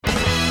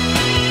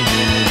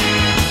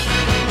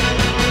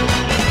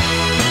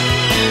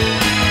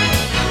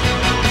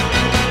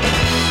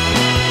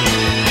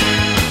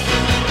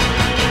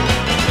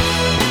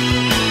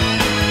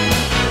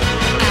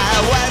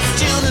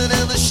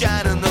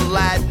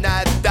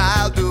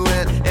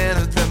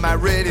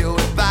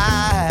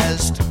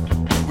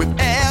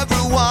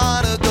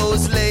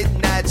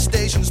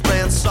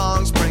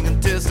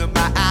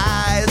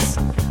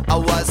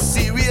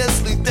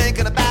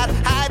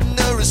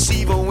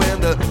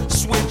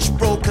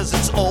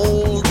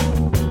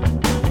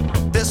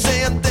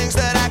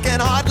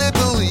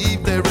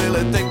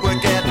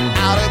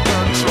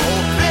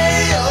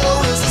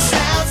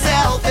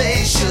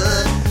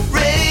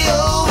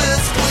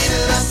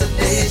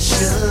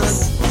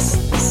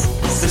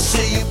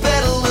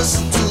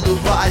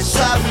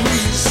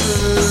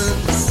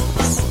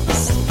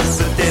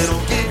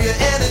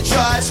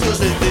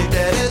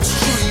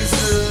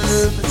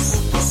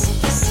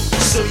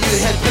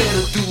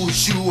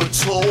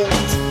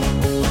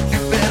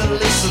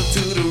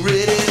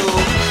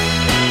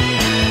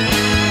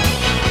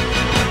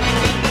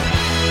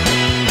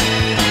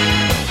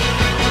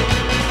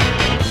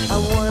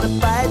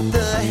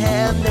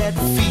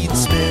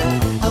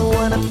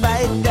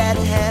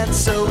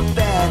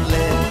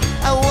badly.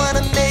 I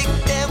wanna make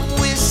them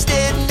wish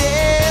they'd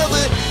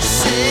never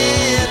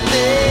seen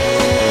me.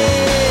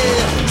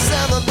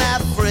 Some of my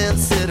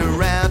friends sit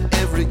around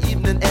every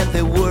evening and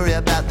they worry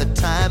about the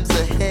times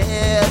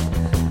ahead.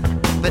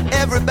 But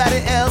everybody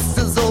else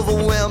is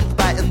overwhelmed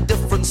by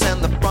indifference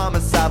and the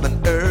promise of an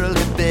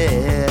early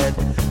bed.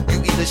 You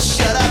either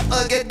shut up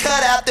or get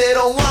cut out. They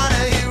don't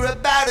wanna hear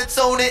about it. It's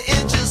only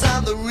inches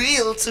on the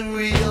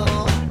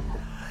reel-to-reel.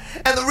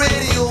 And the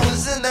radio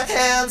is in the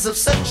hands of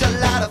such a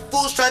lot of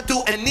fools trying to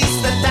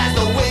anesthetize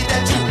the way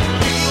that you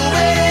feel.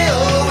 Radio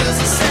is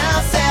a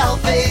sound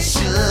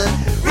salvation.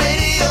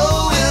 Radio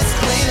is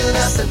cleaning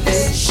up the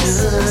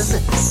nation.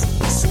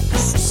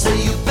 So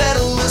you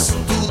better listen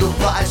to the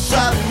voice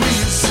of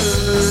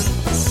reason.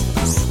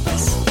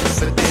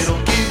 But they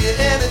don't give you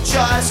any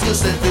choice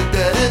cause they think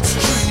that it's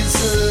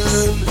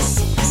treason.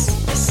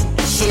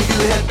 So you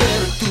had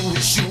better do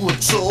what you were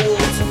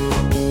told.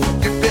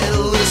 You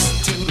better listen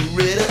to the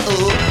radio.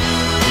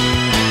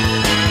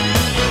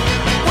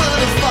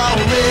 Wonderful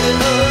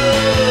radio.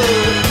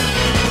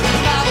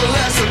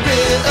 Marvelous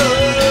radio.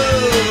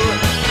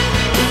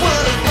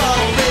 Wonderful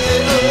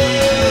radio.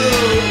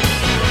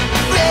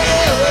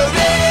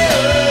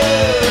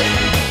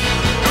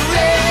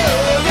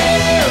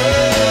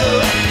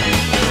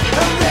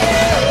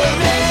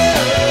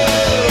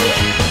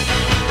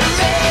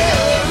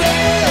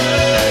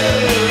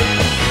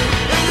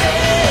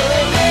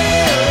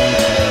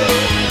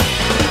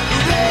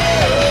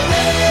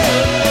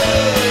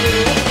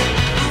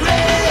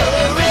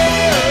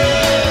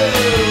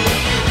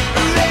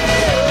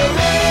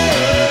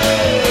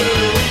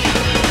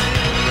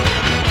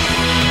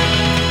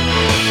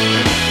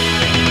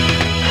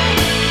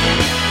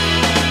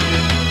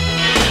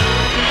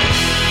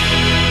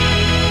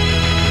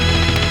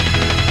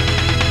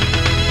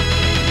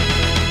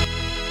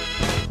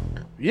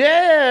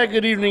 Yeah,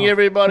 good evening,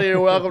 everybody,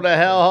 and welcome to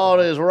Hal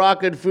Holiday's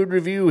Rockin' Food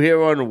Review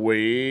here on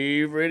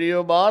Wave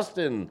Radio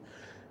Boston.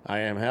 I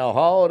am Hal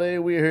Holiday.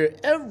 We're here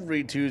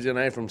every Tuesday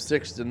night from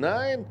 6 to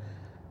 9.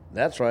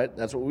 That's right.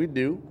 That's what we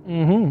do. I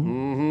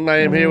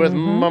am here with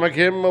Mama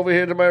Kim over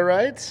here to my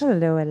right.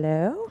 Hello,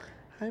 hello.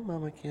 Hi,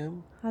 Mama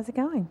Kim. How's it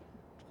going?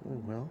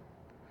 Doing well.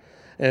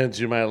 And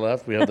to my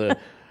left, we have the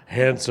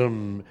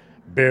handsome,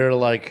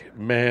 bear-like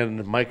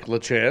man, Mike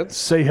LaChance.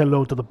 Say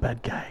hello to the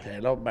bad guy.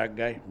 Hello, bad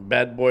guy.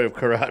 Bad boy of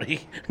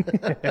karate.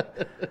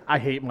 I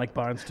hate Mike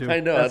Barnes too. I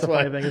know, that's the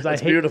why- funny thing is it's I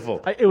hate,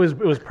 beautiful. It was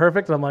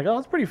perfect. And I'm like, oh,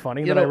 that's pretty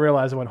funny. And You then I know,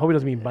 realized I went, hope he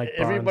doesn't mean Mike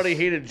Barnes. Everybody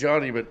hated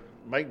Johnny, but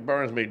Mike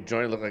Barnes made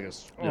Johnny look like a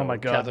Oh my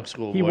god, Catholic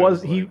school he boy.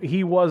 was Like,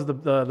 he was the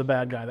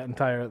bad guy. That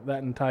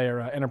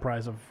entire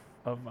enterprise of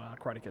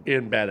Karate Kid.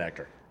 in bad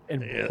actor.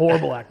 And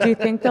horrible actor. Do you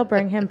think they'll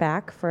bring him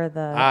back for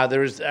the...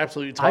 There is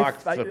absolutely talk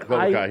for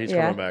Cobra Kai. He's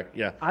yeah. coming back.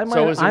 Yeah. I might,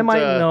 So isn't, I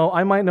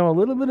might know a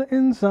little bit of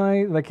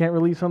insight that I can't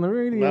release on the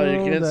radio. Well,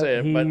 you can't that say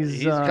it, but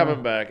he's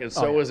coming back, and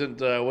so yeah.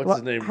 isn't what's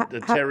his name?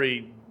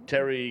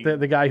 Terry.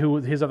 The guy who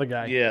his other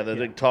guy. Yeah, the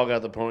big tall guy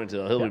with the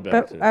ponytail. He'll be back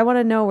But too. I want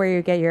to know where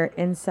you get your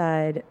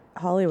inside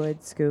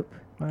Hollywood scoop.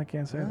 I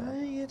can't say that.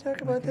 You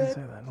talk about Can't that.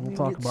 say that. We'll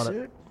talk about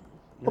it.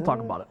 We'll talk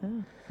about it.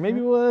 Maybe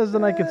as the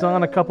night gets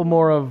on, a couple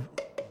more of,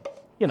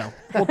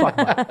 we'll talk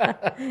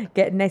about it.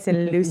 Get nice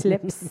and loose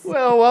lips.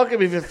 Well,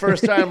 welcome if you're a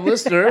first-time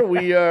listener.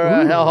 We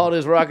are Hal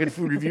Holiday's Rockin'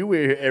 Food Review.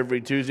 We're here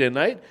every Tuesday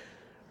night.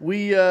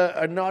 We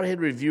are not here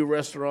to review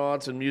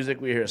restaurants and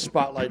music. We're here to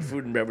spotlight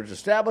food and beverage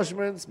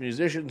establishments,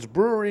 musicians,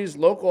 breweries,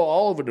 local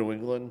all over New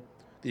England,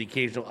 the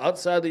occasional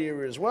outside the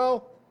area as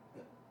well.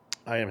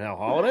 I am Hal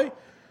Holiday.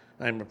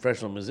 I'm a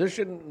professional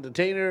musician,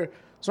 entertainer,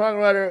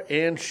 songwriter,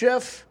 and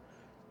chef.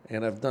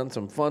 And I've done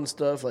some fun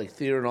stuff like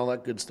theater and all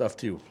that good stuff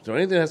too. So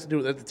anything that has to do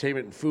with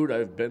entertainment and food,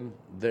 I've been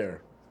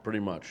there pretty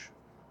much.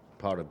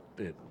 Part of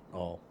it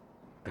all.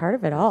 Part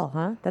of it all,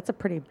 huh? That's a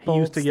pretty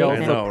bold used to yell I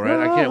statement. know, right?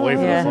 I can't wait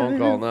for Yeah. the phone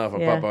call now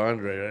from Yeah. Papa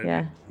Andre. Right?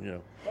 Yeah.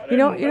 You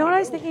know. You know what I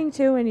was thinking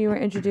too when you were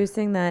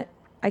introducing that?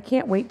 I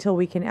can't wait till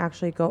we can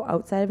actually go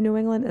outside of New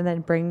England and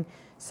then bring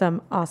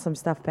some awesome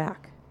stuff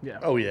back Yeah.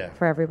 Oh, yeah.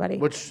 for everybody.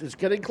 Which is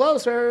getting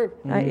closer.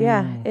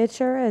 Yeah, it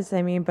sure is.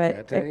 I mean,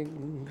 but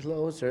Getting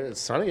closer.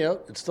 It's sunny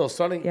out. It's still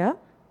sunny. yeah.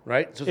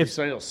 Right? It's supposed to be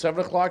sunny till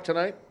 7 o'clock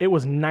tonight. It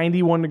was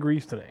 91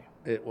 degrees today.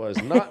 It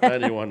was not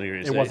 91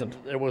 degrees. It wasn't.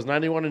 It was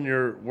 91 in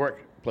your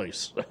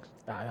workplace.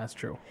 That's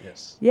true.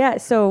 Yes. Yeah,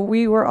 so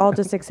we were all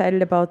just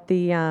excited about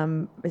the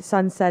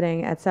sun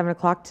setting at 7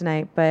 o'clock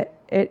tonight, but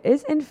it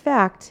is in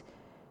fact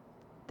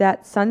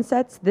that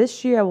sunsets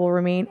this year will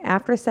remain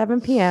after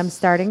 7 p.m.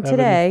 starting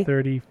today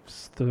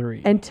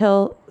 7:33.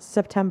 until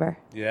September.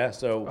 Yeah,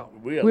 so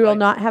we We will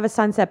not have a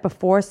sunset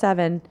before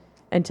 7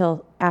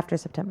 until after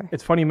September.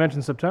 It's funny you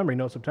mentioned September. You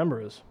know what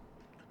September is.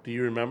 Do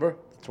you remember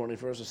the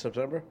 21st of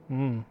September?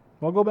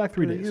 Well, go back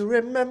 3 Do days. you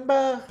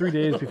remember? 3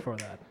 days before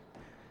that.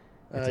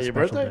 It's a Your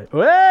special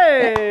birthday?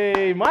 day.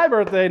 Hey, my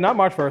birthday, not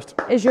March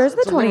 1st. Is yours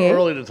the It's a little 28th?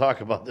 early to talk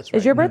about this.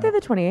 Is your birthday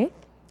the 28th?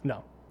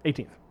 No,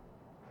 18th.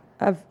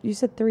 You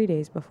said 3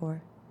 days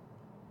before.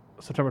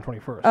 September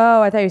 21st.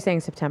 Oh, I thought you were saying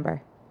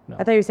September. No.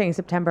 I thought you were saying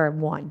September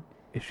 1.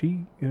 Is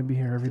she going to be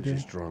here every day?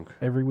 She's drunk.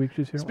 Every week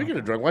she's here? Speaking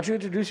of drunk, why don't you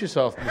introduce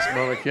yourself, Miss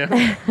Mona Kim?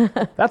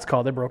 That's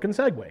called a broken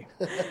segue.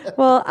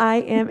 Well, I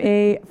am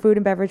a food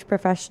and beverage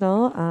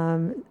professional.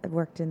 I've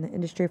worked in the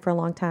industry for a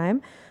long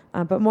time.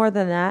 But more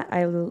than that,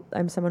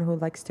 I'm someone who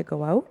likes to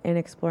go out and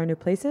explore new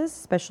places,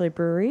 especially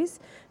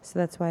breweries. So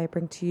that's why I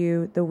bring to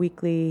you the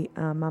weekly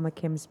Mama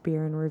Kim's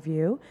Beer and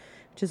Review,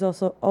 which is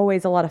also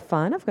always a lot of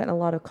fun. I've gotten a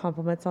lot of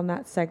compliments on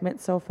that segment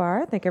so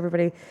far. I think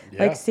everybody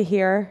likes to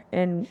hear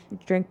and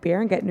drink beer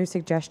and get new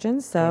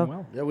suggestions. So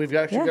Well. Yeah, we've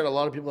actually got a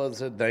lot of people that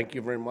said thank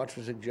you very much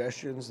for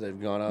suggestions. They've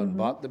gone out and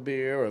bought the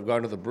beer or have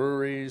gone to the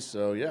breweries.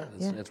 So,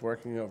 it's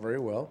working out very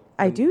well.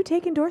 I do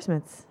take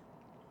endorsements.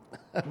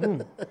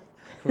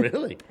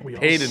 Really?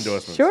 Paid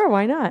endorsements. Sure,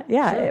 why not?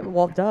 Yeah,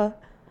 well, duh.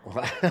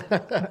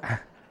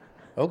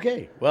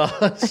 Okay.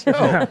 Well,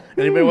 so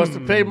anybody wants to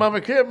pay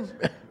Mama Kim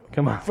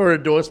Come on. for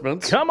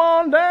endorsements? Come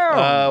on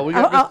down. We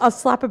got I'll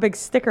slap a big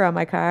sticker on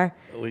my car.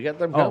 we got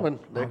them coming.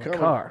 They're on the coming.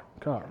 Car.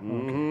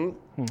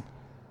 Mm-hmm.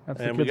 That's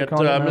And the we kids got are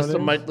calling it Mr.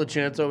 nowadays. Mike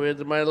LaChance over here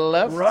to my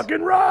left. Rock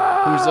and roll.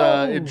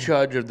 Who's in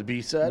charge of the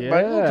B-side.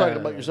 Michael, talk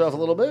about yourself a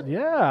little bit.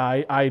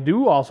 Yeah, I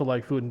do also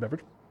like food and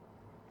beverage.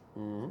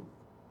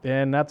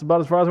 And that's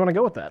about as far as I want to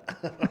go with that.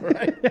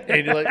 Right.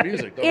 And you like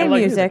music. don't you? And I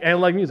like music. And I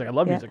like music. I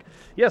love Yeah. music.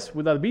 Yes,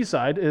 with the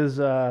B-side is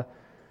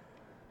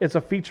it's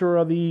a feature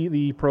of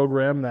the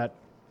program that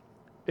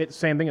it's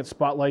same thing. It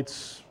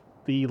spotlights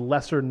the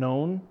lesser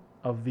known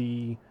of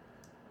the.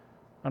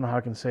 I don't know how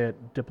I can say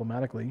it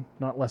diplomatically.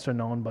 Not lesser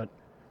known, but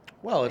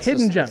Well, it's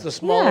Hidden the, gems. it's the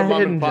smaller Yeah. mom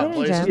Hidden and pop gems.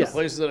 places, Hidden the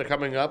places that are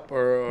coming up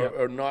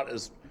are not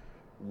as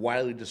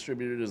widely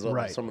distributed as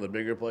Right. some of the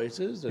bigger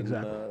places. And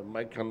Exactly.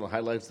 Mike kind of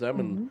highlights them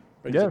and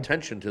brings Yeah.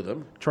 attention to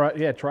them.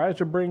 tries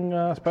to bring,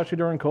 especially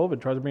during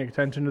COVID, tries to bring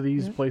attention to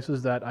these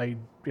places that I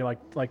feel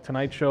like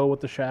tonight's show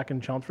with the Shack in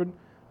Chelmsford.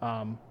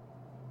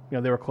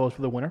 They were closed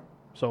for the winter,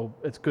 so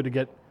it's good to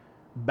get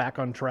back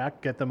on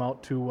track, get them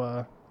out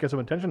to get some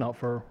attention out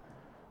for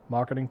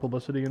marketing,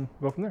 publicity, and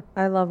go from there.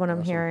 I love when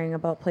I'm hearing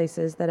about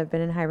places that have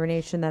been in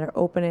hibernation that are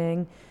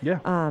opening. Yeah,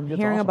 it's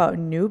Hearing awesome. about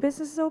new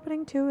businesses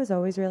opening too is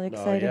always really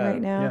exciting yeah.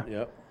 right now. Yeah.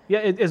 Yep. Yeah,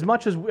 as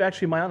much as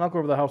actually my aunt and uncle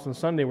over the house on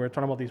Sunday, we were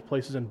talking about these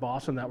places in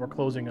Boston that were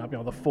closing up.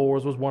 The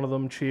Fours was one of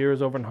them.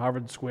 Cheers over in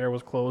Harvard Square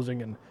was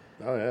closing, and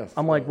Oh, yeah.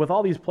 I'm like, with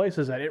all these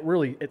places that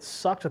it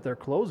sucks that they're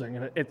closing,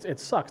 and it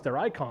sucks. They're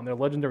icon, they're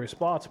legendary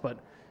spots, but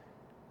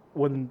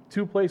when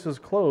two places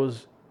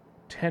close,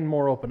 10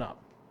 more open up.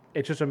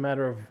 It's just a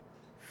matter of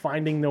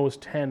finding those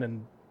 10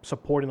 and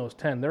supporting those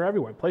 10. They're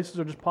everywhere. Places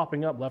are just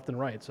popping up left and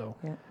right. So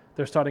Yeah.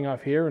 they're starting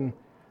off here, and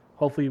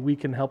hopefully we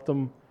can help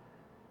them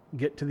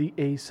get to the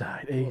A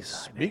side.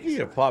 Speaking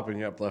of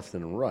popping up left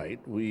and right,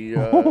 we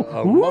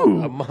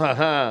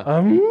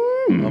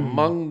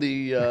among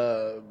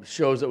the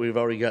shows that we've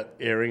already got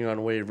airing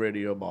on Wave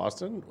Radio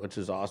Boston, which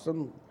is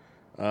awesome.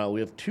 We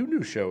have 2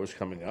 new shows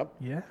coming up.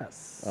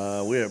 Yes.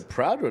 We are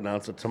proud to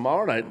announce that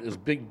tomorrow night is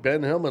Big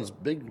Ben Hillman's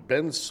Big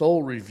Ben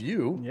Soul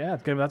Review. Yeah,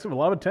 that's gonna have a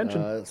lot of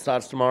attention. It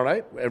starts tomorrow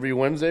night, every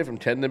Wednesday from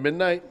 10 to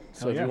midnight.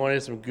 So if yeah. you want to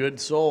hear some good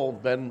soul,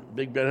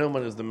 Big Ben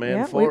Hillman is the man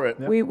Yeah, for it.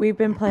 We've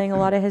been playing a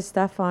lot of his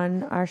stuff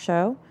on our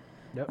show.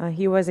 Yep.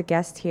 He was a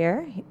guest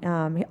here. He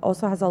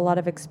also has a lot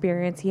of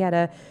experience. He had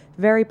a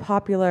very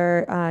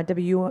popular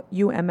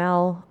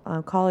WUML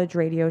college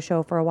radio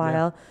show for a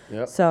while.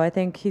 Yep. So I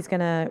think he's going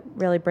to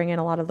really bring in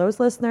a lot of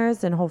those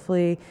listeners and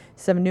hopefully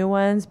some new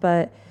ones.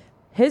 But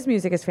his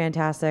music is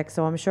fantastic.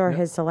 So I'm sure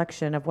his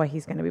selection of what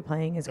he's going to be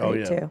playing is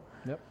great yeah. too.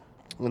 Yep.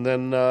 And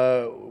then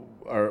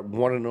our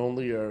one and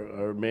only,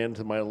 our man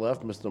to my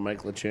left, Mr.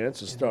 Mike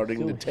LaChance, is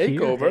starting the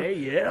takeover. Hey,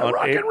 yeah, on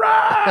rock and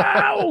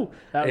roll.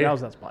 That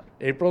was that spot.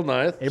 April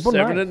 9th, April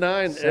 7 to 9th,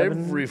 9, 7.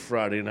 every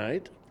Friday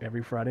night.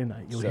 Every Friday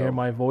night, you'll So- hear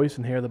my voice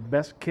and hear the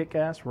best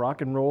kick-ass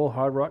rock and roll,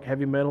 hard rock,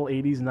 heavy metal,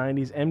 80s,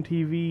 90s,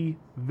 MTV,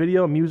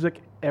 video,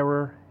 music,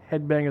 era,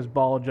 headbangers,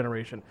 ball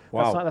generation.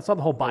 Wow. That's not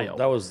the whole bio.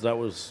 That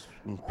was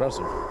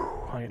impressive.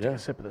 I need to take a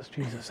sip of this.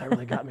 Jesus, that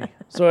really got me.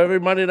 So every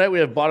Monday night we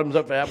have Bottoms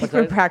Up for Been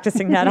Appetite.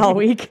 practicing that all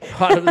week.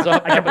 Bottoms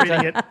Up I kept reading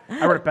Appetite.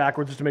 it. I read it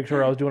backwards just to make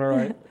sure I was doing it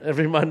right.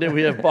 Every Monday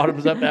we have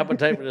Bottoms Up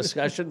Appetite for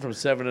discussion from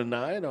 7 to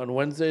 9. On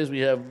Wednesdays we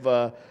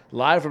have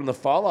live from the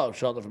Fallout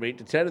Shelter from 8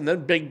 to 10, and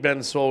then Big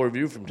Ben Soul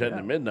Review from 10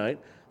 to midnight.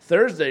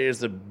 Thursday is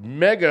the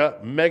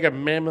mega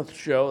mammoth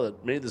show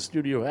that made the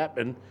studio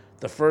happen.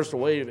 The First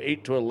Wave,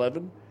 8 to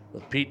 11,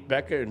 with Pete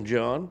Becker and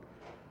John.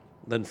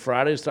 Then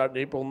Friday, starting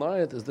April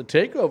 9th, is the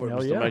takeover, Hell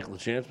Mr. yeah. Michael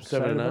LaChance from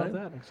 7 to Excited 9. about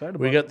that. Excited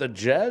We about got the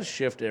jazz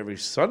shift every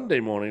Sunday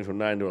morning from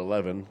 9 to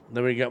 11.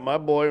 Then we got my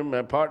boy,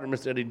 my partner,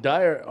 Mr. Eddie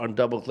Dyer, on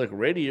Double Click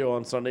Radio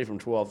on Sunday from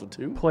 12 to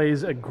 2.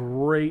 Plays a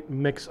great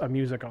mix of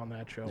music on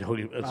that show. Oh,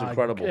 it's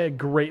incredible. A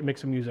great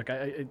mix of music.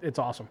 It's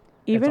awesome.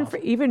 Even It's for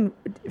awesome. even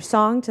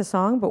song to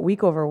song, but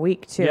week over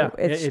week too. Yeah,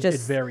 It's it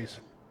just varies.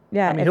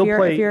 yeah. I mean, if he'll you're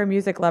play- if you're a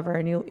music lover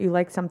and you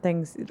like some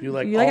things, You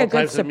like you all like a good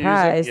types of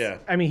surprise.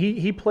 music? Yeah. I mean,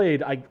 he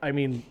played. I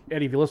mean,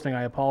 Eddie, if you're listening,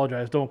 I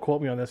apologize. Don't quote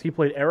me on this. He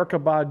played Erica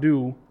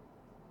Badu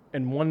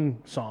in one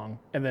song,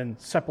 and then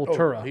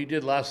Sepultura. He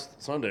did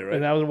last Sunday, right?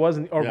 And that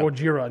wasn't, or Yeah.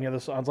 Gojira and the other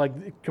songs,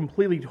 like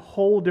completely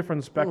whole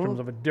different spectrums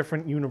of a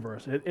different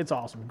universe. It's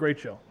awesome, great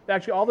show.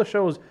 Actually, all the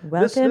shows.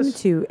 Welcome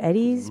to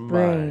Eddie's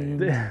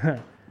Brain.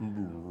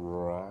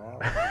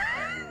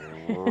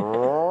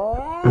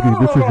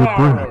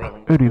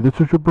 Eddie, this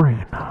is your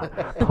brain.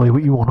 Play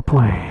what you want to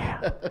play.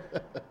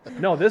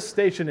 No, this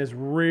station is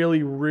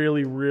really,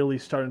 really, really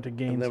starting to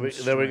gain. Then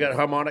we got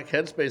Harmonic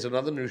Headspace,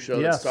 another new show.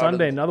 Yeah, that started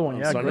Sunday, another one.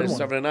 on Yeah, Sunday, good one.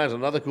 7 to 9 is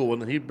another cool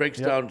one. He breaks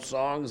down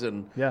songs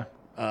and Yeah.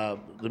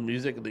 the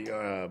music,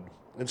 the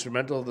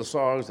instrumental of the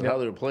songs and how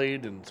they were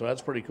played, and so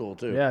that's pretty cool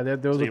too. Yeah,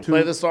 those so are you two.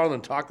 play the song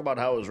and talk about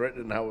how it was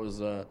written and how it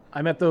was.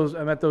 I met those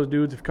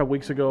dudes a couple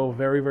weeks ago.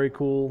 Very, very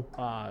cool.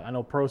 I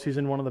know Procy's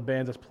in one of the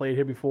bands that's played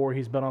here before.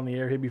 He's been on the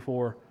air here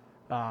before.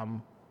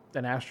 And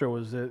Astro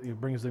he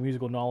brings the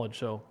musical knowledge.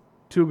 So,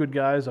 two good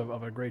guys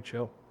of a great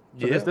show.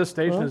 So this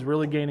station is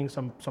really gaining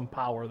some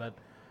power. That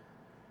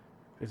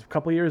it's a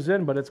couple of years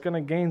in, but it's going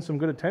to gain some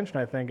good attention,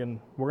 I think, and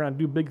we're going to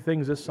do big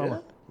things this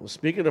summer. Yeah. Well,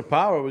 speaking of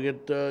power, we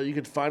get you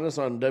can find us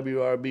on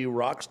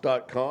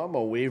WRBRocks.com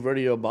or Wave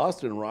Radio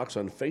Boston Rocks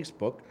on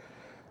Facebook.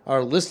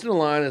 Our listener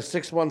line is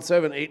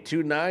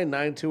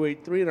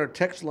 617-829-9283, and our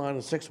text line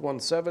is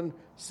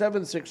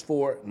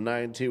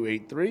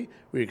 617-764-9283.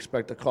 We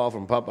expect a call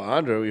from Papa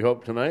Andre, we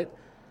hope, tonight.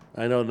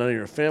 I know none of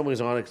your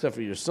family's on except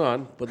for your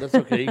son, but that's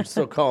okay. You can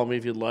still call me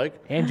if you'd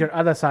like. And your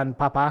other son,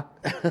 Papa.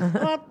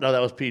 No, that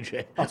was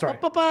PJ. Oh, sorry.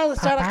 Papa, the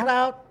Santa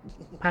Claus.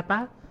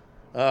 Papa,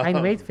 I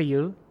wait for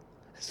you.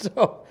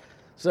 So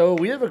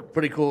we have a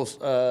pretty cool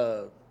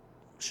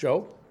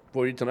show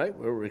for you tonight.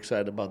 We're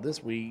excited about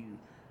this. We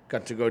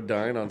got to go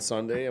dine on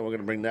Sunday, and we're going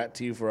to bring that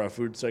to you for our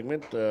food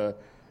segment. We're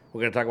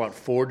going to talk about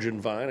Forge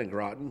and Vine in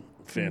Groton.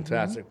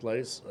 Fantastic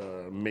place.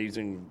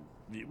 Amazing.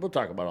 We'll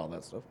talk about all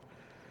that stuff.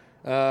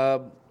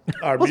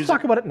 Let's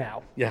talk about it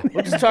now. Yeah,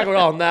 we'll just talk about it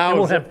all now.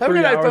 We'll have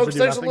 3 night, hours folks. to do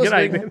Thanks for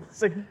nothing. Good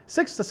listening. night.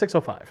 6 to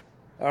 6:05.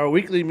 Our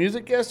weekly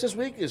music guest this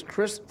week is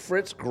Chris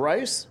Fritz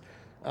Grice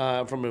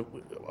from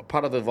a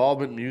part of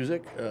Evolvement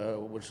Music,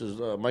 which is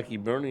Mikey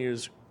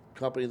Bernier's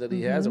company that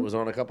he has. It was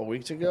on a couple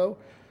weeks ago.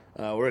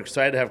 We're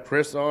excited to have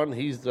Chris on.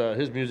 His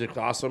music's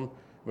awesome.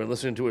 I've been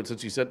listening to it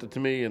since he sent it to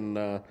me and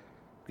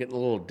getting a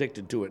little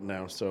addicted to it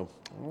now. So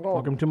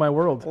Welcome to my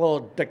world. a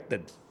little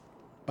addicted.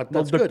 But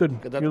that's Little good.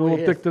 addicted. 'cause that's You're a what little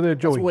we're here addicted there, for.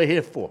 That's Joey. what we're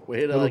here for. We're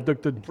here to Little like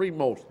addicted.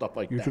 promote stuff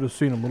like You that. should have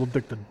seen him, little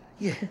addicted.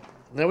 Yeah.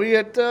 Now we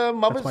got my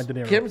Mama's De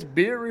Niro. Kim's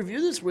beer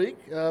review this week.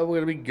 We're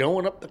going to be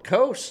going up the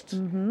coast,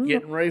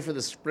 getting ready for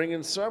the spring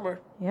and summer.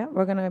 Yeah,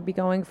 we're going to be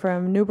going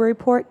from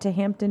Newburyport to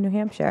Hampton, New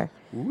Hampshire.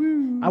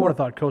 I would have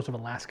thought coast of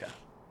Alaska.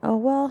 Oh,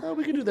 well.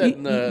 We can do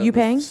that. You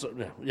paying?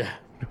 Yeah.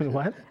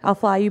 What? I'll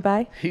fly you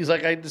by. He's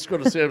like, I just go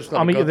to Sam's Club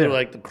I'll and meet go you there. through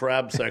like the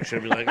crab section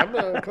and be like, I'm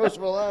in the coast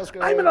of Alaska.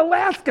 I'm in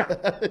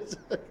Alaska.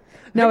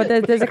 No,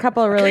 there's a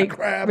couple of really,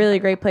 crab. really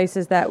great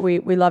places that we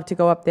love to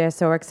go up there.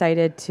 So we're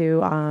excited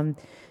to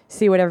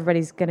see what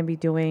everybody's going to be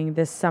doing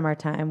this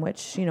summertime,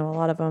 which, a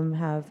lot of them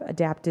have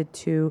adapted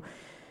to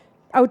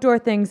outdoor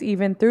things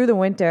even through the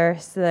winter.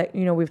 So that,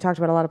 we've talked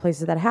about a lot of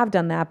places that have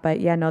done that.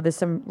 But yeah, no, there's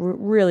some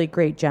really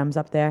great gems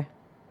up there.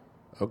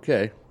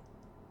 Okay.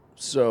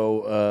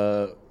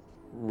 So,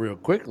 real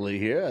quickly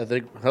here, I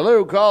think,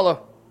 hello, caller.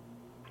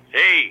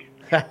 Hey,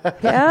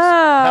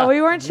 Yeah,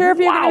 we weren't sure if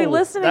you were going to be Wow,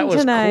 listening that was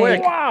tonight.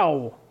 quick.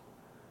 Wow.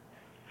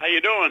 how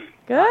you doing?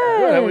 Good.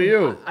 Good, how are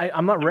you?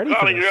 I'm not ready for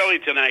Calling this. early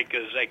tonight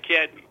because I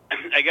can't.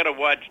 I got to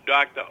watch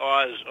Dr.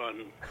 Oz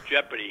on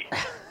Jeopardy.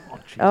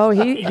 Oh,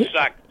 He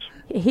sucks.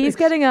 he's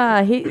getting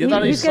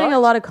he's getting a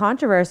lot of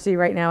controversy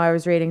right now. I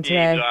was reading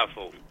today. He's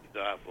awful.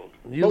 He's awful.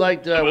 You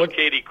liked, So was what?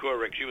 Katie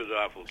Couric. She was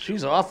awful. Too.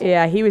 She's awful.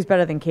 Yeah, he was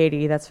better than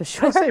Katie, that's for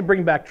sure. I say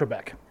bring back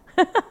Trebek.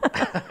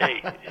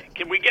 Hey,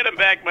 can we get him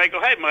back, Michael?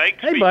 Hi, Mike.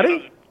 Hey,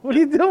 buddy. What are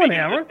you doing, Speaking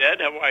Hammer? of Dead,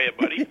 how are you,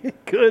 buddy?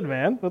 Good,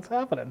 man. What's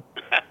happening?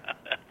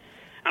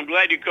 I'm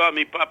glad you called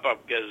me Papa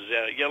because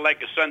you're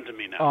like a son to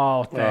me now.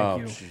 Oh, thank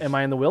you. jeez. Am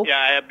I in the will? Yeah,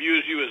 I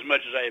abuse you as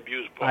much as I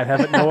abuse Paul. I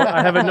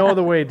have it no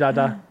other way,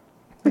 Dada.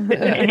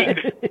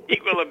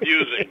 Equal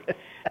abusing.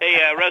 Hey,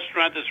 a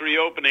restaurant that's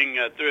reopening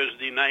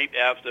Thursday night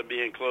after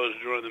being closed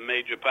during the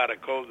major part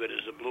of COVID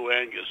is the Blue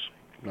Angus.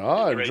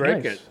 Oh, Great.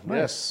 drink Nice, it. nice.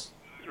 Yes.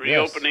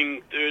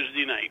 Reopening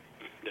Thursday night,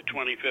 the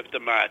 25th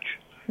of March.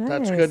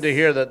 That's Nice. good to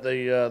hear that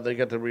they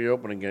got to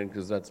reopen again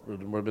because that's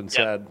would have been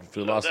sad if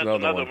we So lost that's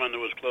another one. that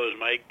was closed,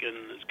 Mike, and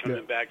it's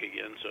coming back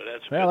again. So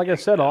that's Yeah, good like I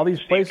thing. said, all these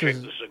Steve places- Trick's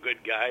is a good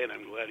guy, and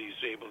I'm glad he's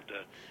able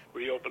to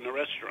reopen the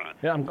restaurant.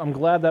 Yeah, I'm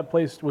glad that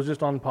place was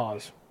just on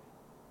pause.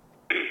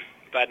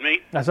 Pardon me?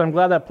 I said I'm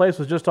glad that place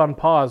was just on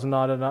pause and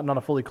not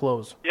a fully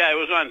close. Yeah, it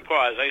was on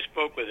pause. I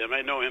spoke with him.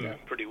 I know him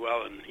pretty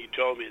well, and he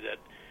told me that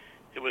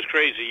it was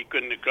crazy. He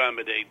couldn't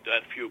accommodate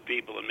that few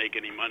people and make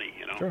any money,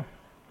 Sure.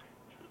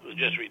 It was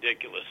just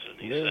ridiculous.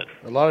 And he Yeah.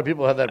 said, A lot of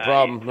people have that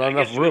problem. I Not guess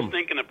enough he was room.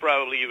 thinking of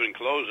probably even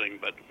closing,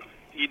 but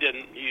he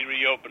didn't. He's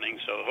reopening,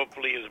 so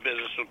hopefully his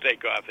business will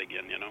take off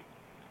again,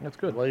 That's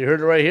good. Well, you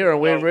heard it right here on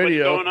Wave So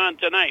Radio. what's going on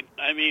tonight?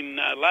 I mean,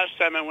 last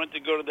time I went to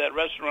go to that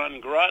restaurant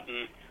in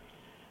Groton,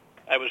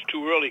 I was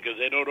too early because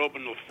they don't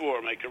open till 4.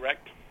 Am I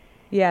correct?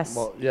 Yes.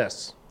 Well,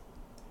 yes.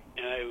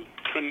 and I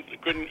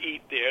couldn't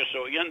eat there,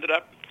 so we ended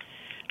up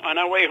on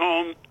our way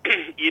home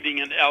eating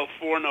at Al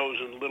Forno's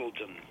in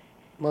Littleton.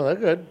 Well, they're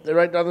good. They're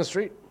right down the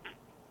street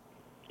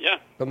Yeah,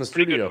 from the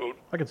pretty studio. good food.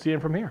 I can see him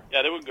from here.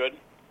 Yeah, they were good.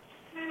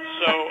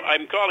 So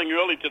I'm calling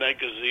early tonight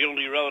because the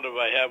only relative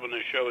I have on the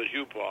show is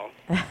you, Paul.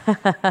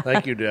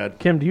 Thank you, Dad.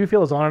 Kim, do you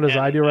feel as honored as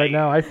I do right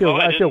now? I feel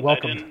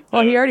welcomed.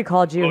 Well, he already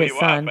called you blow his you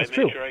son. Off. I It's made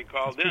true. sure I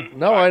called in.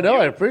 No, Talked I to know.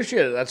 you. I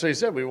appreciate it. That's what he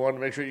said. We wanted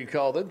to make sure you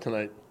called in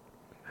tonight.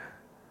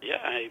 Yeah,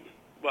 I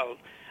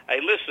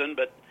listen,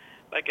 but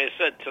like I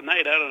said,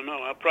 tonight, I don't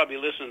know. I'll probably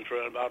listen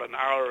for about an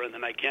hour, and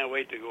then I can't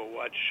wait to go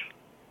watch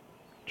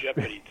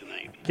Jeopardy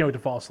tonight. Can't wait to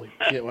fall asleep.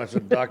 Can't watch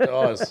Dr.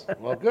 Oz.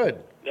 Well,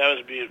 good. That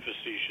was being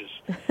facetious.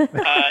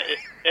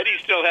 Eddie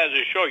still has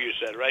his show, you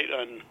said, right?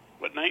 On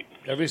what night?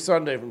 Every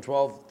Sunday from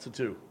 12 to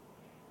 2.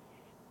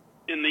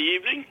 In the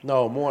evening?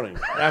 No, morning.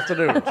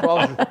 Afternoon.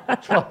 12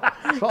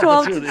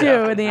 12 to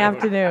 2 in the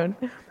afternoon.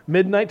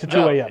 Midnight to 2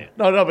 a.m.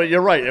 No, but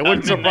you're right. It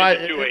wouldn't midnight surprise.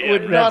 to 2 It a.m.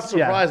 would not That's-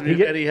 yeah. surprise me You if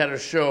get- Eddie had a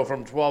show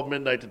from 12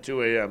 midnight to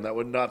 2 a.m. That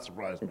would not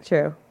surprise me.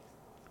 True.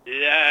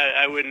 Yeah,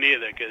 I wouldn't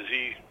either, because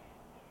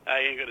I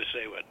ain't going to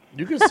say what.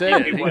 You can say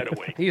it. Be wide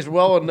awake. He's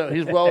well known.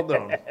 He's well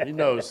known. He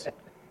knows.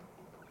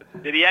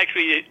 Did he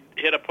actually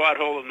hit a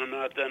pothole in the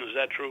north end? Is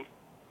that true?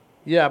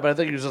 Yeah, but I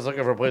think he was just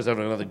looking for a place to have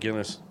another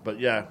Guinness. But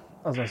yeah,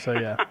 I was gonna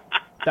say, yeah.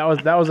 That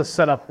was a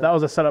setup. That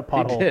was a setup he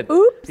pothole. did.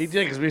 Oops. He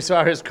did because we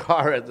saw his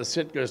car at the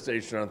Sitco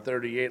station on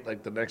 38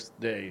 like the next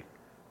day.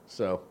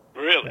 So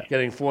Really?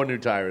 getting 4 new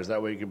tires.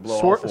 That way you can blow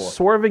all 4.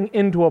 Swerving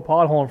into a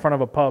pothole in front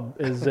of a pub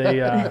is a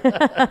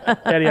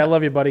Eddie. I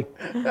love you, buddy.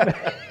 Well,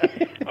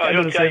 do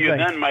he'll the tell same you thing.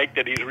 then, Mike,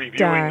 that he's reviewing the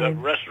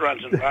Darn.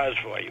 restaurants and bars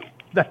for you.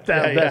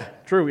 That's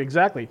true.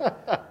 Exactly.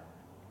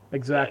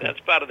 Exactly. That's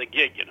part of the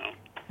gig, you know.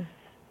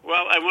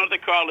 Well, I wanted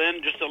to call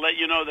in just to let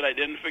you know that I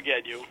didn't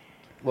forget you.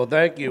 Well,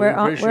 thank you. We're we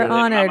on- appreciate we're it.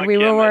 on- Honored. Mama We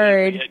were Kim, I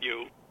worried. didn't forget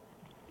you.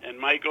 And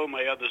Michael,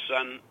 my other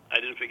son, I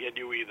didn't forget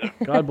you either.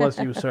 God bless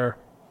you, sir.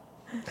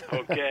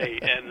 Okay,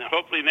 and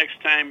hopefully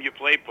next time you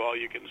play, Paul,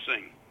 you can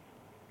sing.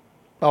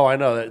 Oh, I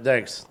know that.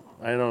 Thanks.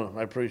 I know.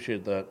 I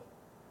appreciate that.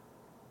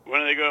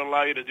 When are they going to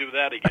allow you to do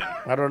that again?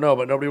 I don't know,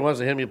 but nobody wants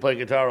to hear me play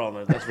guitar all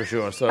night. That's for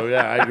sure. So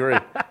yeah, I agree.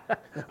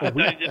 I thought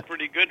you did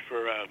pretty good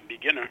for a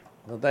beginner.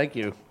 Well, thank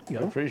you. I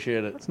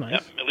appreciate it. That's nice.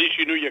 Yep, at least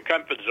you knew your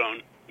comfort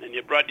zone, and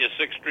you brought your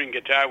 6-string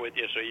guitar with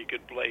you so you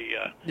could play.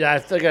 Yeah, I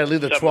think I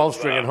leave the Some of,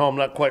 12-string at home.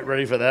 Not quite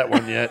ready for that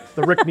one yet.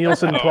 The Rick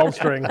Nielsen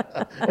 12-string.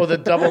 Or the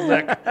double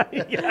neck. I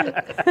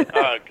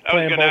was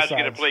Playing going to both ask you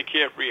to sides. play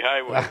Carefree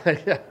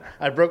Highway.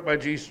 I broke my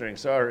G-string.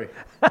 Sorry.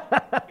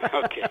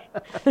 Okay,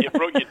 you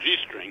broke your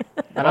G-string.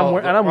 And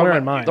I'm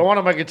wearing mine. The one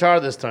on my guitar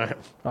this time.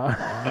 I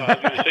was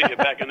going to say you're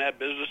back in that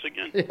business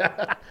again.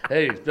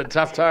 Hey, it's been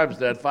tough times,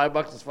 Dad.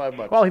 $5 is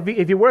 $5. Well,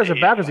 if he wears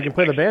it backwards, he can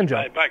play the banjo.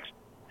 $5.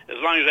 As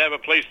long as I have a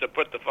place to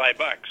put the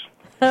 $5.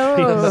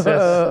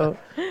 Oh.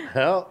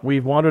 Hell,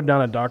 We've wandered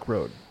down a dark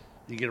road.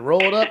 you can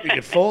roll it up. You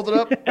can fold it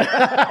up.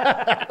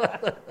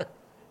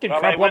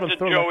 Well, I went to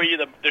Joey,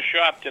 the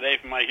shop today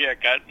for my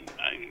haircut.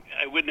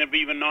 I wouldn't have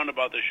even known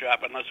about the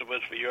shop unless it was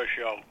for your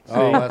show.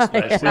 Oh, that's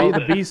nice. See,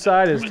 the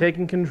B-side is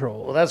taking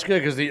control. Well, that's good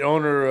because the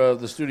owner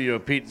of the studio,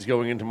 Pete, is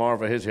going in tomorrow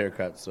for his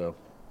haircut. So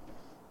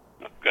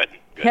Good.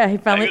 Yeah, he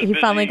finally- was he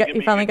busy. finally got- He he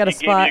gave finally me- got a He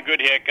spot. gave me a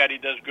good haircut. He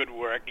does good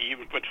work. He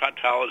even puts hot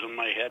towels on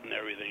my head and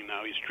everything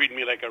now. He's treating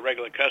me like a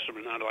regular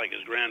customer, not like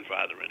his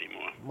grandfather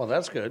anymore. well,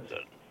 that's good.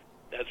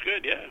 That's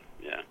good,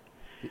 yeah.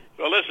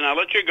 Well, listen, I'll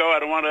let you go. I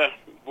don't want to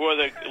bore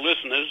the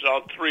listeners,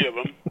 all 3 of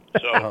them.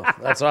 So, Oh,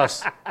 that's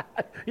us.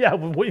 Yeah,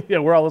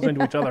 we're all listening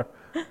to each other.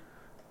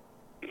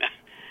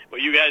 well,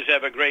 you guys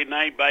have a great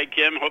night. Bye,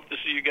 Kim. Hope to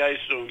see you guys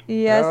soon.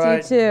 Yes, All right.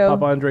 you too.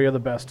 Papa Andre, you're the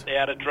best. Stay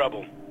out of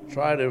trouble.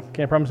 Try to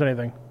Can't promise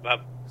anything. Bye.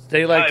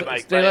 stay like Bye,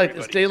 Mike. stay Bye, like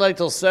everybody. stay like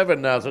till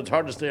 7 now, so it's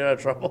hard to stay out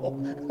of trouble.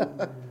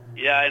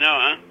 Yeah, I know,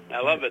 huh?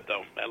 I love it,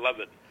 though. I love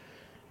it.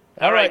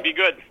 All All right, right. be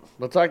good.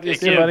 We'll talk to you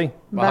Take See you, soon. buddy.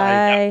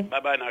 Bye.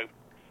 Bye-bye now.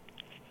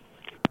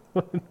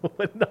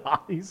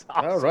 He's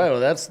awesome. All right. Well,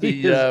 that's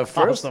He the is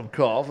first awesome.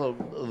 call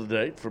of the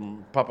night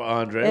from Papa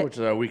Andre, which is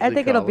our weekly. I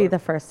think it'll be caller. the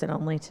first and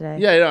only today.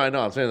 Yeah, I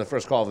know. I'm saying the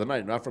first call of the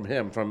night, not from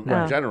him, from in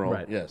Right. general.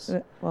 Right. Yes.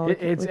 Well, we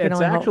It's can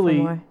only hope for actually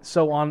more.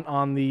 so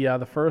on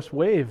the first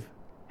wave.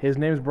 His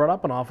name's brought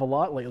up an awful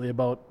lot lately.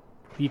 About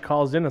he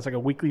calls in. It's like a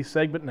weekly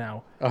segment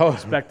now. Oh.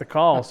 Expect the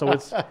call. So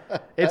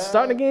it's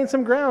starting to gain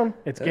some ground.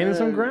 It's gaining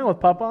some ground with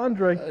Papa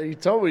Andre. He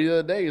told me the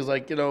other day, he's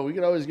like, we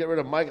can always get rid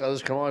of Mike. I'll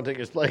just come on and take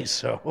his place.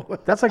 So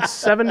That's like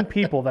 7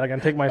 people that are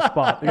gonna take my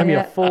spot. They're gonna be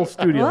Yeah. a full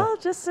studio. Well,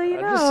 just so you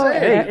know, just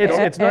saying. Hey,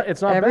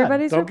 it's not bad.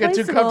 everybody's don't get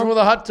too replaceable. comfortable with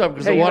a hot tub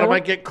because Hey, the you water know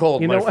might what? get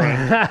cold, You my know,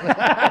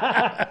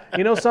 friend.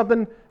 you know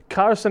something?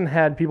 Carson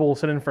had people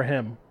sit in for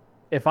him.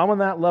 If I'm on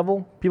that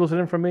level, people sit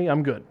in for me.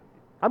 I'm good.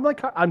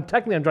 I'm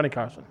technically Johnny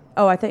Carson.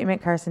 Oh, I thought you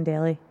meant Carson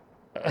Daly.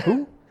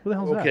 Who the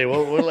hell's Okay, that?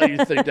 we'll let you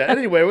think that.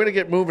 Anyway, we're gonna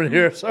get moving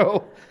here.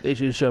 So This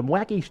is some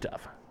wacky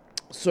stuff.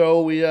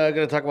 we are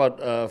gonna talk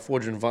about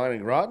Forge and Vine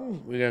and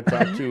Groton. We're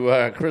gonna talk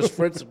to Chris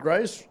Fritz at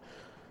Grice.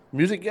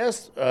 Music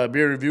guest,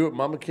 beer review at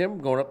Mama Kim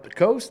going up the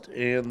coast,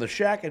 and the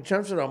Shack in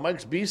Chelmsford on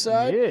Mike's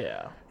B-side.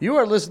 Yeah. You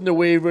are listening to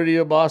Wave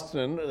Radio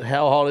Boston,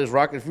 Hal Holly's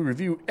Rock and Food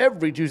Review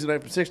every Tuesday night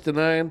from 6 to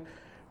 9.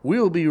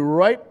 We will be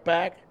right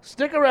back.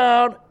 Stick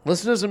around,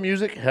 listen to some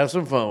music, have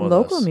some fun with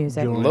us. Local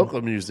music.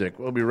 Local music.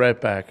 We'll be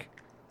right back.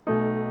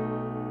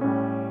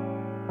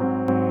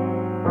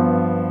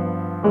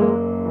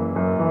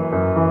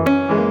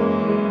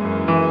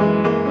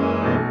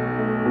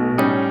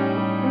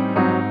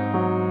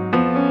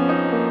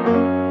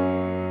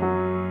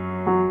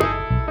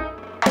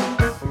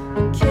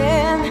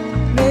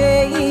 Can't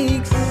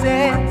make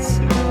sense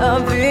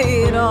of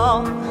it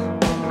all.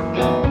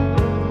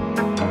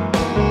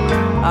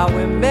 Are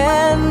we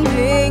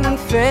mending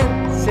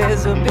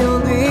fences or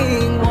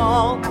building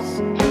walls?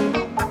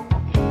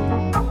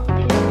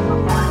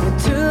 You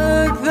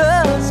took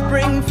the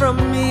spring from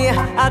me,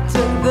 I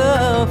took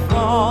the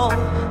fall.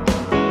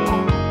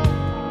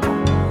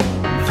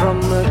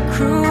 From the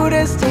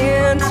crudest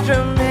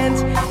instrument,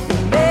 you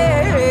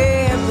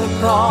made the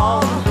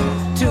call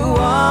to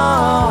arms.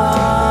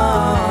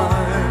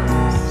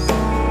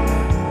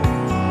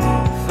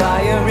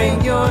 Firing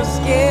your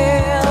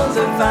scales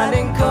and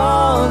finding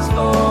cause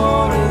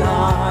for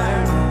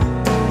alarm.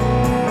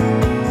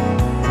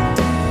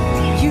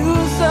 You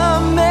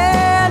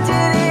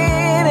cemented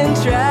it and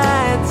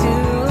tried to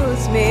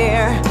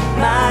smear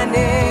my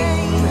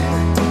name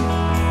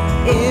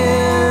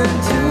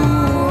into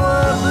a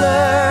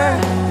blur,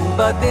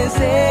 but this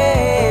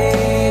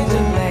age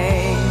of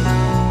blame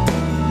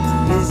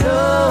is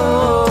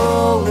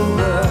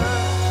over.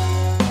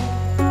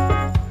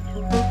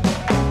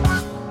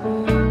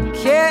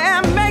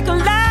 Can't make a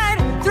light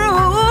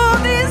through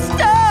these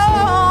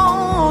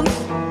stones.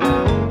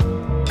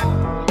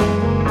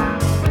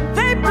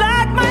 They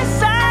block my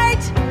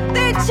sight,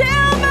 they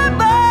chill my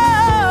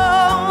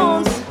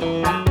bones.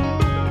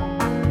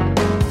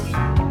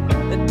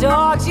 The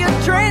dogs you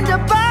trained to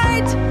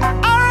bite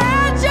are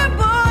at your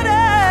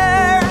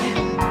border,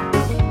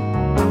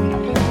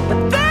 but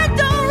they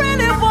don't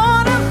really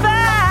wanna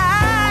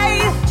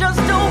fight,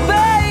 just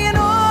obeying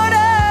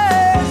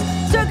orders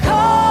to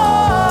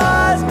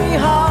cause me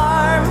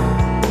harm.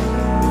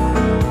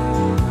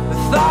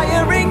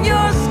 Firing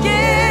your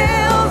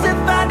skills and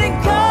finding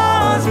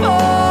cause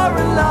for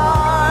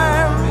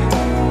alarm.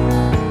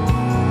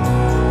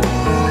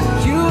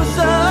 You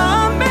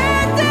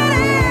cemented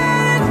it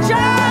and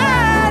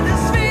tried to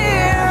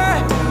smear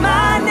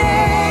my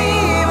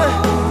name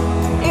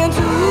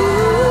into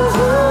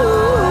a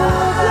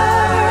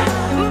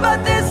blur, but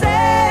this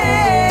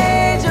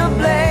age of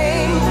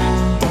blame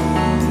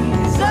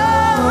is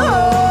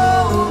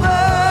over.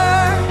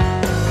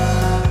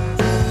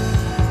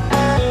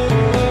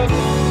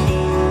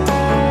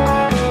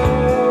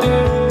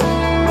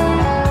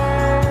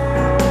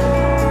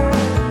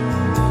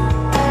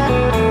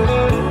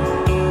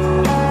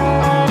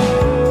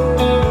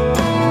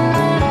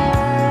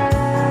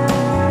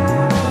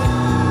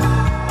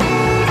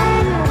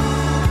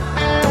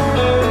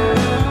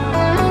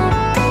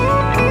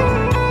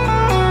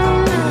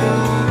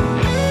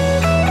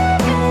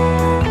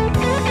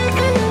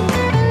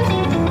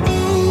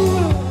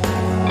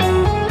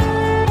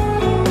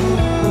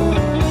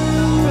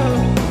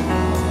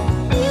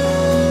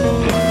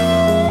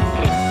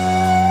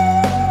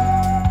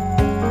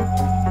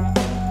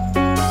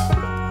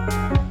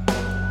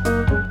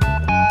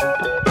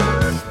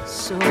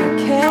 So I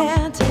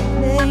can't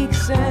make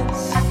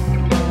sense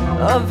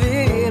of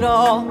it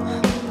all.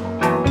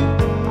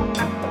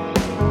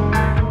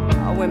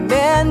 Are we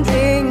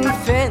mending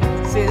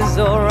fences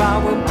or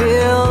are we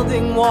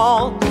building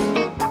walls?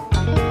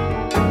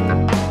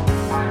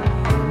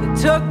 You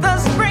took the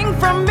spring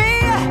from me,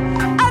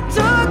 I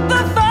took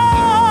the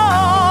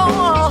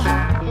fall.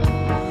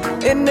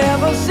 It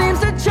never seems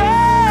to change,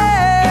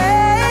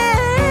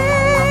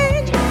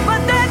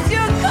 but that's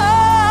your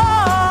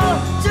call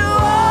to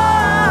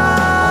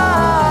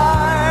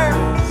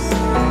arms.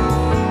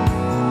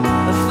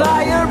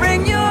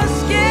 Firing your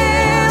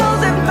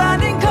skills and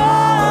finding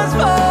cause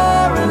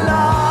for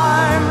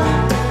alarm.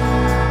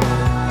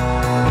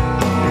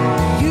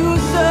 You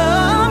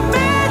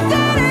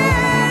submitted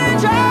it,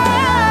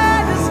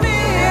 tried to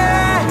smear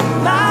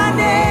my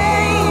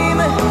name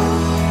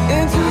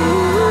into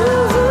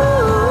a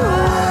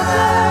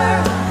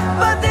blur,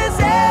 but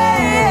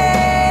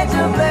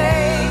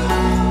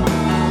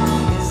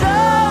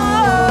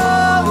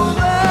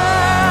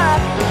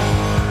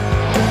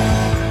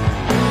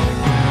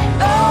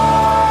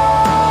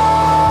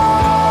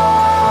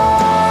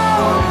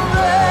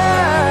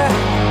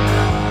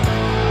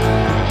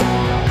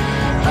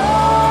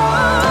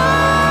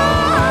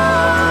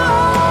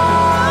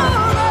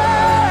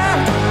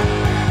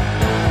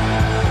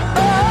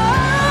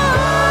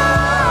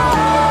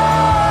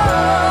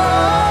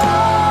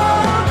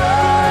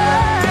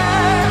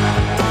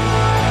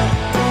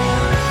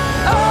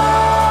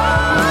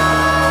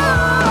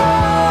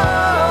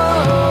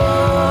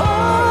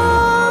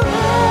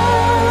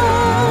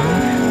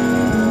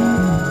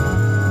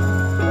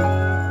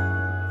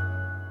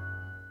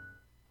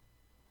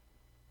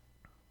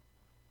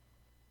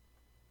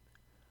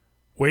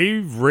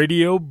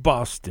Radio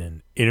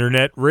Boston,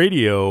 internet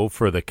radio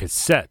for the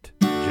cassette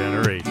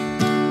generation.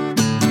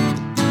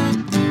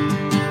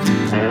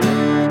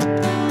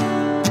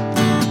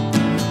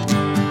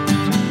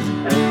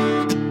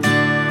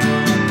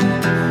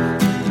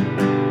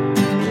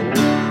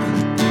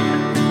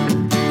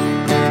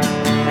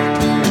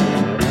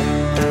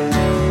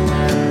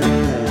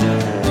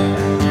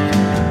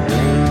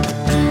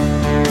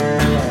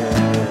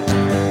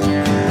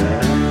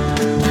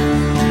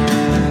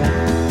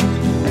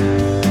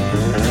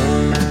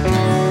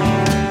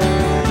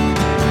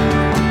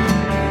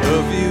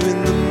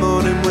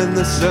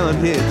 Sun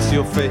hits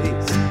your face,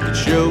 it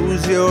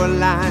shows your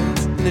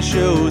lines and it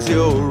shows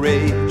your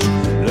rage.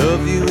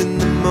 Love you in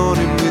the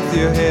morning with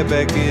your hair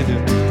back in a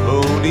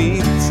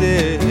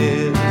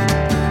ponytail.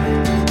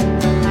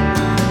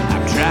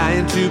 I'm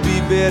trying to be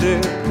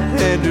better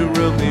and to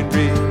run me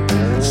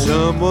real.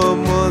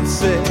 Someone once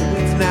said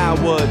it's not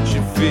what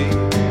you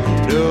feel.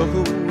 No,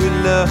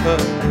 in love,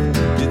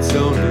 it's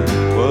only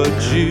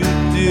what you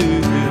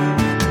do.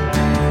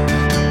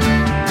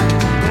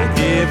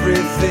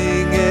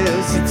 Everything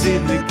else, it's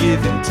in the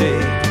give and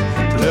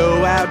take.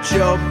 Blow out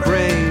your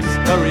brains,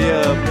 hurry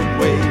up and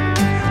wait.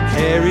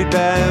 Carried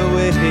by a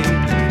wave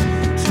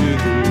to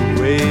the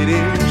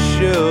waiting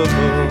show.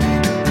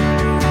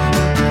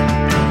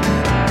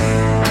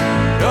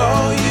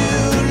 All you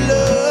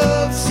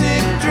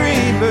lovesick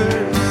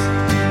dreamers,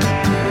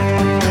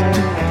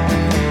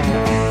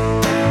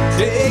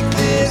 take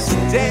this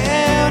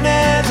down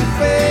as a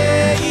fade.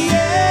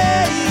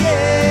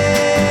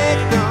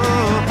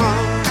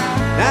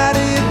 Not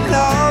in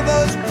all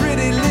those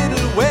pretty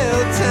little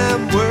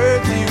well-timed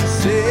words you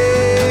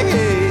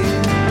say.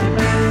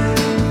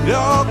 It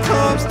all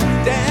comes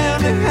down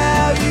to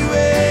how you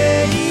act.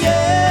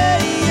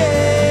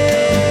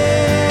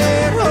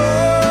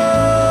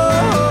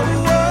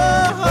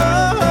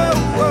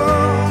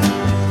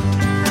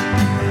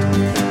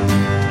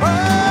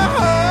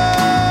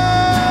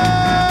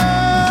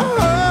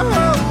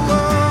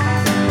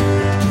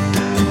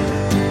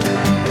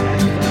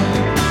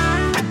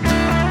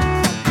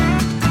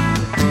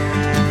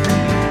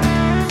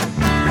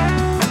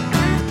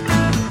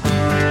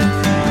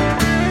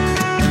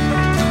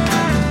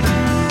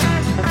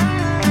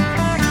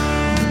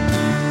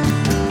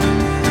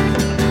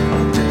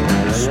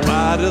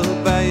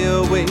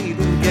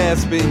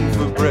 Gasping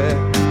for breath,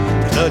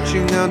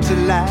 clutching onto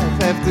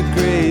life after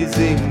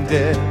grazing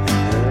death,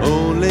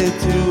 only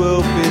to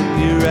open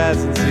your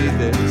eyes and see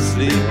their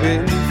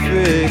sleeping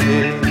face.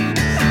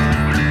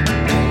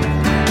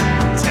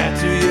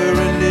 Tattoo your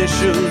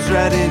initials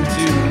right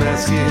into my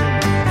skin.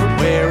 From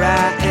where I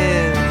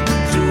am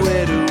to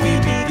where do we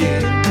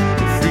begin?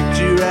 It freaked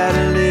you out a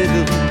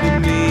little, but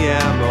me,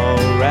 I'm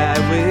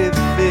alright with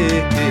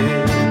it.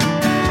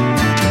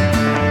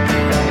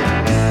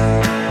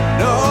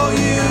 No,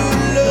 you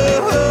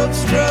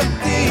struck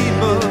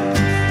demons,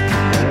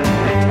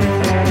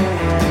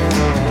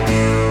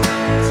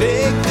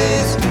 take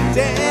this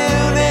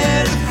down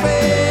and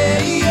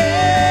fade.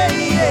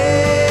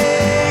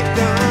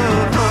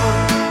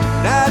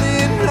 Not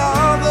in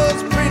all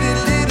those pretty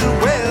little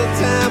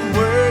well-timed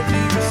words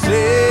you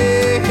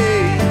say.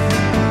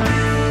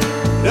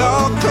 It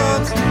all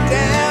comes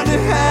down to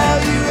how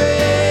you act.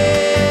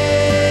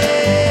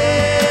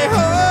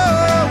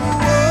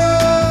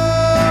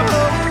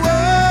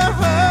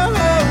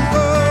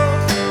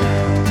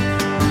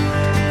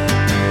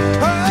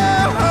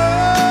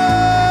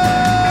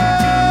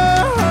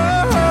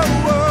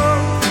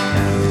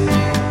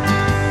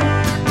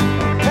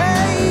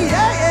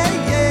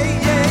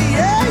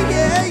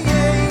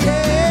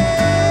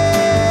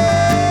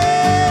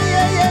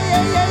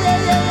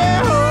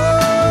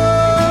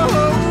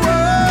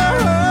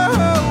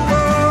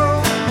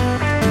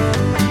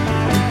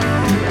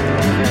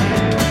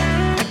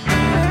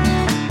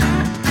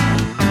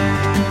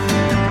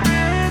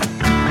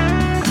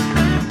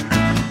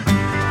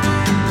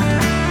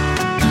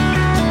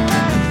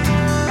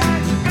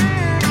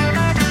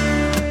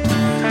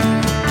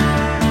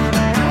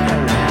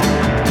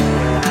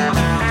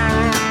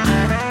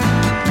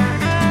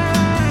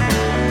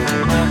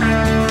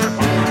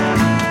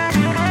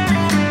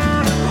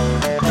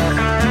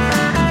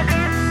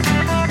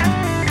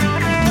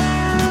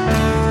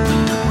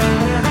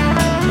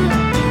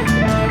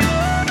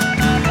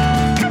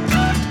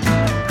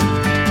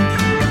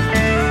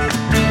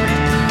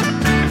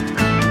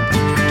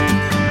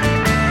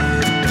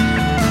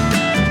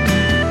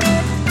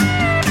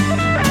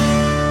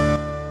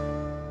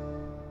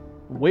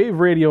 Wave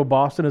Radio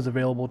Boston is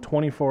available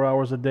 24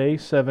 hours a day,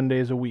 7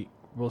 days a week.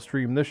 We'll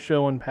stream this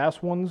show and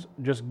past ones.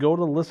 Just go to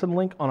the listen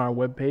link on our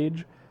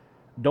webpage.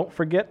 Don't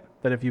forget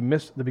that if you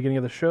missed the beginning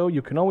of the show,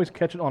 you can always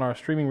catch it on our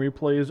streaming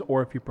replays,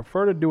 or if you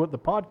prefer to do it the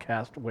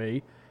podcast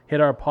way, hit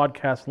our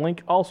podcast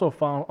link, also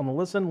found on the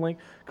listen link.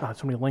 God,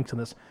 so many links in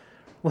this.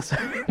 Listen,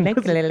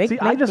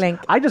 Link.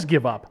 I just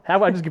give up.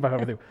 I just give up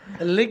everything.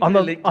 Link, on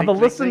the link, on the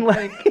link, listen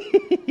link,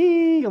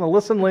 link. On the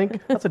listen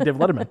link. That's a Div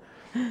Letterman.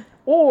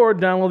 or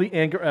download the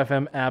Anchor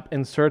FM app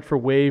and search for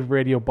Wave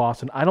Radio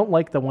Boston. I don't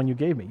like the one you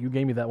gave me. You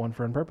gave me that one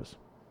for on purpose.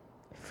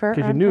 For 'Cause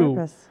you on knew-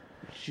 purpose.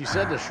 She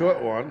said the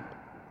short one.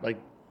 Like,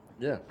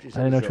 yeah. She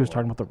said I didn't know the she was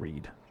short talking about the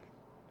read.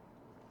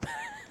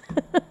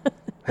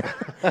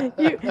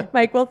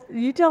 Mike, well,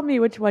 you tell me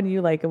which one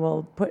you like, and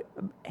we'll put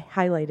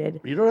highlighted.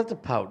 one. You don't have to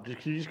pout. Can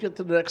you just get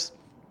to the next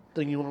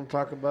thing you want to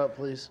talk about,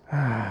 please?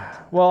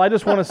 Well, I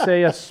just want to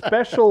say a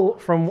special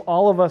from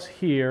all of us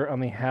here on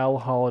the Hal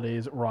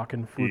Holidays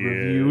Rockin' Food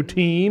Review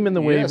team and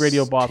the Wave Yes,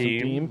 Radio Boston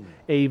team. team.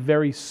 A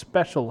very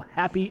special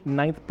happy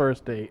 9th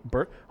birthday.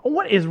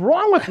 What is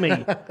wrong with me?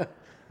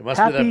 It must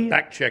be Happy- that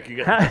back check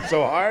you got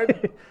so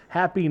hard.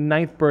 Happy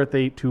 9th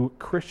birthday to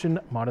Christian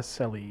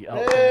Monticelli.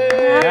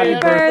 Happy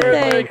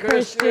birthday,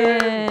 Christian.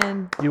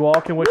 Christian. You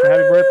all can wish him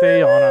happy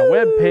birthday on our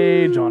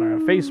webpage, on our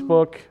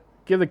Facebook.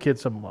 Give the kid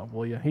some love,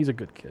 will you? He's a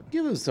good kid.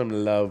 Give him some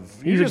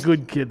love. He's a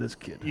good kid, this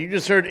kid. You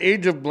just heard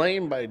Age of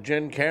Blame by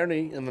Jen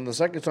Kearney, and then the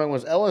second song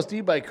was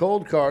LSD by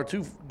Cold Car,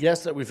 two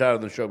guests that we've had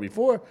on the show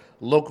before.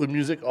 Local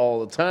music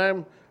all the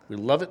time. We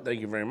love it.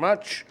 Thank you very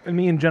much. And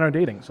me and Jen are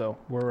dating, so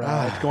we're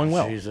it's going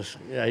well. Jesus.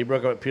 Yeah, he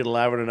broke up with Peter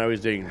Laverne, and now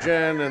he's dating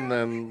Jen, and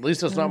then at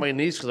least it's not my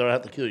niece because I would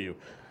have to kill you.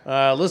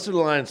 Listen to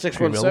the line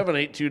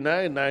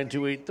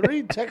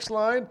 617-829-9283. Text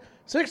line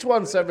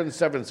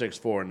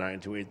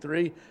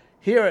 617-764-9283.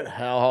 Here at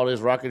Hal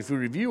Holiday's Rockin' Food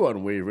Review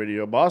on Wave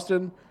Radio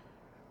Boston,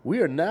 we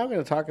are now going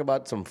to talk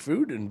about some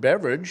food and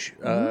beverage.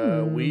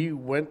 We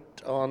went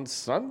on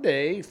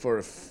Sunday for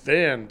a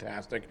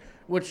fantastic,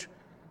 which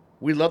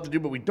we love to do,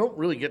 but we don't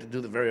really get to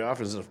do that very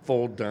often, is a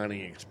full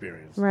dining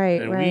experience.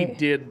 Right, and we right.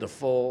 did the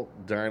full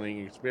dining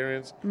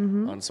experience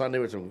on Sunday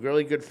with some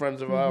really good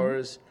friends of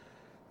ours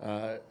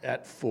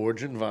at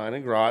Forge and Vine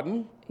in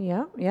Groton.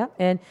 Yeah, yeah,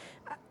 and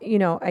we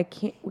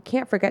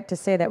can't forget to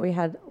say that we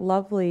had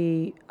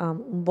lovely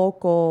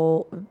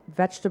local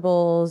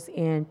vegetables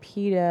and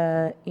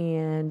pita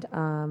and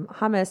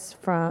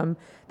hummus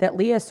that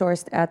Leah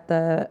sourced at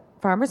the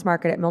farmers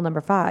market at Mill Number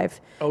 5.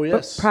 Oh,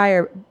 yes.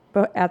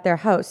 But at their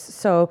house.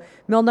 So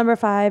Mill Number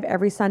 5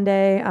 every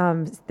Sunday.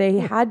 They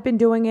had been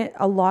doing it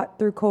a lot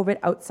through COVID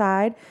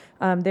outside.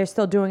 They're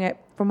still doing it,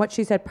 from what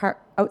she said,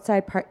 part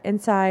outside, part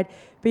inside.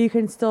 But you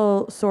can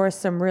still source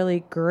some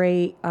really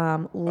great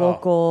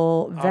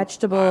local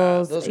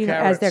vegetables, those as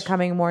carrots. they're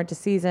coming more into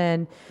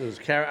season. Those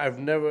carrot,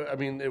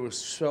 it was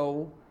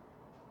so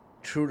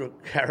true to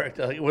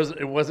character. Like, it was I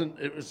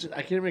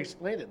can't even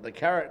explain it. The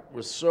carrot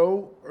was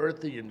so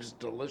earthy and just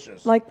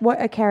delicious. Like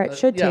what a carrot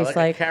should yeah, taste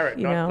like a carrot,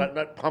 you know.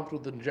 not pumped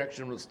with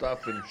injection with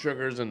stuff and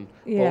sugars and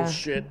Yeah.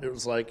 bullshit. It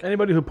was like,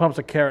 Anybody who pumps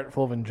a carrot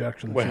full of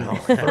injections, Well.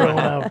 thrown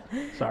out.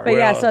 Sorry. But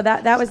yeah, Well. so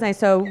that was nice.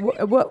 So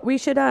we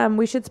should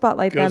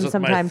spotlight Goes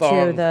them with my sometime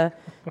thong. too.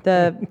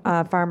 The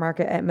farm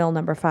market at Mill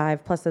Number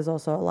 5. Plus, there's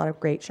also a lot of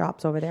great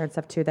shops over there and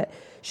stuff too that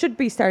should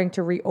be starting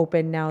to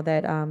reopen now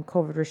that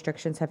COVID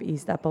restrictions have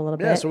eased up a little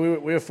bit. yeah. So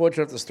we were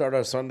fortunate to start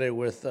our Sunday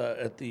with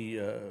at the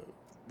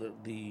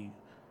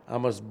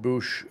Amos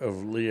Bouche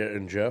of Leah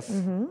and Jeff.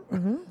 So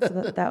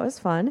that was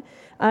fun.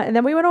 And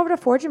then we went over to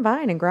Forge and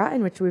Vine in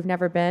Groton, which we've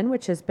never been,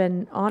 which has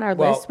been on our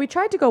Well, list. We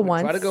tried to go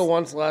once. Tried to go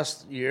once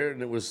last year,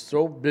 and it was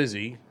so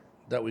busy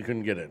that we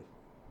couldn't get in.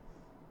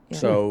 Yeah.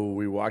 So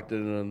we walked in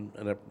and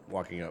ended up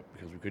walking up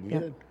because we couldn't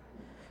get in.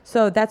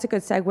 So that's a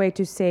good segue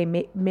to say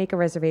make a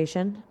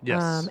reservation.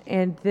 Yes.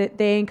 And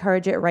they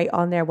encourage it right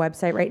on their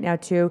website right now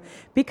too,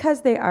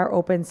 because they are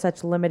open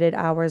such limited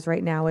hours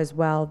right now as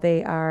well.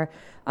 They are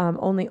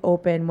only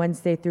open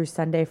Wednesday through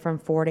Sunday from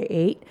 4 to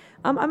 8.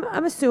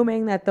 I'm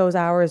assuming that those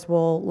hours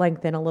will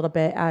lengthen a little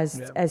bit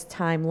as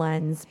time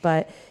lends,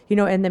 but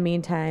in the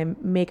meantime,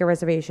 make a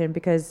reservation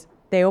because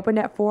they opened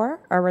at 4.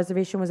 Our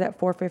reservation was at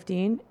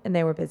 4:15, and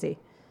they were busy.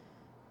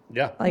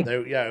 Yeah, Like-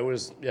 it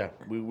was. Yeah,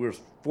 we were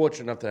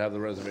fortunate enough to have the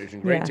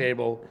reservation. Great Yeah.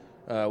 table.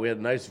 We had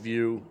a nice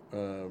view,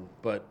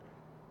 but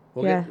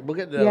we'll Yeah.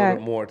 get to that a little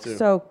bit more too.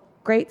 So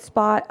great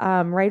spot,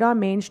 right on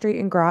Main Street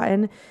in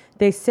Groton.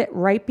 They sit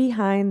right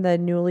behind the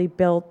newly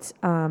built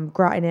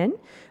Groton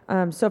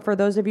Inn. So for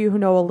those of you who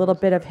know a little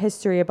bit of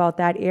history about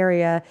that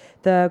area,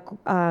 the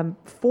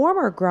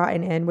former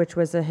Groton Inn, which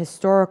was a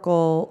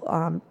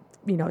historical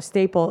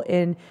staple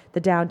in the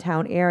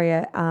downtown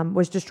area,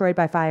 was destroyed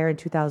by fire in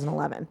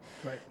 2011.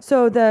 Right.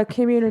 So the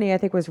community, I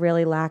think, was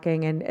really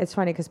lacking. And it's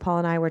funny because Paul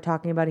and I were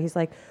talking about it. He's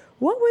like,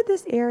 what would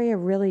this area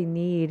really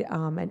need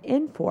an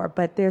inn for?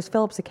 But there's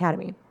Phillips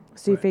Academy.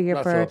 So you figure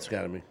Not for Phillips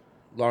Academy,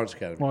 Lawrence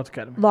Academy. Lawrence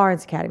Academy.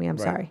 Lawrence Academy, I'm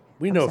Right. sorry.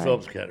 We I'm know sorry.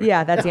 Phillips Academy.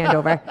 Yeah, that's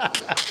Andover.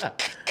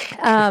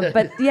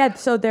 But yeah,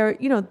 so there's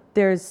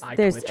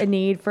twitch. a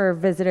need for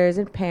visitors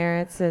and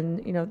parents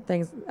and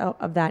things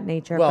of that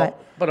nature. Well,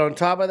 but on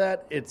top of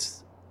that,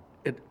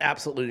 an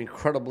absolutely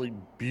incredibly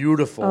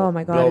beautiful Oh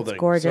my God, building. it's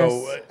gorgeous.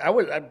 So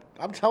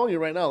I'm telling you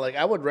right now, like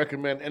I would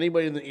recommend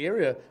anybody in the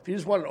area, if you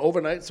just want an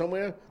overnight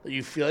somewhere that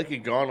you feel like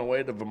you've gone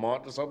away to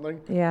Vermont or something,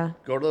 Yeah.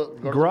 go to the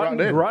Groton, Groton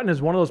Inn. Groton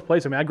is one of those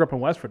places. I mean, I grew up in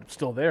Westford. It's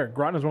still there.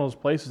 Groton is one of those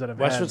places that have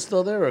Westford's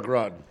still there or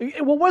Groton?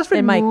 Well, Westford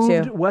It might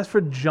moved. too.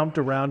 Westford jumped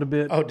around a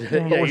bit. Oh, did it?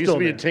 but Yeah, we're it used still to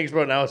be in there.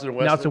 Tingsboro, now it's in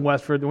Westford. Now it's in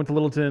Westford. They went to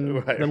Littleton,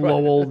 Right, then right.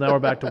 Lowell. Now we're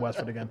back to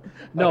Westford again.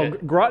 No, Okay.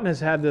 Groton has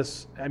had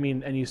this. I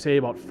mean, and you say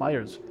about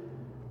fires,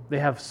 they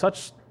have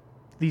such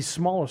these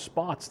smaller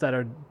spots that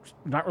are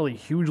not really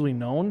hugely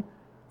known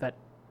that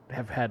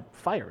have had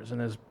fires and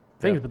there's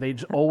things, but they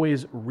just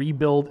always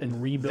rebuild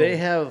and rebuild. They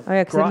have Oh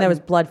yeah, because then there was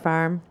Blood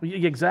Farm.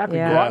 Exactly.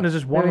 Yeah. Groton is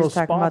just We one of were those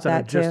just talking spots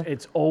about that are that, just, too.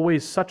 it's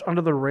always such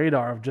under the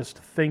radar of just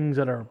things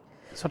that are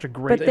such a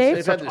great. But they've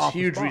They've such had this awesome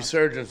huge spots.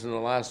 resurgence in the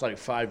last like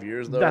 5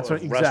 years, though. That's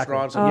of right, exactly.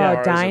 Restaurants and Oh,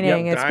 bars. dining.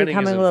 And, It's dining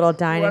becoming is a little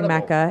dining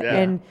incredible. mecca. Yeah.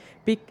 And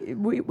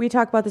we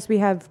talk about this. We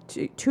have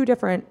two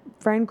different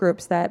friend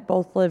groups that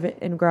both live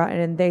in Groton,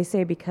 and they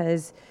say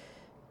because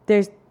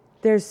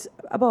there's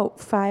about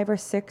 5 or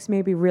 6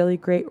 maybe really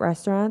great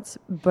restaurants,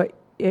 but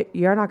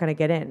you're not going to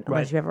get in unless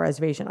Right. you have a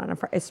reservation on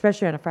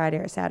especially on a Friday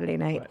or Saturday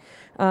night,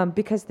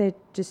 because they're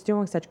just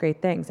doing such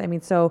great things. I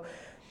mean, so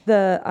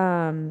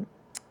the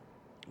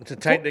It's a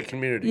tight knit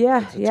community.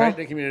 Yeah, it's a yeah. tight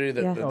knit community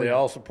that, Yeah. that Oh, they yeah.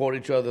 all support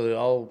each other. They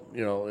all,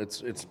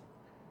 it's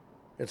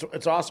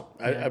awesome.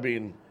 I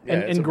mean, yeah,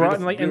 it's And a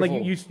Groton, beautiful- like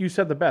beautiful- you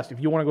said the best. If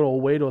you want to go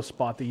away to a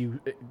spot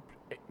that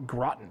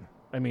Groton.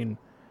 I mean,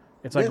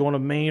 it's like Yeah. going to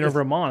Maine or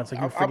Vermont. It's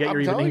like you forget I'm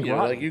you're even telling in you,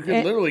 Groton. like you can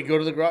And- literally go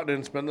to the Groton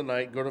Inn, spend the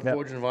night, go to Yep.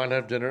 Forge and Vine,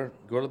 have dinner,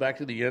 go back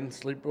to the inn,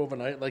 sleep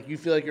overnight. Like you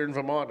feel like you're in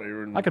Vermont or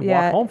you're in I could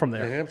Yeah. walk home from New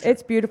there. Hampshire.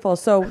 it's beautiful.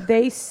 So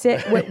they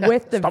sit with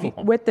Stumble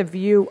home. with the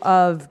view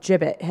of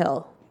Gibbet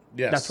Hill.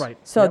 Yes. That's right.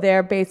 So Yep.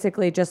 they're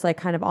basically just like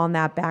kind of on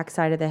that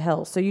backside of the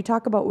hill. So you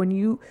talk about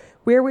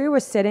where we were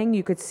sitting,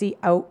 you could see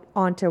out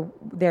onto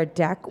their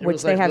deck, It which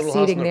was they like have Little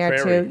House seating on the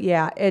there Prairie. too.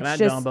 Yeah, it's That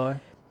just down by.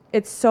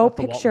 it's so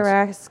the Waltons.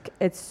 picturesque.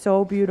 It's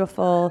so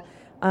beautiful.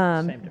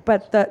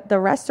 But the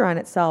restaurant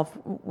itself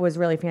was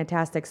really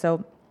fantastic.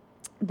 So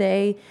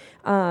they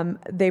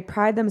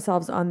pride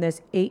themselves on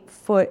this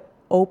 8-foot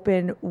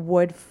open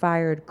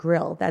wood-fired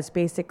grill. That's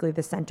basically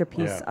the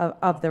centerpiece Yeah.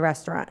 of the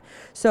restaurant.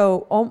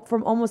 So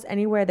from almost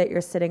anywhere that you're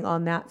sitting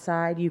on that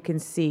side, you can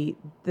see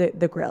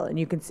the grill, and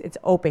it's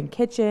open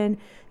kitchen.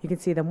 You can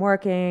see them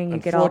working. You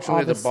get all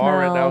Unfortunately, the the bar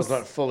right now is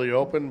smells. not fully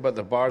open, but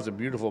the bar's a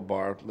beautiful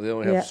bar. They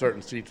only have Yeah.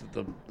 certain seats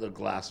with the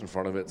glass in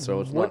front of it, so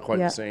it's What- not quite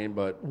Yeah. the same.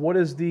 But What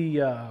is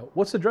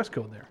what's the dress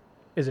code there?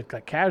 Is it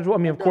like casual? I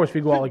mean, of course, if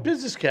you go out like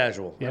business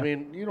casual. Yeah. I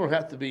mean, you don't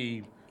have to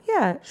be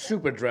Yeah.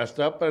 super dressed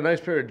up, but a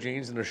nice pair of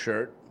jeans and a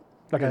shirt.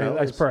 a nice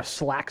it's- pair of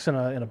slacks and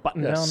a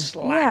button down.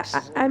 slacks. Yeah,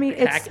 I mean,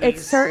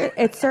 khakis.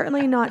 it's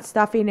certainly not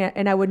stuffing it,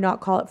 and I would not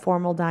call it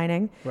formal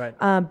dining. Right.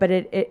 But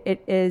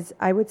it is,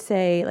 I would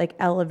say, like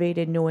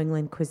elevated New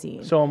England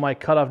cuisine. So my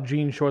cutoff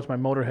jean shorts, my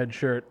Motorhead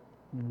shirt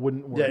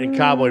wouldn't work, Yeah, and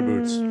cowboy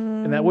boots.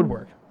 and that would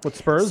work with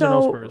Spurs or So-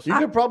 no Spurs. You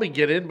could probably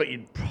get in, but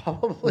you'd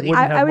probably. Wouldn't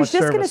have I was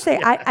much just going to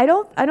service. say, I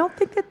don't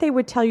think that they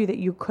would tell you that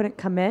you couldn't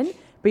come in,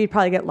 but you'd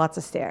probably get lots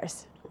of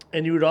stairs.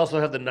 And you would also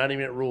have the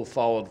 90-minute rule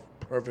followed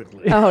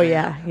perfectly. Oh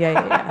yeah.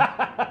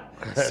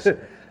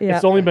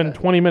 It's only been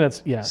 20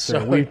 minutes. Yeah, so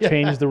So, we've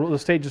changed the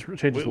state just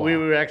changed its law. We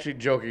were actually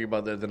joking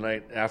about that the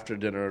night after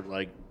dinner,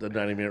 like the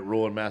 90-minute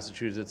rule in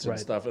Massachusetts and Right.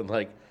 stuff. And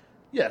like,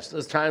 yes,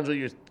 there's times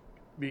where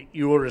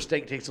you order a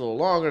steak, takes a little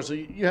longer, so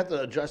you have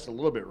to adjust a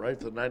little bit, right,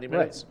 for the 90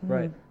 minutes.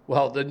 Right.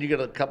 Well, then you get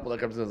a couple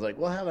that comes in and is like,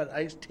 we'll have an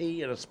iced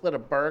tea and a split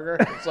of burger.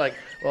 It's like,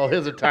 well,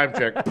 here's a time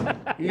check.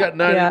 You got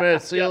 90 Yeah.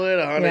 minutes. See you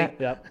later, honey. Yeah.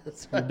 Yep.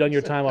 You've done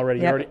your time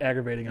already. Yep. You're already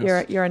aggravating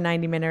us. You're a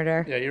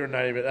 90-minuter. Yeah, you're a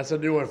 90 minute. That's a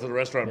new one for the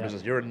restaurant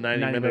business. You're a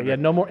 90 minute. Yeah,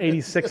 no more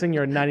 86ing.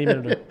 You're a 90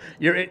 minute.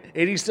 You're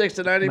 86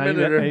 to 90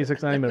 minute.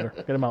 86, 90 minute.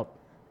 Get him out.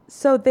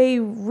 So they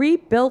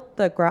rebuilt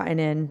the Groton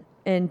Inn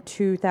in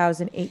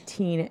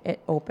 2018. It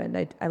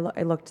opened. I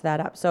looked that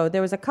up. So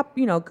there was a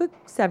couple, good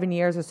 7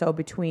 years or so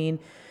between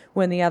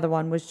when the other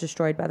one was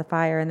destroyed by the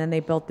fire, and then they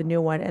built the new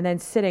one. And then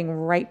sitting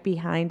right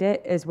behind it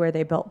is where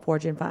they built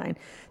Forge and Vine.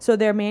 So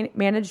they're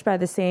managed by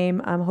the same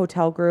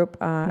hotel group,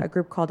 a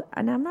group called,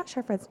 and I'm not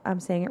sure if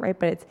I'm saying it right,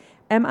 but it's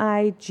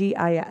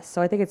MIGIS.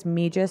 So I think it's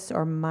Megis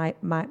or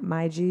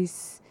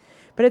Migis.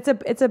 But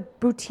it's a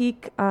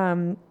boutique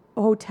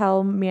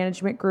hotel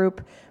management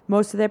group.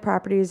 Most of their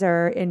properties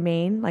are in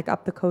Maine, like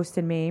up the coast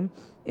in Maine,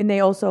 and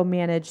they also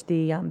manage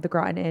the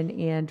Groton Inn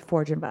and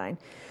Forge and Vine.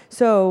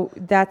 So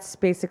that's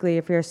basically,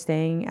 if you're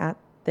staying at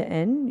the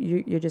inn,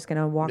 you're just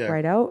gonna walk Yeah.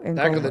 right out and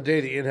Back go. in the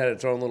day, the inn had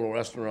its own little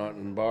restaurant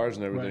and bars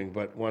and everything.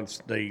 But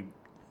once the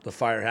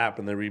fire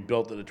happened, they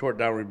rebuilt it. They tore it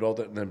down, rebuilt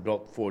it, and then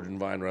built Forge and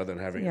Vine rather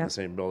than having it in Yeah. the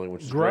same building,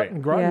 which is Groton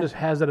great. Yeah. just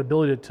has that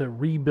ability to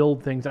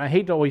rebuild things. And I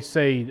hate to always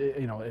say,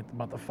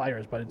 about the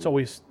fires, but it's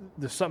always,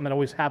 there's something that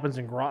always happens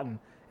in Groton,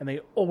 and they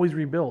always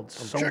rebuild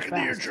so Checking the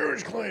fast.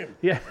 insurance claim.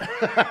 Yeah.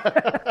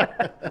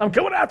 I'm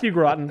coming after you,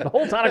 Groton. The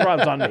whole town of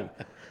Groton's on me.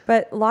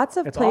 But lots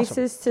of It's awesome.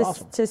 places It's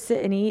awesome. to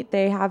sit and eat.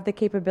 They have the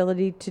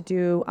capability to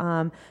do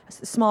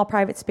small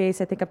private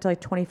space. I think up to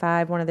like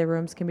 25. One of their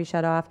rooms can be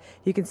shut off.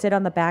 You can sit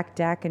on the back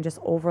deck and just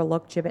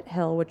overlook Gibbet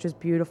Hill, which is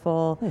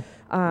beautiful.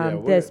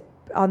 This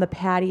on the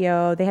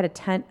patio. They had a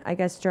tent, I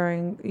guess,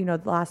 during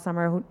the last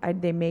summer.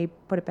 They may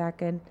put it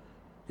back in.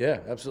 Yeah,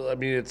 absolutely. I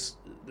mean,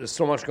 there's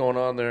so much going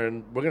on there,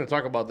 and we're going to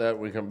talk about that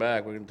when we come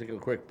back. We're going to take a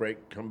quick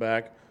break, come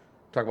back,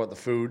 talk about the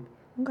food.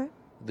 Okay.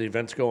 The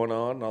events going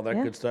on, all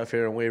that good stuff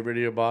here on Wave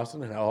Radio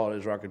Boston and How Hot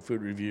Is Rockin'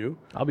 Food Review.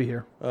 I'll be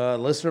here.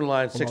 Listener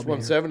line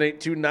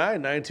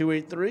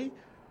 617-829-9283.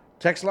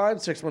 Text line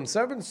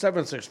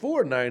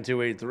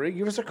 617-764-9283.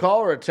 Give us a call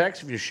or a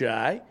text if you're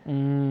shy.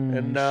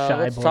 And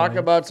let's talk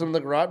about some of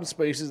the garage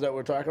spaces that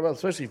we're talking about,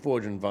 especially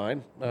Forge and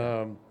Vine.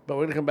 But we're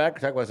going to come back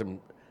and talk about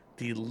some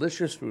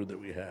delicious food that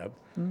we have.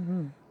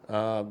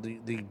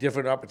 The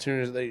different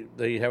opportunities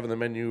they have in the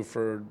menu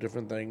for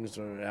different things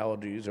or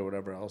allergies or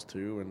whatever else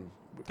too, and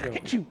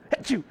Hit you.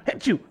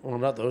 well,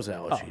 not those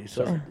allergies.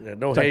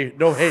 Oh, sorry.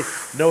 No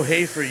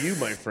hay for you,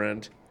 my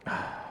friend. It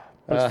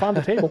was fun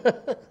to table.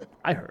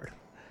 I heard.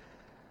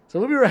 So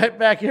we'll be right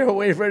back here on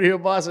Wave Radio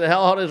Boston.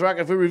 How Hot Is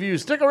Rockin' Food Review.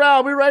 Stick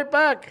around. We'll be right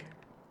back.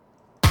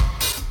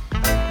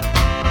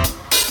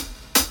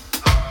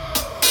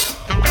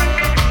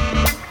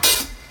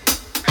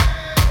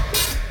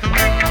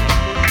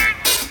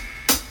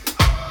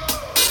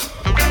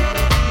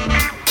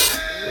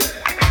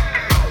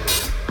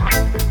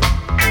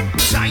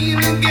 Trying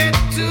to get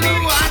to the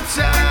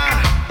water.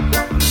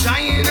 I'm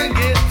trying to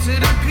get to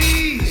the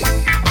peace.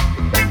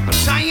 I'm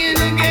trying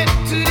to get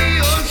to the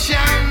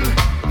ocean.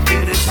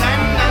 Feel the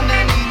sand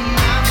underneath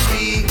my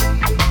feet.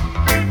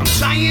 I'm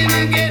trying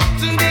to get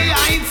to the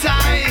high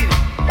tide.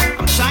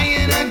 I'm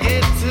trying to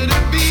get to the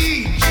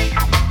beach.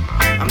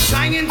 I'm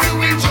trying to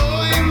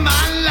enjoy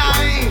my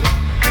life,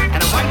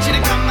 and I want you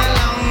to come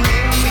along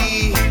with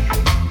me.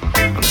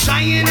 I'm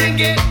trying to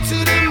get to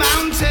the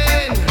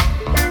mountain.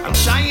 I'm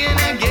trying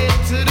to get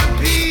to the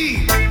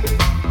peak.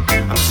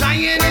 I'm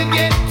trying to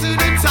get to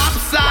the top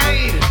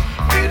side.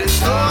 Feel the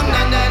stone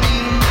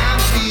underneath my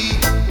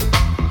feet.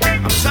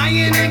 I'm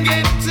trying to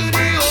get to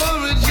the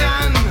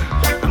origin.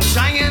 I'm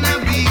trying to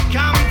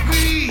become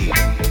free.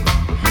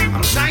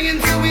 I'm trying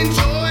to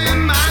enjoy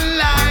my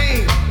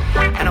life,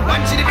 and I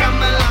want you to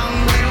come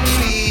along with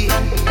me.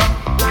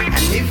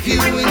 And if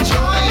you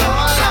enjoy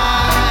your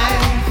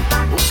life,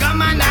 well,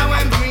 come on now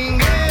and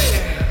bring it.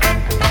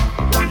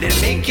 Let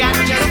me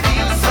catch just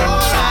feel so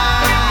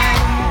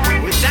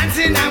right. We're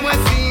dancing and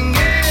we're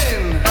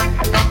singing,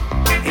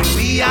 and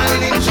we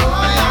all enjoy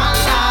our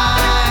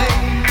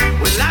life.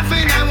 We're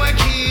laughing and we're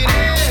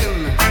kidding,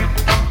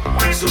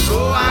 so go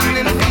on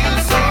and feel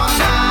so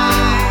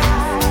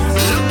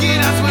nice. Look at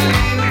us, we're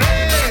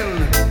living.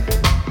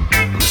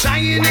 I'm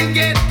trying to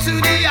get to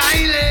the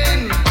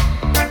island.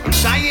 I'm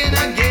trying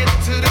to get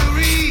to the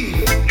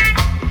reef.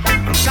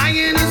 I'm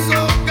trying to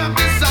soak up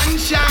the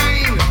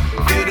sunshine.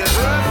 Feel the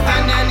earth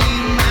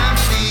underneath my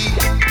feet.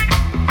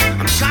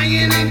 I'm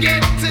trying to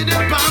get to the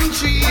palm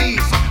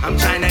trees. I'm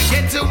trying to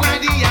get to where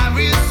the air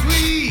is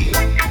sweet.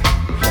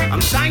 I'm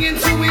trying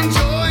to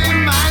enjoy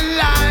my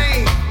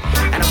life,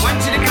 and I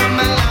want you to come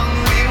along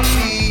with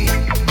me.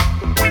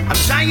 I'm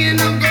trying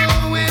to go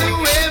where the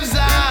waves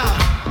are.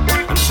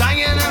 I'm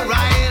trying to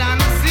ride on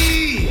the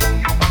sea.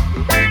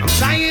 I'm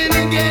trying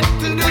to get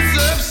to the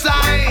surf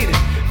side.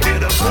 Feel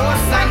the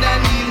force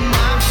underneath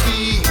my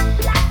feet.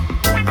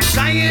 I'm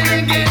trying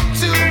to get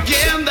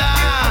together,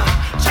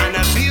 trying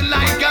to feel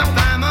like a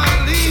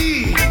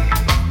family.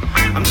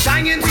 I'm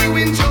trying to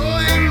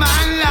enjoy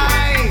my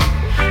life,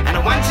 and I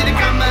want you to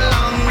come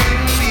along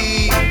with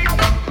me.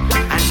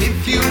 And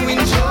if you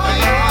enjoy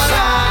your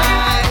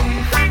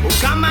life, well,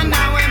 come on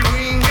now and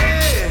bring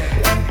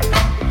it.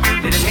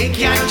 Let it make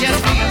you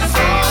just feel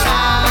so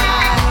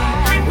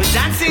right. We're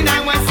dancing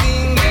and we're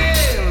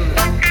singing,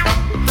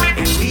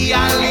 and we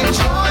all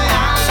enjoy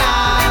our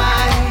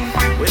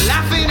life. We're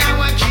laughing and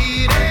we're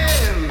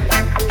kidding,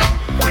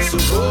 so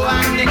go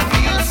on and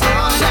feel so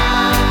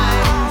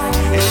nice.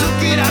 And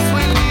look at us,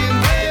 we're living.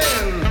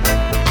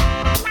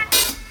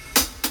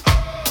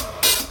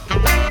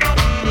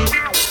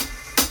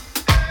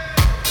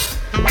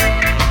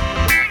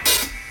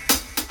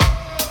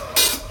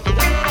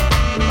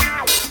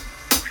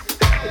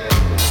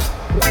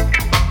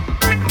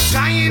 I'm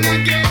trying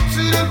to get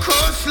to the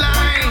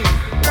coastline.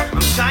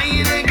 I'm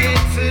trying to get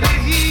to the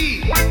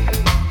heat.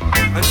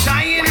 I'm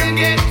trying to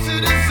get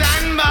to the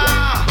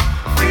sandbar.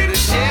 Feel the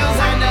shells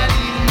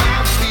underneath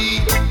my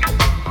feet.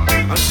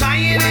 I'm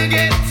trying to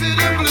get to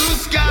the blue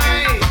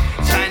sky.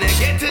 Trying to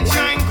get to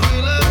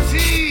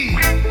tranquility.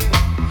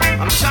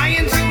 I'm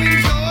trying to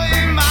enjoy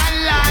my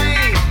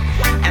life,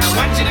 and I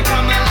want you to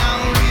come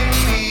along with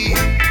me.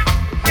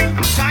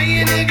 I'm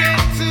trying to get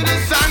to the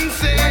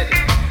sunset.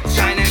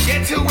 Trying to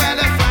get to where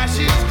the flash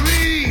is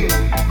green.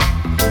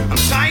 I'm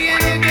trying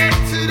to get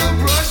to the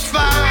brush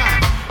fire.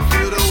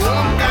 Feel the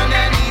warmth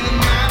underneath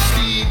my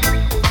feet.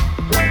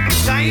 I'm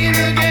trying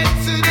to get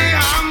to the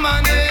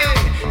harmony.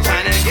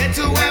 Trying to get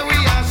to where we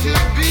all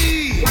should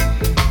be.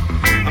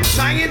 I'm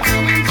trying to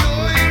enjoy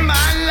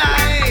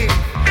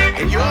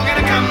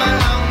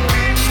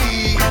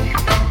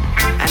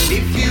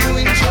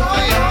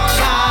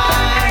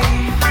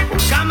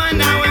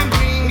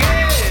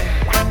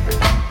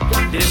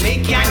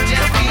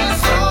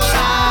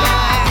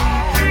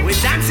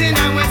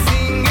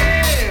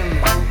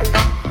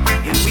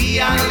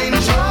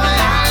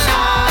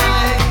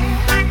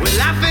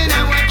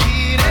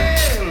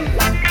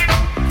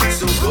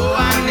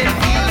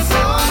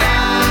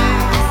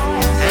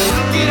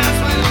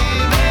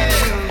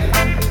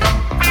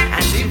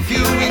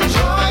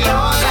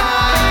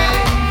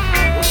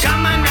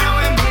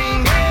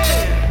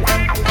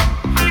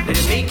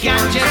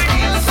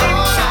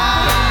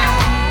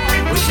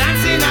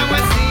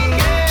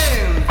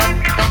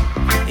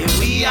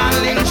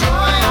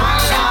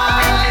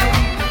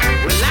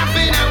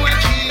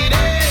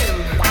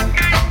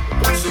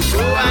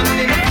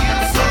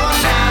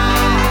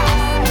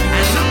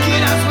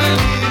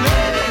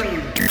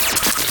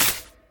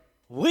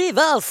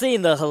all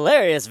seen the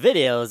hilarious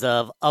videos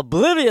of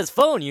oblivious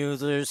phone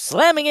users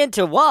slamming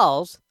into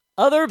walls,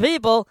 other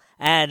people,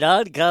 and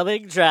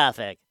oncoming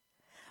traffic.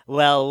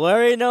 Well,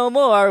 worry no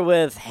more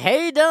with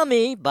Hey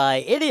Dummy by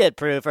Idiot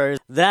Proofers.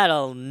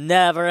 That'll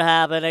never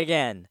happen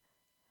again.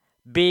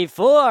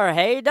 Before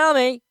Hey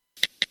Dummy.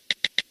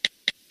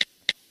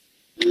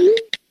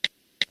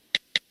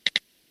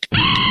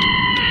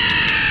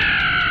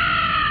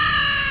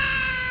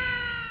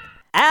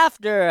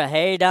 After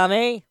Hey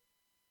Dummy.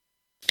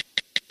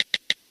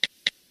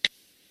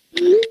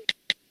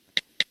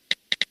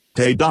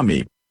 Hey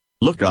dummy.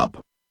 Look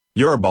up.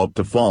 You're about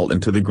to fall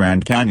into the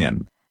Grand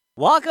Canyon.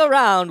 Walk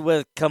around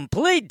with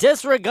complete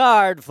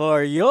disregard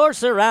for your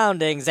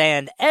surroundings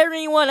and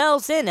everyone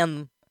else in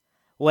them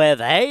with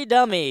Hey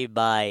Dummy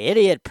by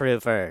Idiot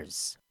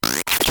Proofers.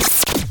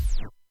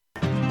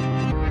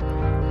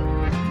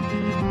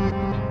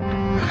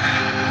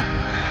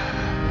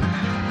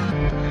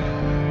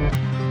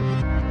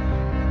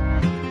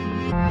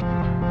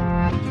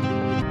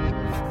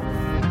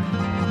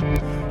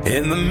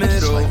 In the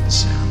middle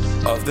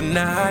of the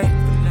night,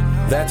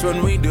 that's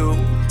when we do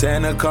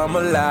tend to come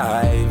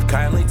alive.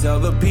 Kindly tell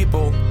the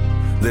people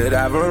that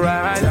I've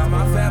arrived. Tell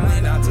my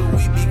family not to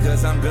weep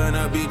because I'm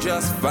gonna be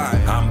just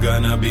fine. I'm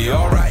gonna be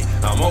alright,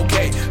 I'm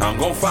okay, I'm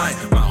gonna find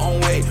my own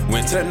way.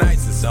 Winter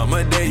nights and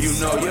summer days,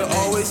 you know you're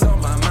always on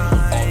my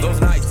mind. All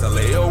those nights I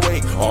lay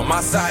awake on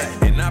my side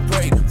and I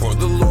prayed for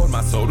the Lord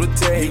my soul to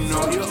take. You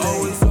know you're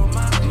always on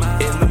my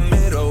mind. In the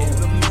middle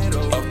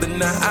of the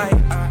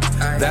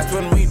night, that's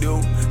when we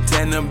do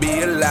tend to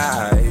be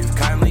alive.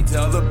 Kindly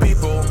tell the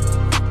people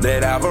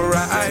that I've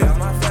arrived. Tell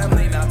my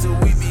family not to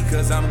weep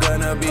because I'm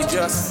gonna be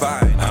just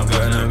fine. I'm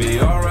gonna be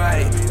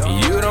alright.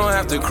 You don't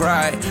have to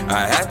cry.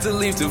 I had to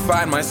leave to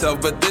find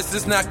myself, but this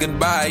is not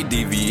goodbye.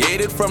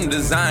 Deviated from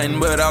design,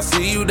 but I'll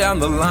see you down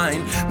the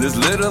line. This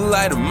little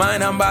light of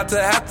mine, I'm about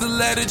to have to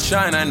let it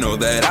shine. I know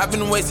that I've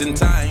been wasting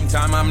time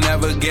I'm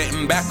never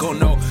getting back. Oh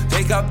no,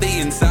 take out the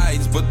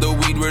insides, put the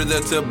weed where the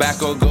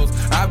tobacco goes.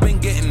 I've been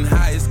getting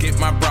high, escape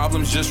my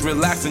problems, just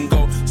relax and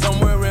go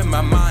somewhere in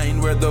my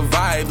mind where the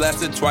vibe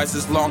lasted twice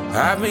as long.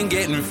 I've been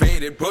getting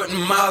faded, putting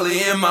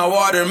Molly in my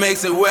water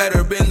makes it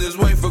wetter. Been this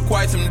way for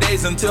quite some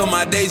days until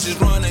my days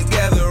just run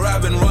together.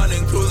 I've been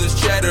running through this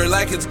cheddar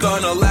like it's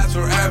gonna last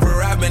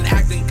forever. I've been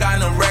acting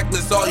kinda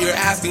reckless, all you're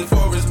asking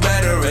for is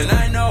better. And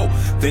I know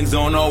things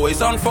don't always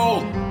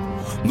unfold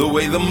the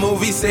way the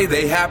movies say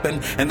they happen,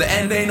 and the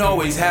end ain't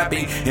always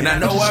happy. And I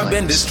know I've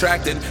been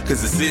distracted,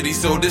 cause the city's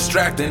so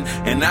distracting,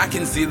 and I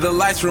can see the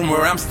lights from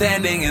where I'm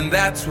standing, and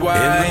that's why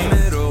in the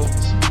middle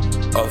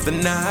of the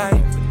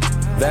night,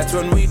 that's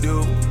when we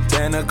do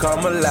tend to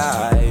come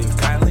alive.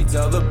 Kindly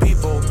tell the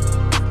people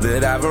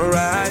that I've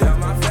arrived. Tell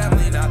my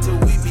family not to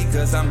weep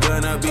because I'm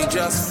gonna be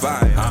just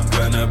fine. I'm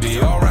gonna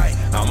be alright,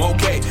 I'm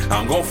okay,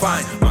 I'm gonna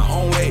find my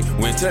own way.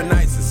 Winter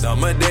nights and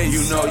summer days,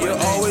 you know you're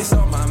always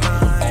on my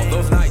mind.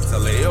 All those nights I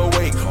lay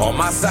awake on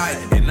my side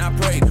and I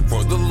prayed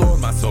for the Lord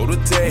my soul to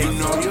take. You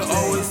know you're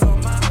always on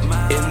my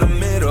mind. In the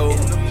middle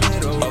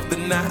of the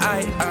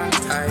night,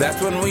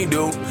 that's when we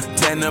do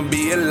tend to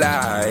be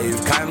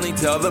alive. Kindly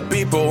tell the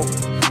people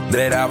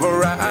that I've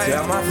arrived.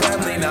 Tell my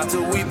family not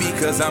to weep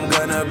because I'm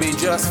gonna be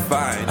just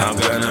fine. I'm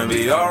gonna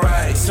be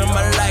alright. Turn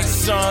my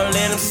lights on,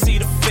 let them see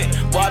the fit.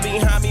 Why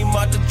behind me,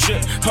 mark the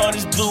trip.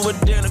 Honey's bluer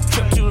than a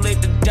trip. Too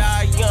late to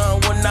die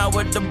young. When I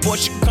with the boy,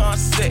 she can't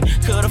sit.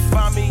 Could've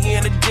found me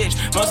in a ditch.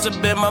 Must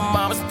have been my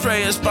mama's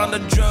prayers. Found the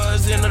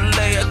drugs in the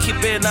layer.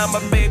 Keep it on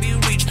my baby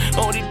reach.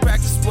 Only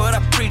practice what I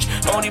preach.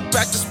 Only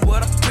practice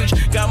what I preach.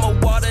 Got more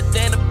water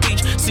than the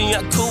beach. See,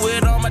 I cool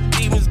with all my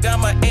demons. Got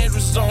my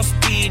Andrews on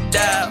speed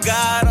dial.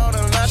 God on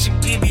the line, she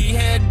give you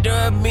head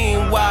up.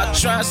 Meanwhile,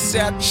 trying to say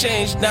I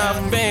changed now.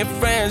 Fan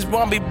friends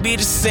want me be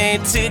the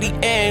same to the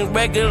end.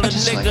 Regular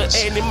nigga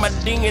ain't in my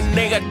ding and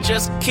nigga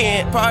just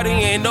can't. Party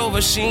ain't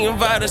over, she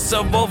invited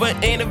herself over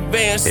in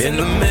advance. In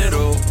the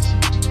middle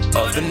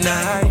of the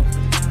night,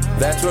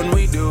 that's when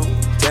we do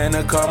tend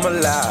to come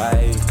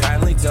alive.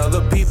 Kindly tell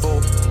the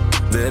people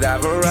that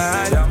I've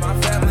arrived. Tell my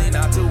family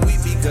not to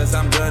weep because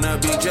I'm gonna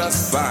be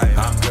just fine.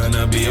 I'm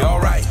gonna be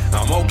alright,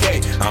 I'm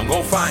okay, I'm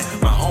gonna find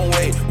my own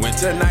way.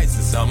 Winter nights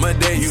and summer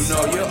days, you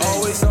know you're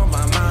always on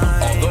my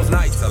mind. All those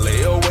nights I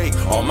lay awake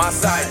on my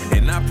side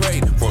and I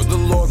prayed for the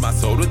Lord my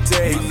soul to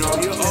take. You know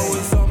you're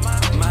always on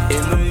my mind.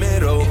 In the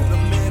middle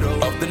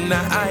of the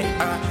night,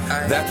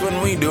 that's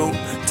when we do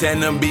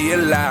tend to be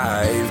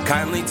alive.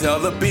 Kindly tell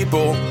the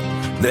people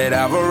that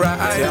I've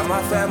arrived. Tell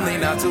my family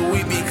not to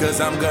weep because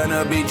I'm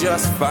gonna be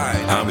just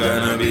fine. I'm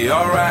gonna be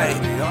alright.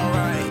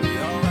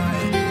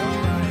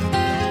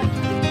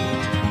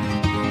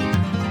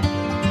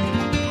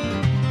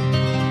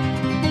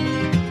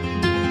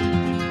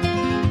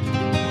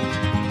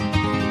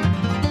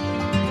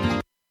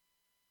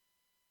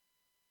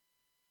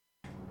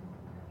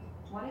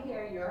 Want to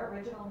hear your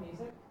original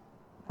music?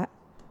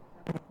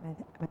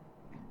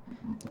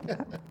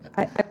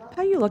 I love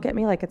how you look at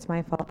me like it's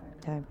my fault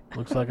every time.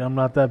 Looks like I'm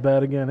not that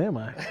bad again, am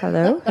I?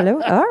 Hello? All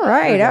right, all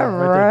Right there.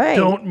 right.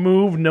 Don't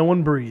move, no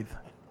one breathe.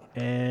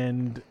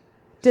 And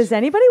Does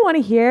anybody want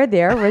to hear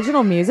their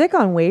original music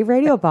on Wave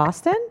Radio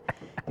Boston?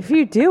 If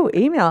you do,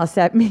 email us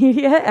at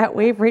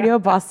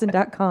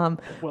media@waveradioboston.com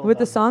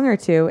with a song or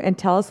two and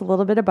tell us a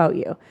little bit about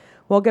you.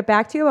 We'll get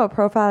back to you about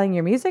profiling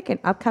your music and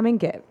upcoming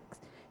gigs.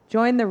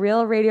 Join the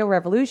real radio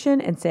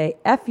revolution and say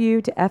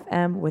FU to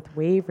FM with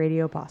Wave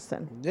Radio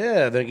Boston.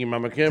 Yeah, thank you,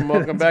 Mama Kim.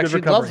 Welcome back. She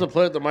loves to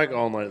play with the mic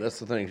all night. That's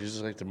the thing. She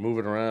just likes to move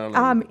it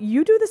around.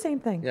 You do the same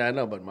thing. Yeah, I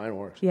know, but mine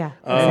works. Yeah.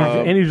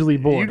 And usually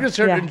bored. You just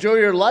heard Enjoy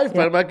Your Life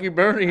by Mikey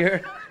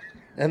Bernier.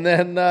 And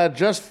then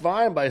Just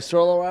Fine by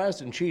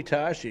Soloized and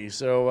Chitashi.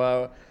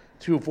 So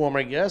two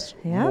former guests,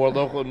 more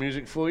local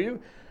music for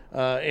you.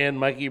 And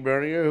Mikey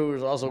Bernier, who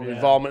is also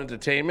Involvement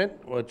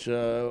Entertainment, which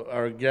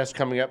our guest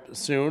coming up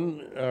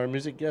soon, our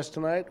music guest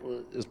tonight,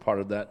 is part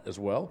of that as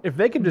well. If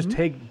they could just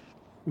take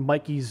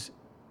Mikey's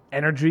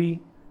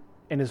energy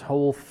and his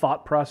whole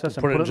thought process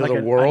and put it like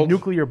a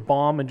nuclear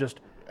bomb and just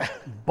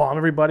bomb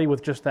everybody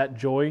with just that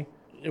joy,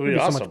 it would be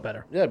awesome. So much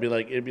better. Yeah,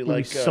 it'd be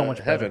like so much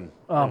heaven.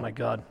 Better. Oh my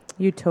God.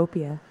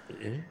 Utopia.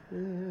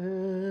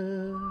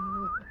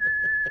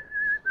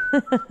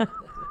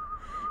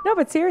 No,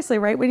 but seriously,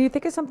 right? When you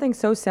think of something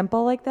so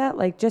simple like that,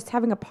 like just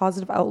having a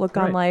positive outlook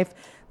on life,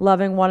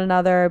 loving one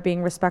another,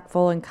 being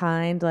respectful and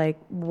kind, like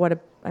what a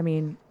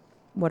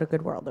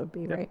good world it would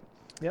be, right?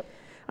 Yep.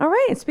 All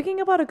right. And speaking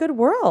about a good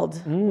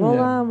world,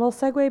 we'll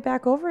segue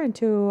back over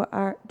into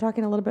our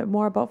talking a little bit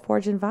more about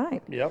Forge and Vine.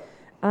 Yep.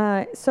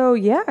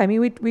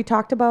 We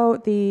talked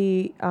about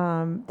the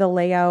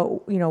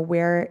layout,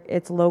 where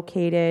it's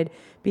located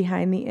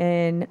behind the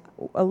inn,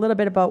 a little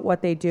bit about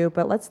what they do,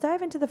 but let's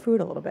dive into the food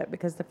a little bit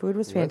because the food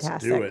was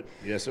fantastic. Let's do it.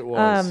 Yes, it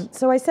was.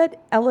 So I said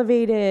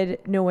elevated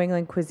New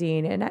England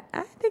cuisine, and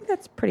I think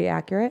that's pretty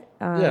accurate.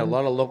 A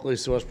lot of locally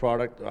sourced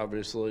product,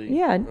 obviously.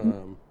 Yeah,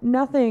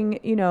 nothing,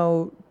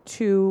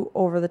 too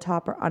over the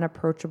top or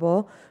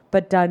unapproachable,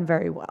 but done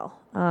very well.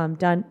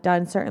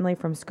 Done certainly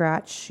from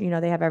scratch.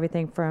 They have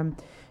everything from,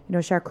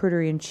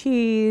 charcuterie and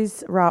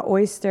cheese, raw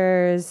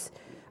oysters.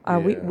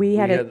 We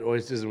had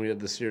oysters and we had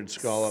the seared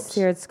scallops.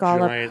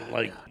 Giant,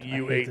 like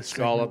you ate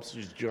scallops,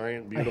 these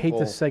giant, beautiful. I hate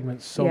this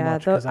segment so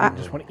much because I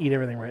just want to eat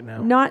everything right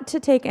now. Not to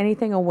take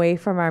anything away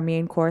from our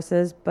main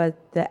courses, but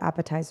the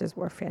appetizers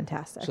were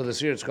fantastic. So the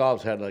seared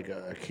scallops had like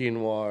a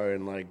quinoa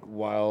and like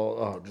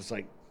wild, just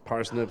like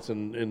parsnips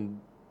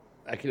and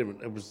I can't even.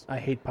 It was. I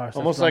hate parsnips.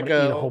 Almost like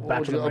a whole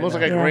batch of them almost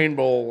right like now. a grain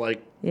bowl,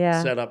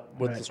 set up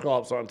with the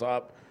scallops on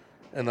top,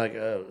 and like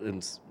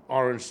an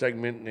orange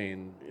segment,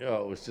 and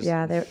it was just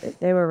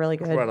they were really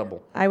good,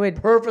 incredible. I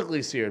would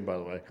perfectly seared, by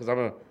the way,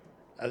 because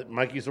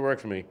Mike used to work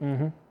for me.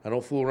 Mm-hmm. I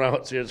don't fool around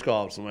with seared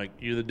scallops. I'm like,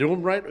 you either do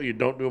them right or you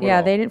don't do them at all.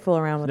 Yeah, they didn't fool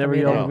around with them.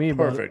 Never yelled at me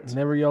about it.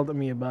 Never yelled at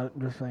me about it.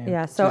 Just saying.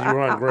 Yeah, so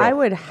I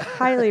would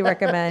highly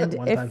recommend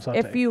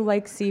if you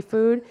like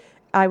seafood,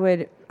 I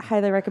would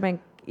highly recommend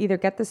either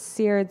get the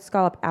seared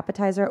scallop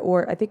appetizer,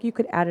 or I think you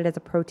could add it as a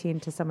protein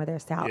to some of their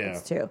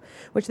salads too,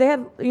 which they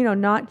had,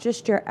 not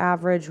just your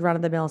average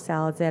run-of-the-mill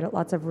salads. They had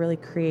lots of really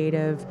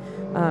creative,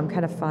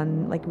 kind of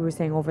fun, like we were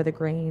saying, over the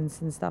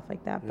grains and stuff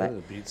like that. But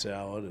the beet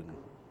salad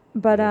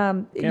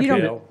and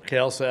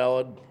kale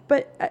salad.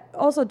 But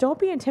also, don't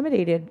be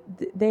intimidated.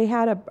 They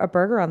had a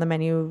burger on the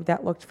menu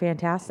that looked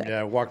fantastic.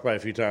 Yeah, I walked by a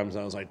few times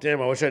and I was like, damn,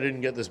 I wish I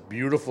didn't get this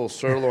beautiful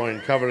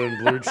sirloin covered in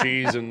blue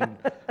cheese and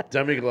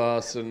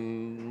demi-glace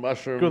and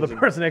mushrooms. Go to the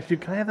person next to you.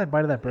 Can I have that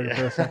bite of that burger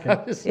for a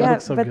second? Yeah,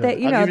 looks so but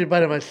good. I'll give you a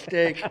bite of my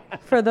steak.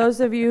 For those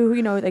of you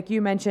who, like you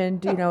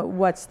mentioned,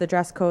 what's the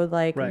dress code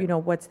like,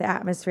 what's the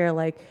atmosphere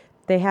like,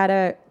 they had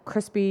a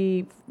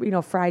crispy,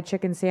 fried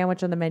chicken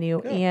sandwich on the menu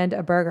and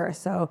a burger.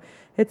 So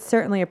it's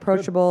certainly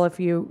approachable if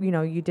you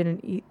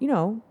didn't eat,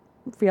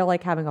 feel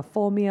like having a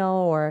full meal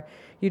or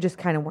you just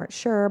kind of weren't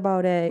sure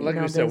about it. Like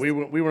we said, we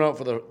went out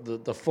for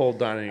the full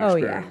dining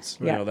experience,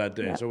 that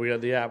day. Yeah. So we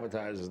had the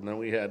appetizers, and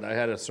then I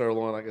had a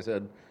sirloin, like I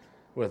said,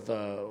 with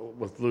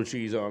blue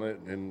cheese on it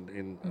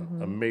and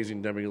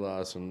amazing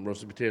demi-glace and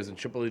roasted potatoes and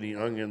cipollini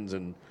onions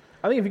and.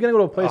 I think if you're going to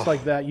go to a place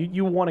like that,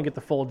 you want to get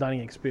the full dining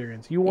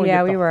experience. You want to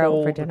get the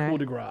whole coup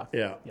de grace.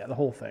 Yeah, the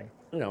whole thing.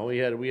 We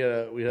had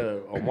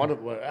a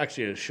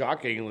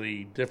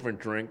shockingly different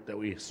drink that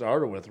we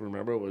started with.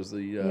 Remember, it was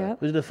the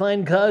was the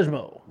fine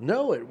Cosmo.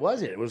 No, it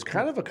wasn't. It was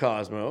kind of a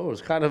Cosmo. It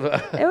was kind of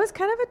a. It was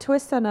kind of a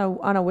twist on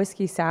a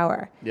whiskey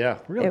sour. Yeah,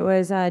 really. It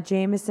was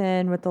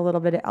Jameson with a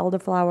little bit of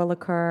elderflower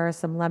liqueur,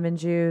 some lemon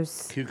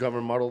juice, cucumber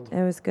muddled.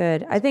 It was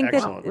good. I think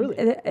excellent.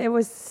 It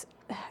was.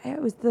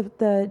 It was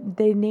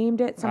they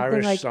named it something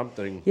Irish like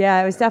something. Yeah,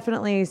 it was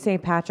definitely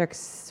St. Patrick's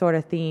sort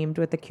of themed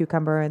with the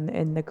cucumber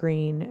and the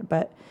green,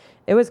 but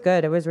it was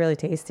good. It was really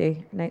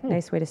tasty.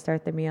 Nice way to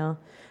start the meal.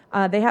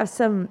 They have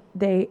a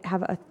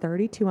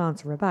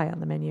 32-ounce ribeye on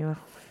the menu if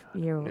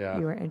you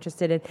were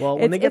interested in. Well,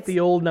 when they get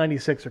the old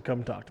 96er,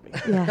 come talk to me.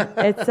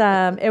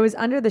 Yeah, it was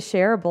under the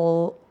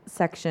shareable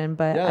section,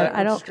 but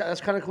I don't.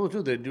 That's kind of cool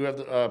too. They do have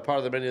part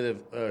of the menu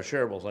that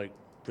shareables, like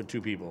for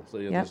two people. So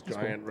you have this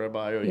giant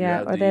ribeye, or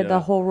they had the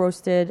whole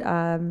roasted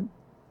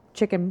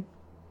chicken.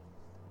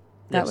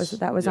 That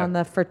was on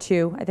the for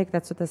two. I think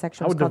that's what the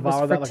section was called. I would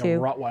devour that like a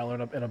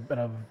Rottweiler in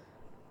a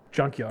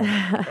junkyard.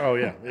 Oh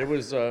yeah, it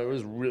was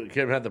really.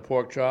 Kim had the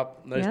pork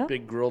chop, nice Yeah.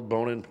 big grilled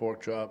bone-in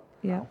pork chop,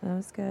 Yeah, that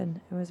was good.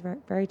 It was very,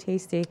 very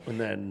tasty. and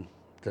then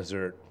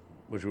dessert,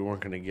 which we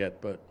weren't going to get,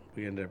 but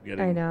we ended up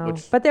getting. I know.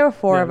 Which, But there were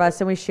four yeah. of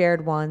us, and we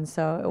shared one,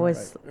 so it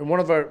was. and one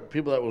of our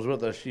people that was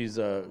with us, she's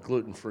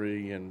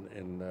gluten-free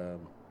and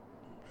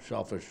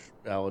shellfish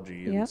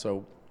allergy, and Yep.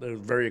 so they're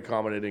very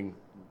accommodating.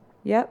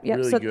 Yep.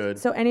 Really so, good.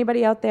 So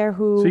anybody out there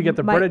who So you get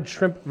the might- breaded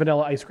shrimp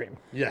vanilla ice cream.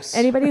 Yes.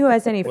 Anybody who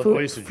has any With food,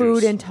 oyster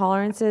food juice.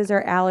 intolerances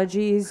or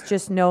allergies,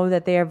 just know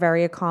that they are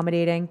very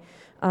accommodating.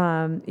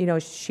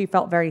 She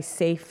felt very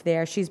safe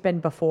there. She's been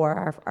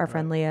before, our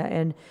friend Leah,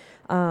 and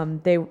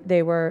they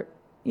were,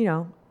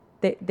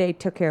 they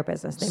took care of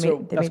business. They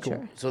So- made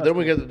sure. So then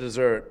we get the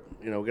dessert.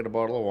 Get a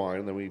bottle of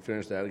wine. Then we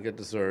finish that and get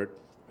dessert.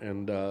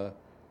 And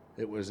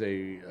it was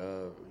a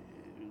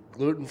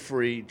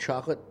gluten-free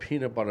chocolate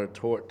peanut butter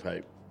torte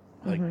type,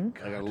 like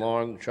a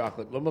long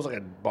chocolate, almost like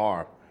a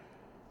bar.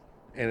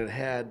 And it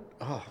had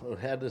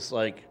this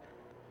like.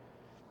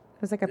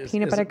 It was like a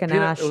peanut butter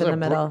ganache in the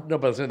middle. No,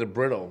 but it was in the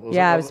brittle. It was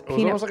Yeah, like, it was it was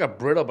peanut- almost like a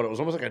brittle, but it was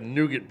almost like a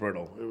nougat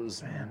brittle. It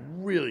was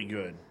really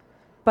good.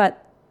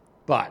 But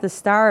But the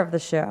star of the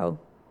show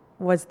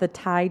was the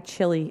Thai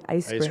chili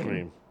ice cream. ice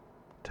cream.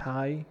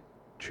 Thai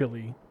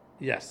chili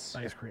Yes.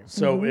 ice cream.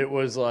 So it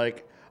was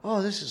like,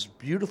 oh, this is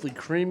beautifully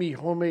creamy,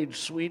 homemade,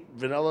 sweet,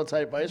 vanilla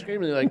type ice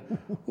cream. And you're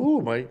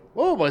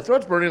like, my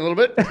throat's burning a little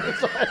bit.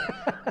 It's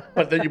like-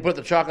 but then you put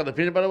the chocolate and the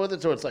peanut butter with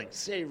it, so it's like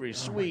savory,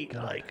 sweet.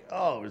 Like,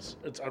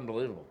 it's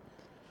unbelievable.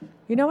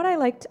 You know what I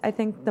liked, I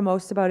think, the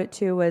most about it,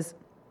 too, was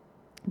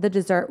the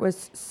dessert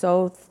was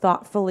so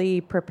thoughtfully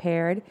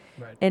prepared.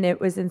 Right. And it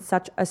was in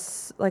such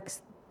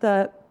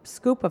the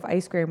scoop of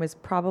ice cream was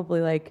probably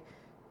like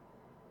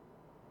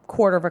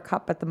quarter of a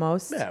cup at the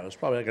most. Yeah, it was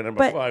probably like a number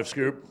But 5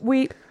 scoop.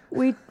 We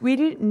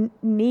didn't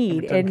need,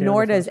 Number 10 and can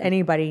nor of the does first.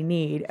 anybody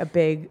need a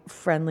big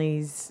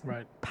Friendly's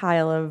Right.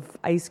 pile of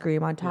ice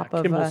cream on top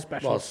of Kimball a.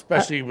 special. Well,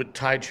 especially with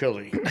Thai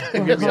chili.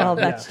 Well,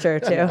 that's true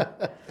too.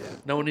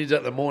 No one needs that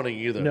in the morning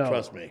either, no,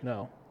 trust me.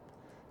 No.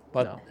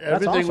 But No.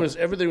 That's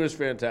everything was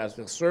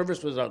fantastic.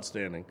 Service was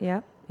outstanding.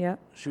 Yep, yep.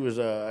 She was,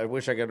 I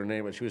wish I got her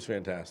name, but she was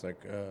fantastic.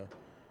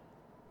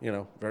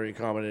 Very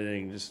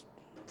accommodating, just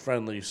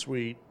friendly,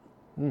 sweet.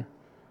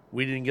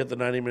 We didn't get the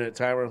 90-minute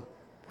timer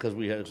because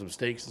we had some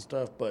steaks and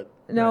stuff, but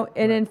No,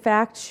 in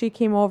fact, she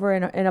came over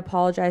and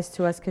apologized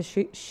to us because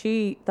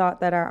she thought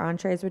that our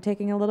entrees were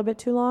taking a little bit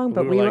too long,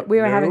 but We were like, we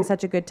were having "No."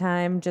 such a good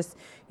time, just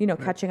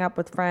catching up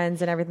with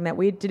friends and everything that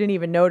we didn't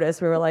even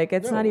notice. We were like,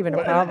 it's not even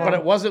a problem. But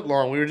it wasn't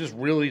long. We were just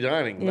really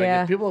dining.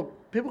 Yeah. Like, if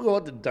people go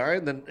out to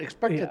dine, then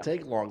expect Yeah. to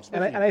take long.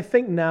 And I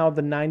think now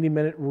the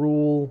 90-minute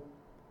rule,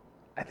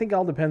 I think it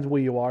all depends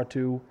where you are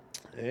too.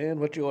 And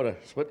what you order?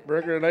 Split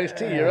burger and iced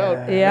tea, you're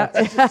out. Yeah,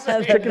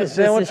 Chicken This is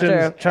sandwich true.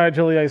 and Thai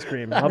chili ice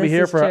cream. I'll be This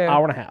here is for true. an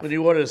hour and a half. When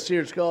you order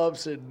seared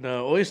scallops and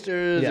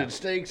oysters Yeah. and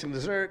steaks and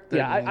dessert,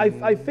 Yeah,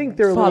 then I think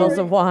there are bottles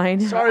of wine.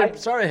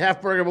 sorry,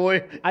 half burger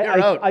boy,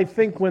 you're out. I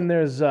think when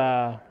there's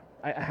I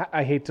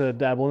hate to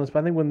dabble in this, but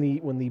I think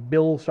when the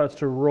bill starts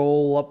to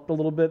roll up a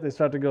little bit, they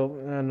start to go,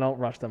 don't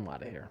rush them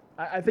out of here.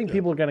 I think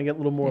people are going to get a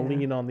little more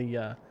lenient on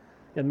the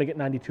and make it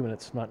 92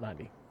 minutes, not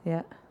 90.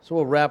 Yeah. So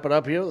we'll wrap it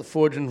up here with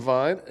Forge and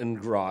Vine in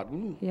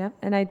Groton. Yeah,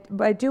 and I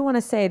do want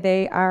to say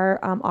they are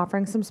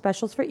offering some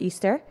specials for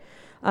Easter.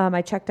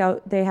 I checked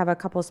out, they have a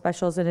couple of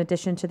specials in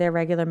addition to their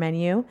regular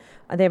menu.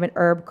 They have an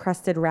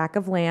herb-crusted rack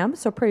of lamb,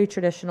 so pretty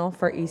traditional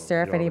for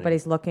Easter if yummy.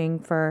 anybody's looking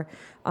for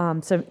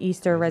some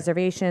Easter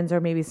reservations or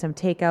maybe some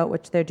takeout,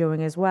 which they're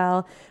doing as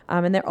well.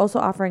 And they're also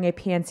offering a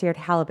pan-seared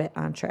halibut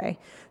entree.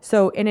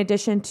 So in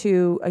addition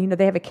to,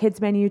 they have a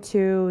kids menu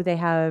too. They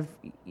have,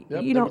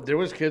 Yep, there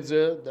was kids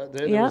there.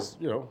 There Yeah. was,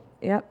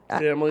 Yep.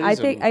 families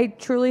I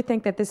truly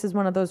think that this is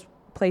one of those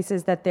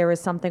places that there is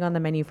something on the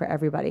menu for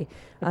everybody.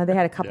 They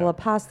had a couple of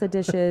pasta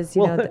dishes,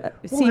 We'll have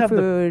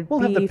seafood, we'll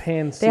have the beef.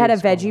 pan They had a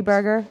seared veggie scallops.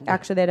 burger.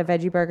 Actually, they had a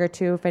veggie burger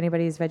too, if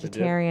anybody's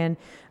vegetarian.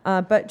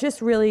 But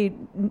just really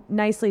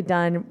nicely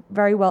done,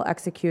 very well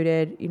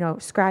executed.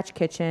 Scratch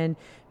kitchen.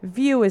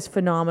 View is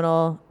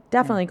phenomenal.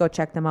 Definitely go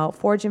check them out.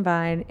 Forge and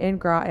Vine in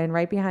Groton,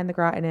 right behind the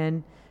Groton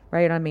Inn,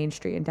 right on Main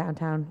Street in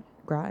downtown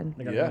Groton.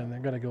 They're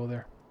gonna go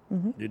there.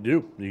 You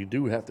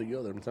do have to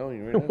go there. I'm telling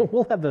you right now.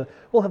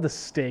 We'll have the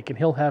steak, and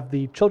he'll have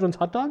the children's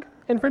hot dog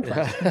and French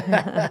fries,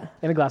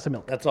 and a glass of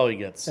milk. That's all he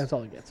gets. That's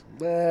all he gets.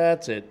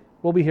 That's it.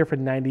 We'll be here for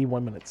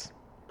 91 minutes.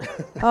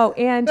 Oh,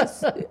 and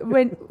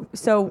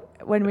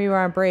when we were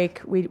on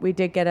break, we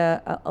did get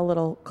a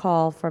little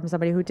call from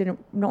somebody who didn't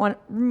want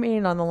to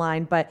remain on the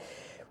line, but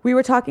we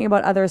were talking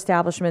about other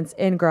establishments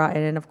in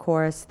Groton, and of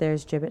course,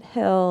 there's Gibbet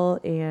Hill,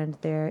 and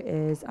there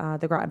is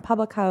the Groton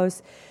Public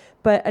House,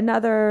 but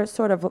another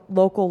sort of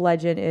local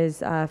legend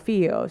is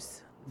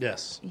Fio's.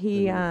 Yes.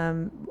 He,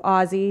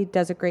 Ozzy,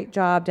 does a great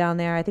job down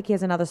there. I think he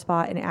has another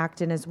spot in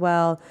Acton as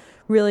well.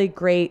 Really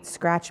great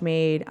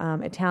scratch-made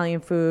Italian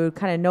food,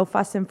 kind of no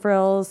fuss and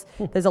frills.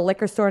 There's a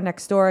liquor store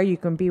next door. You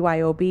can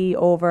BYOB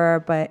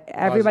over, but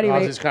everybody...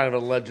 Ozzy's kind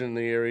of a legend in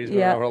the area. He's been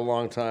Yeah. out for a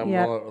long time.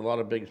 Yeah. A lot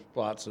of big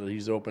spots that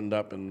he's opened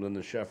up, and then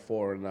the chef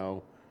for, and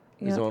now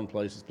his Yeah. own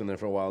place. It's been there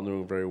for a while,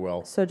 doing very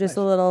well. So just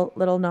a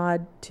little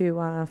nod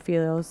to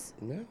Filio's.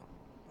 Yeah,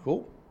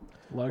 cool.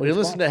 Lot of Well, you good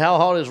listen to spots. Hal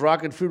Holiday's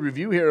Rocket Food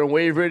Review here on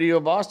Wave Radio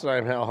Boston.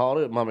 I'm Hal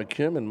Holiday with Mama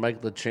Kim and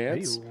Mike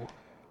LaChance. Hey-o.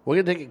 We're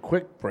going to take a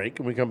quick break.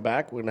 When we come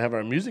back, we're going to have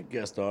our music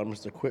guest on,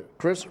 Mr.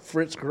 Chris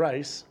Fritz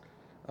Grice,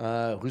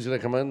 who's going to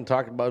come in and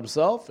talk about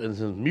himself and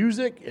his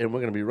music, and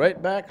we're going to be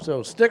right back.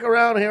 So stick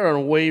around here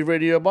on Wave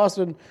Radio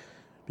Boston,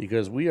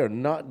 because we are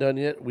not done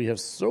yet. We have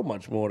so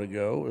much more to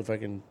go. If I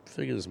can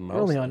figure this mouse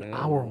We're only on thing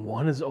hour out.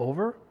 1 is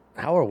over?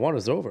 Hour 1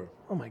 is over.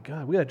 Oh my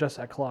God, we got to adjust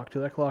that clock too.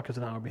 That clock is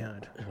an hour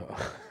behind.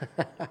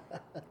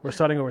 We're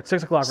starting over at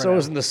 6 o'clock right So now.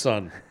 isn't the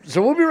sun.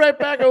 So we'll be right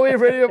back on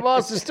Wave Radio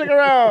Boston. Stick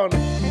around.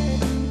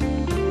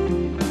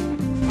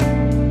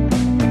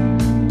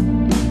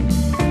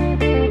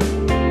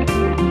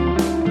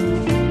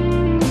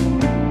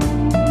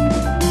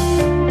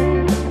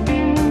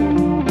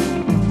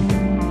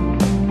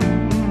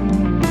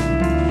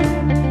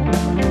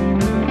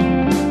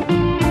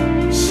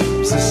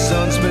 Seems the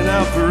sun's been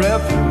out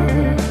forever.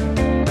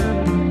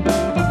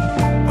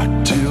 Why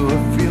do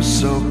I feel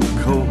so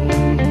cold?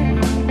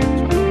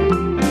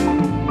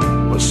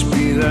 Must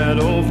be that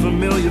old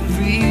familiar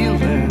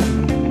feeling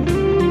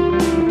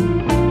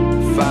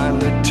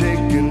finally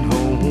taking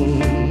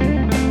hold.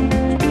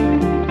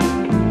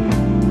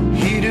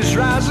 Heat is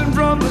rising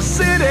from the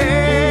city,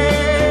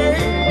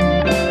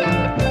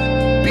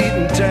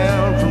 beating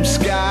down from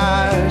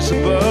skies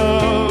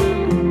above.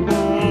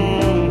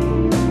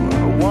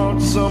 I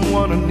want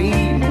someone to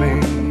need me,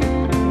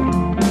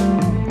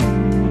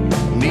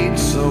 need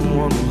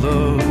someone to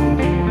love.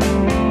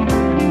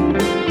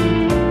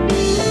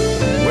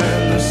 When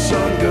the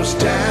sun goes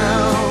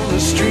down, the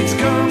streets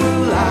come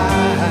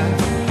alive.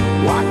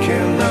 Why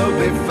can't love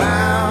be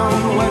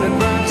found when it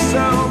burns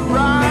so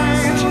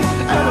bright?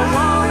 And I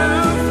wanna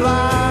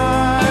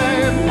fly,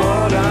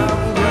 but I'm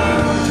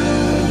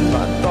grounded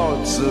by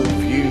thoughts of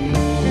you.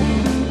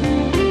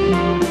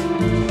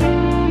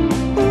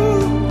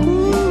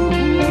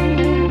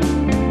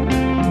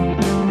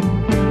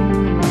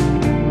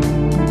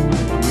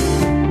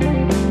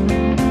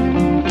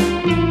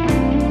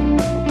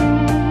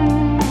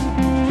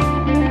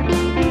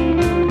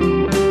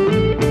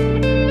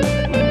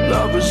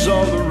 Love is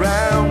all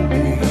around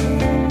me.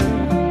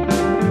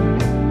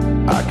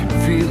 I can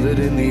feel it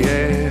in the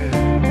air.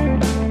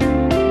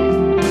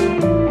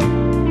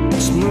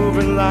 It's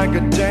moving like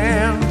a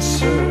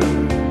dancer,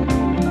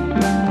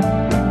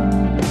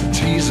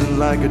 teasing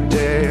like a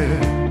dare,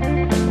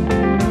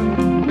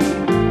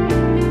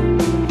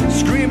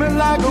 screaming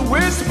like a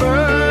whisper,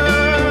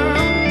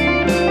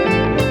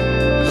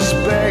 just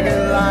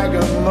begging like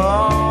a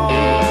moan.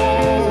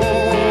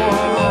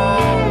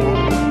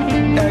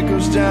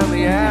 Echoes down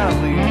the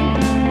alleys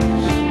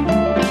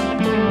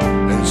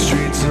and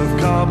streets of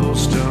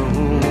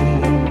cobblestone.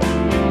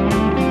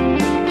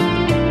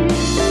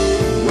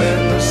 When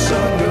the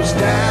sun goes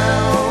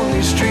down,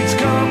 these streets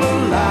come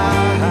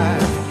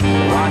alive.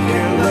 Why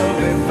can't love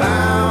be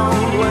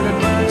found when it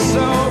burns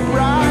so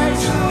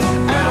bright?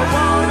 And I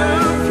wanna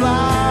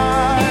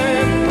fly,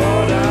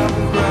 but I'm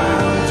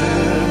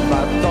grounded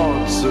by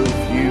thoughts of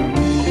you.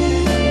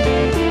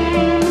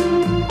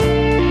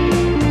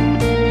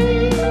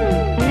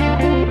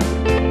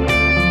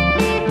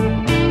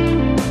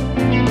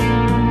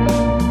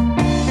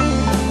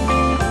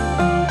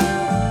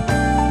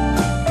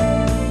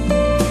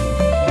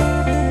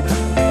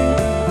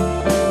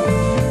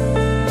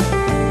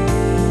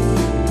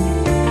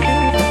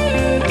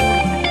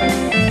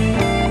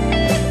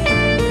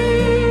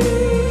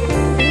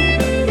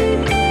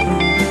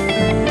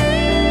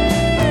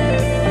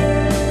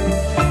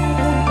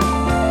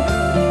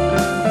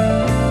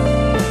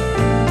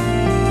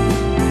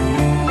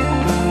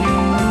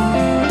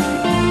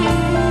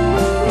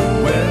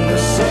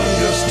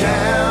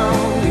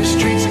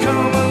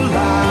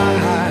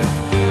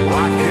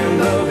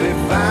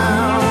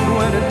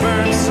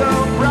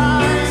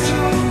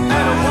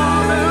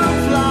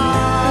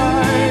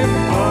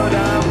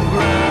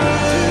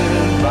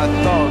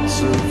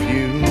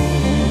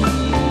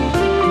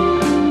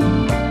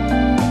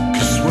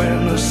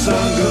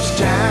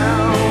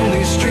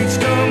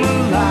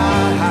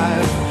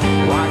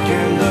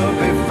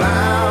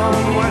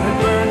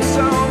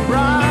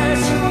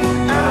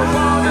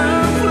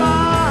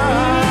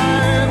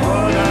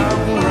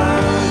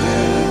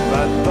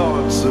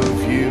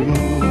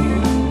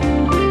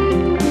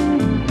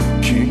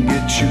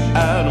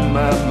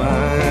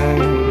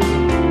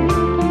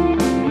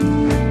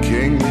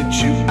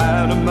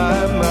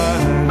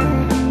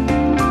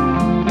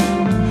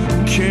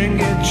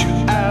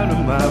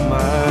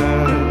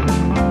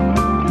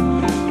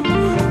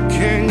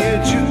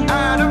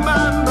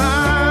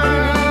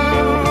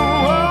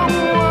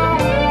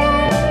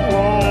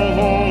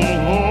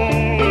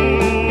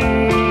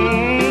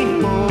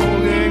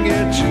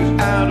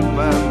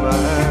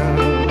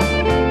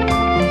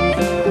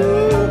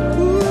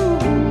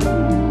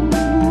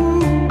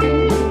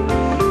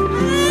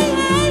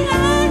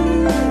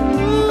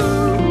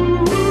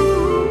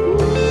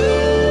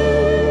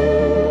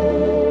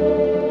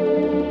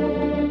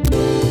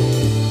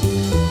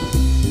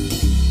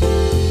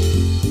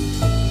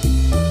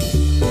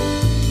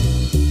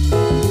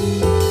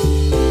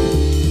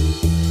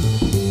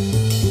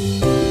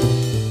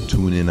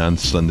 on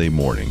Sunday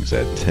mornings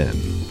at 10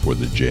 for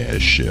the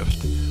Jazz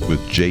Shift with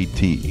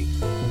JT.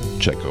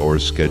 Check our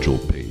schedule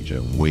page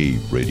at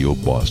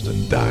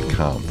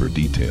waveradioboston.com for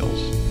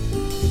details.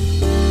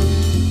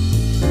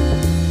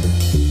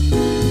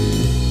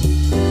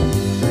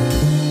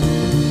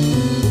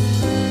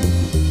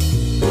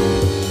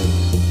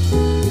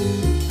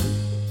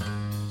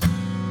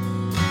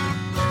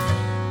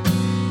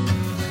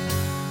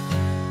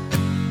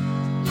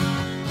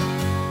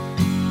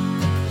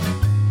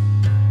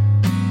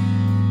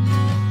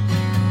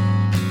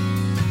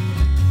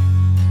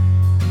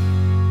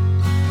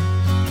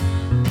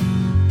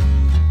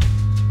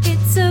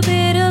 It's a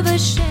bit of a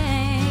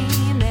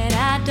shame that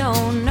I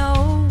don't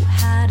know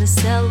how to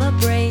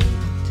celebrate.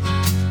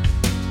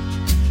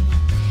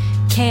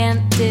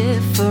 Can't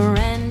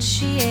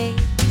differentiate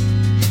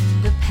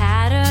the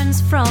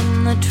patterns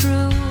from the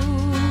truth.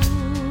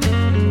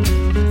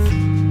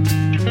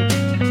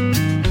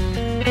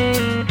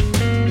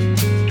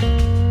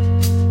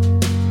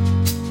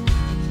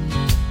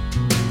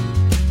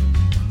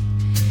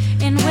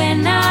 And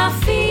when I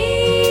feel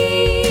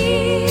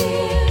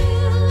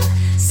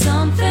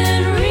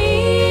something real,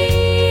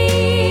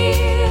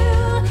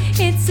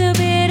 it's a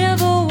bit of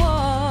a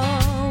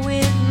war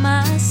with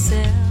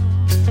myself.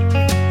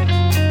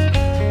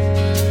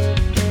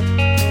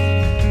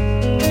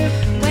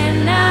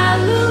 When I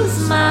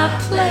lose my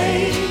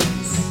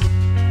place,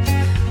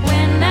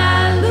 when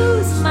I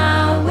lose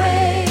my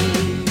way,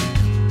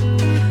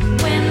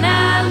 when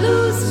I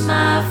lose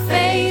my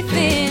faith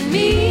in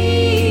me,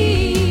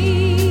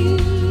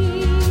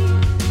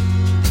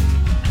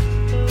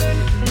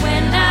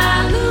 when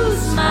I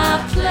lose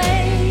my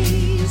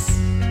place,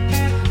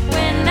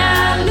 when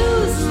I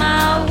lose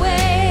my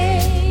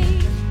way,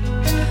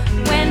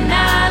 when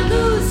I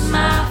lose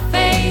my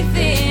faith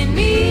in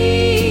me.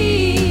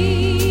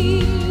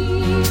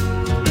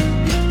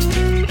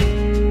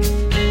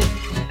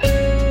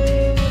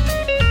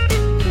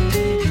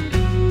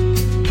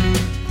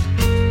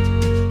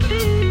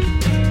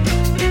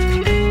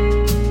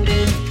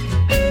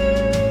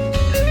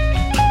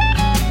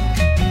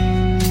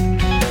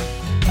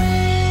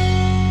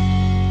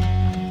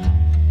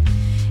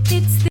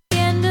 It's the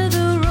end of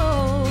the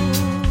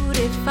road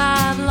if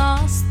I've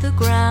lost the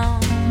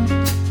ground.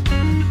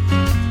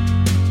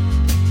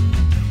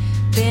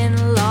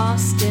 Been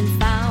lost and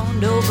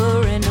found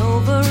over and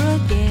over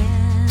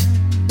again.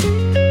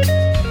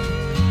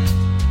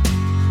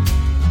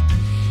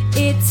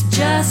 It's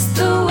just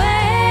the way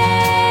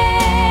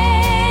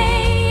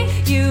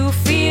you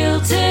feel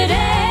today.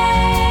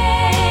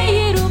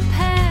 It'll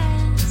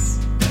pass.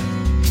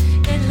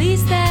 At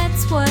least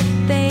that's what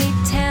they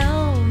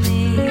tell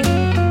me.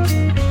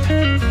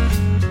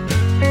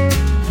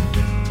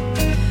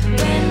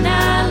 When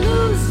I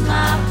lose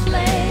my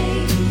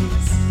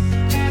place,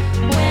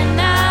 when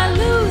I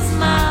lose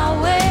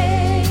my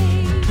way,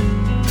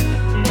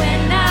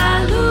 when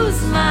I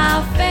lose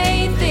my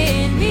faith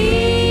in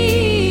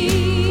me,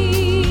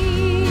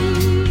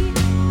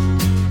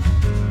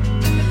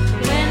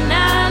 when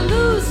I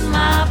lose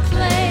my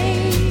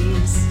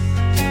place,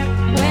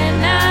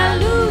 when I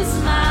lose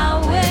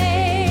my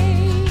way,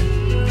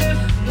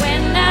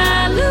 when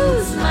I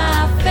lose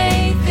my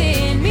faith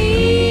in me.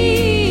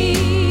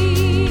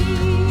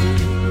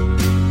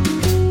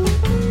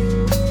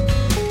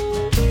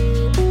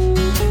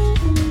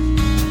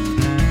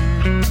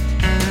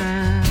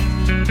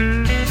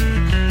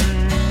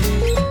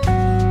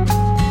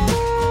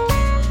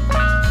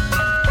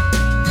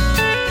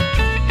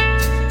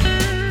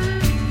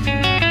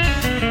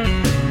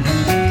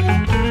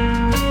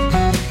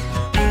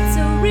 It's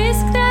a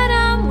risk that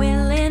I'm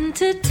willing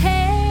to take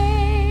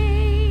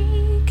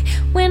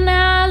when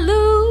I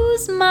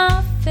lose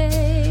my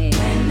faith.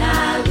 When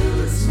I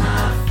lose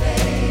my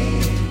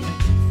faith.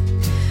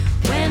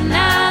 When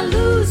I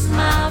lose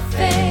my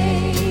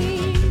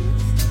faith.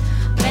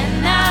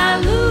 When I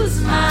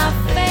lose my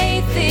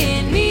faith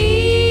in me.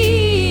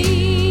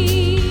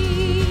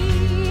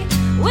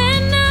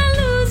 When I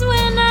lose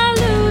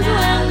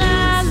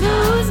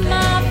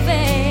my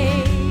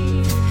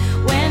faith.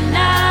 When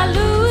I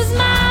lose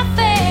my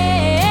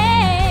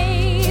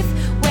faith.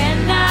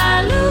 When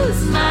I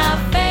lose my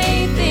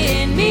faith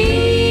in me.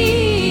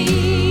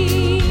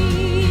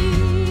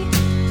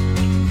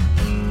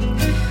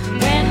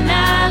 When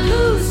I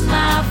lose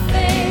my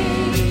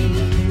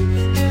faith.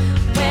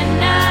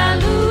 When I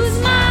lose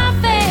my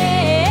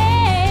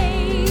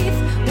faith.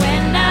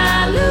 When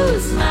I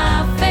lose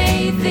my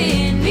faith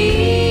in me.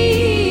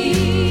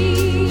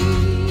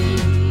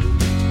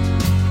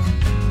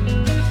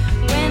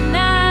 When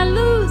I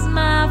lose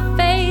my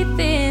faith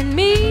in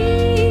me.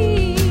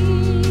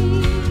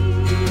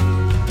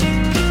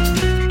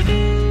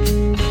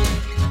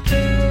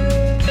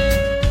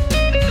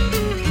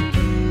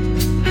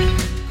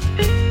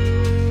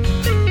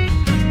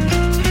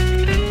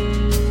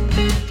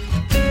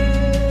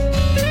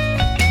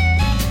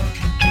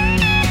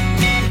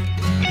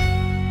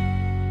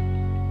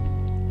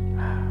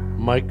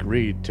 Mike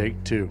Reed,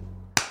 take two.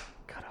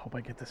 God, I hope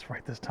I get this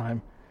right this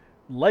time.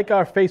 Like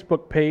our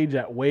Facebook page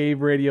at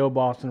Wave Radio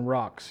Boston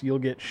Rocks. You'll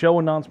get show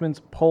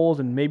announcements, polls,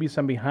 and maybe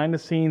some behind the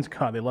scenes.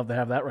 God, they love to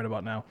have that right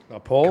about now. A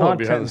poll or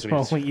behind the scenes?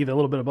 Probably either a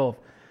little bit of both.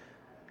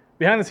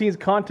 Behind the scenes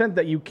content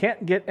that you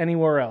can't get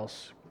anywhere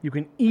else. You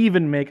can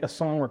even make a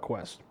song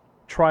request.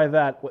 Try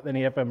that with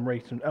any FM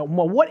radio.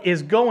 What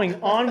is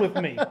going on with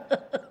me?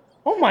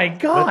 Oh my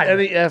God! With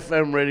any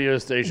FM radio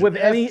station. With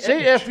any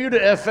say FU to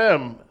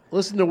FM.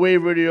 Listen to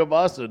Wave Radio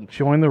Boston.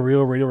 Join the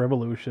real radio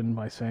revolution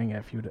by saying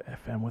FU to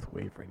FM with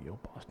Wave Radio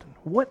Boston.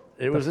 What?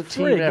 It was a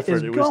team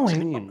effort. It was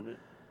team.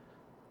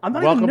 I'm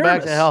not Welcome even back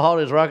nervous. to Hal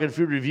Holly's Rocket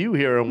Food Review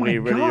here on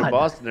Wave Radio God.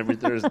 Boston every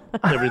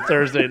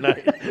Thursday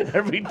night,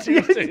 every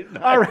Tuesday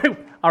night.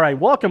 All right.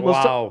 Welcome.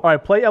 Wow. All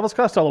right, play Elvis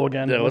Costello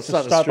again. Yeah, let's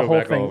just start the the whole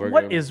back thing. over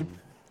What again. is?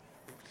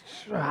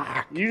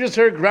 You just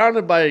heard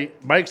Grounded by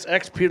Mike's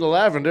ex Peter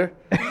Lavender,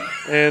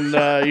 and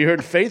you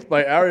heard Faith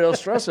by Ariel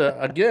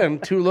Stressa. Again,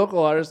 two local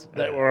artists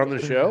that were on the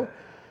show,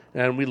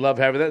 and we love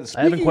having that.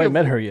 I haven't quite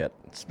met her yet.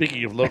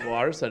 Speaking of local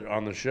artists that are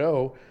on the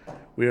show,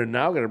 we are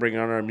now going to bring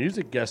on our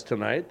music guest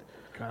tonight.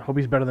 God, I hope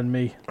he's better than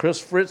me.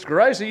 Chris Fritz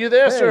Grice, are you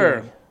there,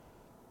 sir?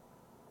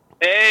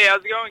 Hey,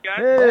 how's it going, guys?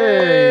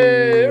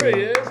 Hey, there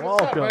he is.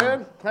 What's Welcome. up,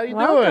 man? How you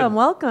Welcome, doing?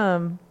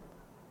 welcome.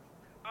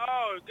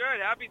 Oh,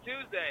 good. Happy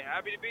Tuesday.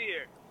 Happy to be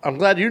here. I'm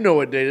glad you know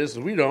what day it is.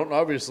 We don't,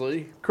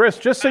 obviously. Chris,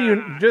 just so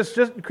you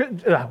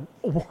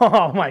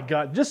oh my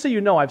God, just so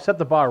you know, I've set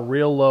the bar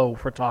real low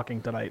for talking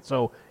tonight.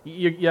 So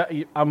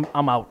I'm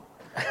out.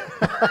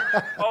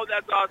 Oh,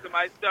 that's awesome.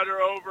 I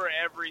stutter over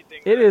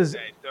everything. It is.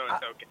 Day, so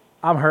it's okay.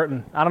 I'm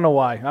hurting. I don't know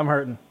why. I'm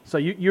hurting. So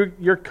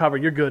you're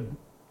covered. You're good.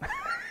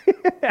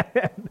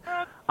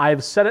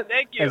 I've said it.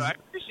 Thank you. as- I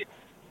appreciate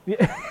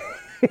it.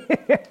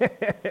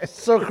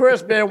 So,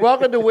 Chris, man,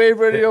 welcome to Wave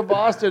Radio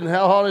Boston,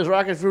 Hal Holly's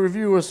Rocket Food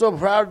Review. We're so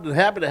proud and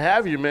happy to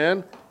have you,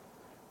 man.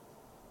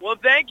 Well,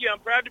 thank you. I'm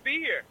proud to be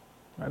here.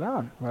 Right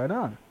on. Right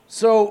on.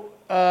 So,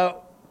 I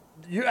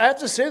have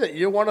to say that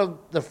you're one of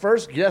the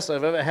first guests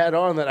I've ever had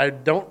on that I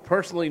don't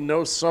personally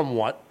know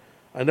somewhat.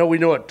 I know we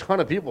know a ton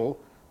of people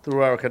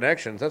through our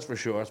connections, that's for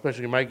sure,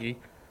 especially Mikey.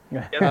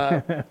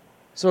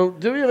 So,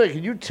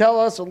 can you tell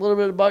us a little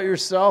bit about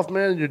yourself,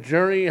 man, your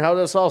journey, how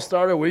this all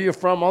started, where you're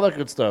from, all that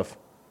good stuff?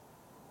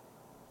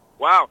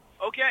 Wow.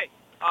 Okay.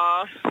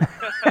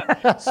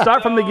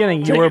 Start from the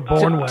beginning. You were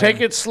born when? Take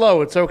it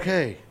slow. It's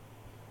okay.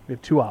 We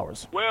have 2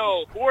 hours.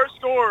 Well, 7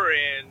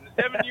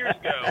 years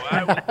ago,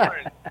 I was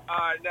born.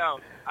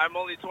 No, I'm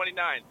only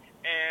 29.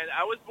 And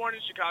I was born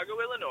in Chicago,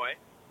 Illinois.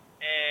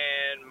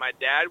 And my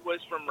dad was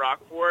from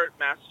Rockport,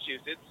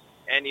 Massachusetts.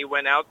 And he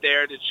went out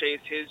there to chase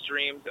his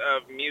dreams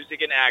of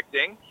music and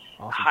acting.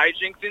 Awesome.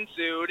 Hijinks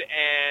ensued,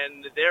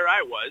 and there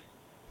I was.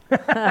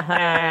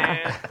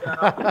 And,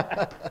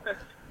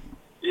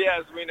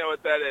 yes, we know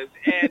what that is.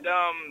 And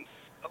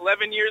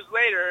 11 years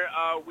later,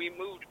 we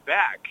moved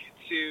back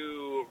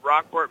to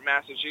Rockport,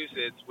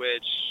 Massachusetts,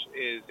 which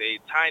is a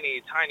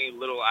tiny, tiny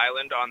little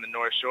island on the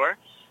North Shore.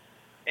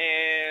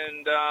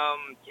 And,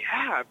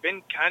 I've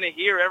been kind of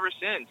here ever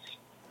since.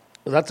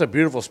 That's a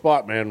beautiful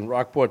spot, man.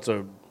 Rockport's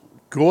a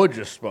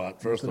gorgeous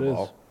spot, first of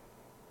all.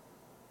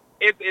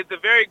 It's a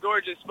very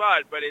gorgeous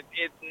spot, but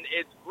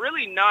it's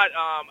really not.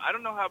 I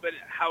don't know how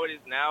it is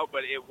now,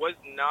 but it was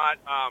not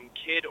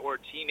kid or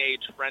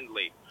teenage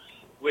friendly,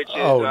 which is.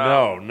 Oh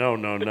no! No,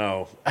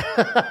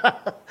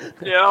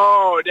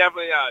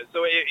 definitely not.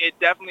 So it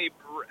definitely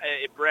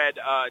bred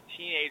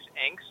teenage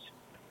angst,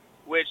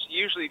 which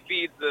usually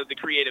feeds the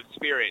creative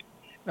spirit,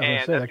 and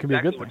that's that could be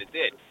exactly a good what thing. it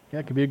did. Yeah,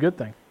 it could be a good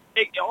thing.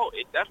 It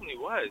definitely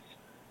was.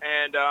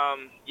 And,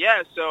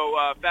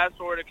 so fast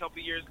forward a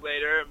couple years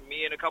later,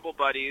 me and a couple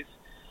buddies,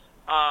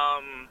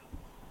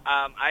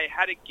 I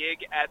had a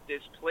gig at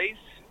this place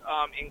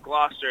in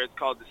Gloucester. It's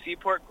called the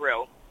Seaport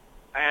Grill.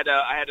 I had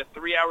a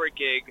 3-hour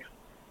gig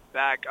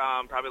back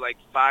probably like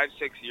 5-6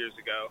 years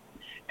ago.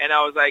 And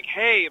I was like,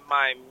 hey,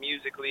 my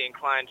musically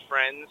inclined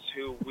friends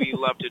who we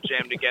love to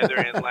jam together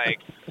and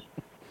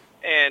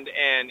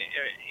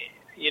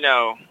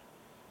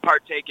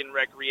partake in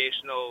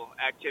recreational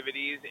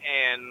activities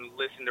and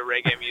listen to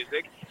reggae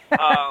music.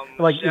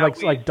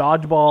 like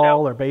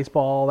dodgeball or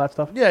baseball, that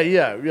stuff.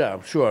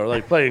 Yeah, sure.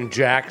 Like playing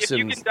jacks if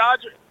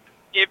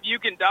you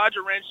can dodge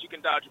a wrench, you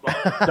can dodge a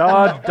ball.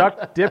 Dodge,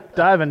 duck, dip,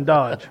 dive, and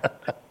dodge.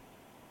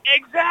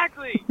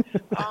 Exactly.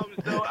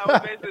 So I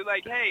was basically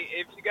like, hey,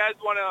 if you guys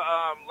want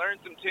to learn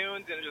some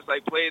tunes and just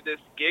like play this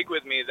gig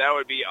with me, that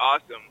would be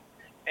awesome.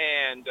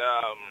 And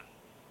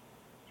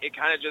it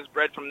kind of just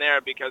bred from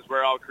there because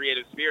we're all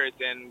creative spirits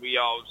and we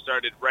all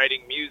started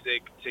writing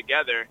music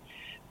together.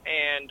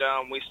 And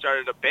we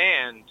started a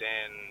band,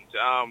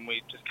 and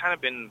we just kind of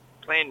been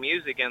playing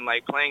music and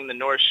like playing the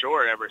North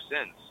Shore ever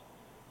since.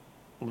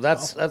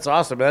 That's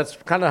awesome. That's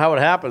kind of how it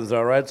happens,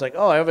 though, right? It's like,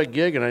 oh, I have a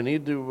gig and I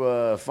need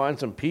to find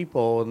some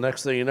people, and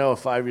next thing you know,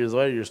 5 years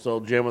later, you're still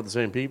jamming with the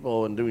same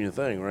people and doing your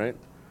thing, right?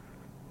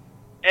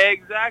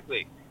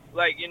 Exactly.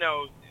 Like,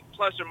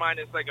 plus or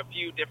minus like a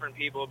few different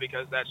people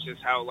because that's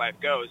just how life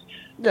goes.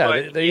 Yeah,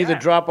 but, they either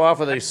drop off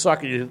or they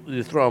suck and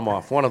you throw them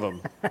off. One of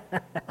them.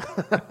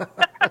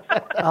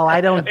 Oh,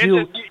 I don't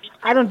do.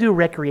 I don't do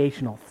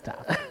recreational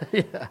stuff.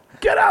 Yeah.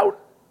 Get out.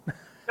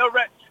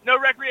 No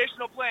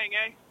recreational playing,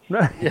 eh?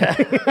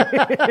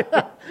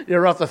 Yeah.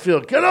 You're off the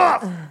field. Get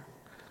off.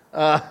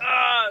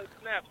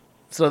 Snap.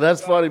 So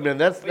that's funny, man.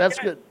 That's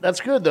good.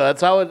 That's good though.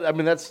 That's how it. I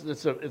mean,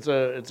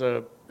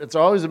 it's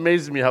always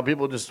amazing me how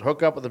people just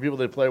hook up with the people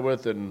they play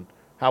with and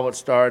how it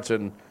starts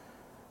and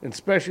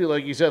especially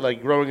like you said,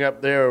 like growing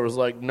up there, it was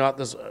like not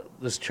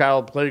this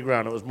child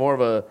playground. It was more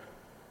of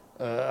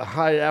a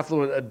high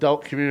affluent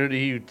adult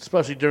community,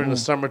 especially during the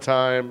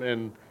summertime.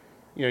 And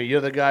you know,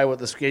 you're the guy with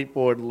the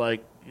skateboard,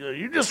 like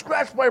you just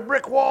scratched my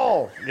brick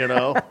wall, you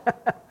know.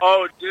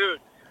 Oh, dude.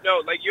 No,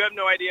 like you have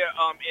no idea.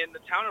 In the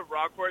town of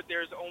Rockport,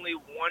 there's only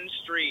one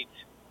street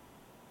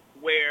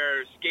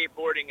where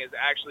skateboarding is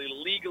actually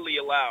legally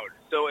allowed.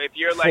 So if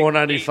you're like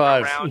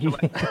 495, around to,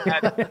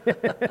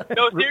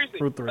 no, seriously,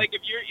 like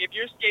if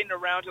you're skating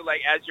around to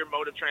like as your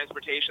mode of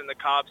transportation, the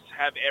cops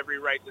have every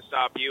right to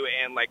stop you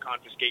and like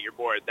confiscate your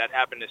board. That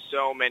happened to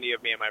so many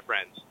of me and my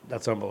friends.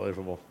 That's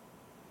unbelievable.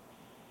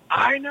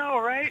 I know,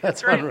 right?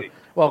 That's crazy. unreal.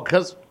 Well,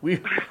 because we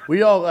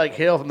all like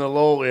hail from the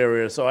Lowell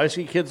area, so I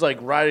see kids like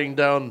riding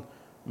down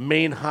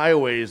main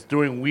highways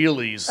doing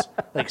wheelies,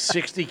 like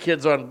 60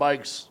 kids on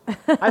bikes.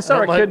 I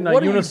saw a kid in a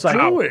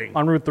unicycle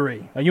on Route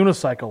 3. A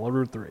unicycle on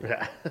Route 3.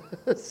 Yeah.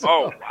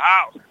 Oh,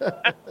 wow.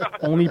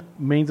 Only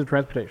means of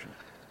transportation.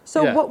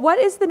 So what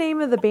is the name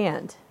of the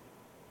band?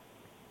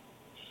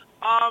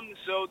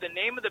 So the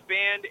name of the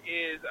band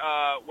is,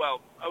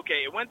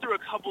 it went through a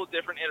couple of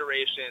different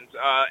iterations.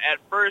 At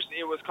first,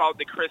 it was called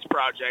the Chris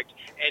Project,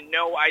 and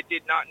no, I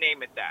did not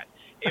name it that.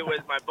 It was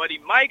my buddy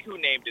Mike who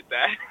named it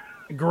that.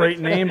 Great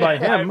name by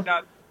him.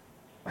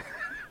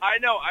 I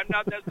know, I'm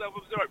not that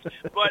self-absorbed.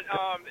 But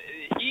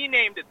he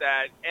named it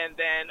that, and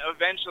then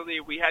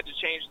eventually we had to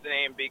change the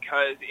name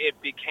because it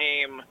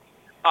became,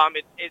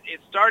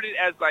 it started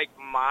as like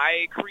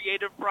my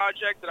creative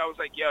project that I was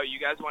like, yo, you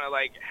guys want to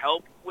like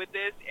help with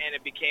this? And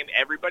it became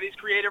everybody's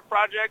creative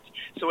project,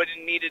 so it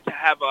needed to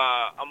have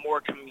a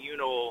more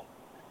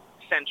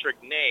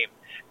communal-centric name.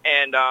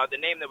 And the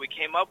name that we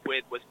came up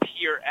with was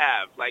Pier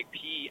Ave, like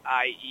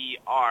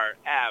P-I-E-R,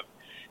 Ave.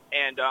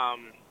 And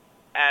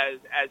as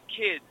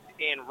kids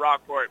in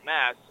Rockport,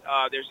 Mass,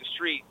 there's a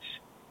street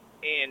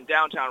in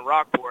downtown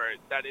Rockport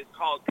that is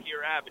called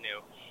Pier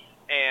Avenue,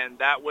 and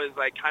that was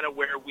like kind of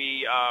where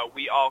we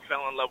all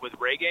fell in love with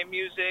reggae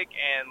music,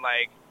 and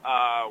like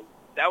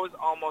that was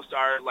almost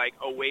our like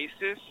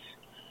oasis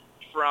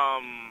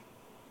from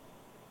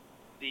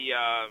the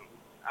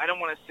I don't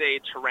want to say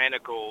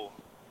tyrannical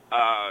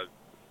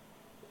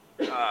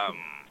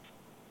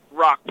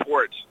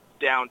Rockport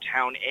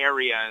downtown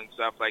area and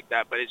stuff like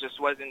that, but it just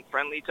wasn't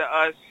friendly to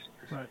us,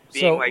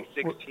 being like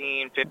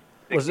 16, 15,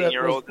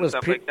 16-year-olds and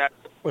stuff like that.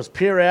 Was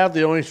Pier Ave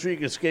the only street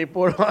you could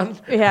skateboard on?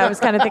 Yeah, I was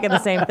kind of thinking the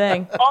same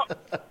thing.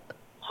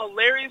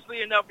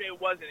 Hilariously enough,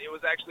 it wasn't. It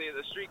was actually,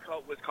 the street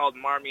was called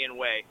Marmion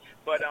Way,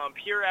 but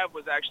Pier Ave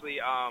was actually,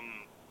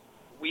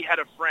 we had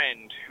a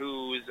friend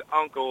whose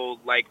uncle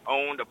like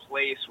owned a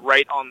place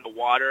right on the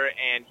water,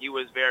 and he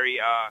was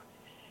very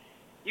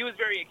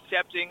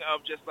accepting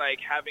of just like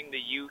having the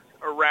youth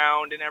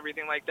around and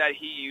everything like that.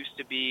 He used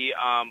to be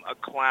a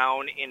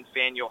clown in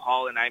Faneuil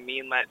Hall, and I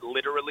mean that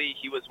literally.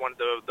 He was one of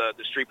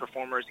the street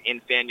performers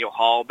in Faneuil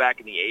Hall back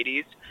in the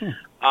 80s.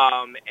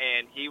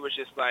 And he was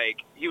just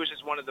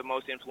one of the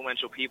most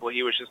influential people.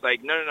 He was just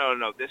like,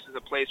 no, this is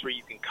a place where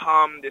you can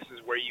come. This is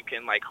where you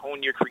can like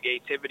hone your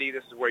creativity.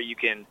 This is where you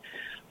can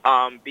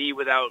be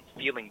without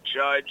feeling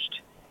judged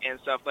and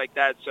stuff like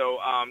that. So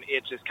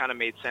it just kind of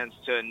made sense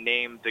to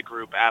name the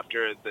group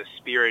after the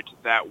spirit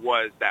that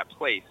was that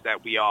place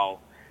that we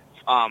all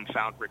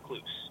found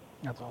recluse.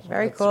 That's awesome.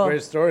 Very That's cool. a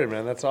great story,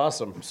 man. That's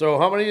awesome. So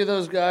how many of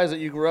those guys that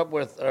you grew up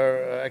with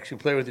are actually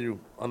play with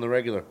you on the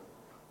regular?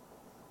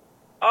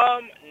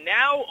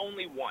 Now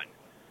only one.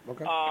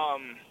 Okay.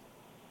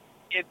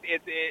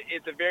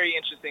 It's a very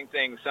interesting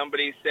thing.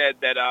 Somebody said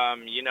that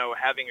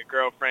having a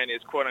girlfriend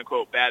is quote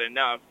unquote bad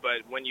enough,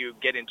 but when you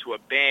get into a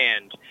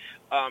band,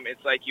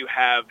 it's like you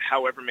have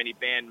however many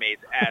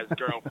bandmates as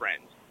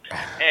girlfriends.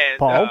 And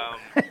Paul?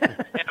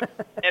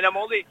 and I'm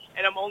only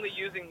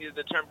using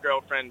the term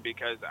girlfriend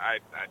because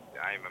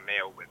I'm a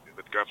male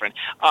with girlfriend.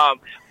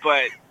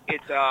 But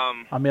it's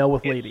a male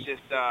with lady.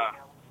 Just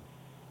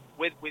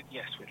with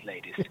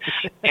ladies.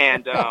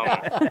 And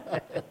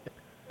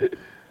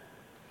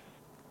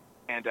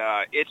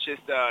it's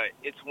just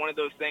it's one of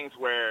those things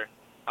where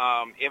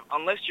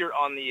unless you're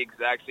on the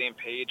exact same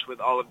page with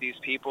all of these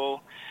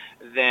people,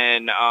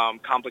 then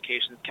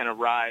complications can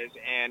arise,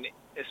 and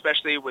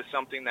especially with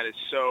something that is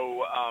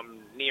so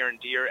near and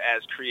dear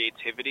as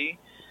creativity,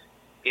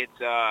 it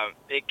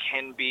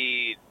can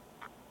be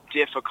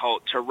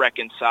difficult to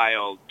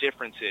reconcile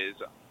differences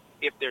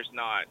if there's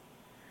not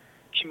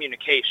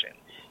communication.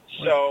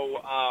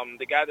 So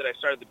the guy that I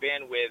started the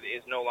band with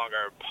is no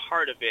longer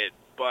part of it,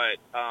 but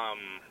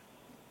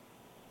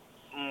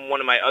one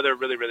of my other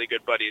really, really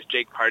good buddies,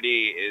 Jake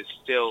Pardee, is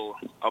still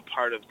a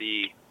part of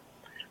the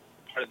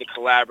part of the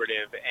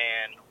collaborative,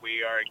 and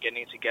we are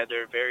getting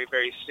together very,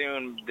 very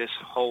soon, this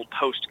whole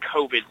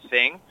post-COVID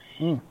thing,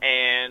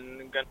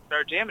 and going to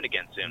start jamming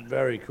again soon.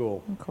 Very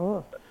cool.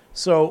 Cool.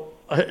 So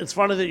it's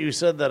funny that you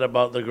said that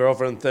about the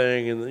girlfriend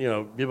thing,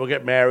 and people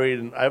get married.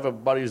 And I have a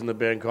buddy who's in the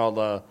band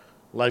called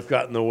Life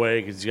Got in the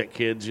Way because he's got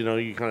kids.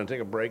 You kind of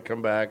take a break,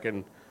 come back,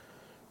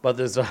 but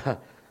there's a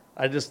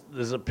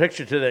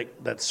picture today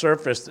that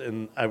surfaced,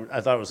 and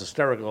I thought it was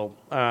hysterical.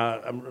 I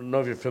don't know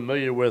if you're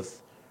familiar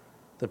with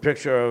the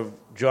picture of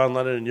John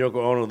Lennon and Yoko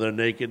Ono. They're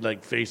naked,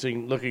 like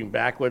looking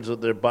backwards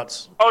with their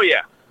butts. Oh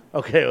yeah.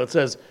 Okay, well, it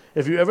says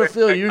if you ever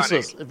feel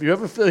useless,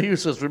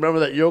 remember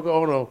that Yoko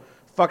Ono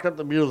fucked up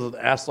the Beatles with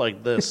an ass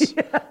like this.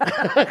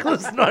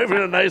 It's not even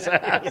a nice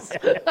ass.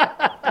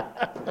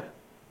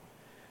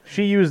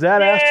 She used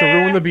that ass to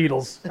ruin the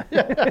Beatles.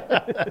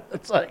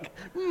 It's like,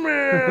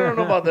 man, I don't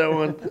know about that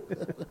one.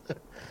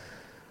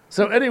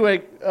 So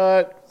anyway,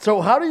 so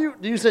how do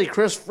you say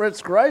Chris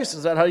Fritz Grice?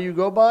 Is that how you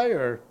go by,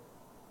 or?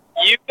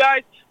 You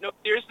guys, no,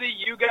 seriously,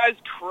 you guys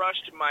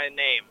crushed my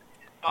name.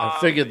 I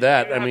figured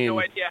that. You have no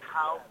idea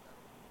how.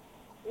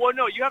 Well,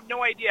 no, you have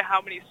no idea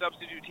how many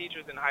substitute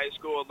teachers in high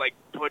school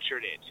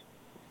butchered it.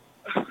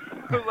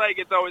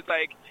 It's always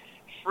like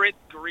Fritz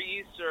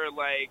Grease or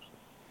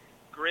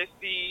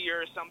Gristy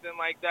or something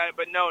like that.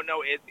 But no,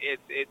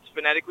 it's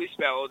phonetically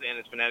spelled and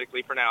it's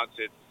phonetically pronounced.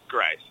 It's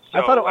Grice. So,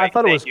 I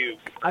thought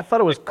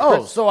it was. Chris.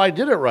 Oh, so I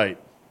did it right.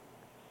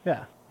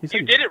 Yeah,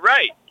 you did it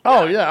right.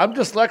 Oh yeah, I'm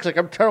dyslexic.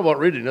 I'm terrible at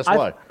reading. That's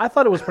why. I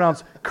thought it was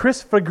pronounced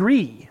Chris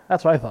Fagree.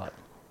 That's what I thought.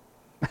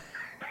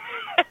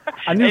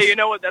 Hey, you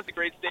know what? That's a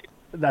great stage.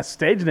 That's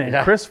stage name,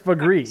 Chris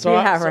Fagree. So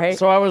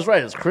I was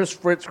right. It's Chris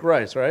Fritz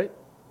Grice, right?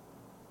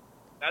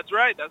 That's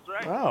right.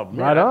 Oh, man.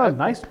 Right on.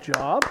 Nice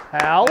job,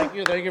 Hal. Thank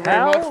you very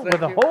much.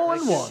 With a hole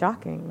in one.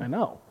 Shocking. I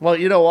know. Well,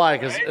 you know why?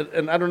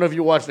 And I don't know if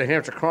you watch the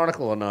Hampshire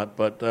Chronicle or not,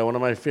 but one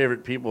of my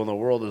favorite people in the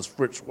world is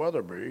Fritz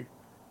Weatherby.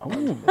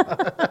 Oh.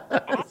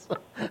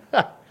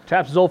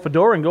 Taps his old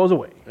fedora and goes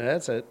away.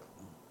 That's it.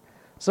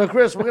 So,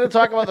 Chris, we're going to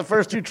talk about the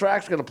first two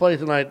tracks we're going to play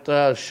tonight,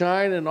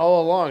 Shine and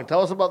All Along.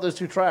 Tell us about those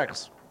two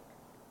tracks.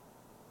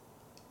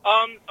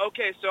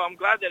 Okay, so I'm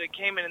glad that it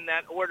came in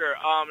that order.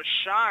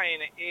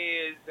 Shine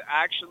is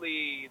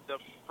actually the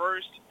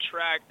first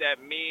track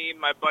that me,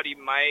 my buddy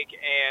Mike,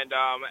 and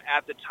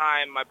at the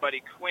time my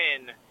buddy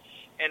Quinn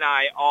and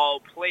I all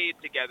played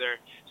together.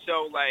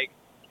 So,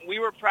 we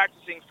were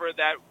practicing for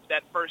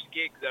that first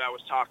gig that I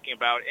was talking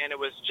about, and it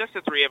was just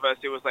the three of us.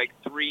 It was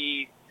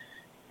three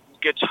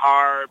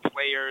guitar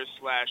players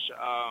 /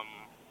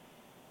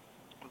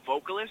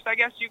 vocalist, I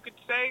guess you could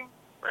say,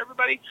 for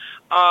everybody.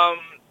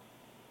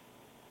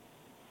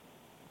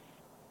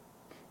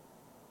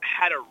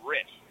 Had a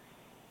riff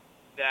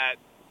that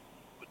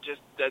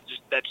just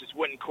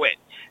wouldn't quit,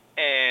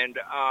 and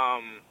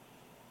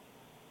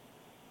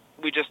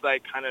we just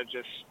kind of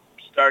just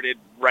started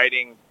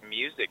writing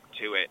music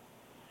to it,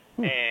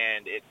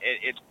 and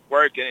it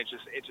worked, and it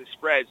just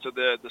spread. So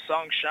the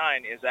song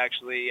Shine is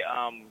actually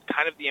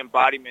kind of the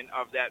embodiment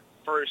of that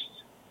first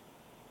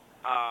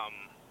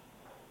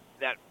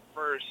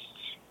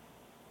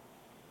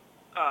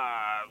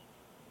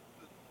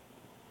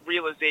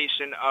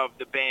realization of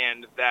the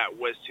band that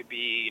was to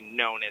be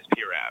known as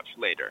Pirav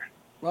later.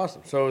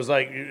 Awesome. So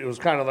it was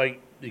kind of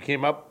like you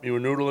came up, you were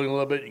noodling a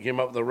little bit, you came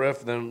up with the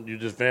riff, then you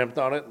just vamped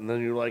on it, and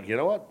then you're like, you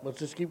know what? Let's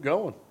just keep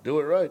going.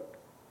 Do it right.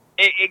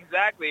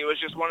 Exactly. It was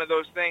just one of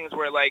those things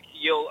where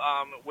you'll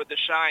with the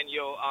Shine,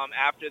 you'll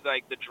after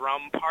the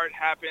drum part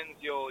happens,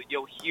 you'll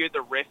hear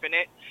the riff in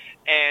it,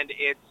 and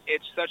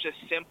it's such a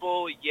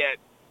simple yet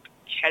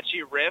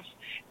catchy riff.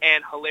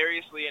 And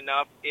hilariously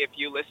enough, if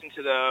you listen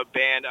to the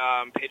band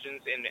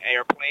Pigeons in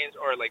Airplanes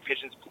or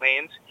Pigeons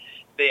Planes,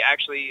 they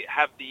actually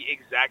have the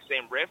exact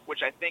same riff,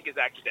 which I think is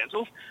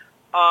accidental.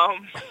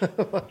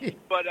 But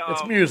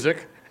it's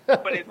music.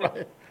 But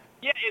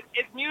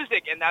it's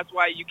music, and that's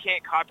why you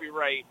can't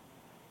copyright.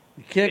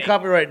 You can't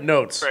copyright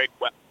notes. Very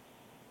well.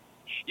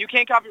 You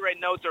can't copyright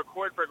notes or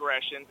chord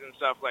progressions and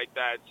stuff like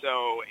that.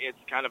 So it's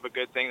kind of a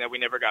good thing that we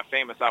never got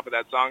famous off of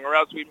that song, or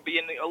else we'd be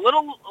in a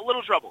little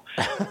trouble.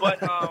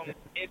 But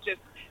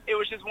it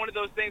was just one of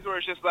those things where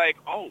it's just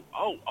oh,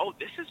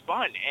 this is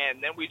fun,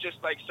 and then we just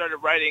started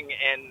writing,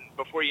 and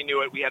before you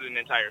knew it, we had an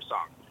entire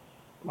song.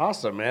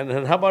 Awesome, man.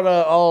 And how about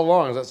All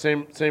Along? Is that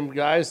same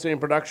guys, same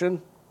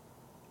production?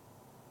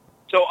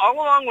 So All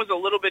Along was a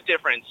little bit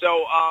different.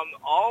 So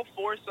all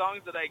four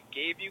songs that I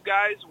gave you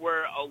guys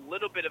were a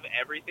little bit of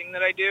everything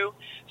that I do.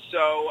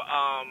 So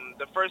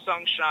the first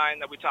song, Shine,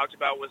 that we talked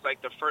about was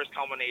the first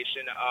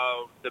culmination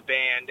of the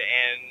band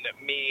and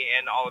me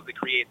and all of the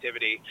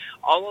creativity.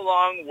 All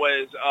Along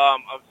was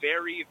a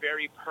very,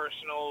 very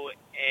personal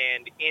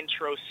and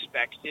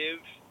introspective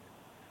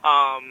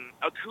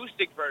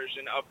acoustic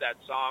version of that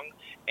song.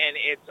 And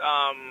it's,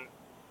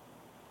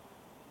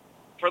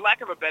 for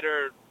lack of a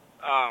better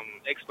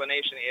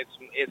explanation,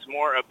 it's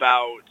more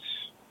about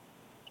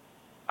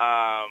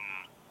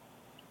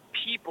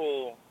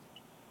people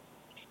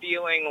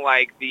feeling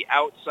like the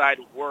outside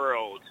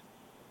world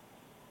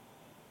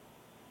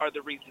are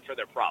the reason for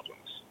their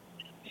problems.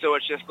 So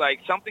it's just like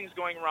something's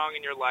going wrong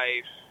in your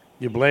life.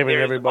 You're blaming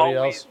There's everybody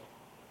always- else?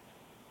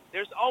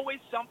 There's always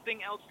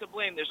something else to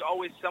blame. There's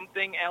always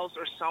something else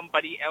or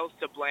somebody else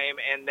to blame,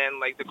 and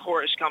then like the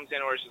chorus comes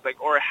in, or it's just like,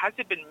 or has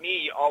it been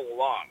me all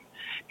along?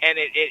 And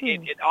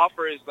it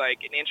offers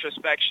like an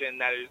introspection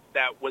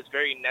that was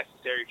very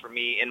necessary for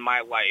me in my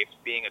life,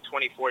 being a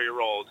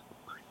 24-year-old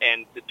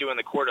and doing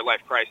the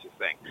quarter-life crisis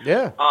thing.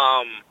 Yeah.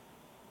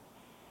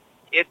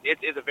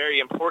 It's a very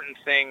important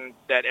thing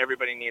that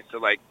everybody needs to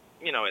like,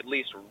 at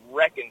least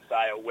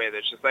reconcile with.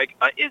 It's just like,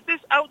 is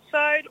this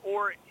outside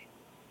or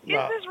is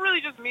this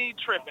really just me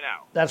tripping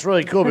out? That's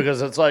really cool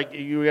because it's like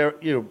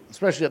you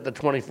especially at the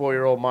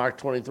 24-year-old mark,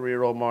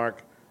 23-year-old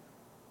mark.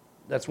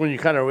 That's when you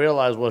kind of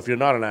realize, well, if you're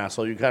not an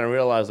asshole, you kind of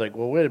realize, like,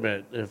 well, wait a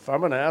minute. If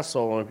I'm an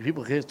asshole and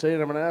people keep saying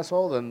I'm an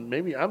asshole, then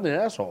maybe I'm the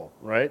asshole,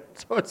 right?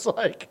 So it's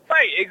like...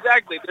 Right,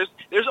 exactly.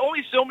 There's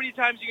only so many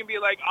times you can be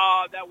like,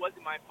 oh, that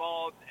wasn't my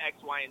fault, X,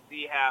 Y, and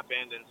Z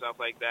happened and stuff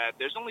like that.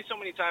 There's only so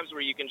many times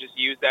where you can just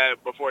use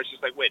that before it's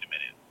just like, wait a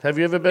minute. Have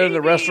you ever been in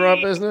the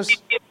restaurant business?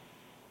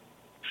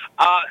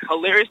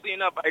 Hilariously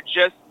enough, I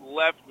just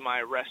left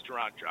my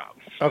restaurant job.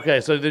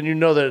 Okay, so then you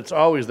know that it's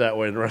always that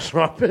way in the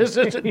restaurant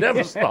business. It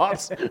never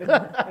stops.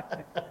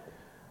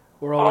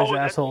 We're always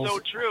assholes. That's so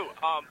true.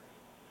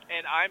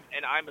 And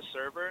I'm a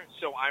server,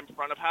 so I'm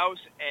front of house,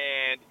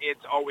 and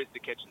it's always the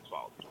kitchen's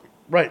fault.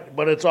 Right,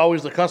 but it's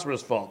always the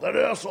customer's fault. That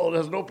asshole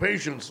has no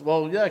patience.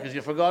 Well, yeah, because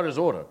you forgot his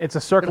order. It's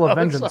a circle of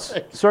it's vengeance.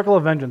 like- Circle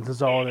of vengeance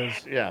is all it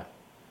is. Yeah.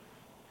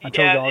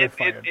 Until yeah, y'all get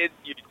fired.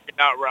 you're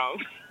not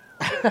wrong.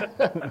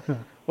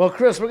 Well,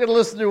 Chris, we're going to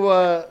listen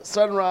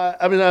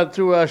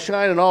to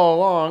Shining All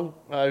Along.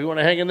 You want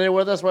to hang in there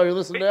with us while you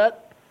listen to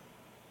that?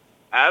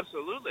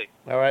 Absolutely.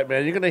 All right,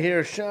 man. You're going to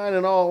hear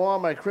Shining All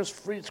Along by Chris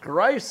Fritz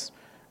Grice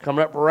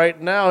coming up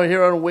right now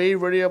here on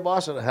Wave Radio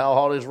Boston, Hal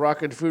Holly's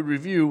Rock and Food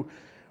Review.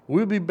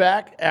 We'll be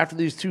back after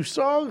these two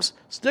songs.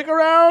 Stick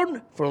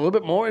around for a little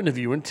bit more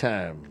interviewing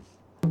time.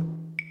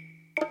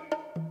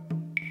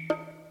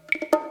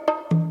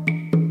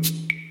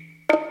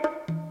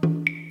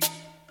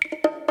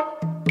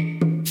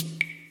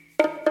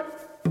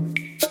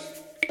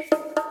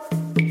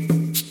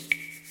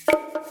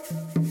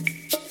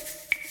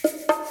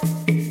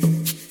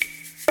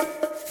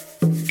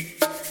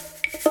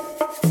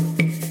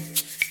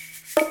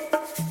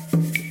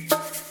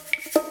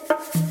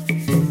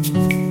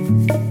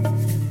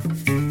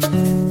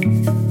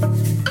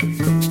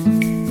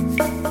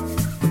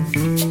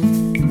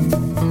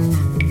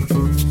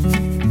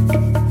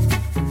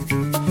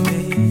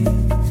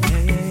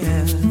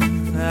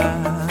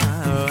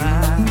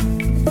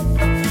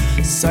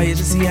 Saw you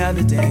just the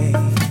other day.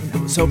 I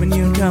was hoping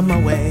you'd come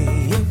my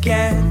way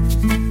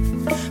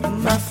again,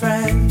 my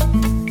friend.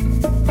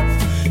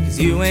 Cause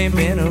you ain't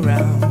been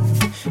around.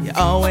 You're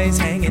always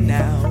hanging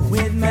out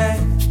with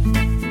men,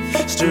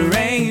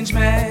 strange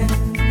men.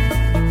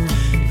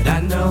 But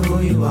I know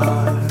who you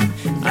are.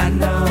 I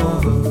know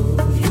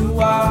who you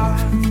are.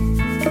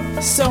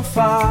 So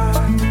far,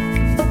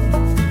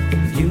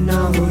 you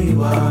know who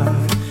you are.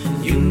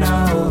 You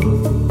know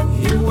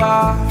who you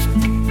are.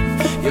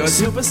 You're a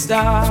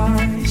superstar,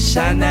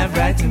 shine that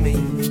bright to me.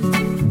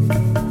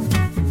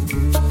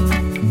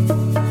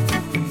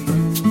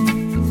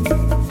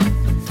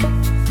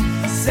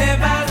 Sit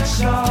by the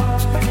shore,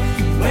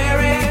 where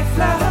it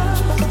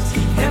flows,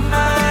 in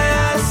my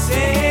eyes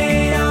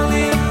see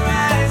only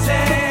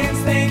horizons,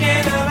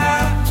 thinking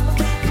about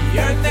the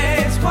earth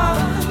is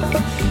one,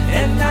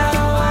 and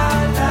now I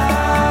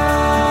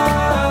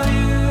love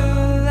you.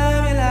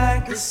 Love me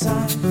like the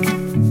sun,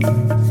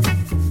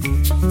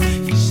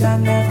 you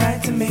shine that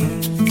bright to me.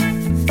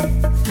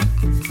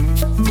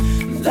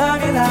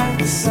 Love you like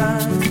the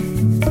sun.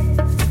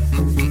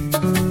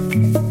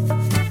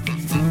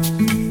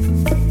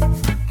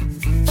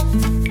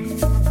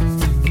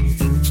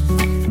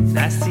 And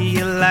I see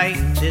a light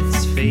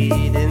that's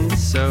fading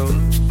so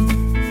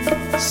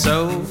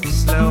slow.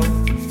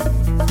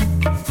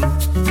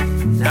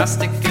 And I'll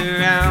stick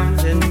around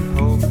and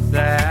hope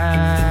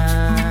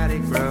that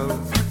it grows.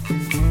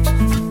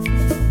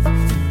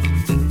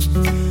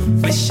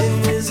 Wishing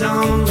is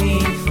only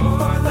for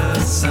the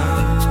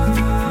summertime.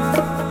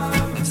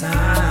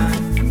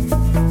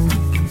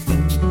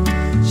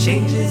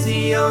 Change is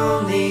the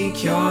only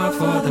cure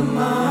for the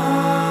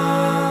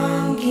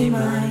monkey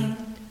mind.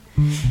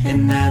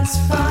 And that's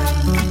fine,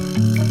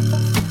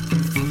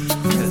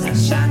 cause I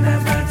shine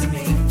that bright to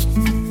me.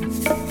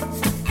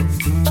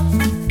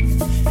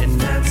 And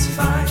that's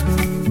fine.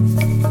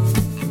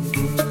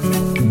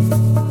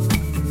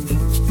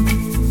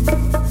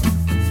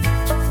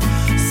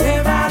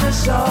 Sit by the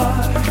shore,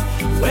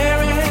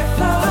 where it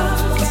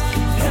flows,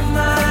 and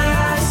my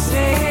eyes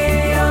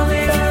see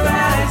only the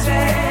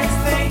rising,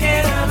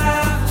 thinking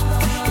about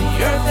the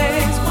earth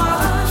is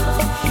one,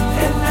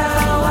 and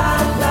now I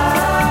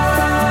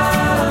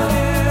love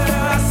you.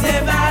 I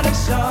sit by the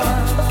shore.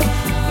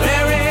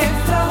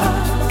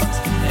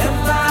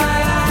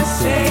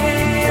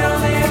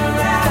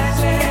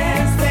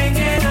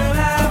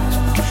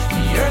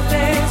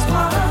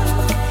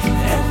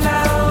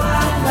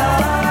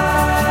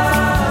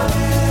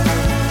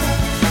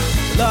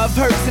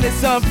 and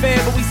it's unfair,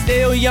 but we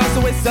still young,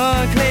 so it's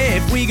unclear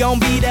if we gon'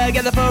 be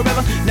together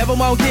forever. Never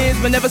want kids,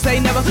 but never say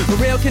never. A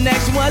real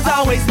connection was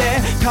always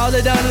there. Call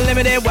it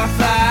unlimited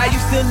Wi-Fi. You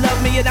still love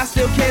me and I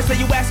still care, so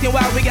you asking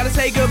why we gotta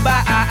say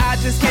goodbye. I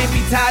just can't be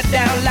tied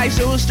down like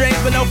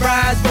shoestrings with no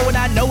fries. But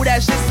I know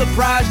that shit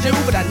surprised you,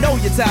 but I know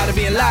you're tired of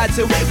being lied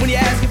to. When you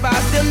ask if I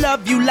still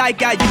love you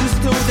like I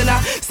used to, then I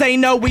say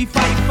no, we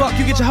fight. Fuck,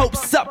 you get your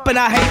hopes up, and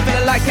I hate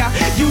feeling like I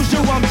use you.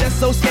 I'm just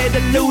so scared to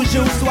lose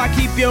you, so I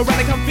keep you around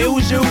and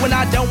confuse you. And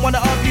I don't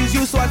wanna abuse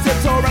you, so I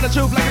tiptoe around the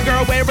truth like a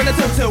girl wearing a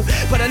tutu.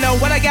 But I know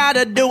what I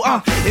gotta do,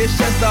 it's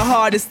just the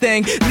hardest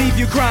thing. Leave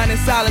you crying in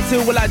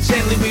solitude while I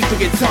gently weep the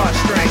guitar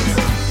strings.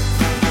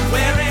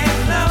 Wearing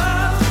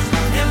clothes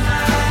in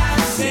my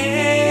eyes,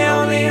 see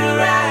only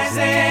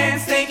horizon,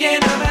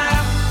 thinking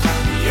about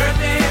the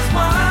earth is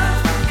one,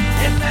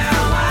 and now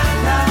I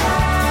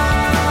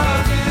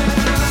love you.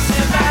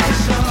 In my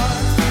shore,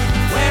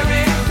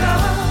 wearing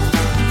clothes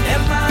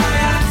in my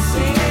eyes,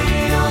 see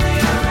only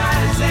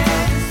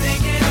horizon,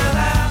 thinking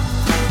about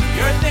the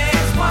earth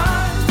is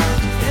one,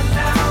 and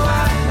now I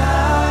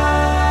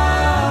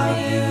love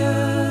you.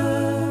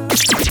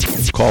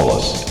 Call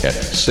us at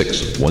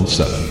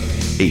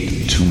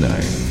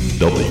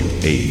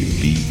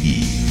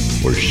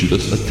 617-829-WAVE or shoot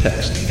us a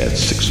text at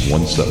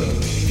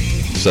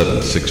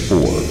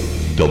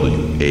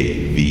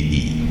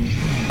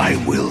 617-764-WAVE. I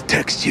will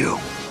text you.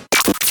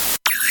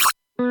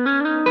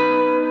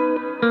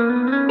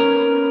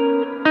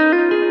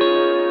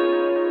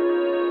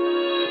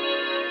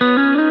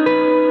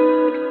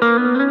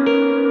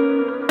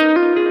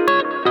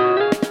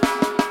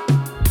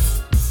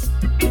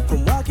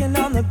 I'm walking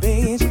on the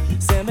beach,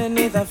 sand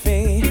beneath our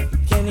feet.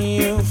 Can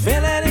you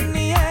feel it in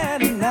the air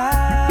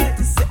tonight?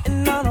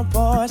 Sitting on a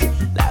porch,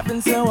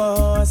 laughing to a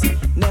horse.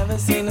 Never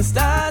seen the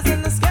stars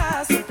in the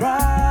sky so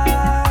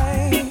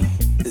bright.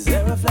 Is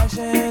there a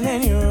reflection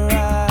in your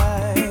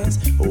eyes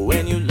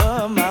when you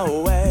look my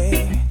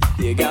way?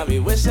 You got me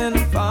wishing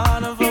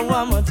upon her for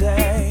one more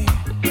day.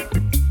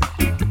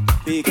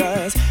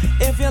 Because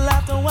if your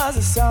laughter was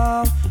a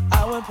song,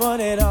 I would put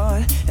it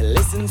on and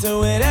listen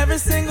to it every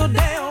single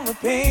day on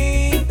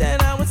repeat. Then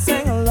I would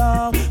sing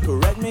along.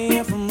 Correct me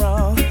if I'm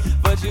wrong,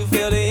 but you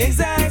feel the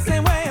exact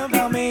same way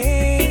about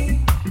me.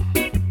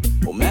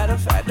 Well, matter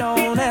of fact,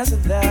 don't answer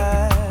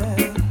that.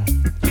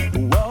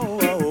 Whoa,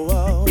 whoa,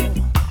 whoa.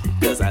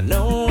 'Cause I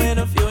know in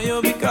a few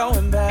you'll be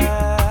going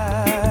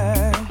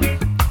back.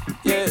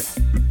 Yeah.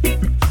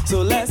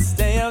 So let's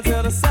stay up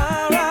till the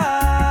sunrise.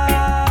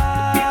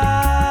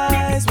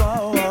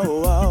 Whoa, whoa,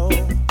 whoa.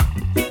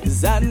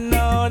 'Cause I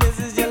know this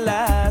is your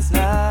last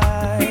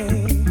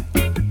night.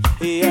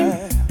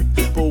 Yeah.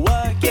 But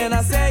what can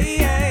I say?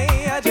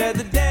 I dread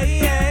the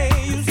day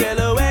you sail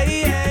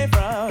away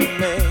from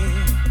me.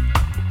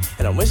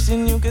 And I'm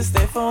wishing you could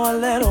stay for a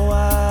little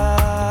while.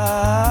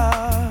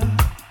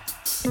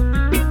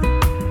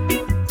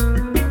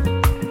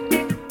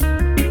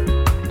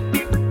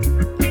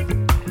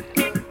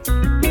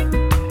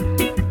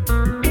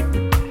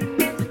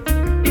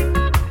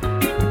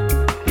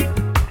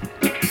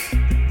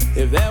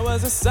 If there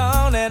was a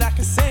song that I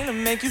could sing to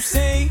make you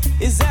see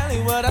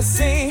exactly what I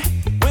see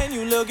when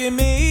you look at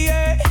me,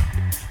 yeah.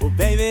 Well,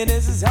 baby,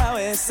 this is how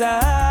it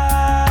sounds.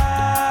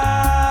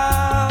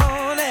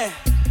 Yeah.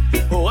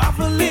 Oh, I'm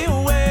fully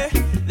aware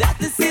that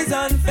this is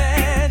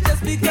unfair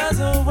just because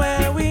of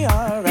where we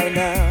are right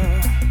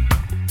now.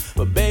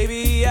 But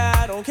baby,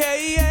 I don't care,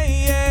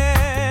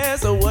 yeah.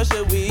 So what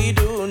should we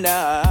do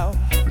now?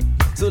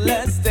 So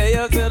let's stay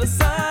up till the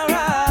sunrise.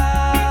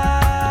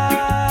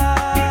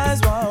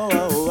 Whoa,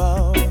 whoa,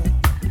 whoa.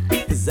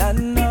 'Cause I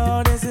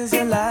know this is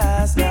your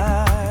last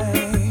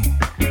night.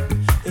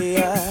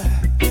 Yeah.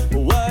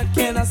 What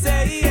can I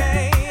say?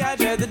 I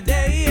dread the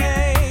day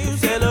you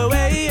sail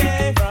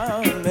away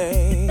from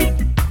me.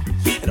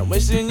 And I'm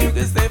wishing you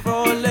could stay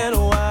for a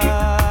little while.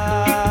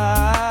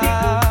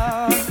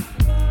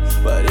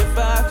 But if I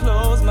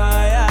close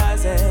my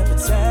eyes and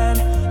pretend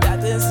that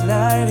this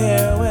night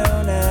here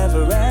will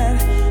never end,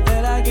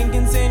 then I can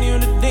continue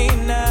to dream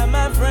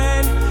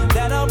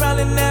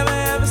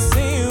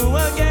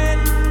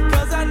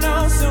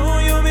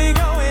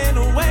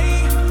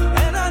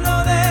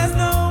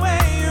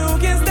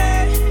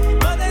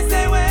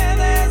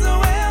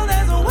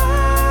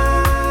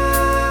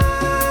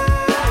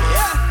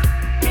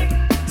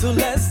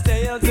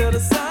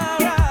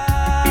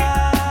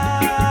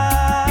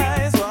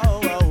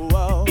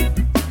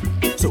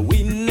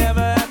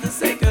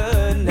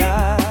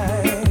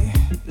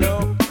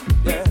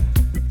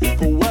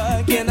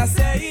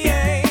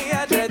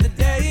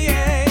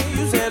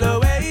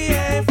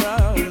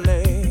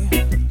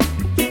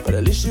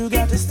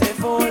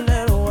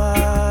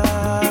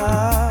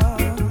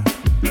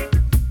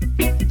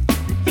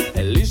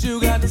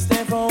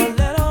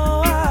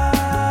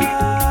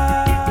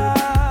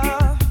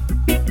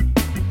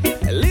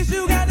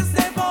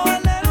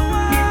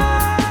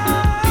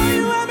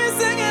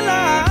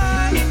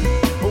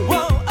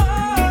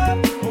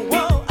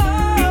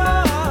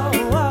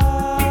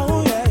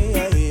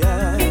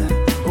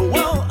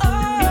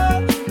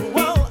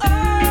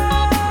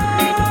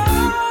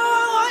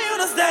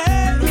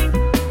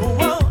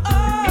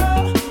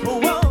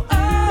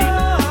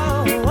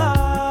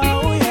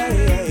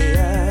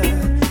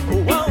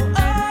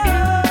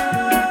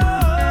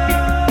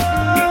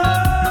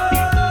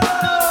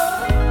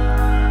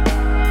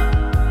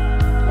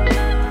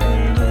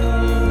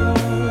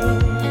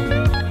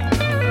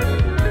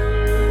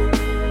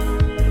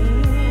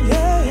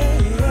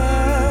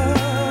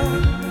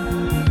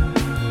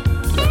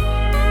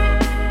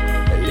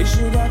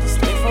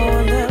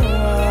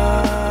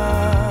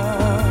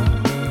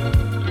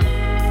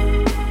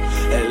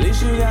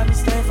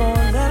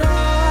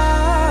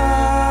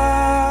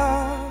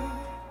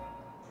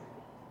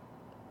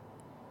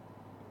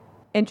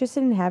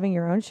Interested in having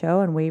your own show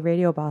on Wave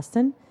Radio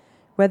Boston?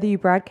 Whether you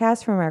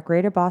broadcast from our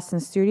Greater Boston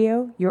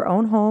studio, your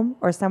own home,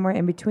 or somewhere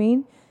in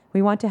between,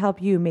 we want to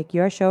help you make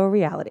your show a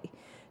reality.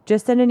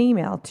 Just send an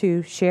email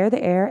to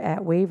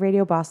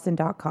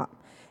sharetheair@waveradioboston.com,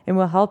 and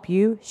we'll help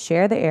you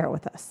share the air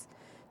with us.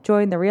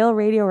 Join the real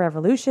radio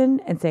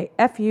revolution and say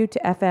FU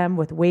to FM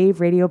with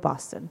Wave Radio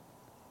Boston.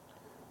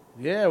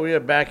 Yeah, we are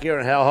back here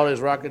on Hal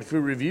Holly's Rocket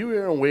Food Review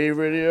here on Wave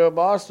Radio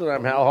Boston.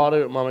 I'm Hal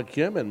Holly with Mama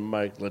Kim and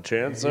Mike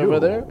LaChance over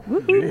there.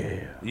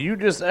 Yeah. You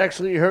just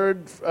actually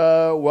heard,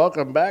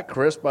 welcome back,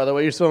 Chris. By the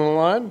way, you still on the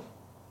line?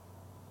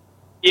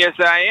 Yes,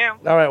 I am.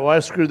 All right, well, I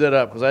screwed that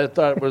up because I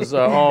thought it was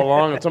all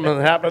along and something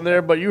that happened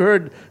there. But you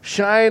heard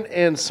Shine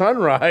and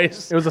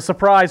Sunrise. It was a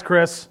surprise,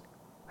 Chris.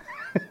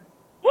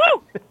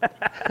 Woo!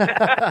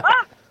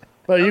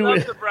 But I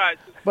love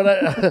surprises.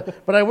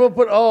 But I will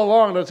put all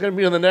along. That's going to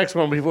be on the next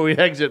one before we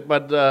exit.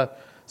 But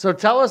so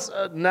tell us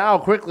now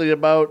quickly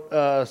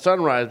about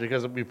Sunrise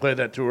because we played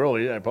that too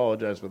early. I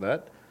apologize for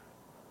that.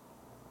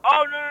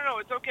 Oh, no,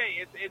 it's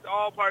okay. It's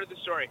all part of the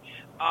story.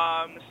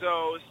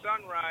 So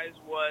Sunrise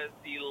was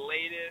the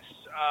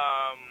latest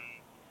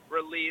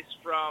release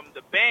from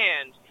the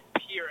band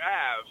Pier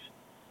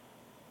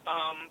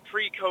Ave,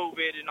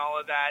 pre-COVID and all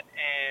of that,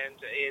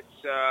 and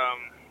it's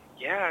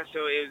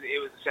so it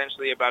was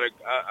essentially about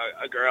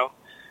a girl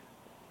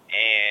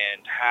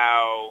and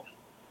how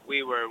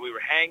we were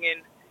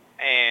hanging,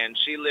 and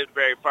she lived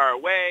very far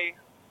away,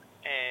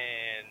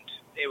 and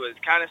it was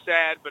kind of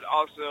sad, but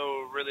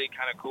also really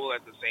kind of cool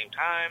at the same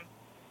time.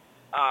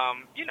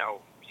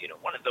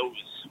 One of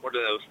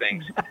those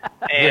things.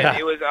 And Yeah.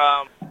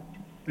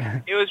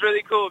 it was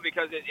really cool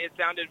because it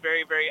sounded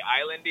very, very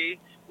islandy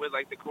with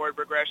like the chord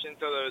progression.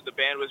 So the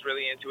band was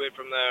really into it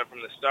from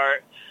the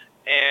start,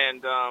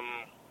 and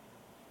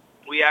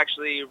we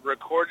actually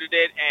recorded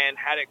it and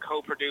had it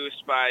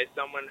co-produced by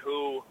someone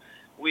who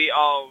we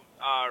all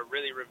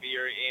really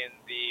revere in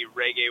the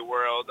reggae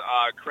world,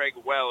 Craig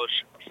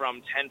Welsh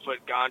from 10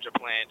 Foot Ganja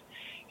Plant.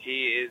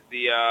 He is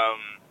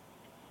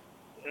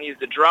he's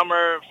the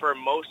drummer for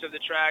most of the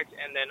tracks,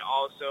 and then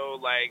also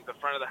like the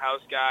front of the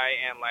house guy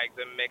and like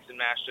the mix and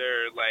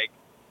master like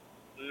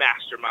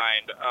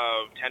mastermind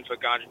of 10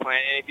 Foot Ganja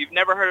Plant. And if you've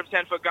never heard of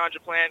 10 Foot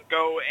Ganja Plant,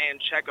 go and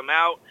check them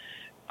out.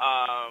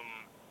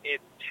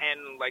 It's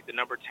 10, like the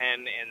number 10,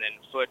 and then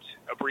foot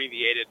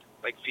abbreviated,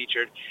 like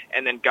featured,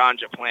 and then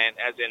ganja plant,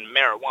 as in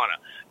marijuana.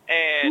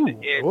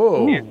 And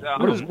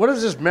What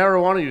is this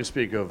marijuana you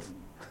speak of?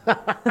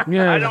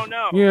 Yeah, I don't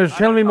know. Yes,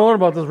 tell me more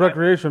about this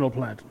recreational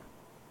plant.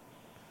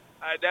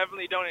 I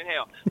definitely don't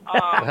inhale.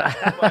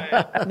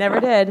 But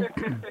Never did.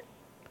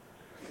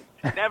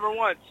 never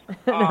once.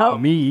 No.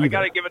 Me either. I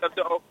gotta give it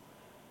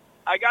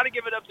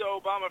up to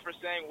Obama for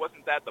saying,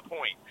 "Wasn't that the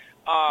point?"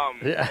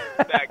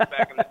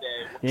 Back in the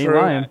day. You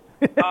ain't lying.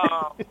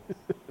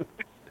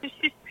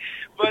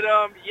 But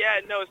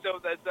so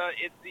that's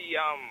it's the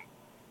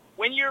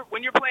when you're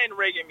playing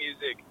reggae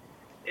music,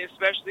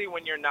 especially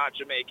when you're not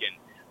Jamaican,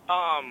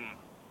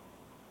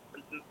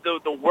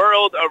 the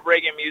world of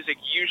reggae music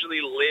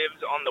usually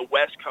lives on the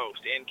West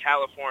Coast in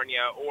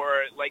California,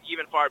 or like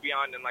even far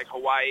beyond in like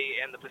Hawaii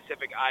and the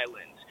Pacific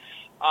Islands.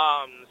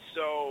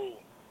 So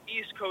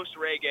East Coast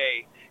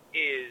reggae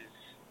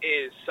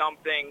is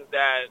something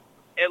that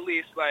at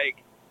least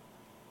like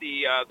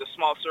the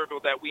small circle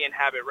that we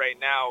inhabit right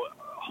now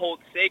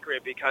holds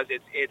sacred, because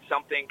it's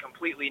something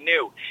completely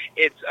new.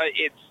 It's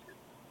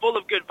full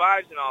of good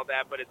vibes and all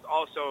that, but it's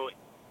also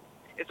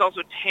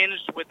tinged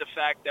with the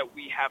fact that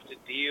we have to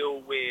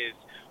deal with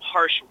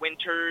harsh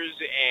winters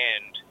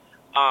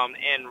and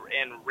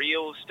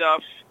real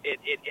stuff. It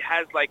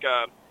has like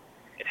a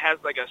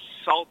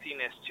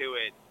saltiness to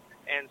it.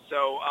 And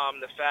so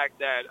the fact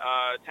that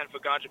 10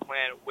 Foot Ganja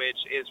Plant,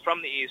 which is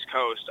from the East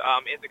Coast,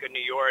 Ithaca,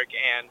 New York,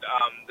 and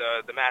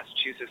the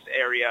Massachusetts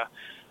area,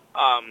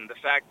 the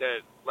fact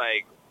that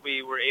like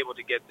we were able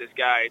to get this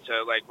guy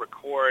to like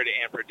record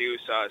and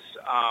produce us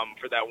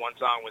for that one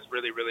song was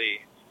really,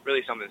 really,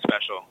 really something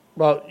special.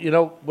 Well, you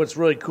know what's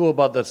really cool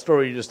about that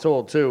story you just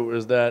told too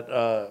is that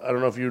I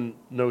don't know if you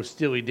know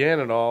Steely Dan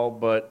at all,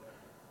 but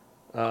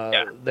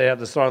they have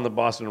the song "The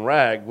Boston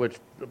Rag," which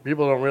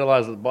people don't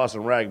realize what the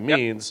Boston Rag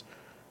means. Yep.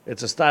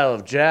 It's a style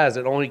of jazz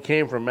that only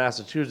came from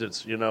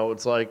Massachusetts. You know,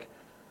 it's like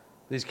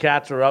these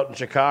cats are out in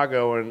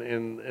Chicago and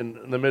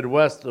in the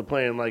Midwest. They're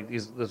playing like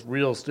this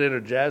real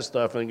standard jazz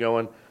stuff, and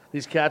going,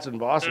 these cats in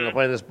Boston are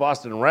playing this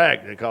Boston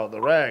Rag. They call it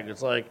the Rag.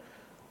 It's like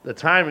the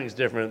timing's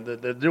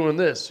different. They're doing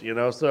this, you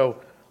know.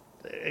 So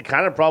it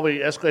kind of probably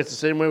escalates the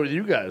same way with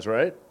you guys,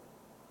 right?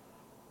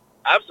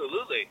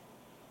 Absolutely.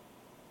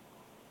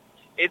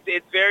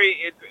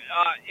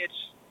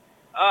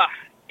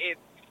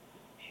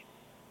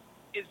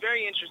 It's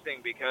very interesting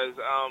because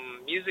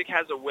music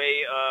has a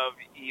way of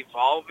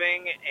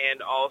evolving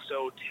and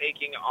also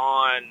taking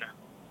on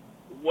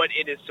what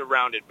it is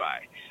surrounded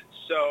by.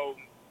 So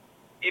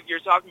if you're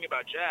talking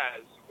about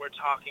jazz, we're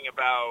talking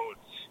about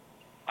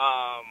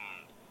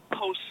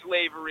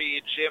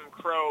post-slavery Jim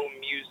Crow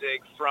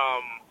music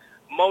from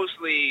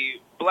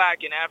mostly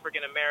black and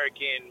African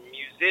American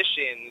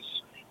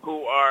musicians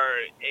who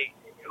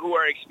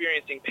are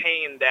experiencing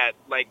pain that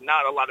like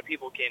not a lot of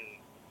people can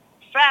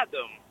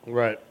fathom.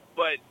 Right.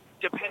 But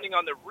depending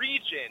on the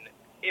region,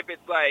 if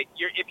it's like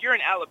if you're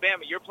in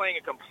Alabama, you're playing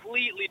a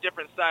completely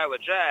different style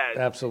of jazz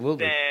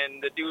Absolutely.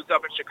 than the dudes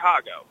up in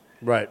Chicago.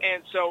 Right.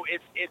 And so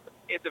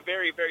it's a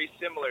very, very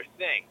similar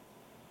thing,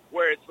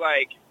 where it's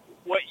like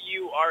what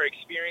you are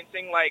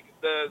experiencing, like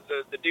the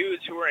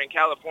dudes who are in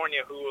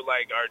California who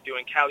like are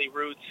doing Cali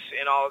roots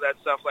and all of that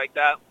stuff like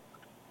that.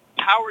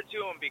 Power to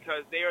them,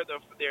 because they're the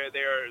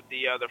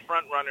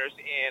front runners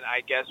in,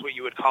 I guess, what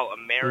you would call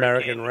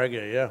American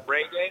reggae, yeah.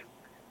 Reggae.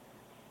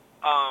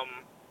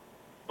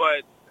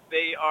 But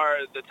they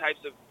are the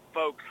types of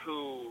folk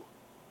who,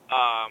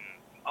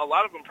 a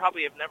lot of them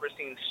probably have never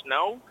seen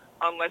snow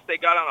unless they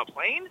got on a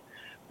plane.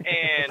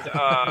 And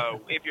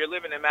if you're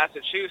living in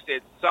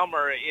Massachusetts,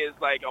 summer is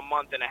like a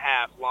month and a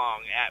half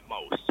long at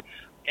most.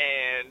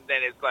 And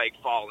then it's like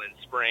fall and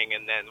spring,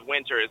 and then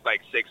winter is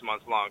like 6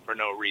 months long for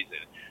no reason.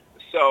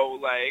 So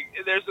like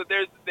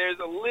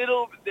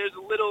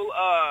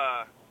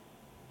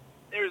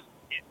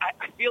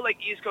I feel like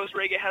East Coast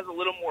reggae has a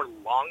little more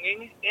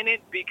longing in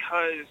it,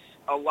 because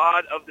a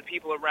lot of the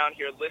people around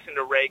here listen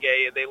to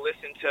reggae. They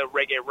listen to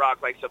reggae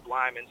rock like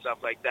Sublime and stuff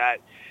like that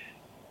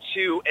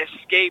to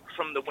escape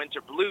from the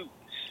winter blues.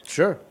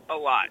 Sure. A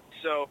lot.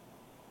 So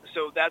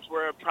that's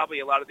where probably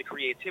a lot of the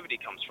creativity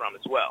comes from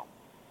as well.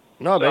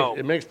 No,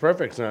 it makes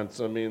perfect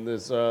sense. I mean,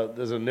 there's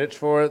a niche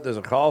for it, there's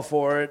a call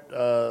for it,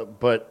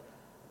 but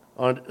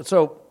I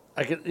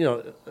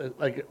could,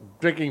 like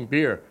drinking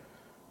beer.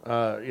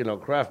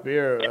 Craft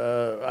beer,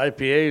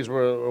 IPAs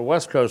were a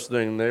West Coast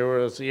thing. They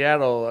were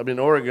Seattle,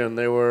 Oregon,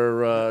 they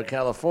were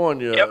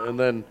California. Yep. And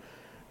then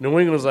New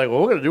England was like,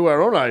 well, we're going to do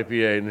our own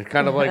IPA. And it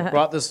kind of like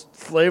brought this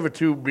flavor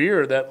to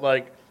beer that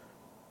like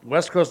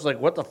West Coast was like,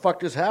 what the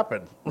fuck just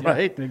happened?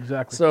 Right? Yeah,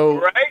 exactly.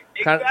 So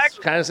kind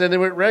of same thing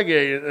with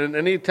reggae and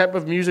any type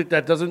of music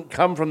that doesn't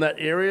come from that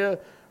area,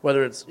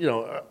 whether it's,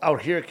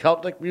 out here,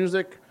 Celtic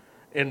music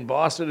in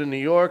Boston and New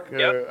York,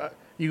 or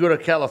you go to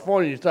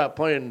California, you start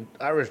playing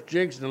Irish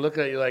jigs, and they look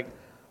at you like,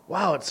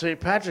 wow, it's St.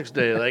 Patrick's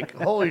Day. Like,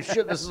 holy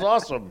shit, this is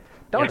awesome.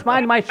 Don't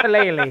mind my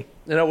shillelagh.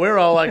 We're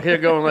all like here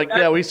going like,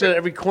 yeah, we sit at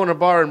every corner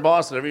bar in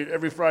Boston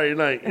every Friday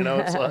night.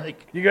 It's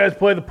like. You guys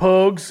play the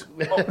Pogues?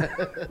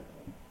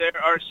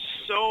 There are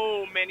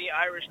so many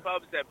Irish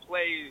pubs that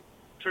play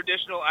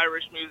traditional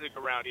Irish music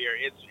around here.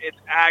 It's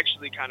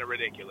actually kind of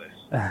ridiculous.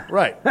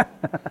 Right.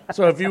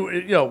 So if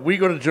we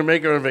go to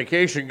Jamaica on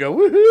vacation, go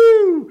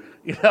woohoo.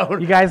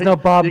 You guys know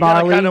Bob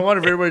Marley. I kind of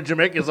wonder if everybody in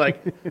Jamaica is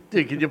like,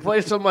 dude, can you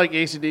play something like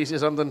AC/DC or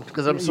something?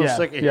 Because I'm so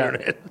sick of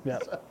hearing it. Yeah.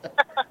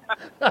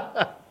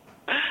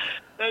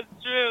 That's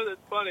true.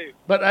 That's funny.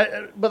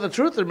 But the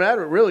truth of the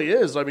matter really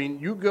is,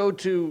 you go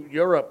to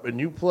Europe and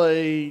you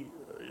play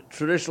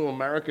traditional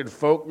American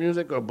folk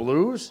music or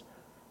blues,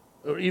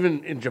 or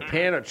even in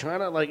Japan or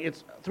China, like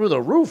it's through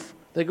the roof.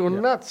 They go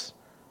nuts.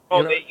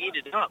 Oh, they eat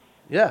it up.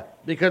 Yeah,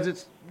 because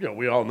it's,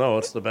 we all know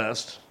it's the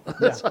best.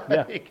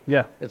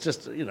 Yeah. It's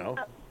just,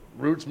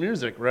 roots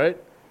music, right?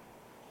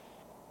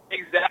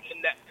 Exactly.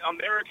 And that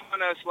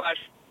Americana / is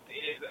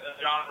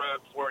a genre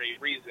for a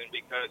reason,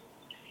 because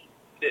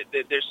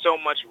there's so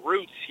much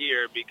roots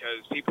here,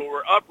 because people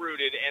were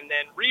uprooted and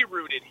then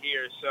rerooted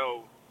here,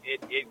 so it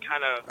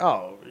kind of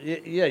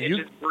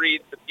just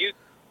breeds the music.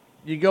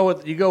 You go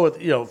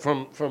with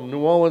from New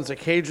Orleans to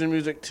Cajun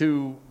music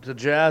to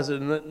jazz,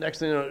 and the next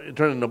thing it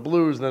turned into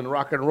blues, and then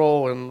rock and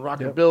roll and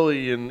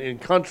rockabilly and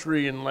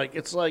country, and like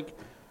it's like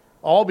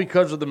all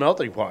because of the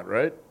melting pot,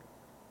 right?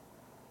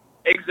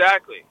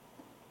 Exactly.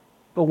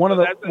 But one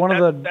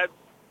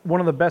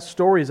of the best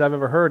stories I've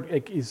ever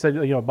heard, he said,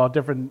 about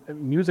different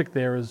music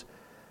there, is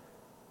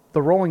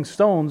the Rolling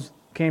Stones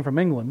came from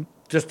England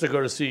just to go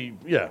to see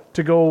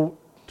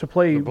to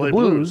play the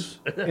blues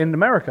in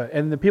America.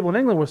 And the people in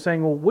England were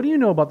saying, well, what do you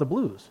know about the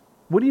blues?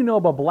 What do you know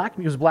about black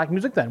music? It was black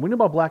music then. What do you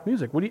know about black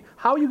music?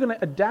 How are you going to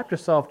adapt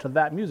yourself to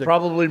that music?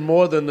 Probably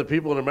more than the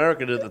people in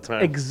America did at the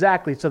time.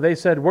 Exactly. So they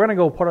said, we're going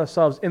to go put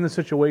ourselves in the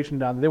situation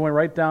down there. They went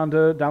right down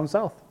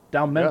south,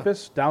 down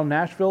Memphis, down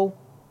Nashville,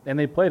 and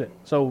they played it.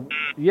 So,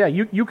 yeah,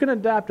 you can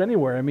adapt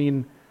anywhere.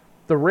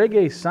 The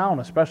reggae sound,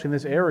 especially in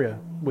this area,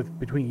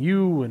 between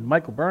you and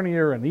Michael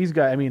Bernier and these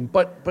guys,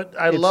 But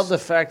I love the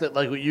fact that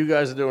like what you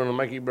guys are doing and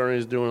Mikey Bernier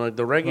is doing, like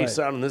the reggae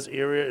sound in this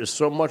area is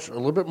so much, a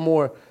little bit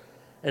more,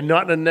 and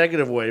not in a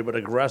negative way, but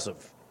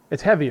aggressive.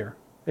 It's heavier.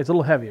 It's a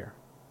little heavier.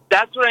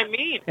 That's what I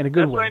mean. In a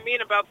good way. That's what I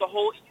mean about the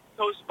whole East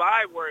Coast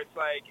vibe, where it's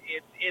like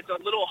it's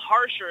a little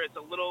harsher, it's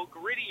a little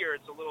grittier,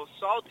 it's a little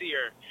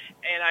saltier,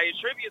 and I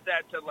attribute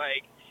that to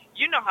like,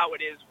 you know how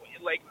it is,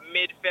 like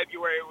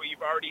mid-February, where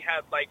you've already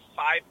had like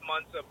 5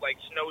 months of like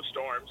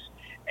snowstorms,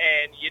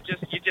 and you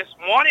just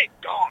want it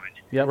gone.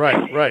 Yeah,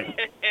 right.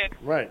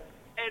 Right.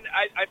 And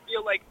I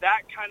feel like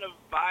that kind of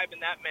vibe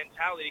and that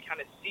mentality kind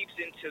of seeps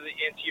into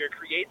your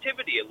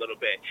creativity a little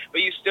bit,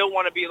 but you still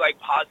want to be like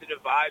positive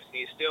vibes, and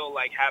you still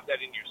like have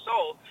that in your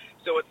soul.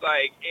 So it's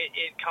like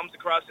it comes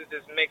across as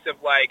this mix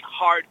of like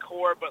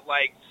hardcore, but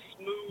like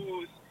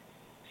smooth,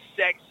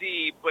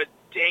 sexy, but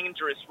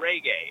dangerous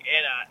reggae,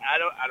 and I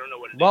don't know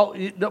what it is.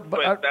 Well,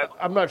 but that's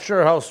I'm not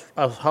sure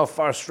how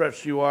far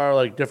stretched you are,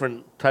 like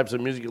different types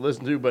of music you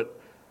listen to, but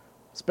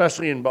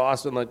especially in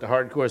Boston, like the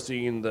hardcore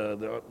scene,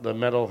 the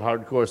metal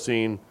hardcore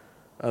scene,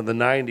 the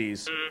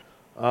 90s.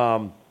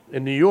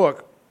 In New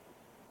York,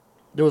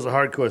 there was a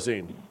hardcore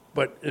scene.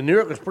 But in New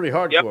York, it was pretty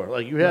hardcore.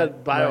 Like, you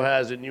had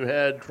Biohazard, and you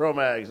had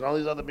Cro-Mags, and all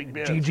these other big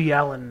bands. G.G.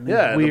 Allen.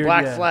 Yeah, weird, the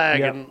Black yeah. Flag,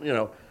 Yep. and, you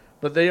know.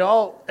 But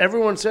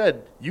everyone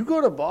said, you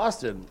go to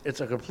Boston, it's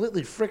a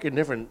completely freaking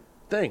different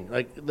thing.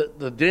 Like,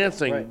 the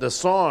dancing, the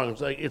songs,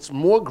 like, it's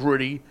more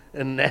gritty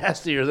and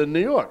nastier than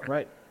New York.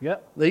 Right,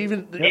 yep.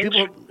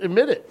 People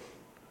admit it.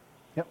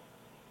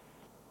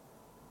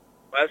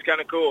 That's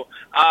kind of cool.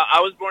 I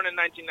was born in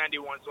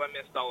 1991, so I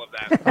missed all of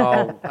that.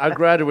 Oh, I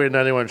graduated in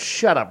 91.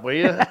 Shut up, will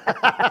you?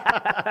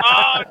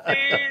 Oh,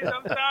 jeez,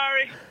 I'm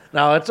sorry.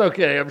 No, it's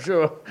okay. I'm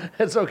sure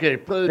it's okay.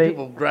 Plenty of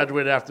people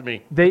graduated after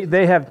me.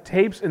 They have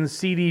tapes and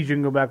CDs you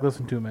can go back and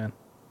listen to, man.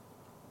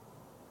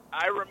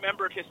 I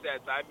remember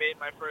cassettes. I made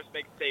my first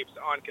mixtapes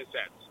on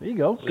cassettes. There you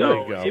go. So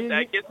There you go. if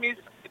that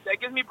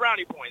gets me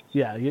brownie points.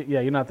 Yeah,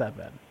 you're not that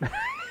bad.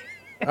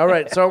 All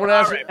right, so I'm going to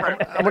ask you.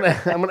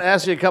 I'm going to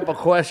ask you a couple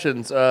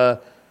questions.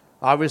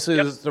 Obviously,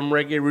 there's some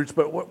reggae roots,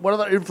 but what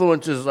other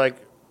influences, like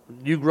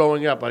you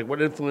growing up, like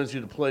what influenced you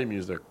to play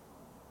music?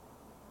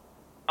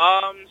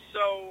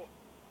 So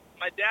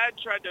my dad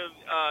tried to.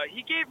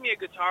 He gave me a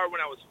guitar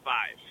when I was 5,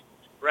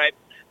 right?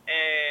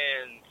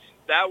 And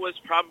that was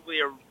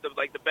probably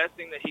the best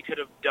thing that he could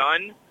have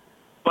done,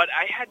 but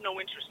I had no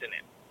interest in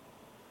it,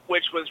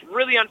 which was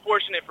really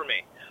unfortunate for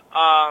me.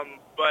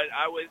 But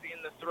I was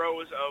in the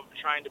throes of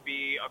trying to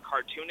be a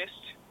cartoonist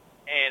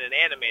and an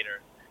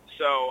animator,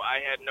 so I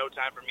had no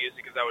time for music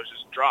because I was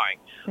just drawing.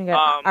 You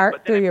got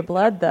art through your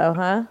blood, though,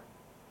 huh?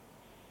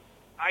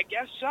 I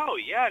guess so,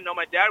 yeah. No,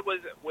 my dad was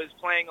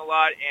playing a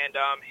lot, and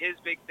his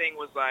big thing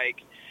was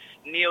like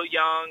Neil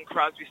Young,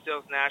 Crosby,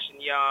 Stills, Nash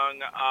and Young,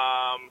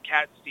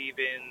 Cat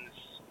Stevens.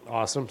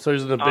 Awesome. So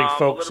he's in the big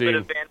folk scene. A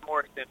little bit of Van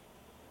Morrison.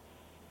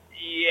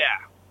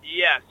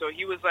 Yeah. So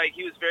he was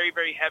very,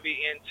 very heavy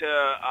into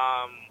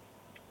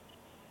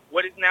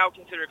what is now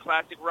considered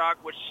classic rock,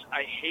 which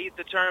I hate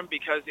the term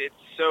because it's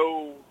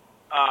so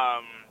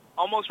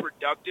almost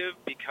reductive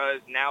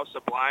because now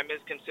Sublime is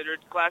considered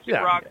classic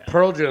rock.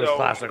 Pearl Jam's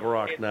classic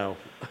rock now.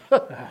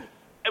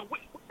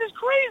 Which is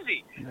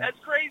crazy. That's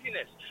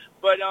craziness.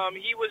 But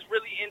he was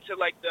really into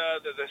like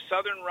the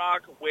Southern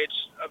rock, which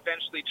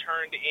eventually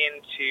turned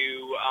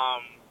into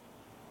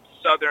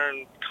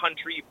Southern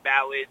country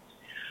ballads.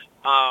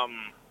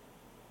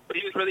 But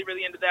he was really,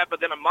 really into that.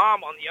 But then my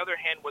mom, on the other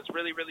hand, was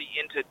really, really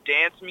into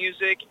dance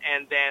music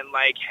and then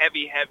like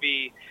heavy,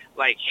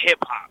 like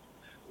hip hop,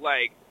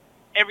 like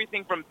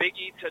everything from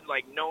Biggie to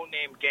like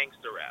no-name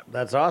gangster rap.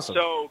 That's awesome.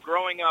 So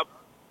growing up,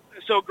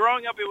 it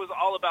was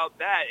all about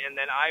that. And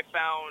then I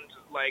found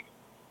like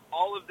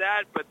all of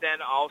that, but then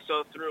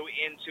also threw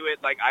into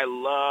it like I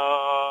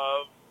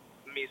love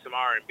me some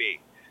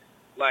R&B,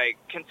 like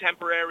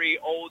contemporary,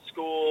 old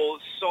school,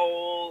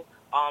 soul.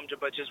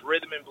 But just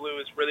rhythm and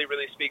blues really,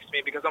 really speaks to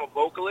me because I'm a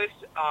vocalist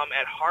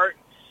at heart.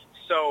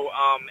 So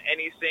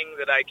anything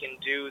that I can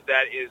do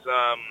that is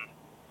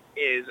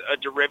a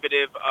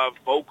derivative of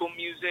vocal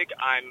music,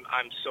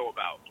 I'm so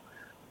about.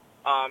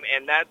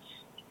 And that's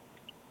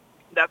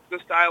the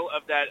style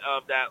of that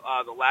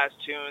the last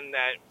tune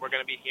that we're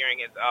going to be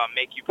hearing is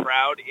 "Make You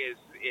Proud"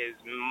 is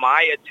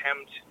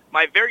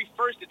my very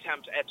first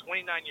attempt at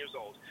 29 years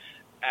old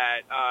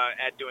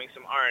at doing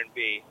some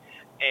R&B,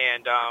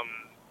 and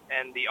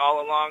the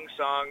All Along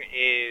song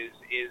is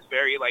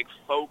very like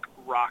folk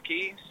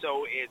rocky,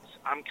 so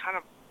I'm kind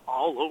of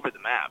all over the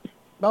map.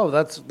 No,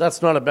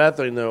 that's not a bad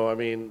thing though. I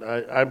mean,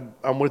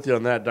 I'm with you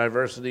on that.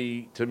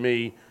 Diversity to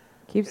me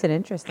keeps it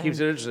interesting. You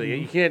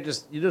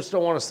just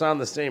don't want to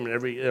sound the same in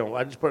every.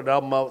 I just put an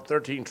album out,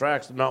 13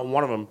 tracks, and not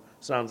one of them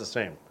sounds the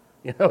same.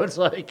 It's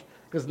like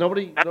because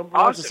nobody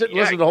wants to sit and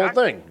listen to the whole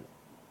thing.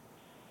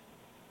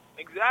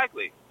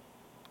 Exactly.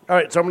 All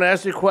right, so I'm going to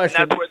ask you a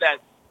question. And that's where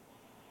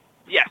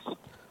yes.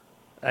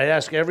 I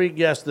ask every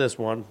guest this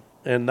one,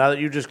 and now that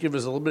you just give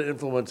us a little bit of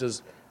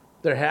influences,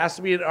 there has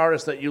to be an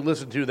artist that you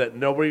listen to that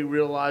nobody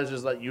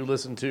realizes that you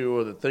listen to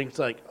or that thinks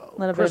like... a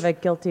little bit of a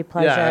guilty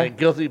pleasure. Yeah, a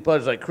guilty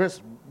pleasure. Like,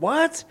 Chris,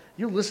 what?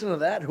 You listen to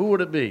that? Who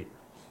would it be?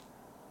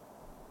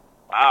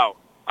 Wow.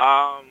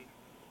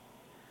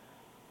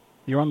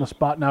 You're on the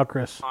spot now,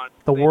 Chris.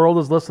 The world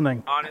is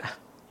listening.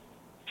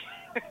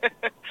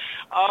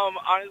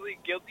 Honestly,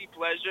 guilty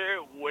pleasure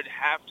would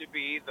have to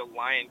be the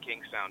Lion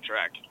King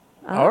soundtrack.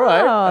 All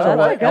right.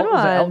 That's a good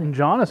one. Elton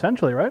John,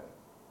 essentially, right?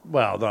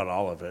 Well, not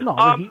all of it. No,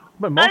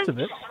 but most of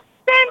it.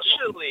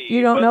 Essentially.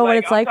 You don't know what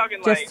it's like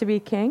talking just to be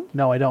king?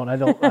 No, I don't. I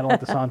don't like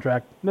the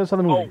soundtrack. There's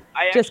another movie.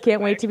 Just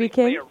can't wait to be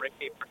king?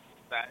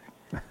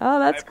 Oh,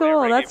 that's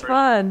cool. That's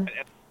fun.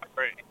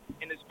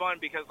 And it's fun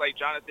because like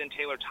Jonathan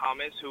Taylor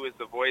Thomas, who is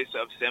the voice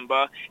of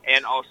Simba,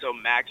 and also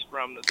Max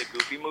from the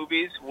Goofy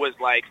movies, was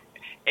like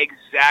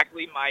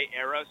exactly my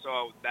era.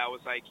 So that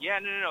was like,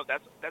 no,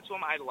 that's who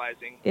I'm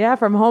idolizing. Yeah,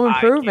 from Home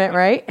Improvement,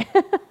 right?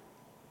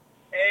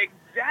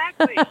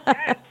 Exactly.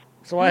 Yes.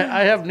 So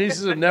I have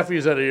nieces and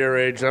nephews that are your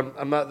age.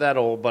 I'm not that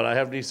old, but I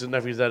have nieces and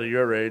nephews that are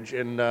your age,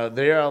 and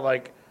they are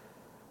like.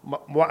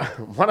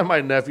 One of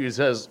my nephews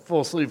has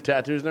full sleeve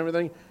tattoos and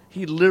everything.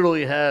 He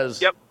literally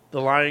has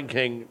the Lion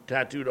King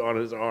tattooed on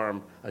his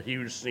arm, a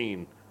huge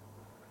scene.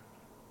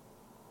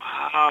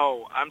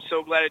 Wow, I'm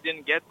so glad I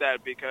didn't get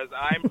that because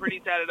I'm pretty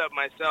tatted up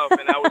myself,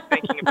 and I was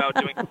thinking about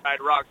doing a Pride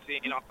Rock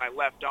scene on my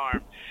left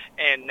arm,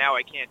 and now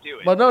I can't do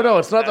it. But no,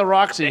 it's not the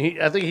rock scene.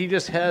 I think he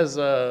just has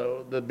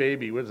the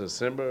baby. What is it,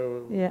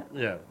 Simba? Yeah.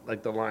 Yeah,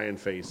 like the lion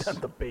face.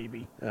 The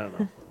baby. I don't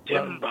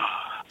know.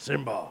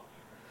 Simba.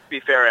 To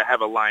be fair, I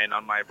have a lion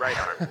on my right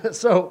arm.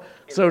 So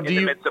in do the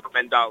you? midst of a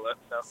mandala.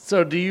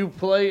 So do you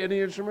play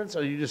any instruments,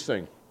 or you just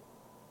sing?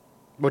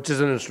 Which is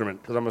an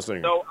instrument? Because I'm a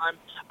singer. So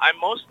I'm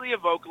mostly a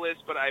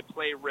vocalist, but I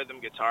play rhythm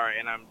guitar,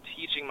 and I'm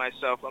teaching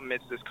myself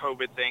amidst this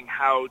COVID thing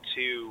how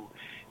to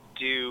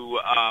do.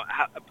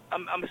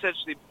 I'm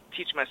essentially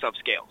teaching myself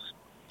scales.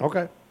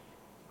 Okay,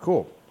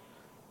 cool.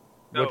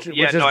 So, Which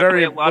is I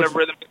play a lot of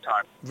rhythm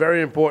guitar.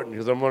 Very important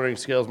because I'm learning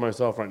scales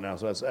myself right now,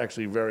 so that's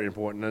actually very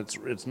important.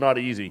 It's not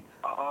easy.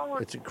 Oh,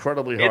 it's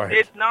incredibly hard.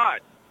 It's not.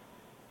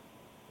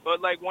 But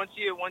like once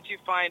you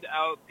find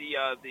out the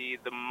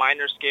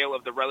minor scale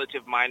of the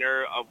relative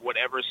minor of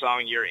whatever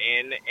song you're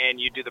in, and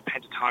you do the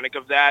pentatonic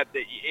of that,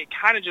 it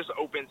kind of just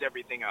opens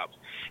everything up,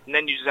 and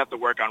then you just have to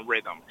work on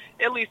rhythm.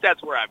 At least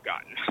that's where I've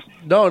gotten.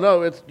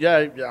 No, it's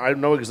I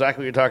know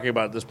exactly what you're talking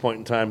about at this point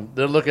in time.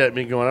 They're looking at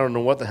me going, I don't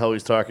know what the hell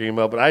he's talking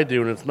about, but I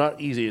do, and it's not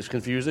easy. It's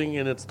confusing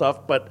and it's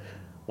tough, but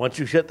once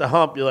you hit the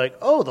hump, you're like,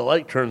 oh, the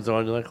light turns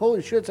on. You're like,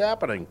 holy shit's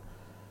happening.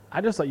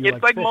 I just thought you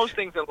It's like fish. most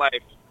things in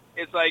life.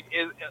 It's like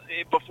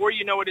before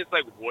you know it, it's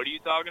like, what are you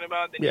talking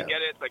about? Then Yeah. you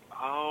get it. It's like,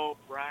 oh,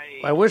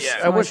 right. I wish Yeah.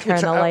 I wish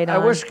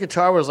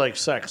guitar was like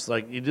sex.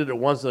 Like you did it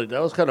once, like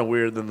that was kind of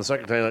weird. Then the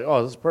second time, you're like,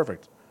 oh, this is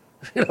perfect.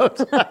 You know,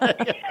 it's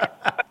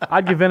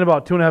I'd give in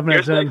about 2.5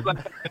 minutes in.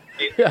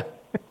 Yeah.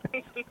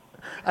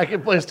 I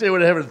can play Stay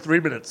With Heaven in 3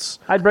 minutes.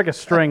 I'd break a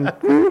string.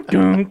 That'd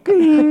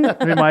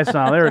be my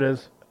sound. There it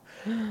is.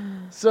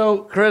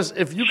 So, Chris,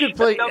 if you could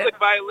play, That sounds like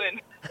violin.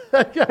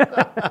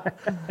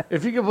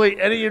 if you could play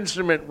any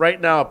instrument right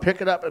now,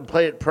 pick it up and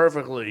play it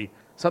perfectly.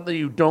 Something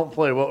you don't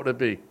play, what would it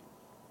be?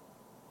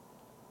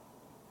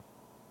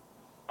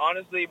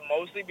 Honestly,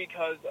 mostly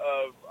because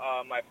of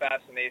my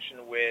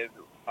fascination with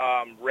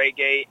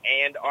reggae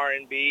and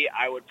R&B,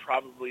 I would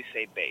probably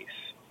say bass.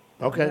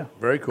 Okay,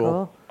 very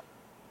cool.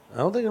 I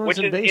don't think anyone's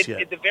in bass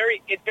yet. It's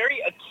very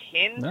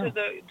akin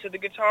to the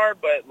guitar,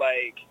 but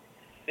like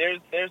there's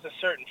a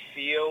certain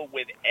feel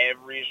with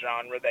every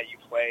genre that you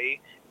play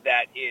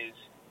that is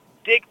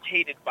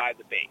dictated by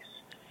the bass.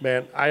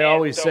 Man, I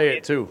always say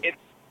it too.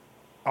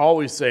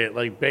 Always say it.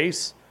 Like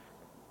bass,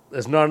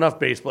 there's not enough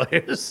bass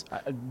players.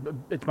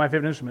 It's my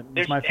favorite instrument.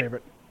 It's my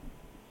favorite.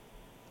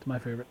 It's my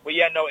favorite. Well,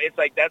 yeah, no, it's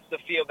like that's the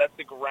feel, that's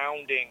the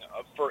grounding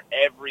for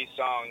every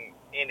song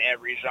in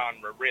every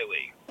genre,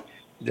 really.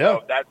 Yeah.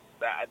 So that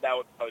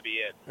would probably be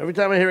it. Every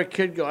time I hear a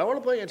kid go, I want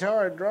to play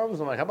guitar and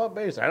drums, I'm like, how about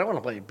bass? I don't want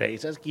to play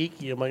bass. That's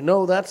geeky. I'm like,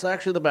 no, that's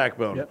actually the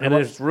backbone. Yep. And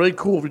it's really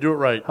cool if you do it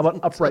right. How about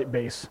upright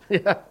bass?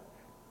 Yeah.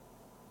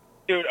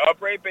 Dude,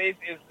 upright bass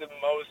is the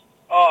most,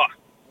 oh,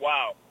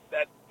 wow.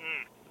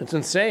 It's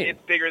insane.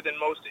 It's bigger than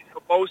most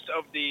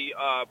of the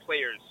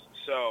players,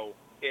 so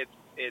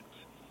it's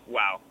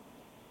wow.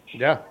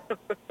 Yeah.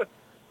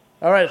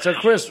 All right, so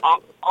Chris.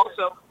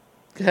 Also.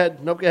 Go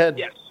ahead. Nope, go ahead.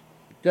 Yes.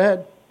 Go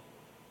ahead.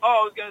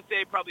 Oh, I was going to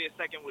say probably a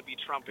second would be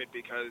trumpet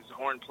because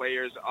horn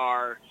players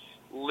are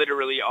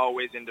literally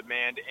always in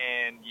demand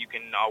and you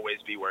can always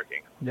be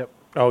working. Yep.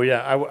 Oh,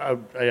 yeah.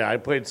 I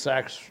played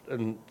sax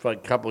for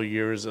like a couple of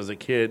years as a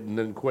kid and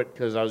then quit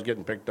because I was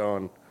getting picked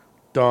on.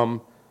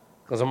 Dumb.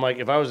 Because I'm like,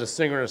 if I was a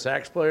singer and a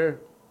sax player,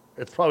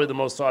 it's probably the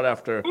most sought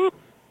after.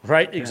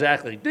 Right? Yeah.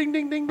 Exactly. Ding,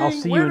 ding, ding, ding. I'll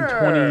see winner. you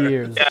in 20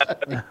 years.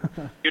 Yeah,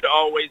 you'd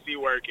always be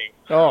working.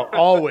 Oh,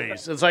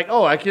 always. It's like,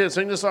 oh, I can't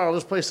sing this song. I'll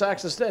just play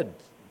sax instead.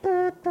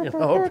 You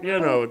know,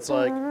 piano. It's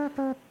like.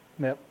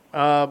 Yep.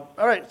 All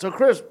right. So,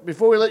 Chris,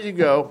 before we let you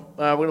go,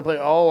 we're going to play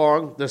All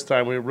Along this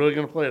time. We're really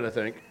going to play it, I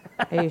think.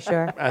 Are you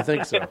sure? I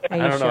think so. I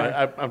don't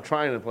know. I'm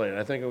trying to play it.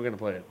 I think we're going to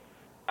play it.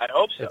 I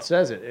hope so. It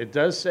says it. It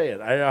does say it.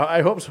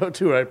 I hope so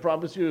too. I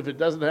promise you, if it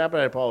doesn't happen,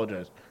 I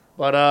apologize.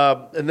 But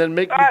and then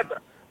make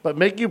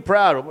you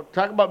proud.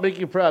 Talk about Make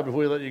You Proud before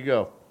we let you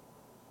go.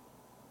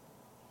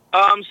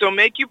 So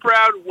Make You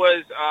Proud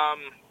was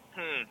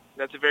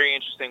that's a very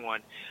interesting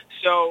one.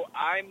 So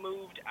I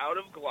moved out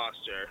of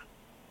Gloucester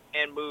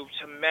and moved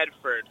to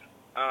Medford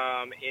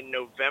in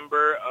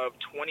November of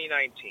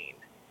 2019.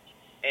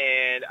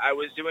 And I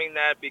was doing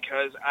that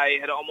because I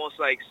had almost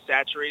like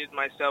saturated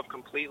myself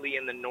completely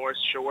in the North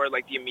Shore,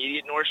 like the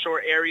immediate North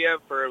Shore area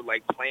for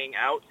like playing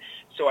out.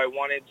 So I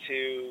wanted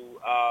to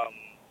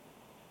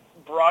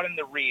broaden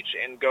the reach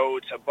and go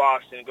to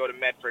Boston, go to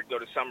Medford, go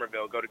to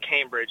Somerville, go to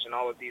Cambridge, and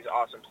all of these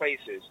awesome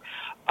places.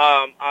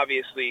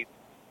 Obviously,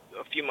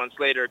 a few months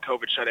later,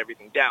 COVID shut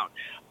everything down.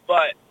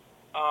 But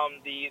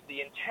the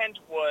intent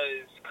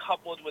was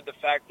coupled with the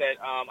fact that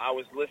I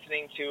was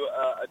listening to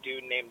a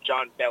dude named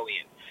John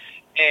Bellion.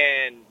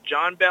 And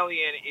John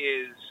Bellion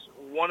is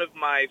one of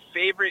my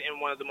favorite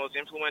and one of the most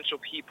influential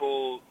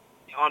people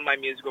on my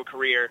musical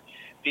career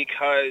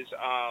because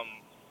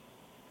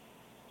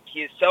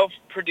he is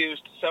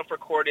self-produced,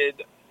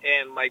 self-recorded,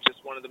 and like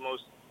just one of the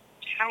most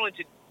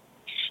talented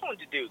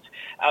dudes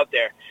out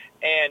there.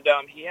 And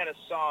he had a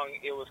song.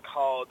 It was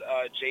called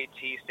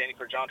JT, standing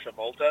for John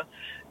Travolta.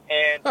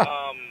 And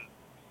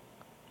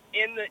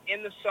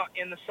in the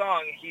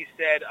song, he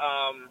said,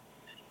 "A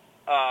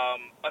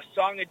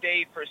song a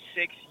day for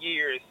 6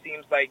 years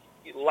seems like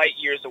light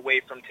years away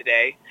from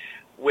today,"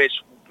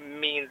 which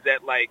means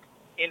that like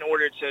in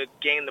order to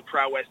gain the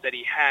prowess that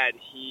he had,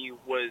 he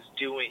was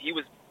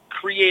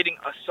creating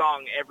a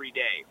song every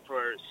day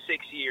for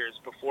 6 years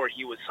before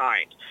he was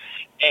signed.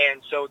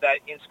 And so that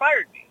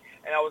inspired me.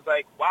 And I was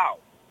like, wow,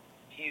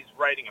 he's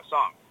writing a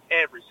song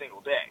every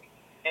single day.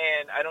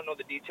 And I don't know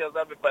the details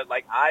of it, but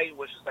like I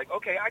was just like,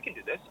 okay, I can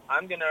do this.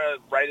 I'm going to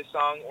write a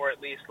song or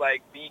at least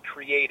like be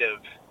creative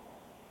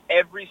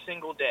every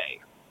single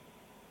day.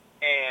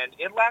 And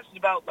it lasted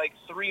about like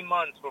 3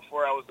 months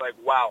before I was like,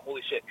 wow,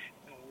 holy shit,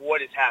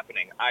 what is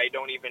happening? I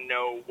don't even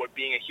know what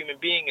being a human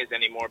being is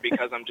anymore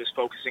because I'm just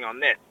focusing on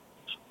this.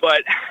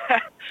 But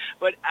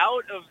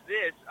out of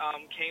this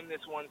came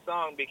this one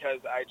song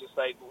because I just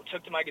like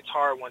took to my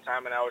guitar one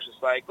time and I was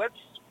just like, let's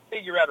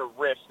figure out a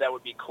riff that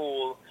would be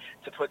cool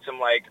to put some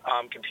like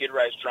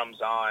computerized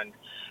drums on.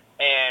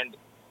 And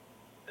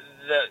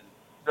the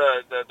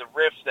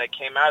riff that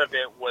came out of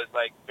it was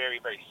like very,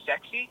 very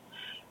sexy,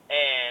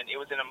 and it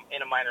was in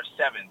a minor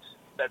seventh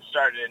that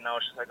started it, and I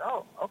was just like,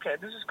 oh, okay,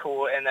 this is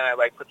cool. And then I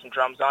like put some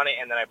drums on it,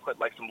 and then I put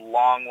like some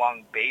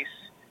long bass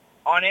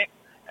on it.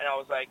 And I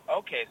was like,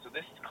 okay, so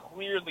this is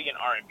clearly an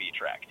R&B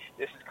track.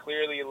 This is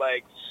clearly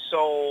like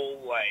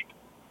soul, like.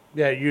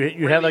 Yeah,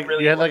 you had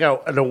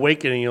an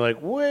awakening. You're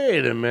like,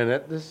 wait a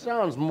minute, this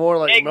sounds more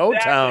like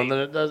Motown than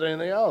it does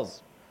anything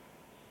else.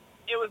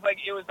 It was like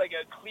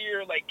a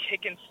clear like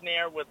kick and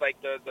snare with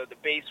like the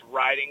bass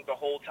riding the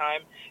whole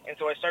time. And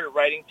so I started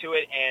writing to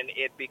it, and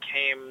it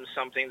became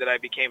something that I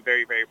became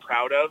very, very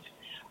proud of.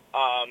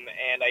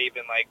 And I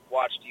even like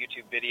watched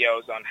YouTube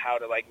videos on how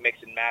to like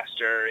mix and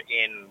master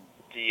in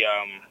the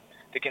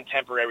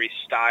contemporary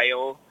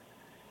style,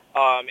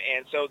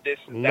 and so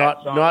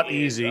not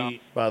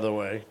easy, by the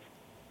way.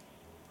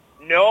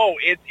 No,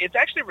 it's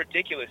actually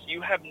ridiculous.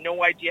 You have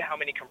no idea how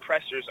many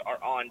compressors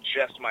are on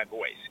just my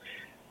voice,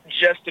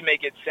 just to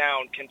make it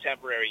sound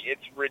contemporary.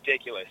 It's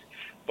ridiculous,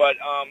 but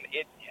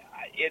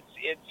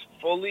it's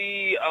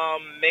fully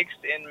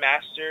mixed and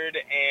mastered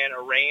and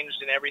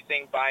arranged and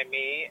everything by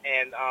me.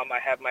 And I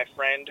have my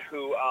friend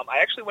who I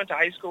actually went to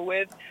high school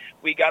with.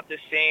 We got the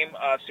same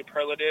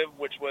superlative,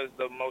 which was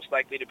the most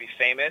likely to be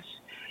famous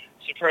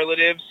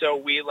superlative. So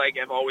we like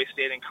have always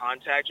stayed in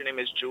contact. Her name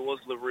is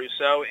Jules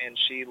LaRusso, and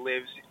she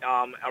lives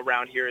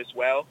around here as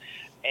well.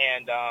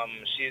 And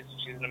she's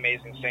an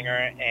amazing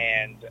singer,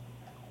 and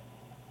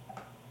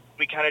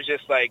we kind of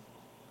just like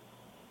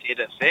did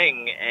a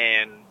thing,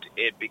 and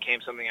it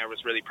became something I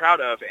was really proud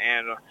of,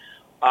 and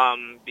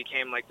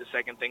became like the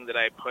second thing that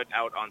I put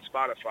out on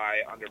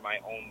Spotify under my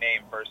own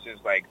name versus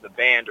like the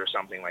band or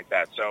something like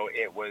that. So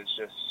it was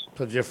just.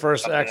 So your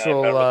first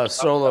actual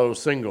solo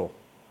single.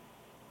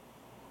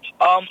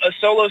 A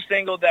solo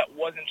single that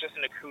wasn't just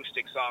an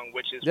acoustic song,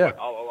 which is what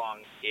All Along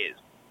is.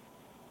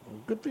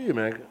 Good for you,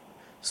 man.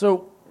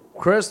 So,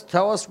 Chris,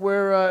 tell us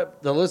where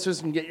the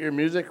listeners can get your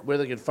music, where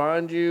they can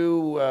find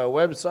you,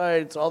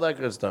 websites, all that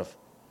good stuff.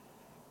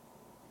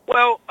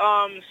 Well,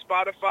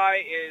 Spotify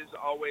is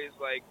always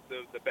like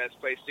the best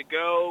place to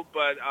go,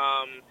 but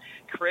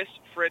Chris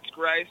Fritz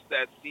Grice,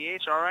 that's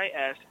ChrisFritzGrice,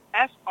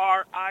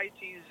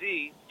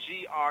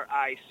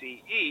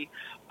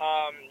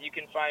 you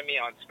can find me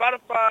on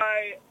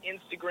Spotify,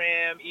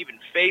 Instagram, even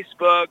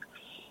Facebook.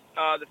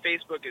 The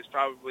Facebook is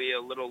probably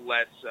a little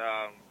less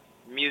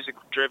music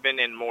driven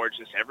and more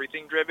just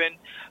everything driven.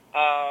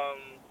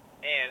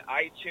 And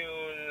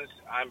iTunes,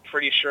 I'm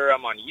pretty sure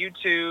I'm on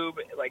YouTube,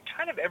 like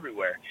kind of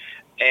everywhere.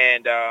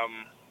 And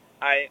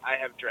I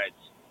have dreads.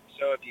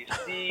 So if you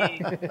see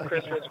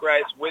Chris Fritz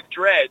Grice with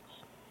dreads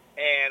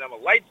and I'm a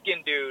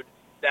light-skinned dude,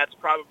 that's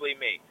probably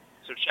me.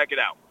 So check it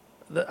out.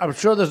 I'm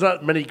sure there's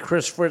not many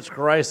Chris Fritz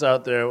Grice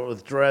out there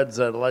with dreads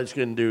and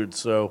light-skinned dudes,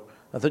 so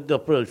I think they'll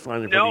probably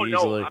find it pretty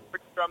easily. No, I'm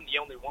pretty sure I'm the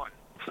only one.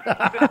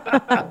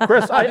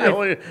 Chris,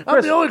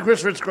 I'm the only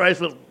Chris Fritz Grice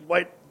with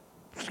white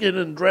skin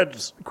and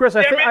dreads. Chris,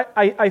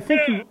 I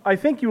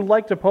think you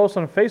like to post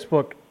on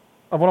Facebook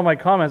of one of my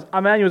comments.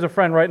 I'm adding you as a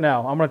friend right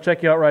now. I'm going to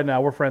check you out right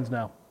now. We're friends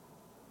now.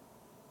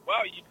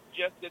 Wow, you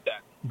just did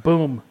that.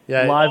 Boom.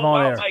 Yeah, live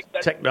on air.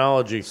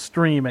 Technology.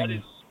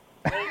 Streaming.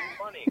 That is so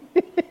funny.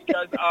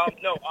 Because,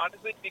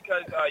 honestly,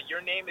 because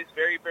your name is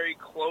very, very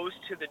close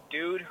to the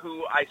dude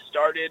who I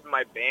started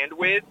my band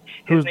with.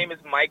 His name is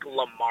Mike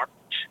Lamarche.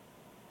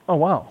 Oh,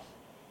 wow.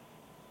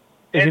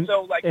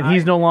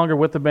 He's no longer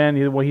with the band.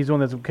 He's the one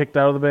that's kicked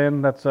out of the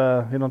band. That's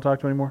he don't talk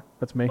to anymore.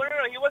 That's me. No,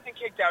 he wasn't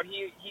kicked out.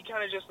 He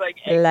kind of just like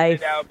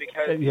exited out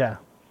because yeah,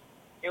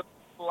 it was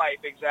life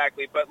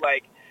exactly. But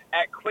like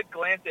at quick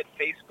glance at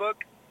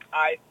Facebook,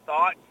 I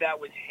thought that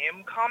was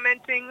him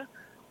commenting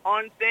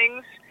on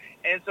things.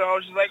 And so I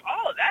was just like,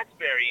 oh, that's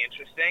very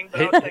interesting.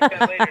 But I'll check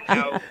that later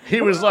now.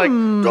 He was like,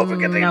 don't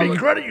forget to give me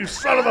credit, you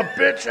son of a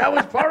bitch. I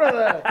was part of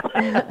that.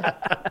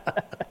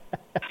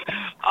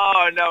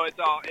 Oh, no, it's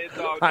all good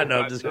I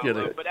know, vibes just only.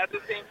 kidding. But at the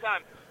same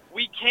time,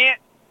 we can't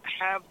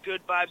have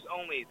good vibes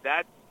only.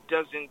 That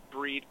doesn't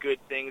breed good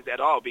things at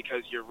all,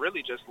 because you're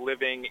really just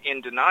living in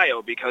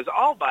denial, because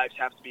all vibes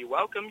have to be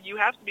welcome. You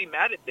have to be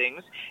mad at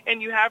things,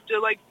 and you have to,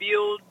 like,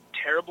 feel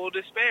terrible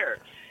despair.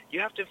 You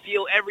have to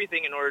feel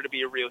everything in order to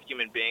be a real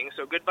human being.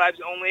 So good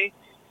vibes only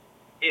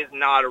is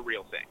not a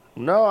real thing.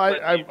 No,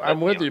 I'm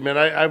with you, man.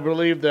 I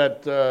believe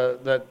that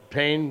that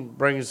pain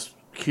brings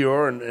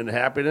cure and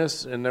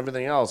happiness and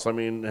everything else. I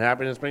mean,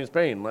 happiness brings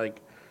pain. Like,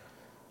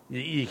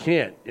 you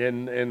can't.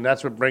 And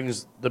that's what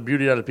brings the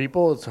beauty out of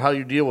people. It's how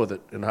you deal with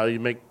it and how you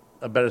make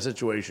a better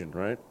situation,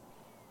 right?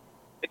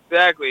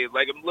 Exactly.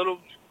 Like a little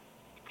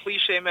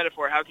cliche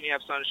metaphor, how can you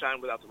have sunshine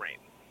without the rain?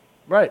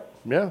 Right,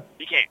 yeah.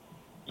 You can't.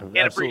 You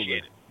can't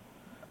appreciate it.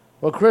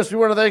 Well, Chris, we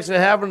want to thanks for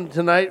having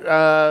tonight.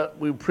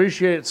 We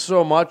appreciate it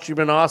so much. You've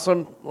been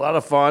awesome, a lot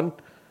of fun.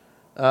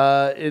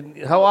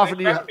 How often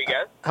do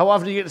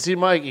you get to see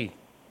Mikey?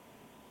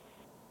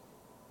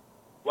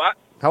 What?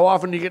 How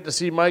often do you get to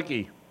see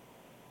Mikey?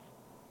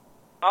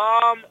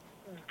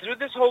 Through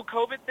this whole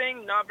COVID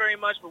thing, not very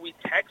much, but we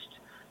text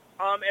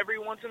every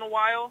once in a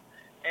while,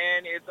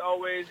 and it's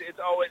always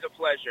a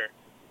pleasure.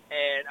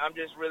 And I'm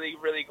just really,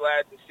 really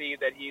glad to see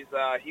that he's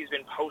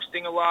been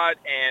posting a lot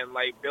and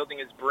like building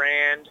his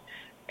brand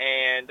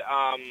and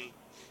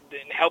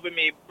helping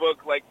me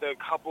book like the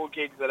couple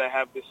gigs that I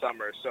have this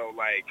summer. So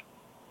like,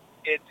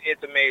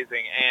 it's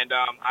amazing. And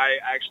I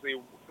actually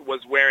was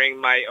wearing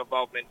my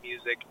Evolvement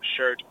Music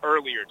shirt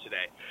earlier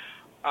today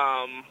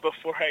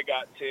before I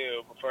got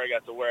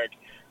to work.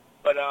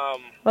 But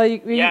well,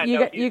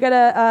 you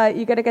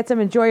gotta get some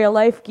Enjoy Your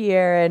Life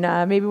gear,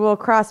 and maybe we'll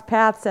cross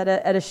paths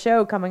at a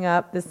show coming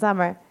up this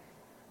summer.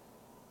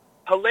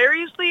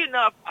 Hilariously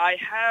enough, I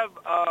have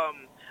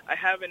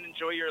an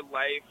Enjoy Your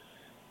Life,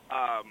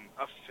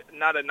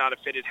 not a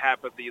fitted hat,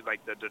 but the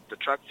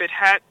truck fit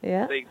hat,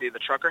 the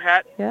trucker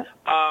hat. Yeah.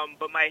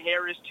 But my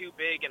hair is too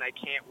big and I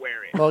can't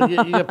wear it. Well, you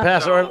can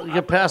pass you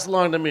can pass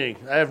along to me.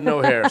 I have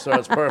no hair, so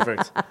it's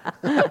perfect.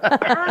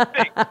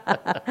 Perfect.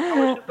 I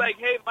was just like,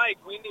 hey, Mike,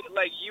 we need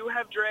you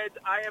have dreads,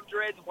 I have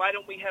dreads. Why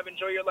don't we have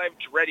Enjoy Your Life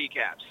dready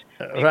caps?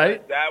 Because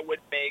right. That would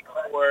make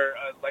for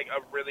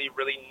a really,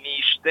 really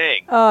niche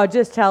thing. Oh,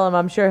 just tell him.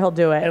 I'm sure he'll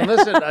do it. And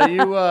listen,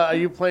 are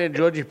you playing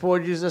Georgie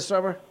Porgy's this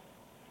summer?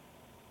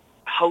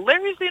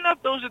 Hilariously enough,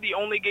 those are the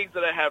only gigs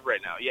that I have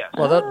right now, yes.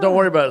 Well, don't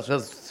worry about it,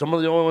 because some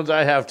of the only ones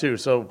I have, too,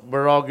 so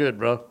we're all good,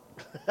 bro.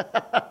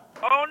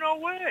 Oh, no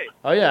way.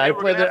 Oh, yeah, I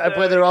played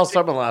there all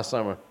summer last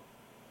summer.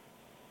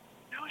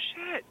 No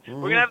shit. Mm-hmm.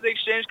 We're going to have to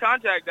exchange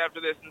contact after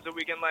this, and so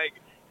we can,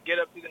 get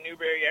up to the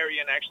Newberry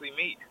area and actually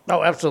meet.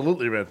 Oh,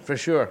 absolutely, man, for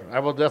sure. I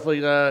will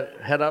definitely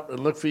head up and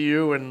look for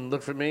you and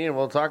look for me, and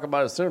we'll talk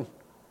about it soon.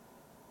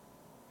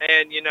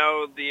 And,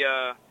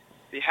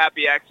 the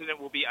happy accident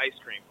will be ice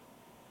cream.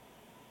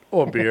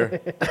 Or beer.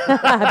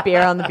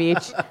 Beer on the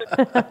beach.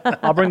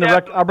 I'll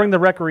bring the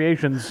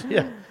recreations.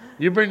 Yeah,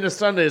 you bring the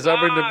Sundays. I'll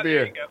bring the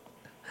beer.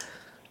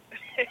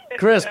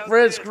 Chris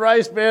Fritz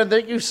Christ, man,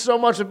 thank you so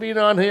much for being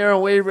on here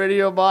on Wave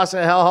Radio,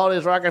 Boston Hell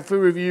Holidays Rocket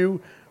Food Review.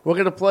 We're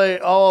gonna play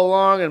All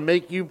Along and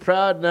Make You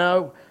Proud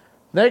now.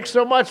 Thanks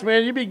so much,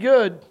 man. You be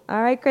good.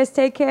 All right, Chris.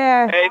 Take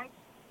care. Hey,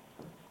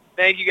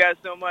 thank you guys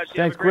so much.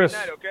 Thanks, have a great Chris.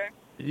 night, okay?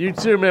 You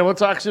too, man. We'll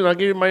talk soon. I'll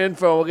give you my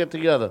info. We'll get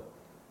together.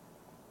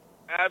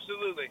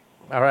 Absolutely.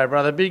 All right,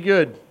 brother. Be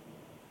good.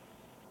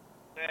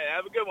 Hey,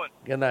 have a good one.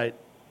 Good night.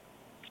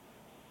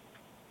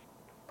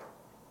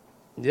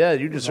 Yeah,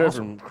 you just heard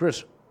from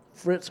Chris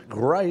Fritz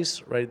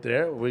Grice right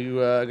there. We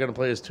are going to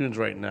play his tunes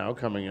right now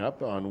coming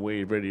up on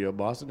Wave Radio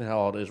Boston,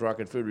 Holidays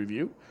Rocket Food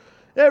Review.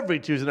 Every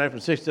Tuesday night from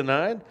 6 to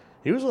 9.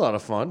 He was a lot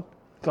of fun.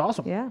 It's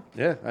awesome. Yeah.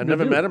 Yeah, I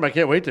never met him. I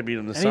can't wait to meet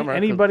him this summer.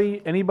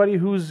 Anybody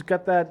who's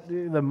got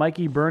the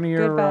Mikey Bernier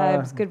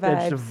good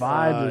vibes.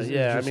 Vibe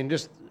yeah, is I mean,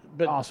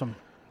 but awesome.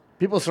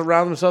 People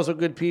surround themselves with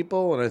good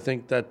people, and I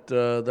think that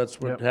that's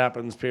what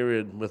happens,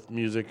 period, with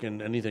music and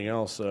anything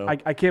else. So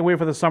I can't wait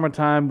for the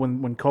summertime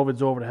when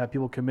COVID's over to have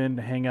people come in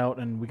to hang out,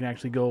 and we can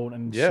actually go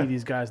and see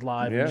these guys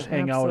live and just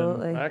hang out.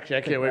 And actually,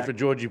 I can't wait for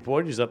Georgie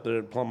Porgy's up there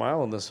at Plum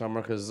Island this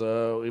summer, because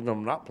even if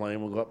I'm not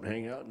playing, we'll go up and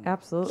hang out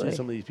and see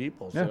some of these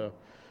people. Yeah. So,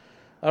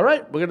 all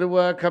right, we're going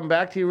to come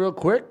back to you real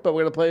quick, but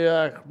we're going to play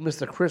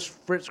Mr. Chris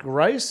Fritz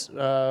Grice,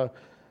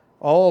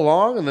 All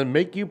Along, and then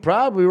Make You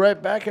Proud. We'll be right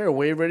back here at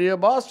Wave Radio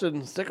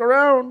Boston. Stick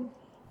around.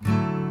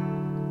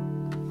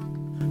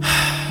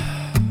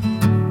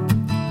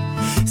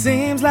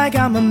 Seems like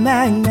I'm a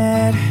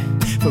magnet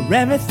for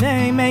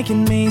everything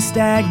making me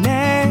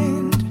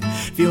stagnant.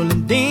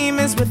 Fueling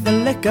demons with the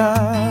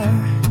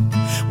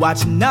liquor,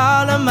 watching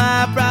all of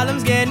my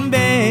problems getting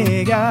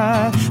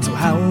bigger. So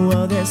how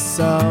will this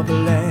all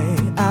play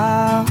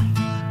out?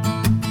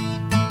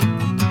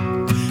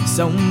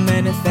 So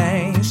many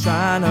things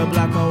trying to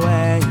block my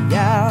way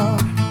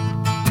out.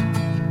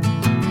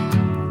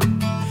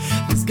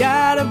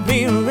 gotta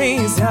be a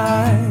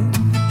reason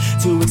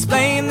to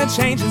explain the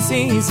changing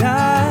seasons.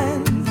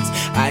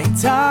 I ain't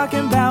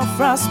talking about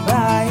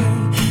frostbite,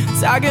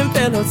 talking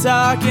pillow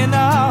talking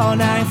all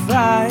night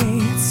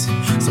fights.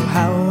 So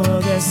how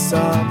will this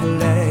all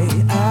play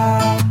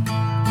out?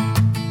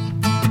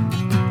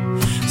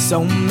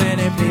 So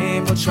many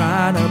people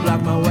trying to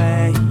block my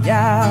way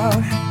out.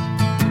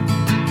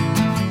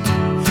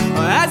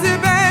 Or has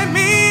it been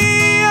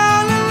me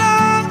all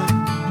along?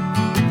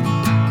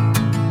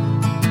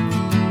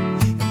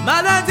 Am I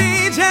the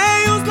DJ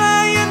who's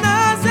playing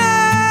the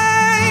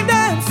same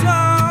damn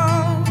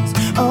songs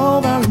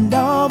over and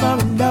over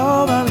and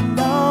over and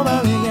over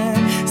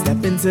again? Step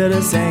into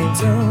the same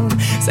tune,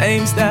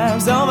 same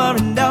steps over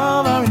and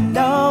over and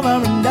over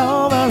and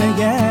over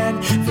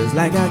again. Feels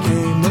like I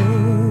can't move.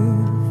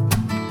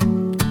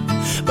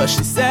 But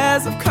she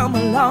says I've come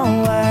a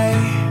long way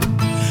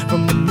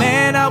from the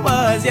man I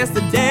was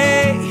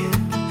yesterday.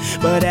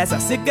 But as I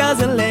sit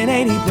guzzling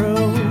 80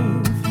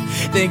 proof,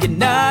 thinking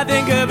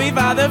nothing could be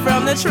farther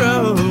from the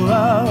truth.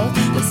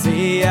 Let's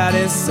see how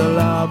this will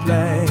all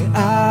play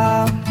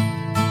out.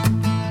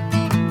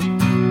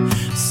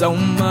 So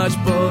much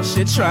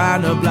bullshit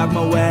trying to block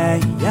my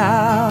way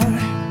out.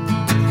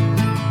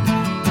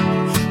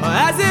 Or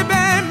has it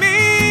been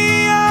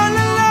me all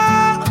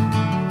along?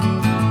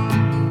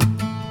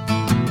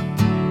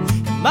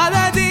 Am I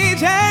the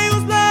DJ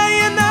who's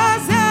playing the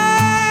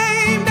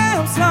same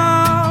damn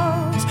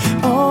songs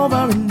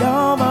over and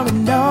over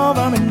and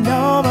over and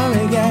over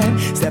again?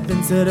 Step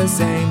into the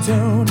same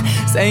tune,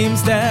 same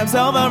steps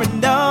over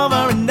and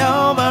over and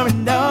over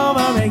and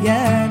over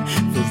again.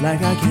 Feels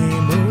like I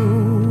can't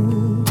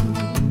move,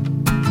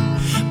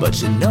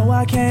 but you know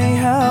I can't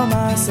help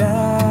myself.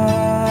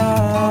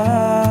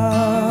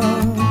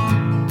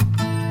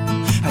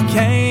 I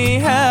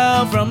can't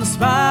help from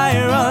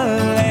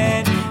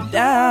spiraling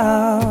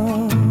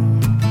down,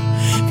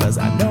 'cause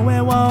I know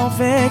it won't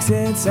fix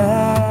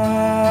itself.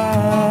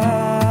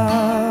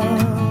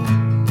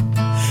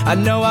 I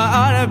know I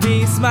ought to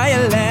be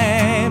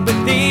smiling, but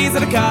these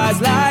are the cards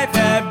life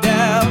have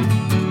dealt.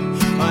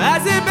 Or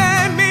has it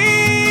been me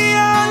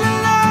all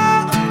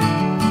along?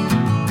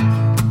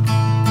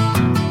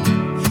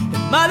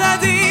 Am I the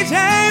DJ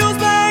who's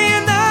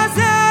playing the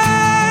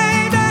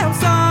same damn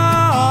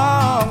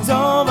songs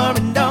over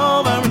and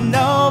over and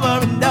over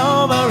and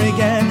over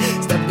again?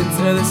 Step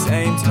into the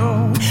same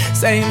tune,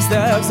 same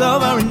steps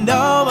over and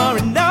over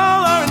and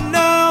over and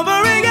over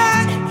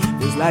again.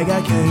 Feels like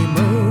I can't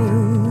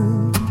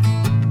move,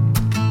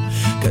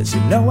 'cause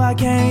you know I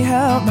can't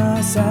help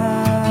myself.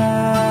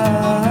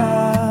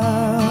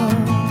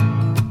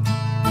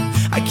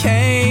 I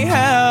can't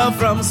help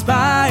from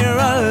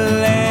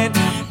spiraling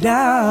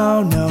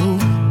down, no,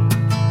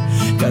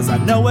 'cause I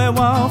know it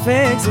won't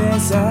fix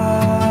itself.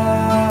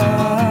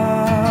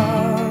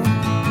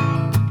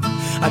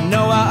 I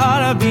know I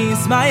ought to be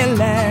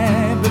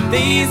smiling, but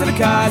these are the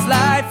cards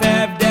life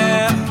have dealt.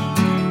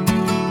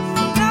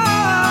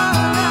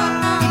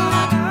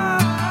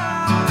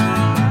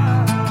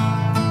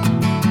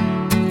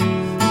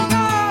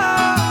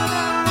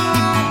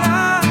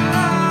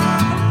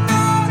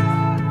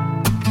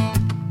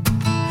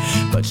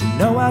 But you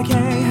know I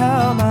can't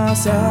help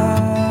myself.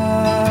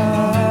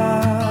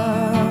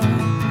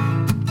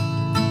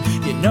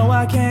 You know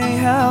I can't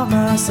help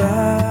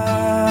myself.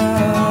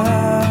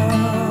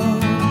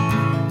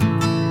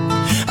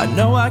 I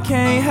know I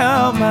can't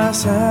help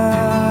myself.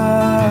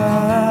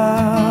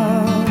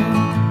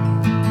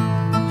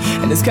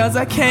 And it's 'cause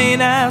I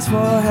can't ask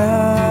for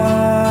help.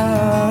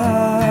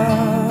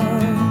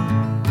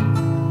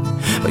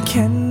 But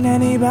can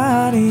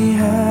anybody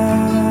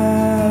help?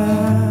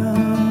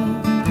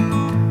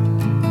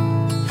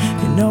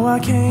 You know I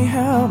can't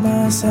help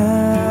myself.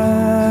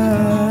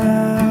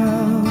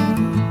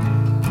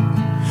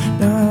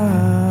 No,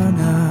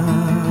 no,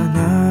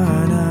 no,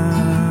 no,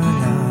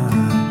 no.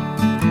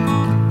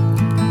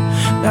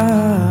 No,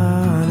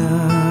 no,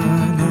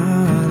 no,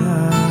 no,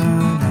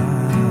 no.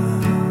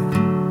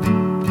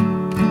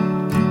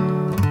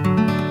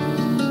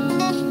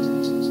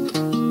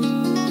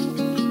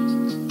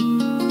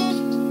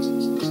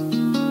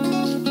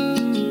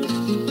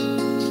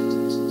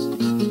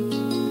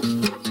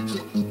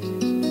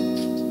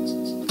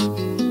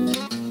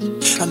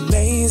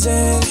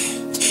 Amazing,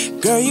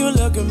 girl, you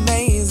look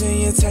amazing.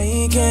 You're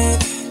taking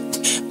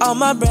all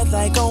my breath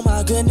like, oh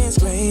my goodness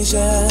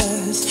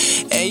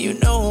gracious. And you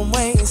know I'm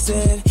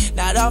wasted,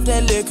 not off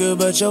that liquor,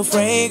 but your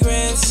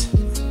fragrance.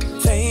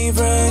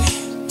 Favorite,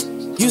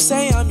 you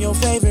say I'm your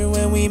favorite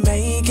when we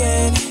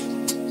making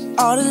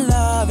all the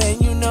love, and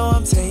you know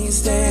I'm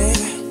tasting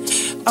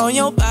on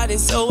your body.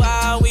 So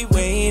while we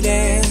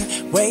waiting,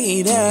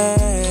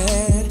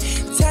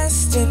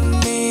 testing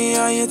me,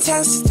 are you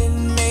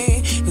testing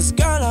me? 'Cause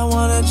girl, I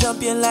wanna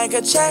jump you like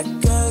a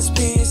checkers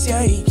piece,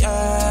 yeah,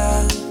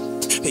 yeah.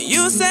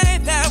 You say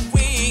that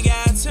we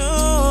got to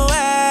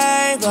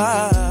wait,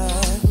 but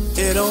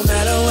it don't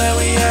matter where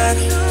we at.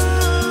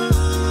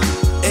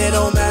 It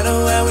don't matter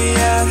where we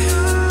at.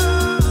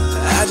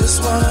 I just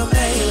wanna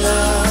make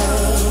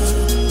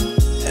love.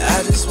 I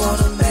just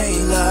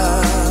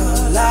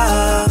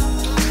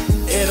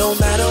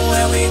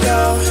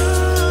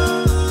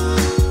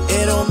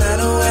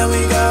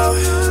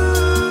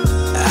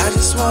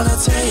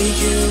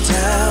take you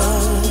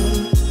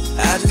down.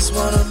 I just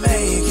wanna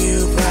make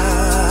you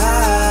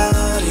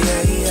proud.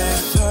 Yeah, yeah.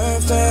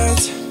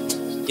 Perfect.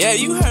 Yeah,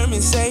 you heard me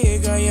say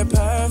it, girl, you're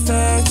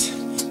perfect.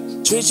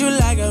 Treat you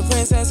like a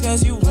princess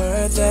cause you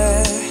worth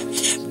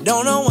it.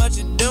 Don't know what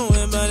you're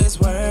doing, but it's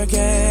working.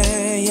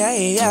 Yeah,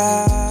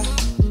 yeah.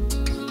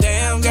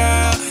 Damn,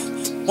 girl.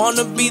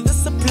 Wanna be the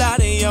supply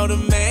to your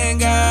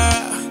demand,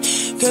 girl.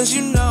 Cause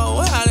you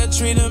know how to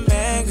treat a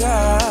man,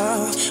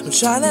 girl. I'm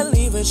tryna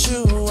leave with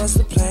you, what's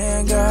the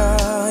plan,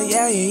 girl?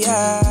 Yeah,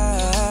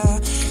 yeah.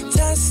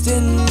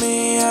 Testing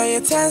me, are you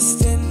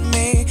testing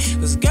me?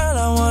 Cause girl,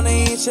 I wanna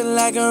eat you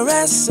like a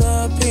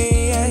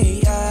recipe, yeah,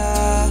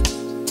 yeah.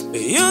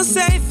 You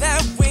say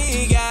that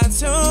we got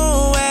to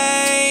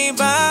way,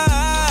 but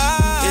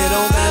it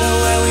don't matter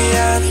where we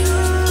at.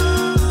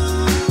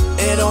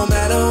 It don't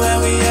matter where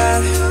we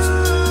at.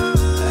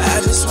 I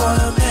just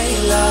wanna make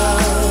love.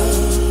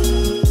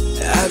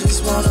 I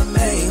just wanna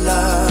make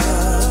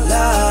love,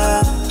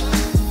 love.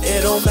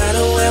 It don't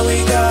matter where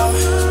we go.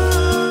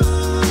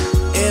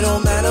 It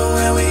don't matter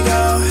where we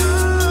go.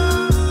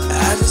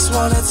 I just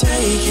wanna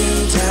take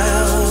you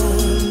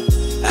down.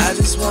 I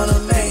just wanna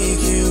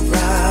make you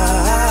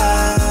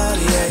proud.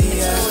 Yeah,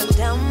 yeah. Going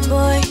down,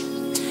 boy.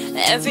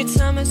 Every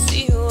time I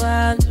see you,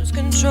 I lose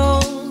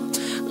control.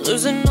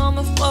 Losing all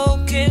my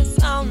focus.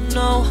 I don't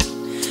know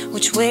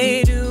which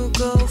way to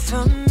go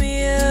from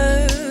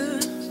here.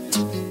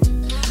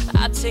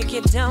 I take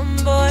you down,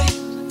 boy.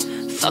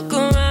 Fuck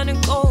around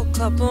and go a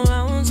couple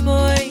rounds,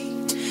 boy.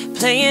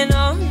 Playing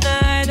all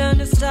night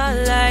under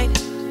starlight.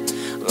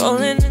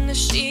 Rolling in the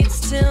sheets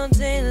till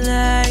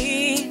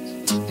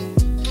daylight.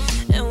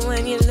 And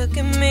when you look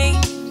at me,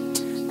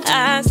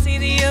 I see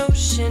the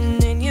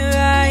ocean in your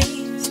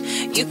eyes.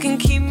 You can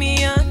keep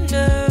me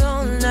under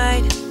all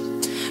night.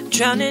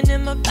 Drowning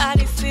in my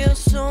body feels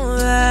so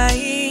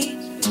right.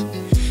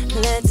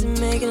 Let's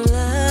make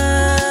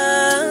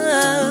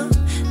love.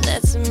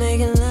 Let's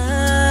make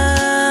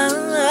love.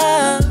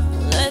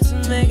 Let's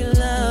make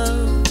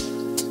love.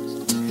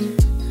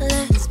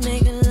 Let's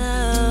make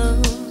love.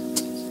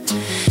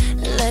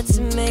 Let's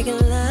make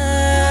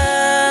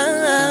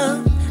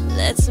love.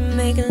 Let's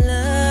make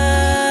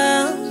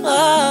love.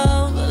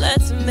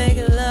 Let's make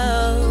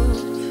love.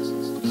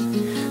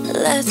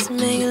 Let's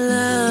make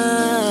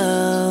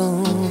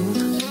love.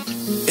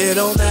 It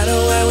don't matter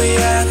where we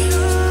at.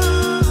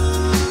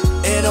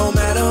 It don't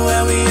matter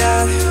where we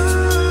at.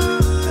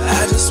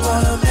 I just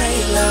wanna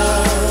make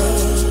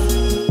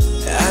love.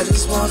 I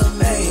just wanna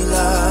make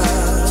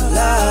love,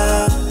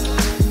 love.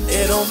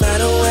 It don't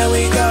matter where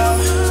we go.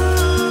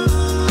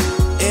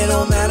 It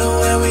don't matter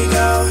where we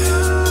go.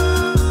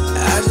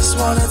 I just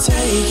wanna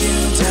take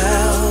you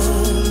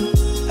down.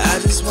 I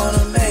just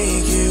wanna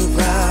make you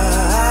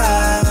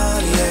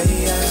proud. Yeah,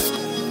 yeah.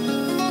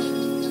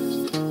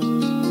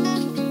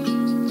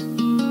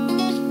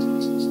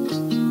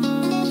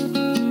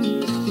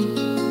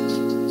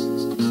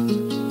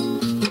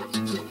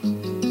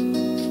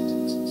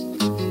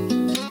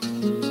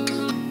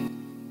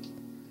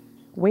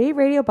 Wave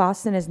Radio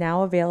Boston is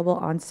now available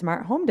on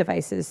smart home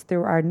devices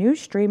through our new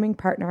streaming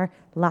partner,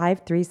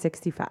 Live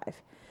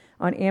 365.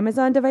 On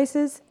Amazon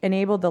devices,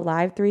 enable the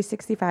Live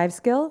 365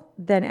 skill,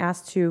 then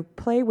ask to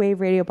play Wave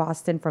Radio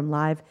Boston from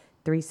Live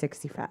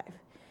 365.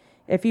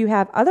 If you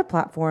have other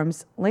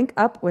platforms, link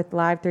up with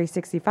Live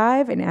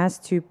 365 and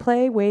ask to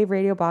play Wave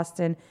Radio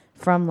Boston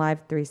from Live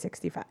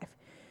 365.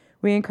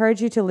 We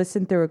encourage you to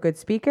listen through a good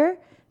speaker,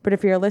 but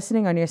if you're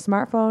listening on your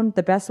smartphone,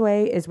 the best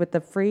way is with the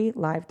free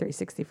Live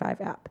 365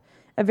 app,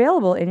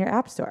 available in your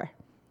app store.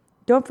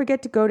 Don't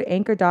forget to go to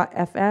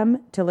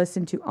anchor.fm to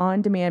listen to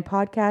on-demand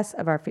podcasts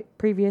of our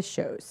previous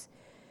shows.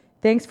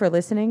 Thanks for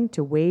listening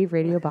to Wave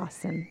Radio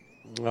Boston.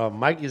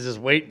 Mike is just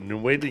waiting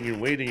and waiting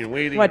and waiting and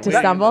waiting. What, to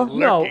stumble?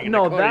 No,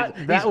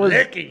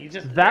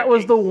 that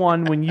was the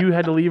one when you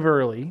had to leave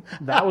early.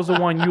 That was the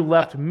one you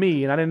left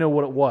me, and I didn't know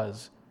what it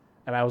was,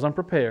 and I was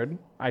unprepared.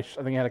 I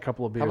think I had a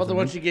couple of beers. How about the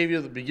one she gave you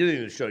at the beginning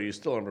of the show? You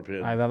still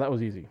unprepared. I thought that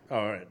was easy. Oh,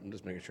 all right, I'm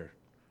just making sure.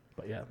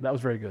 But yeah, that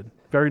was very good.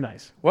 Very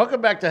nice.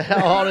 Welcome back to Hal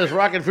Holiday's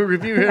Rockin' Food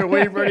Review here at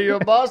Wave Radio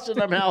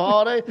Boston. I'm Hal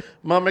Holiday,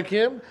 Mama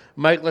Kim,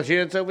 Mike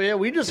LaChance over here.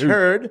 We just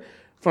heard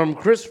from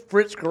Chris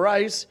Fritz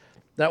Grice.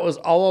 That was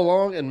All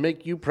Along and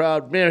Make You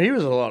Proud. Man, he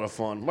was a lot of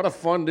fun. What a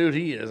fun dude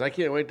he is. I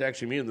can't wait to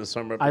actually meet him this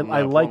summer.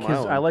 I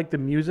like the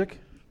music.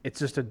 It's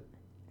just a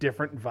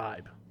different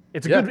vibe.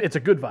 It's a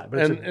good vibe, but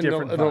it's a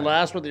different vibe. And the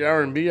last with the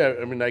R&B,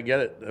 I mean, I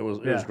get it. It was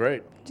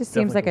great. Just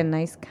seems like a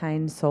nice,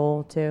 kind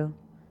soul, too.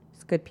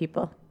 It's good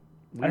people.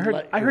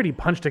 I heard he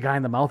punched a guy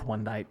in the mouth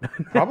one night.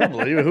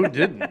 Probably. Who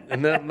didn't?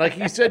 And then, like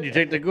he said, you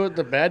take the good,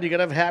 the bad. You got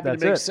to have happy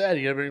to make sad.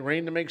 You got to have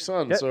rain to make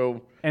sun. Yeah.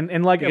 So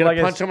and like you got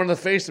to punch someone in the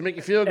face to make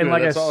you feel good.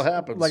 That's all that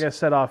happens. Like I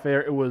said off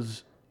air,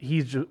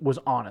 he was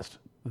honest.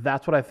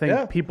 That's what I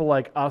think. People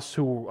like us,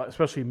 who,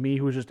 especially me,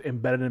 who's just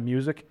embedded in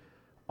music,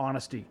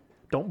 honesty.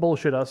 Don't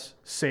bullshit us.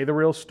 Say the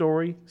real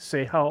story.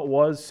 Say how it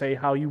was. Say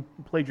how you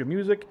played your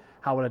music,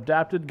 how it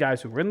adapted.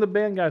 Guys who were in the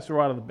band, guys who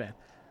were out of the band.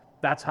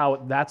 That's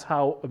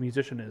how a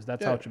musician is.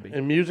 That's how it should be.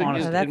 And music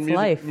Honesty. is that's and music,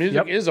 life.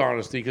 music is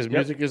honesty because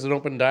music is an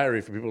open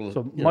diary for people to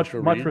So to much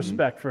read.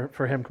 respect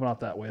for him coming out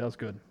that way. That was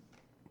good.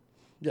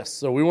 Yes,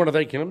 so we want to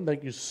thank him.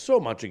 Thank you so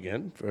much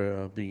again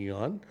for being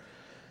on.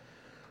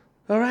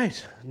 All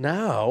right,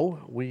 now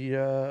we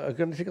are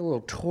going to take a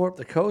little tour up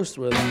the coast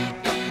with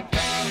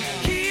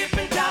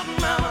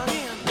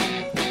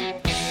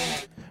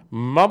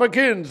Mama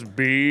Kin's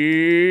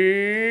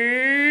Beer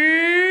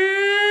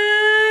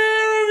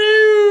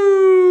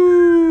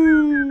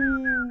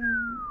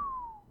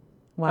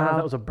Review. I don't know if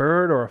that was a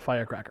bird or a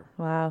firecracker.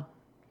 Wow.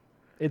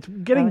 It's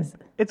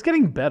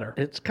getting better.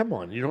 Come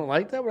on, you don't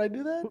like that when I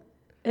do that?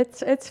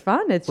 It's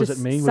fun. It's Was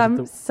just it me? Was some it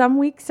the- some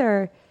weeks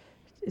are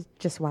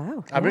just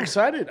wow. I'm Yeah.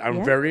 excited. I'm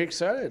Yeah. very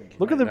excited.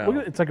 Look at right the now.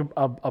 look at it's like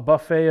a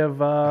buffet of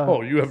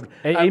you have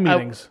AA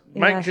meetings.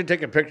 Mike Yeah. should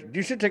take a picture.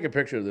 You should take a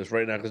picture of this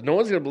right now because no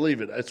one's gonna believe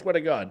it. I swear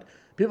to God,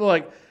 people are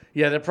like,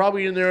 yeah, they're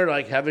probably in there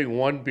like having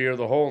one beer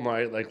the whole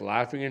night, like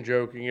laughing and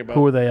joking about.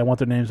 Who are they? I want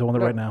their names. I want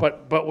it right now.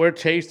 But we're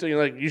tasting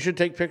like you should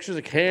take pictures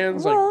of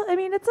cans. Well, I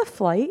mean, it's a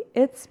flight.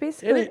 It's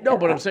basically No,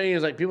 what I'm saying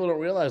is like people don't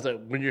realize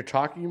that when you're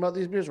talking about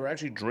these beers, we're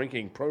actually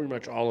drinking pretty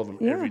much all of them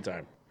Yeah. every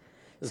time.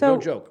 It's So-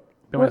 no joke.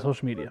 Go on my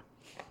social media.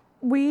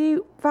 we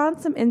found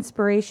some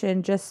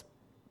inspiration just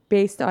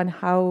based on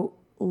how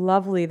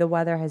lovely the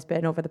weather has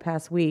been over the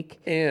past week.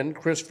 And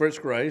Chris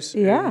Fritz-Grice.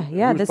 Yeah,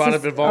 yeah, Who's this part is-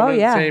 of Involvement oh,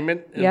 yeah.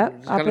 Entertainment. And Yep, it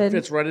up kind of in-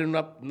 fits right in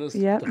up in this,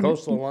 Yep. the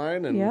coastal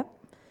line. And Yep.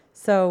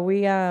 So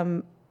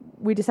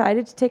we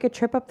decided to take a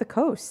trip up the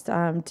coast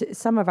to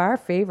some of our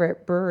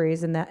favorite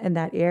breweries in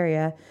that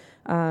area,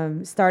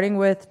 starting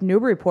with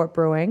Newburyport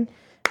Brewing,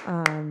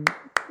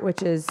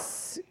 which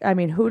is, I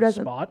mean, who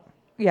doesn't? Spot.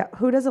 Yeah,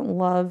 who doesn't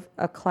love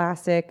a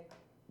classic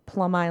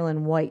Plum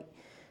Island White?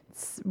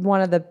 It's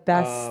one of the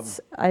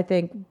best, I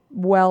think,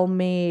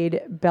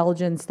 well-made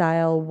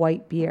Belgian-style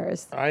white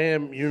beers.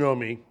 you know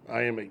me,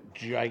 I am a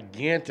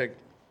gigantic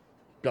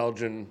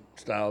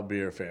Belgian-style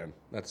beer fan.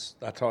 That's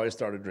how I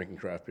started drinking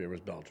craft beer,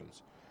 was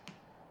Belgians.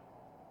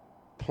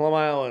 Plum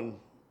Island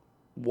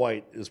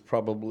White is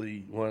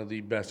probably one of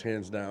the best,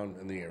 hands down,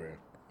 in the area.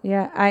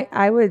 Yeah,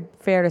 I would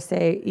fair to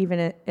say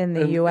even in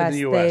the U.S. In the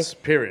U.S.,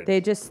 period.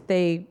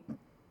 They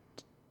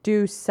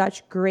do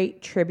such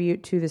great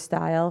tribute to the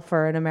style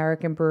for an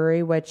American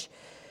brewery, which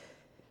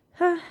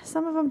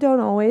some of them don't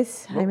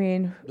always. I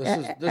mean,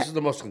 This is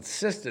the most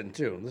consistent,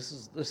 too. This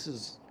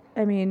is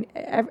I mean,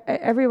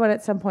 everyone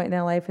at some point in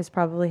their life has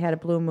probably had a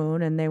blue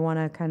moon, and they want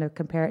to kind of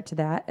compare it to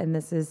that. And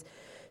this is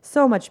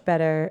so much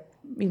better.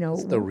 You know,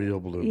 It's the real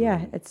blue Yeah,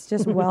 moon. it's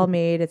just well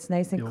made. It's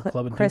nice and The old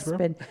club in crisp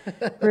Tingsboro?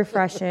 and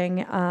refreshing.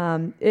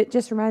 It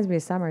just reminds me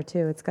of summer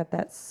too. It's got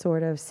that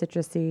sort of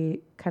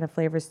citrusy kind of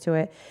flavors to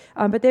it.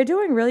 But they're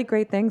doing really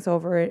great things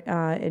over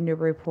in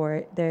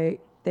Newburyport.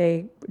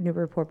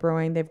 Newburyport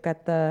Brewing. They've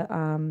got the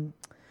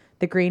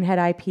Greenhead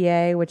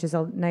IPA, which is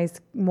a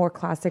nice, more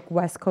classic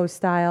West Coast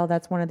style.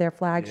 That's one of their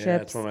flagships. Yeah,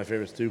 it's one of my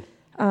favorites, too.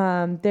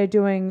 They're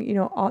doing,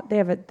 they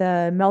have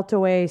the Melt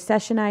Away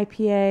Session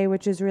IPA,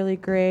 which is really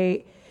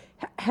great.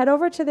 Head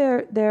over to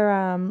their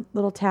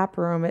little tap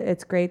room.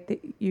 It's great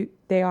that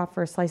they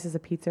offer slices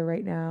of pizza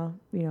right now.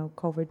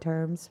 COVID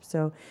terms,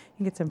 so you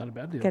can get some. Not a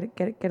bad deal.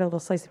 Get a little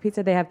slice of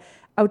pizza. They have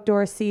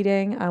outdoor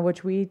seating,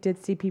 which we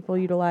did see people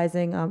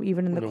utilizing,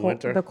 even in the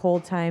winter. the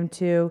cold time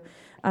too.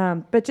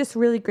 But just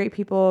really great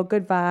people,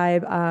 good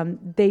vibe.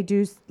 They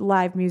do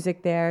live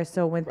music there,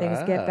 so when things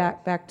get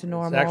back to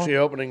normal, It's actually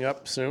opening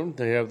up soon.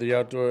 They have the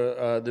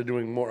outdoor. They're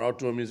doing more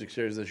outdoor music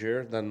series this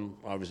year than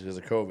obviously because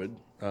of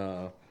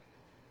COVID.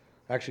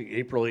 Actually,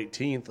 April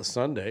 18th, a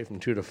Sunday, from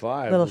 2 to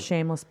 5. little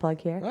shameless plug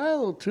here.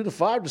 Well, 2 to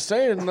 5, just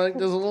saying, like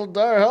there's a little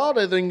dire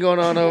holiday thing going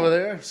on over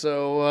there.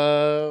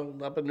 So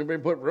up at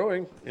Newburyport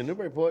Brewing in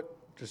Newburyport,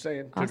 just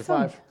saying, 2 to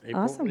 5.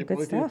 Awesome. Good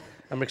 18th. stuff.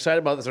 I'm excited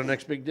about this. Our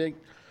next big dig.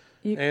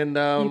 You could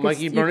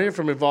Mikey s- Bernier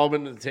from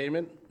Involvement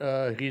Entertainment.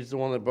 He's the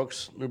one that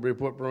books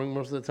Newburyport Brewing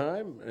most of the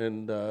time.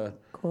 And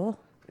Cool.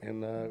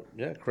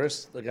 yeah,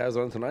 Chris, the guy's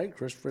on tonight.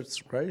 Chris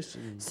Fritz-Grice.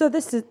 So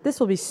this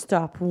will be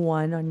stop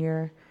one on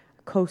your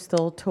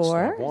coastal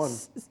tour Stop one.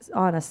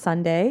 On a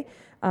Sunday.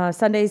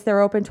 Sundays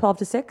they're open 12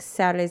 to 6.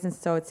 Saturdays it's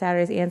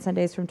Saturdays and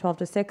Sundays from 12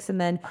 to 6, and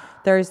then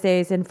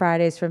Thursdays and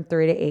Fridays from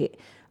 3 to 8.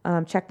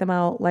 Check them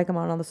out, like them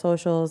out on the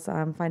socials,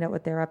 find out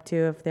what they're up to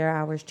if their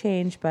hours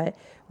change. But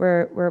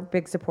we're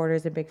big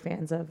supporters and big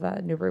fans of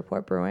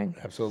Newburyport Brewing.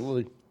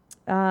 Absolutely.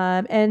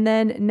 And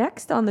then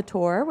next on the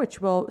tour,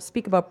 which we'll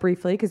speak about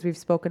briefly because we've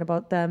spoken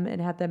about them and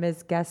had them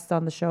as guests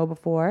on the show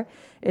before,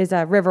 is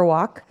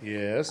Riverwalk.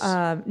 Yes.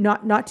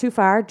 Not too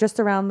far, just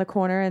around the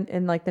corner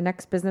in like the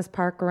next business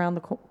park around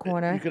the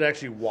corner. You could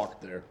actually walk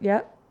there.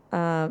 Yep.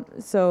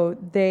 So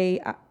they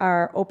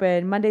are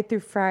open Monday through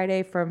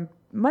Thursday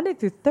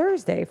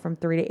from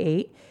 3 to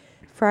 8,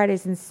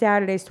 Fridays and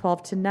Saturdays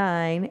 12 to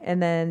 9,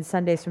 and then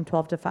Sundays from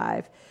 12 to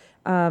 5.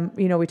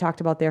 We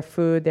talked about their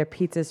food. Their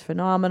pizza's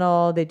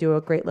phenomenal. They do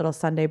a great little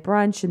Sunday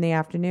brunch in the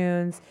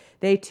afternoons.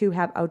 They too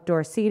have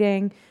outdoor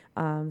seating.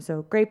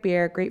 So great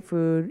beer, great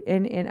food,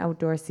 in and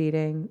outdoor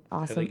seating.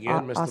 Awesome. And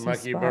again, Mr. Awesome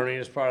Mikey spot. Bernie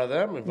is part of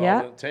them. Involved Yeah.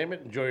 in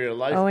entertainment. Enjoy your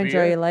life. Oh, beer.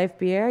 enjoy your life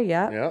beer.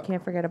 Yep. Yeah.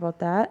 Can't forget about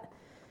that.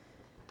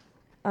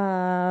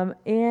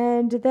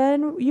 And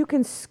then you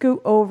can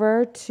scoot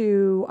over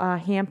to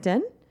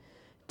Hampton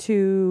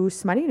to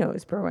Smutty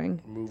Nose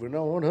Brewing. Moving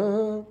on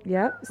up.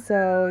 Yep.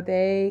 So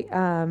they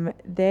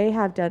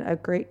have done a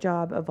great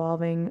job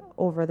evolving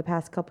over the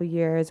past couple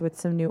years with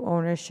some new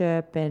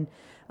ownership and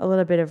a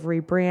little bit of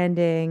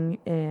rebranding,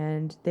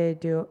 and they're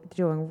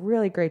doing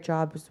really great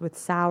jobs with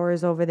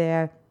sours over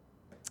there.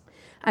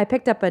 I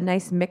picked up a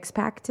nice mix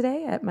pack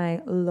today at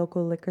my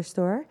local liquor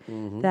store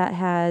that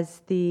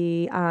has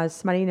the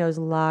Smutty Nose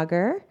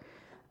Lager,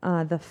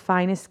 the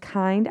Finest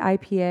Kind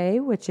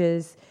IPA, which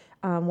is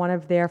one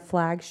of their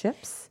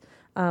flagships.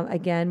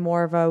 Again,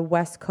 more of a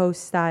West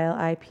Coast style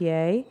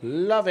IPA.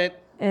 Love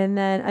it. And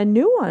then a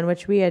new one,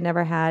 which we had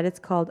never had. It's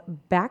called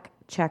Back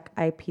Check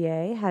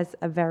IPA. Has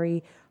a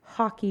very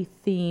hockey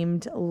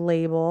themed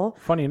label.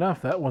 Funny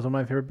enough, that was one of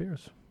my favorite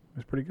beers. It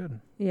was pretty good.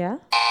 Yeah.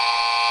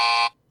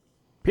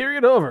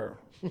 Period over.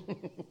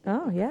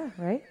 Oh yeah,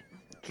 right.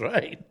 That's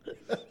right.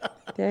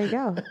 There you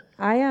go.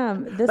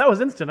 That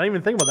was instant. I didn't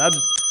even think about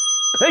that.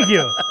 Thank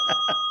you.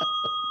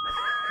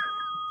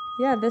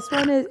 Yeah, this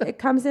one it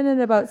comes in at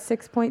about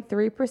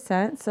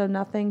 6.3%, so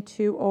nothing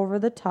too over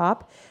the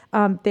top.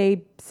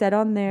 They said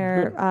on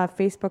their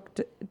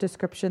Facebook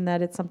description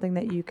that it's something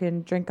that you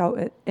can drink out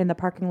in the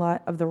parking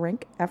lot of the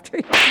rink after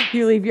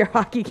you leave your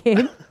hockey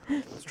game.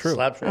 It's true.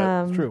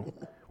 Slapshot. It's true.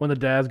 When the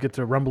dads get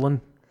to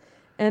rumbling.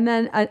 And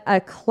then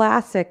a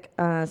classic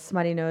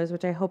Smutty Nose,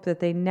 which I hope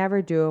that they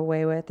never do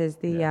away with, is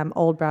the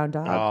Old Brown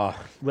Dog.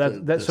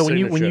 So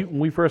when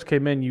we first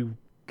came in, you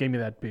gave me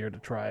that beer to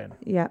try, and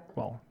Yeah.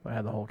 well, I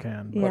had the whole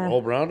can. Yeah.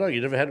 Old Brown Dog? You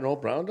never had an Old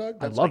Brown Dog?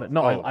 I love it.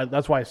 No, I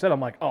that's why I said I'm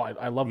like,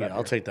 I love that. Yeah,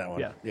 I'll beer. take that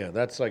one. Yeah.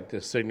 That's like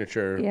the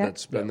signature. Yeah.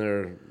 That's been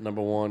their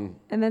number one.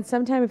 And then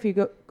sometime if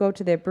you go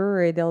to their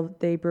brewery,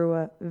 they brew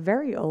a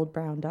very Old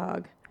Brown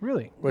Dog.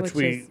 Really? Which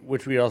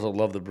we also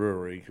love the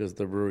brewery because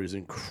the brewery is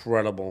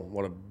incredible.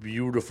 What a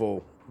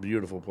beautiful,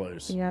 beautiful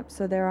place. Yep.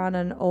 So they're on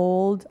an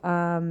old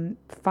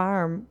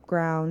farm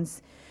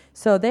grounds.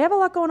 So they have a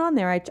lot going on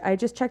there. I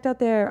just checked out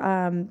their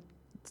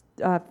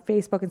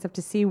Facebook and stuff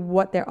to see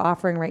what they're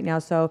offering right now.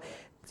 So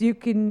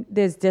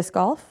there's disc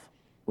golf,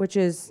 which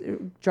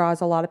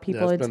draws a lot of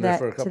people into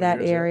that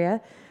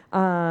area.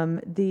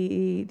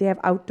 They have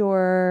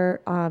outdoor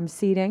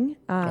seating.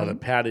 The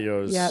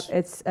patios. Yep,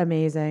 it's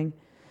amazing.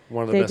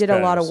 One of the They best did a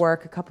lot patios. of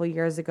work a couple of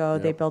years ago.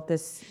 They built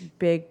this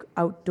big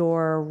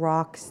outdoor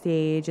rock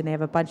stage, and they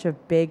have a bunch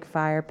of big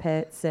fire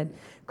pits and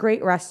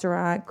great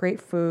restaurant,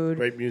 great food.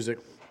 Great music.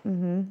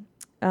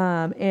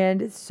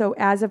 And so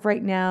as of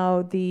right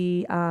now,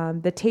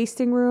 the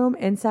tasting room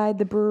inside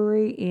the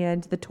brewery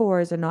and the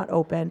tours are not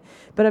open.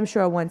 But I'm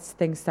sure once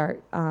things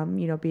start,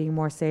 being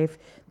more safe,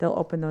 they'll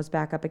open those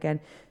back up again.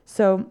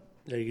 So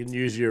Yeah, you can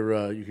use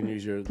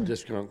your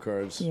discount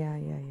cards. yeah.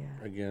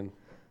 Again.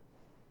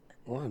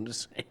 Well, I'm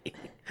just saying,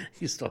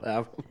 you still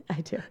have them.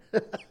 I do.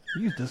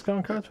 You use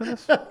discount cards for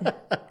this?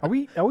 Are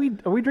we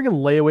drinking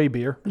layaway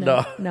beer?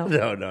 No.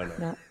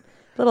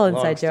 Little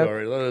inside joke.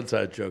 Story, little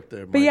inside joke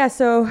there, Mike. But yeah,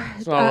 so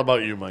It's not all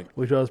about you, Mike.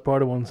 Wish I was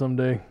part of one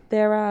someday.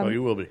 they're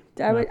You will be.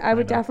 I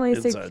would definitely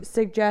Inside.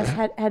 suggest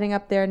heading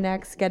up there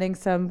next, getting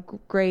some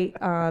great,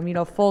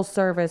 full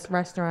service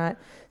restaurant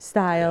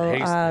style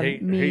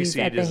meals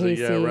Hayseed at the is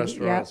Hayseed. a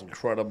restaurant. Yep. It's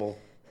incredible.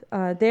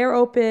 They're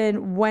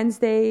open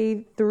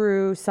Wednesday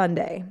through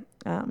Sunday.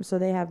 So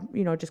they have,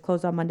 just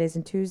closed on Mondays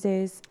and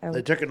Tuesdays.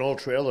 They took an old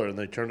trailer and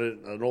they turned it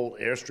an old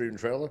Airstream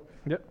trailer.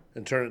 Yep.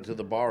 And turned it to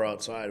the bar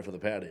outside for the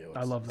patio.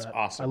 I love that. It's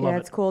awesome. I love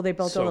It's cool. They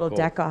built So a little cool.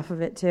 deck off of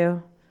it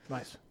too.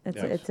 Nice.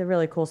 It's a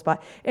really cool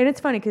spot, and it's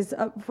funny because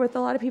with a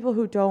lot of people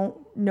who don't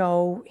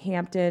know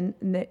Hampton,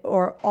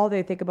 or all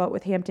they think about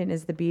with Hampton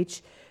is the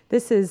beach.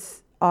 This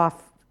is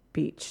off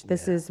beach.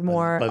 This is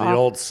more By the off-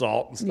 old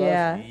salt and stuff.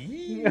 Yeah.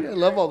 I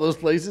love all those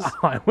places.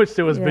 I wish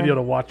there was Yeah. video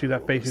to watch you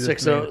that face you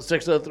just made.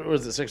 603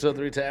 was it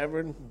 603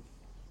 Tavern?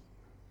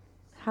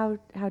 How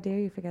dare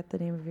you forget the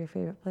name of your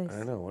favorite place?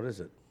 I know. What is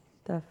it?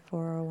 The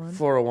 401.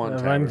 401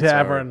 Run Tavern.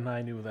 Tavern. sorry.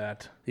 I knew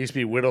that. Used to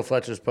be Widow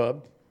Fletcher's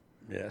Pub.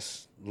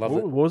 Yes. Love What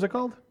it. was it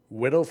called?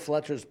 Widow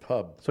Fletcher's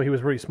Pub. So he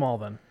was really small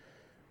then.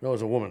 No, it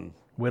was a woman.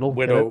 Whittle?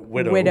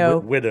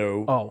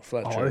 Widow. Oh,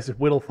 Fletcher. this is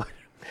Whittle Fletcher.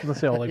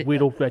 Let's say like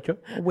Whittle Fletcher.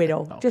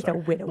 Widow. Oh, Just sorry.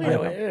 a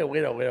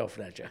widow. Widow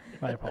Fletcher.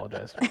 I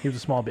apologize. He was a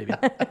small baby.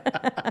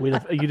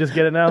 You just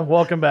get it now?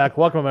 Welcome back.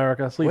 Welcome,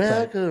 America. Sleep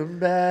tight. Welcome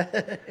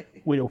back.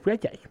 Whittle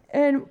Fletcher.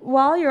 And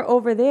while you're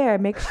over there,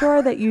 make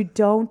sure that you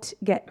don't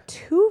get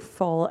too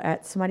full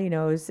at Smutty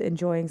Nose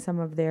enjoying some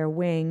of their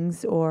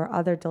wings or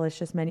other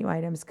delicious menu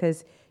items,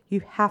 because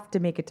you have to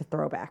make it to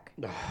Throwback.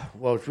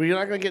 Well, we're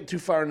not going to get too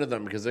far into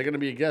them because they're going to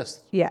be a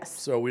guest. Yes.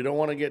 So we don't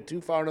want to get too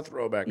far into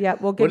Throwback. Yeah,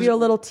 we'll What give is you a it?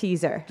 little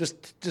teaser.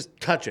 Just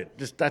touch it.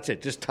 Just touch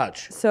it. Just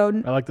touch. So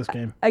I like this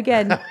game.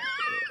 again,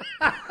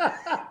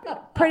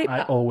 pretty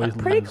I always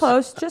pretty lose.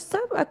 close, just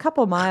a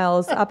couple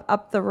miles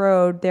up the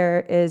road,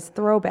 there is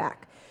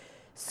Throwback.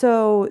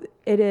 So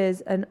it is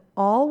an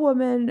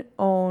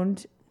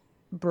all-woman-owned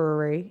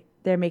brewery.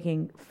 They're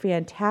making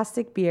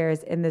fantastic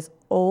beers in this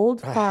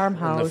old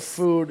farmhouse. And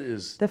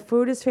the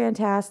food is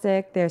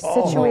fantastic. They're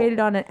situated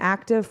on an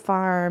active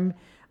farm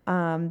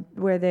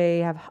where they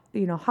have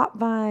hop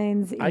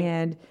vines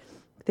and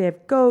they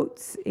have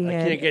goats. And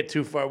I can't get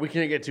too far. We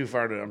can't get too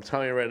far into it. I'm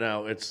telling you right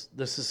now,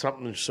 this is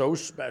something so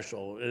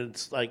special.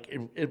 It's like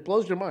it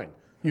blows your mind.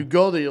 You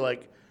go there, you're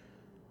like,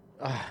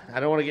 I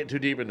don't want to get too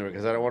deep into it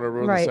because I don't want to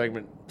ruin the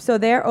segment. So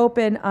they're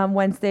open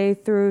Wednesday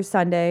through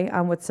Sunday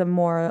with some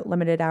more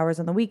limited hours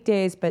on the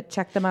weekdays, but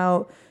check them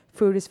out.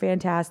 Food is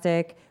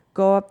fantastic.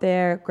 Go up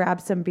there,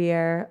 grab some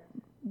beer.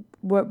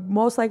 We're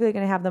most likely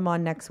going to have them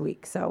on next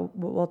week, so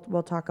we'll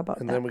talk about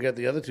that. And then we got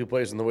the other two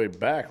places on the way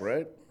back,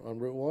 right? On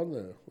Route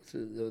 1? What's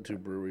the other two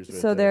breweries right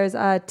so there?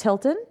 There's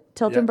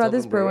Tilton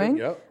Brothers Brewing.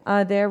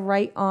 Yep. They're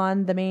right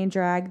on the main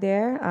drag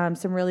there.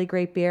 Some really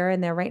great beer,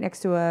 and they're right next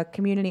to a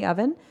community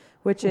oven,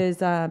 which is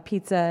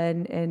pizza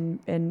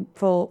and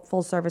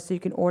full service, so you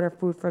can order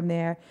food from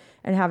there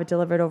and have it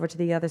delivered over to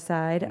the other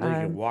side. And then you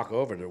can walk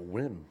over to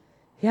Whim.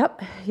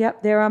 Yep,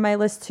 they're on my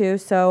list too.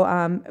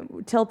 So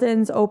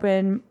Tilton's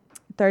open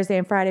Thursday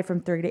and Friday from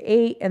 3 to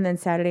 8, and then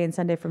Saturday and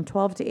Sunday from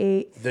 12 to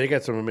 8. They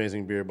got some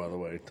amazing beer, by the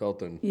way,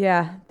 Tilton.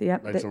 Yeah.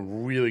 Like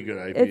some really good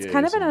IPAs. It's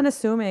kind of an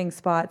unassuming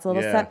spot. It's a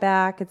little set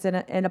back. It's in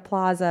a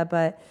plaza,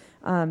 but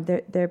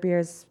their beer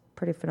is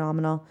pretty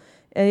phenomenal.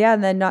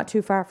 And then not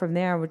too far from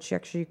there, which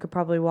actually you could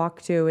probably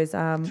walk to, is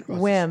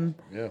Whim.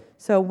 Yeah.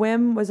 So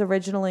Whim was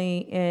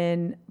originally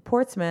in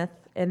Portsmouth,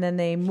 and then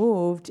they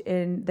moved,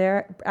 and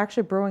they're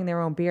actually brewing their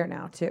own beer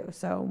now too.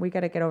 So we got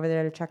to get over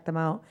there to check them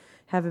out.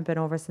 Haven't been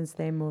over since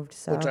they moved.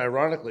 So. Which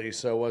ironically,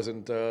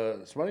 wasn't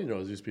Smutty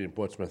Nose used to be in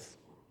Portsmouth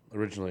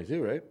originally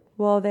too, right?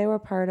 Well, they were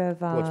part of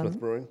Portsmouth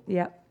Brewing.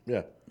 Yep.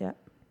 Yeah. Yep.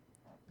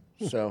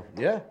 So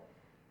yeah.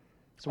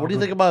 So what do you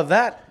think about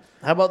that?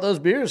 How about those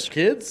beers,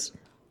 kids?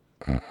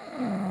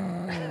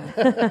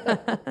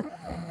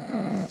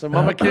 So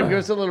Mama Kim, give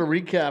us a little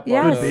recap.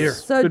 Yes. On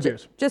those. So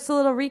just a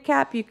little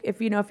recap.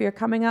 If you're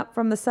coming up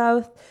from the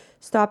south,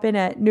 stop in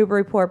at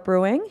Newburyport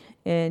Brewing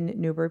in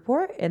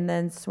Newburyport, and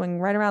then swing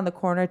right around the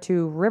corner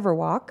to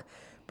Riverwalk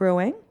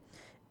Brewing.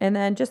 And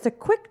then just a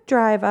quick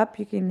drive up,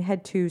 you can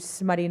head to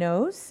Smutty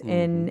Nose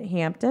in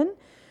Hampton.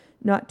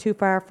 Not too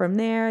far from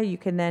there, you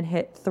can then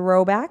hit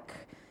Throwback,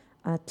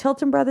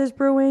 Tilton Brothers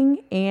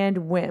Brewing,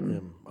 and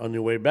Whim. On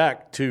your way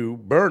back to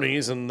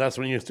Bernie's, and that's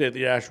when you stay at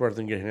the Ashworth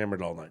and get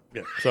hammered all night.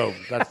 Yeah, so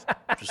that's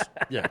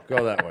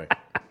go that way.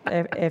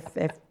 If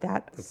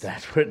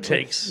that's what it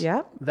takes.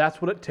 Yep.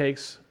 That's what it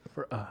takes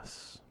for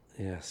us.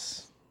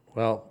 Yes.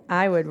 Well,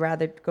 I would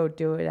rather go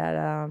do it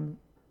at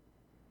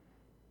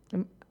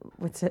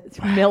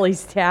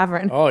Millie's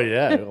Tavern. Oh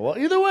yeah. Well,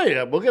 either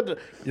way, we'll get to.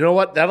 You know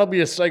what? That'll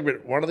be a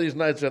segment. One of these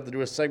nights we have to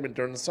do a segment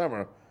during the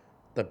summer.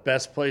 The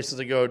best places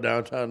to go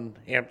downtown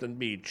Hampton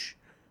Beach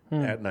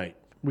at night.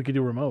 We could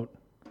do remote.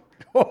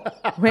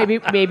 maybe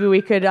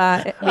we could.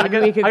 I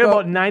got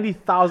about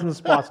 90,000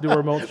 spots to do a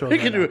remote show. We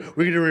can do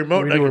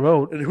remote. We can do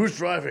remote. And who's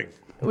driving?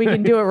 We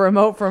can do a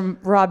remote from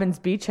Robin's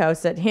Beach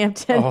House at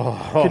Hampton.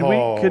 Could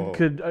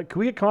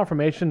we get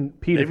confirmation,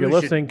 Pete? Maybe if you're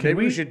listening,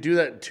 we should do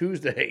that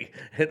Tuesday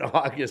in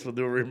August. We'll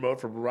do a remote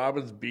from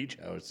Robin's Beach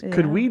House.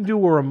 Could we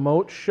do a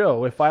remote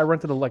show if I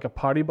rented a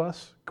party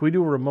bus? Could we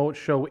do a remote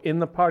show in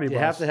the party bus? You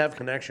have to have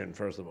connection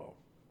first of all.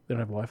 They don't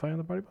have Wi-Fi on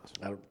the party bus?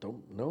 I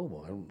don't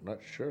know. I'm not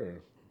sure.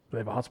 Do they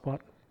have a hotspot?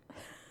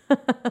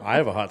 I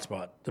have a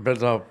hotspot.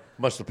 Depends on how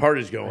much the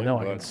party's going. I know.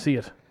 I can see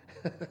it.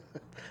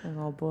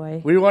 Oh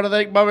boy. We want to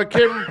thank Mama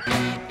Kim.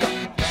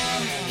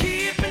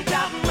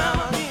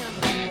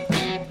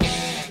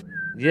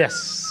 Yes,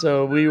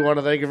 so we want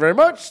to thank you very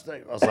much.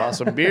 That was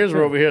awesome beers.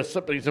 We're over here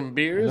sipping some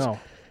beers.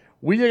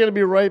 We are going to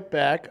be right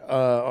back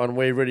on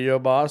Wave Radio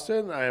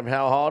Boston. I am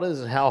Hal Holidays.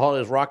 This is Hal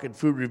Holidays Rocket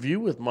Food Review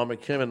with Mama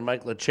Kim and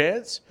Mike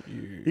LaChance.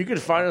 You can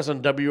find us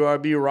on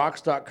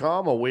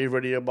WRBRocks.com or Wave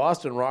Radio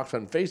Boston Rocks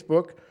on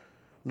Facebook.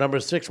 Number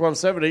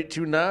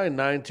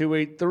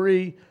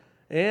 617-829-9283.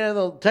 And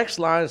the text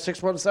line is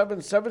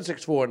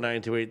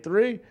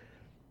 617-764-9283.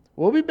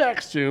 We'll be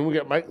back soon. We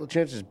got Mike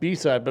LaChance's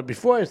B-side. But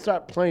before I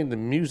start playing the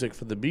music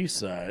for the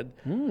B-side,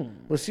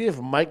 let's see if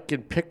Mike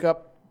can pick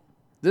up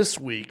this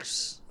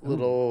week's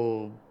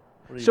little...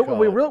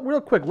 real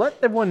quick, let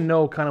everyone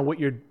know kind of what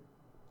you're...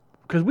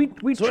 Because we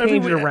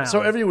change it around.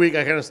 So every week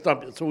I kind of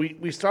stump it. So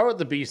we start with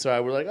the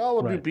B-side. We're like,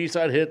 we'll do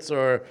B-side hits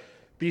or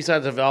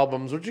B-sides of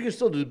albums, which you can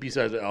still do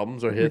B-sides of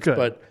albums or hits,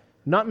 but...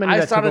 Not many.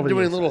 I started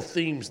doing little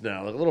themes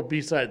now, like little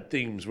B-side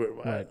themes.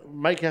 Where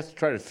Mike has to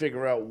try to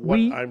figure out what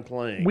I'm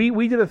playing.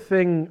 We did a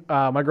thing,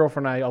 my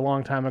girlfriend and I, a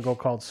long time ago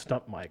called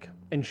Stump Mike.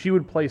 And she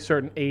would play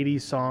certain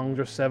 80s songs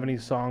or 70s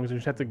songs, and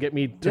she'd have to get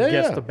me to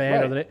guess the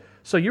band. Or the name.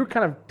 So you're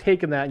kind of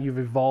taking that and you've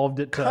evolved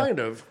it to... Kind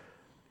of.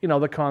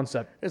 The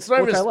concept. It's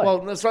not even...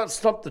 Well, it's not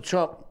Stump the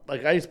Chump.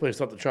 Like, I used to play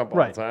Stump the Chump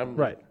all the time.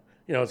 Right.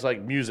 It's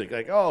like music.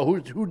 Like, who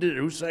did it?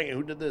 Who sang it?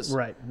 Who did this?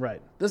 Right.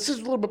 This is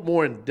a little bit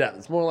more in depth.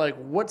 It's more like,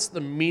 what's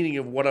the meaning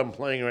of what I'm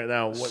playing right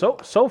now?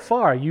 So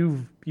far,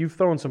 you've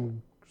thrown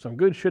some some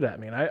good shit at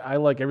me, and I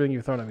like everything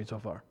you've thrown at me so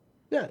far.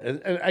 Yeah,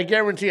 and I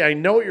guarantee I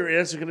know what your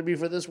answer is going to be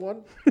for this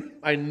one.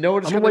 I know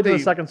it's I'm going gonna to wait be, till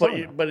the second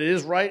song but it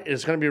is right.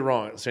 It's going to be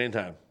wrong at the same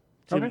time.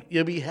 Okay.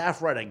 You'll be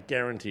half right. I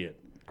guarantee it.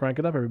 Crank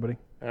it up, everybody.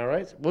 All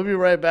right. We'll be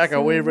right back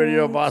on Wave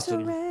Radio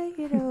Boston.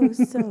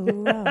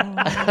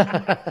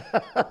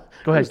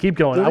 Go ahead, keep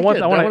going. Do it I want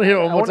again. to hear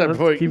it one more time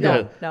before keep you-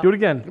 going. yeah. Do it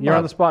again. Come You're on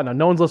on. the spot now.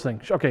 No one's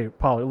listening. Okay,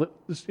 Paul.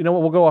 You know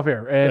what? We'll go off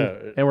air,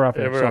 and we're off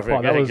air. Yeah, we're So, off air.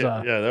 Paul, that was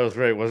yeah, that was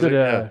great, wasn't good,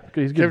 it? Yeah.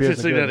 he's good Kim should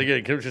business, sing good. that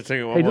again. Kim should sing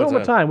it one Hey, do more it one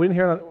more time. We didn't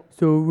hear that.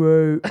 So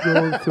right,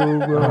 so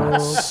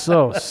right.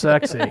 So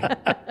sexy.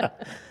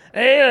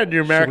 And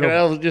your American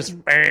Idol just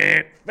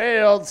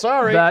failed.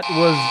 Sorry.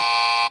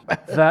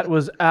 That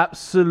was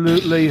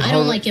absolutely I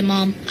don't like him,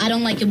 Mom. I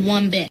don't like him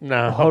one bit.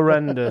 No.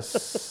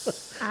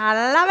 Horrendous.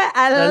 I love it.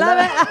 I love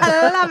it.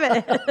 I love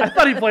it. I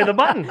thought he played the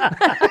button.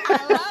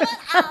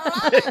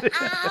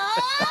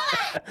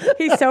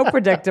 He's so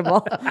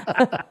predictable.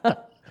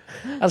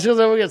 That's because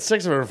I only get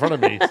 6 of them in front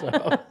of me. So.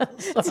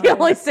 It's the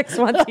only 6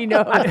 months he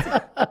knows.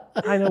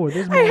 I know where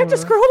this. I have to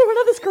scroll to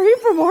another screen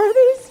for more of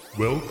these.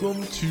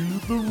 Welcome to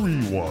the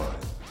rewind.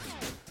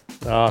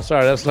 Oh,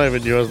 sorry, that's not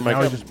even yours,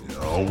 Mike. It's a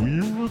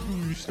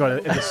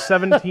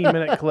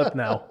 17-minute clip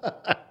now.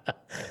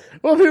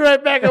 We'll be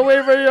right back on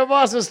Wave Radio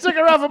Boston. Stick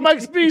around for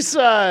Mike's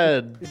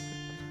B-side.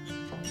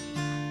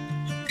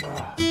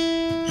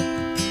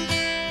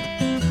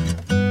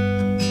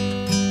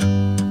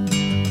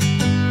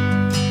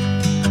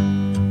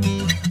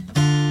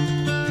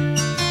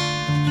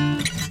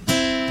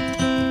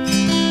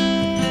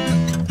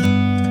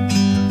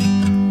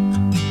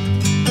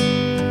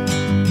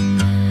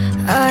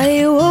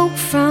 I woke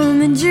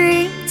from a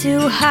dream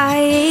to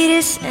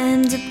hiatus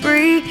and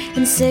debris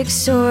and 6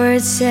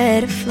 swords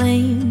set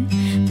aflame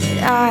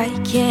that I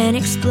can't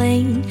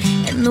explain.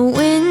 And the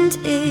wind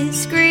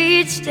is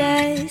screeched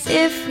as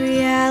if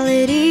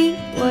reality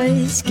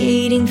was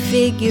skating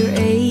figure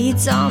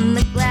 8s on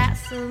the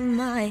glass of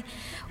my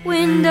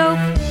window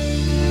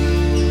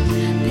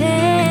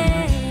pane.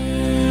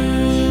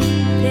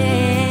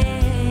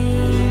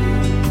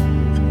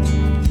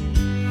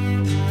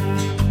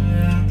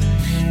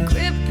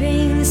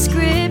 Gripping the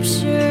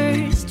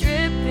scriptures,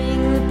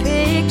 dripping the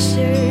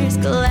pictures,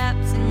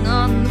 collapsing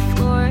on the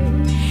floor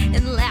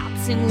and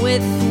lapsing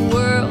with the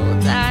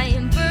world. I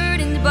am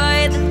burdened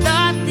by the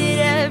thought that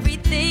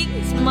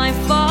everything's my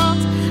fault.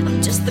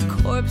 I'm just the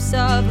corpse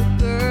of a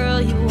girl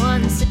you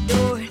once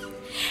adored,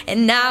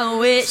 and I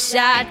wish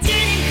I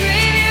didn't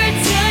crave your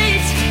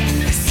touch,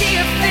 see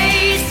your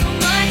face so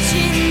much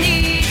in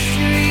these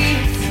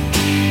streets,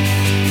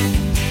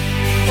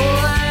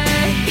 or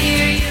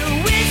hear you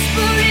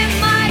whisper in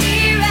my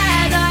ear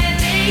as I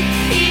lay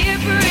here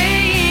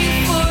praying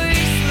for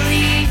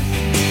sleep.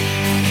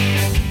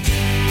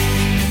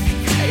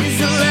 'Cause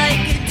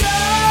like a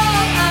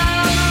doll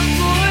of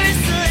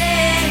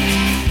porcelain,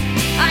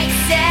 I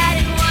sat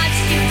and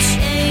watched you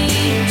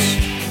change,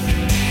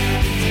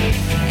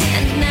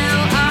 and now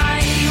I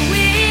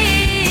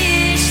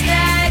wish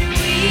that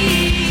we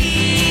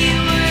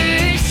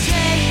were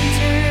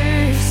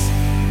strangers,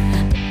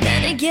 but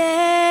then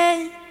again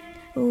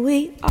we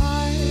are.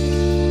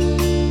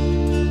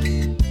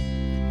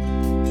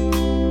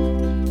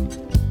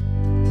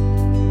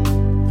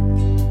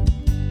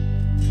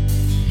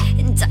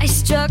 And I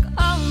struck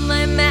all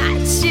my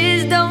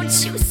matches. Don't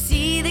you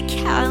see the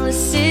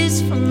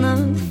calluses from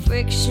the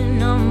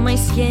friction on my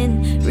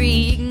skin,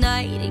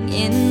 reigniting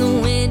in the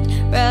wind?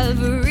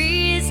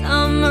 Reverie is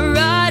a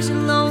mirage,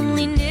 and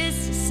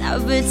loneliness is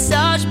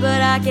sabotage,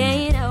 but I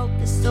can't help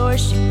the sore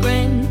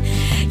chagrin.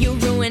 You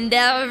ruined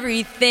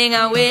everything.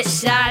 I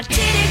wish I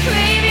didn't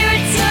crave your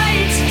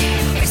touch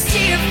or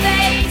see your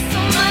face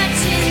so much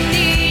in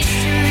these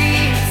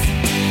streets,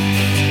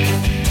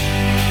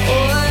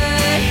 or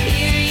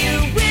hear you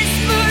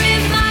whisper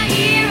in my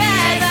ear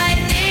as I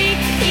lay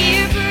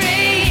here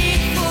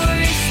praying for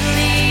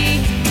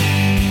sleep.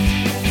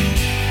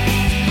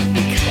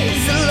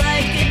 Because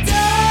like a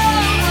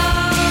doll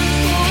of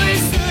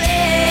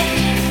porcelain,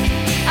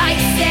 I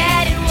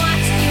sat and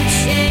watched you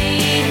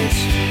change,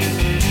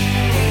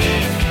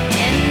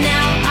 and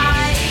now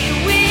I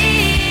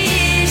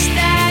wish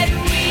that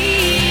we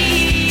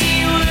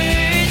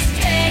were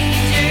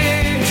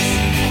strangers.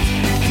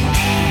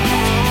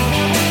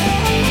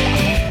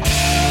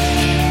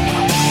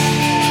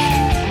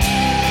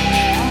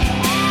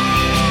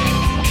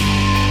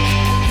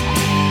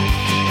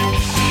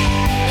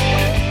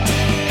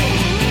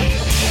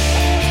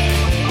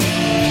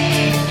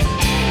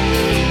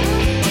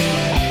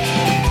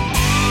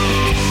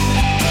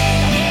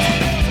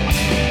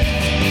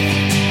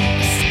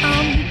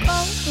 I'm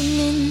going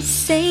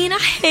insane. I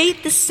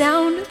hate the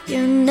sound of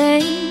your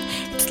name.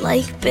 It's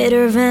like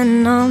bitter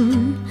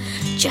venom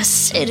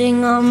just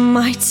sitting on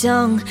my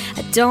tongue.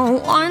 I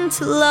don't want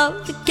to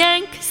love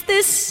again, 'cause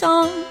this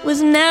song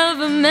was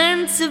never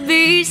meant to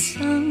be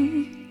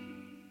sung.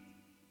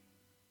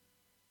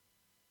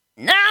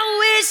 And I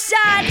wish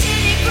I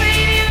didn't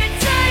crave your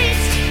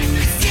touch,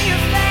 see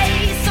your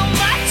face so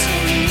much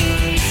in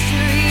these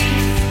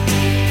streets,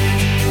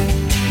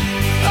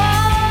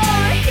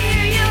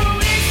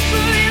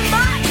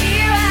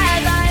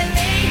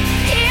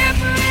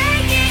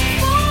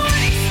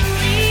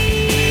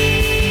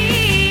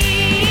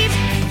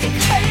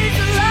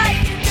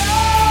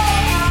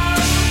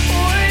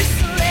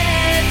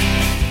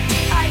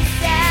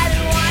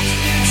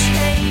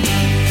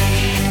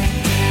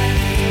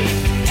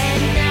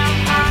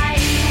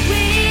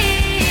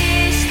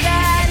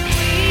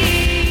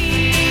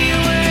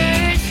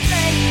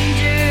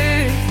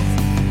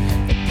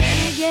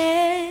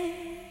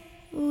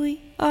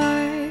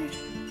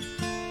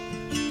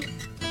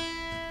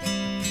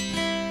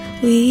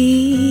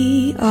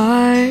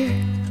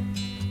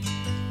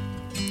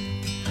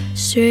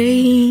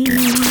 stranger.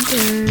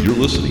 You're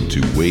listening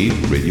to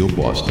Wave Radio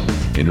Boston,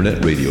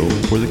 internet radio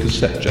for the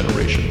cassette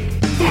generation.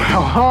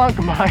 Honk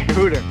my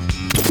hooter.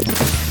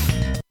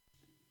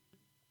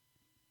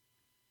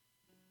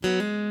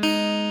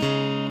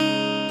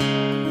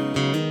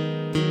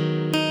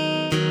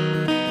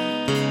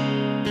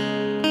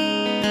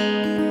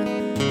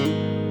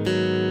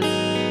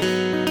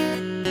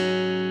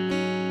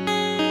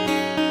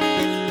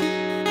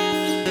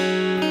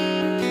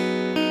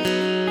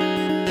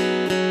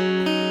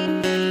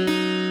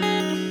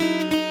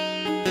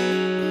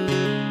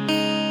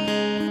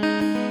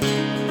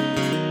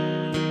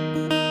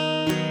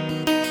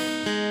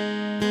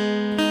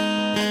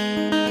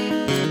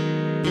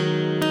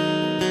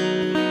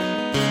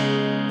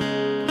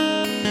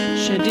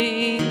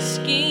 Shedding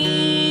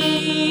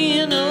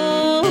skin,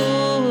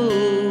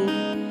 oh,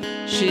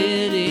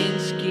 shedding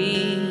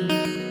skin.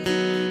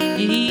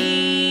 You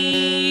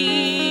hear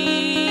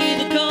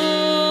the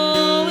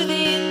call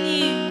within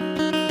you.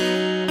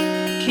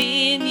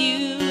 Can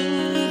you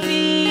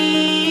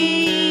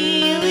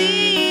feel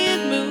it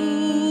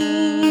move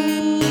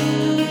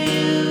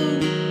you?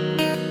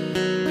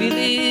 Feel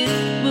it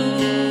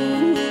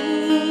move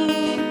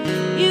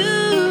you.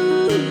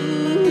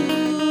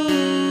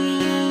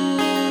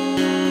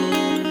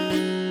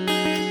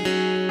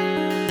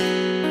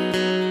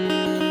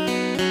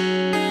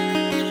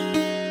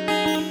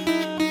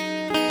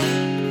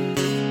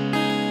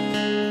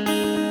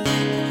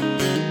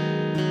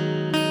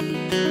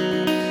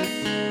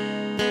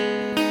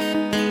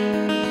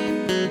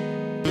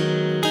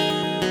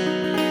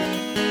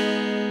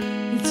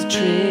 It's a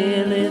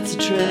trail, it's a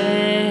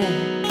track.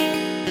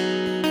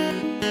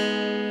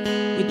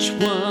 Which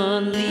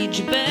one leads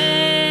you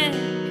back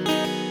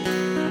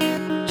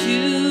to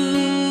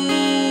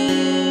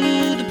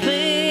the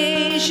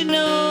place you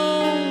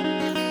know?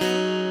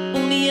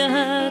 Only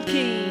I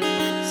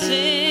can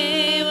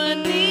say what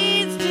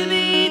needs to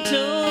be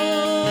told.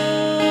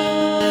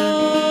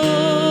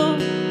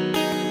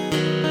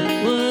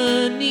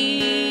 What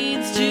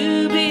needs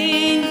to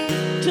be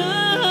told.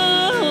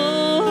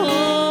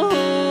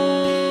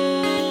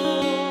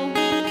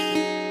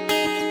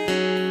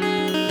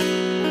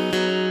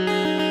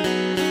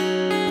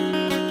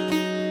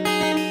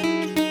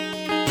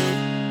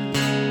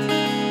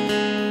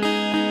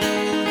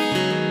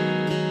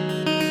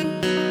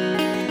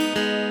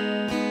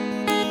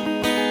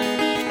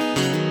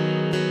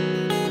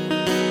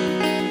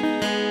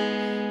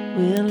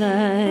 Well,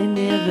 I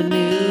never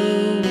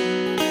knew,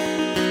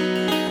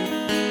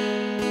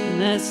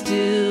 and I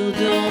still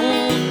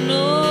don't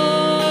know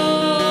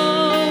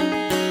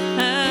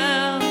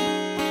how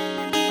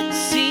to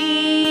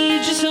see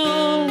just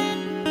home.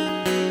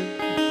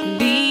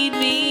 Lead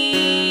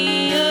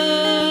me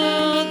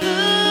all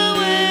the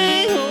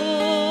way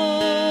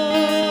home,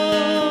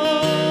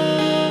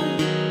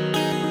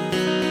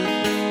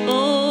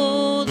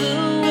 all the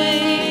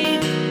way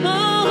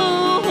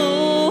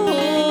home.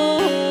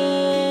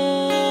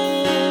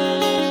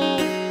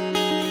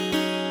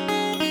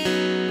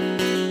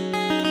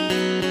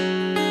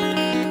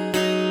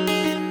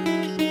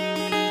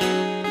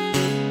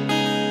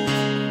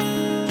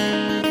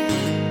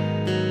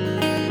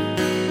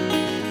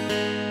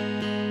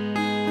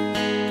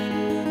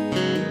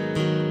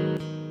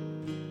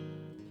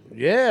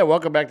 Yeah,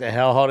 welcome back to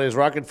Hal Holiday's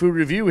Rocket Food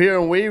Review here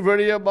on Wave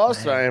Radio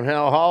Boston. I am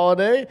Hal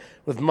Holiday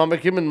with Mama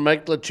Kim and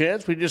Mike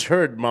LaChance. We just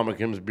heard Mama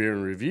Kim's Beer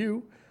and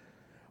Review.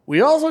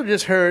 We also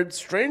just heard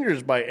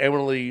Strangers by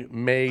Emily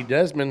Mae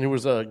Desmond, who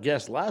was a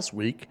guest last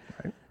week.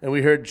 Right. And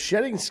we heard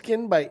Shedding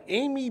Skin by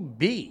Amy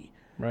B.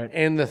 Right.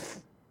 And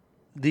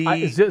the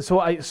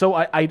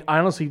I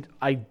honestly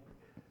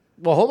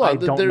well, hold on. I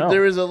don't know.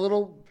 There is a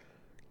little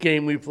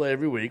game we play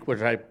every week,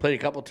 which I play a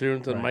couple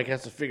tunes, and Mike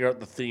has to figure out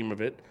the theme of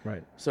it.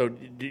 Right. So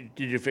did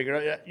you figure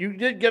out? Yeah, you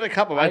did get a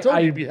couple. I told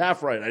you you'd be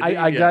half right.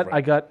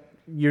 I got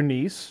your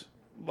niece.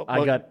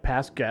 I got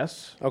past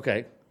guests.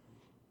 Okay.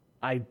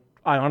 I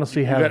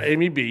honestly You have got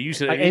Amy B. You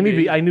said Amy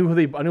B. I knew who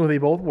they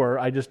both were.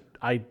 I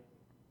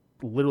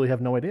literally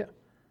have no idea.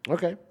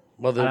 Okay.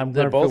 Well, And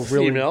they're gonna both feel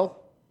really- female.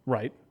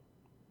 Right.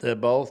 They're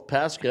both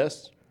past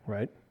guests.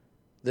 Right.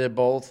 They're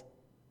both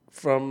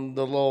from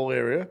the Lowell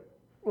area.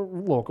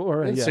 Local,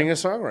 or And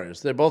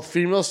singer-songwriters. They're both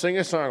female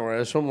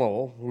singer-songwriters from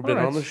Lowell who've been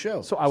All right. on the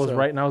show. So I was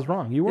right and I was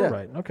wrong. You were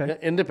right. Okay. Yeah,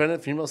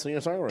 independent female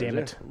singer-songwriters. Damn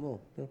it. Yeah, from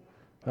Lowell. Yeah.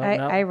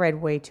 Well, I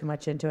read way too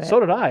much into it. So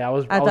did I. I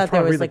was I trying thought there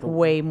to was read, like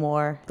way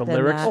more. the than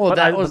lyrics. That. Oh,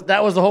 But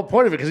that was the whole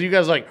point of it, because you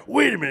guys were like,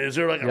 wait a minute, is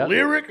there like Yeah. a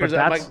lyric? Or But is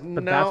that that's- like,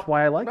 but no, that's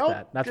why I like no,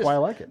 that. That's just why I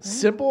like it.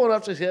 Simple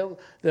enough to say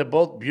they're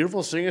both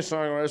beautiful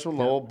singer-songwriters from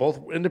Lowell,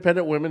 both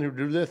independent women who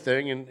do their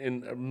thing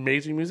and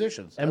amazing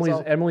musicians. That's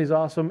all. Emily's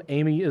awesome.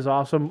 Amy is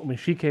awesome. When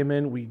she came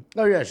in, we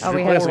Oh yeah, she's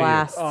we had a replacing you.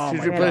 blast. She's We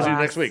had a replacing you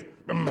blast. next week.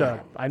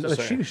 I know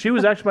Just saying. she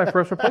was actually my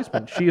first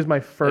replacement. She is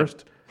my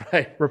first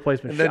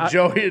replacement. And then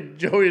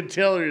Joey and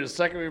Taylor are your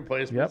second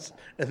replacements.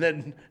 And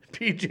then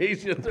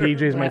PJ's your third.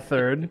 PJ's my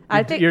third.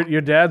 I think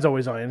your dad's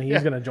always on, and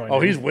he's going to join. Oh,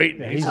 he's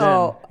waiting. Yeah, He's he's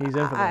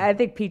in for that. I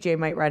think PJ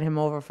might run him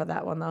over for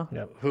that one though.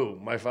 Yep. Who?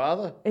 My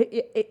father?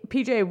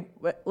 PJ,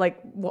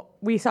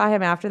 we saw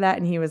him after that,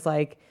 and he was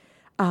like,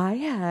 "I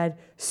had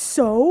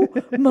so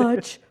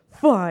much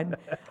fun.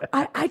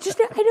 I never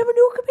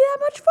knew it could be that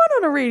much fun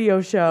on a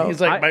radio show."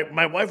 He's like,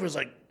 my wife was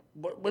like,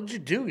 what did you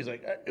do? He's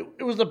like,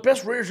 it was the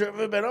best radio show I've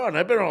ever been on.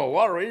 I've been on a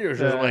lot of radio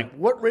shows. I'm like,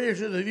 what radio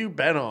shows have you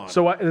been on?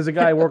 So there's a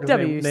guy I work with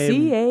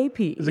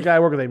WCAP. There's a guy I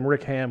work with named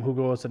Rick Ham who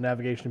goes to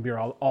Navigation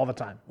Bureau all the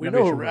time. I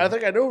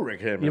think I know who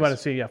Rick Ham is. You might have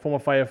seen,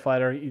 former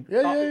firefighter.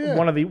 Yeah.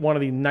 One of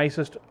the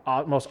nicest,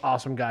 most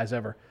awesome guys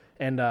ever.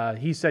 And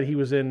he said he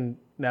was in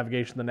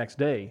Navigation the next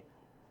day,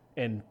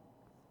 and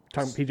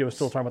PJ was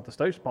still talking about the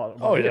station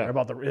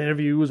about the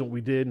interviews and what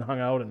we did and hung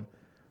out, and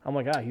I'm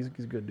like, he's a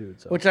good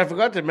dude. So. Which I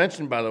forgot to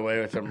mention, by the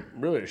way, which I'm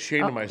really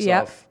ashamed of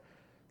myself,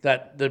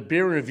 that the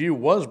beer review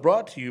was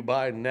brought to you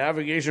by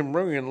Navigation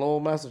Brewing in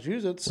Lowell,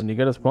 Massachusetts. When you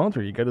get a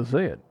sponsor, you got to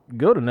say it.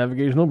 Go to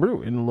Navigational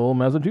Brew in Lowell,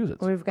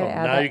 Massachusetts. We've got to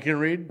add now that. You can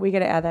read? We got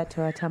to add that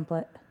to our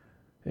template.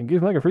 And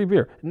give Mike a free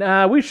beer.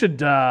 Nah, we should...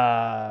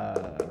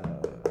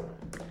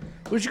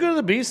 We should go to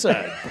the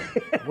B-side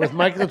with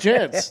Michael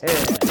Chance.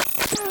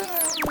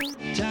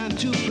 Time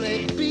to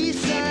play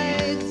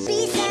B-sides.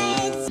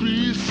 B-sides.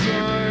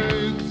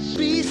 B-sides.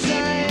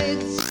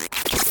 B-sides.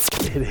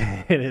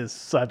 It is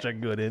such a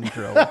good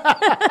intro.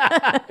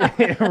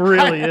 It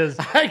really is.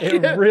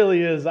 It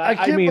really is. I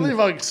can't believe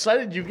how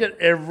excited you get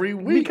every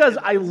week. Because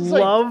I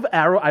love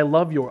Arrow. I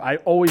love your. I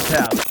always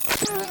have.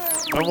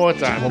 One more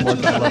time. I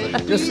love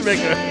it. Just to make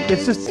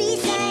It's just.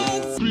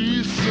 B-sides.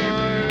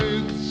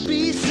 B-sides.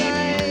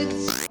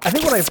 B-sides. I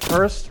think when I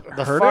first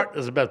the heard fart it,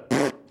 is about.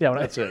 Yeah,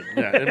 that's it.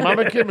 Yeah, and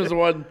Mama Kim is the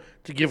one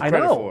to give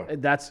credit for.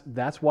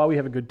 That's why we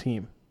have a good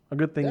team, a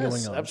good thing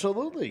going on.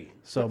 Absolutely.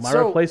 So my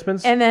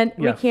replacements, and then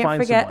we can't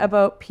find forget someone.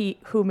 about Pete,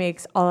 who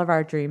makes all of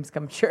our dreams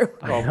come true.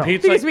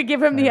 Pete's Because we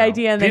give him the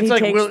idea, and then Pete's he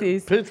takes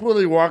these. Pete's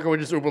Willy Wonka. We're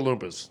just Oompa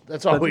Loompas.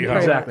 That's all we are.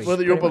 Exactly. We're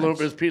the Oompa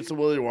Loompas. Pete's the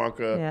Willy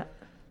Wonka. Yeah.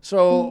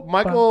 So,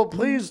 Michael,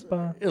 please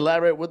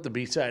elaborate what the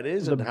B-side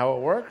is and how it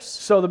works.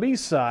 So the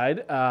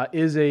B-side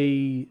is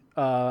a,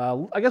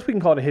 I guess we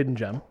can call it a hidden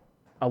gem.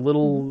 A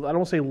little, I don't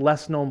want to say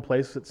less known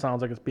place. It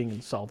sounds like it's being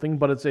insulting,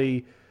 but it's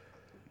a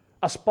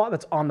spot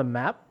that's on the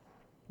map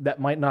that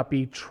might not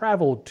be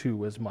traveled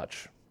to as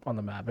much on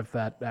the map, if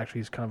that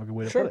actually is kind of a good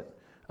way to put it.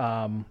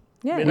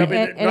 Yeah, and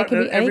it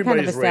can be any kind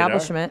of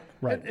establishment.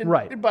 Right,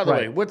 And by the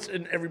way, what's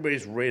in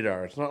everybody's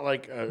radar? It's not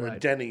like a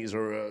Denny's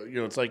or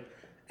it's like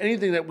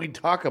anything that we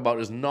talk about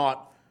is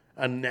not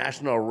a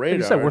national radar.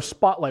 Like you said, we're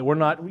spotlight. We're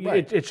not.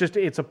 Right.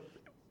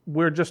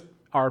 We're just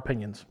our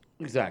opinions.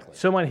 Exactly.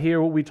 Someone hear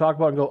what we talk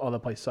about and go, "Oh, that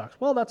place sucks."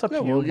 Well, that's up to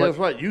you. Well, guess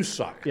what? You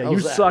suck. Yeah, How's you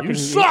that? suck. You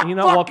suck. You're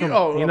not welcome.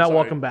 You're not sorry.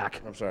 welcome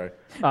back. I'm sorry.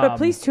 But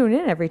please tune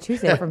in every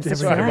Tuesday from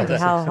 6 to 9 to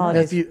Hal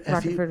Holiday's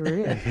Rockford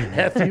Revue.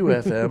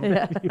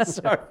 FUFM.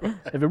 Sorry.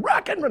 If you're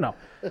rocking, no.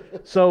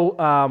 So,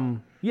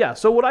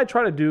 so what I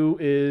try to do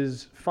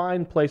is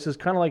find places,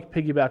 kind of like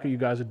piggyback what you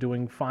guys are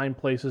doing, find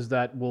places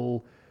that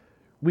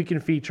we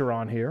can feature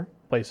on here,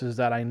 places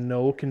that I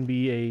know can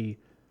be a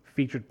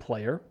featured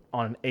player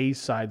on an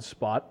A-side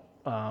spot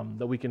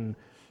that we can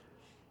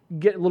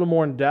get a little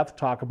more in depth,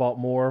 talk about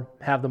more,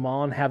 have them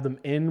on, have them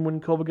in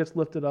when COVID gets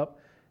lifted up,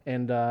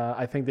 and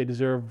I think they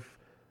deserve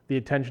the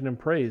attention and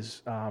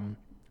praise.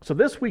 So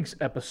this week's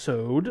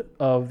episode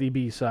of the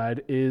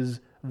B-side is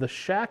The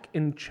Shack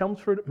in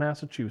Chelmsford,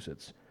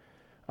 Massachusetts.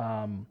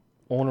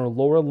 Owner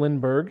Laura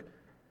Lindbergh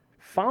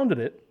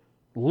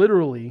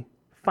literally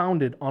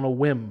founded on a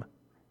whim,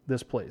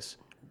 this place.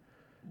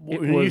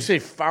 When you say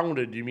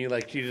founded, you mean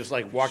like she just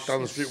like walked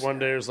down the street one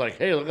day and was like,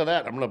 hey, look at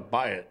that, I'm going to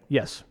buy it.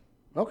 Yes.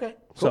 Okay,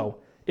 cool. So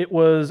it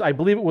was, I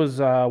believe it was,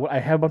 I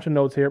have a bunch of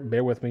notes here,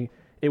 bear with me.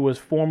 It was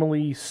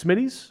formerly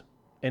Smitty's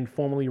and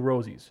formerly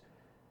Rosie's.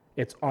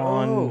 It's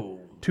on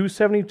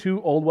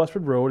 272 Old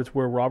Westford Road. It's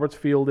where Roberts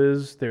Field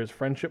is. There's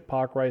Friendship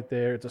Park right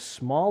there. It's a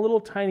small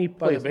little tiny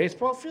place. By the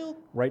baseball field?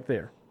 Right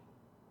there.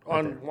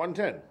 On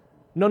 110?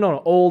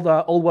 No,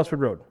 Old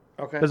Westford Road.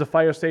 Okay. There's a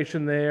fire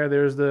station there.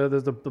 There's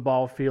the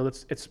ball field.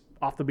 It's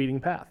off the beaten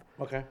path.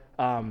 Okay.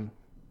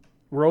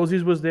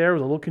 Rosie's was there. It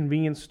was a little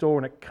convenience store,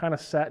 and it kind of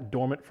sat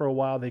dormant for a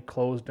while. They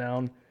closed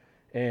down,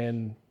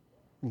 and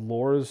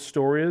Laura's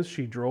story is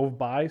she drove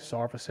by,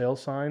 saw a for sale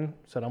sign,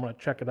 said, I'm going to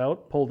check it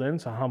out, pulled in,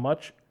 saw how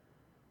much,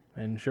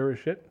 and sure as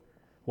shit,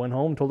 went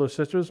home, told her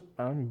sisters,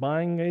 I'm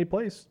buying a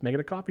place, make it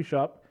a coffee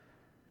shop.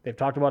 They've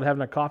talked about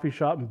having a coffee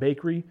shop and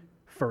bakery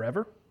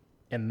forever,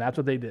 and that's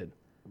what they did.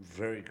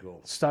 Very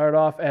cool. Started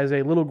off as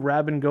a little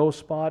grab-and-go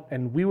spot,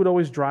 and we would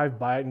always drive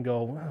by it and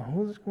go,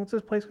 what's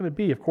this place going to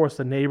be? Of course,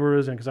 the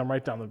neighbors, and because I'm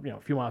right down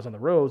a few miles on the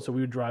road, so we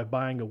would drive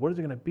by and go, what is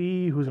it going to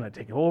be? Who's going to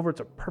take it over?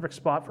 It's a perfect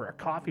spot for a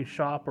coffee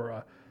shop or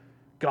a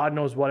God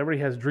knows what.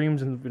 Everybody has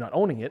dreams and not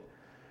owning it.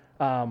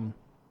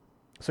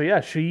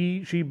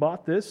 She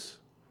bought this,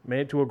 made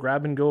it to a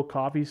grab-and-go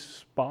coffee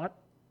spot,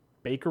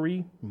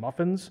 bakery,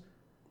 muffins,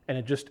 and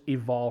it just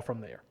evolved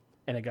from there.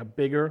 and it got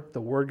bigger.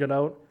 The word got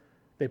out.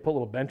 They put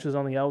little benches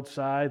on the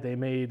outside. They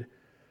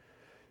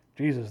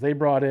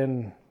brought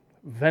in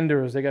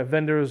vendors. They got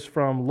vendors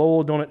from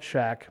Lowell Donut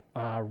Shack,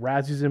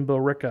 Razzie's in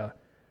Billerica,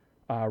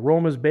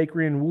 Roma's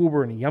Bakery in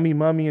Woburn, Yummy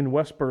Mummy in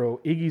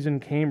Westboro, Iggy's in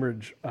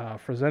Cambridge,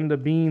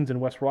 Frazenda Beans in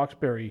West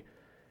Roxbury.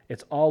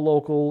 It's all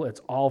local.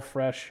 It's all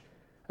fresh.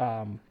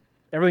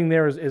 Everything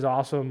there is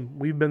awesome.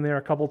 We've been there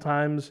a couple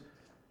times.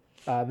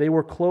 They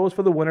were closed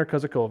for the winter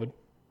because of COVID,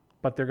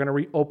 but they're going to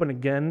reopen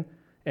again.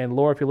 And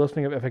Laura, if you're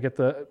listening, if I get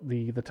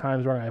the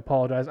times wrong, I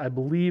apologize. I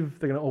believe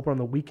they're going to open on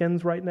the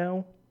weekends right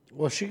now.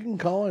 Well, she can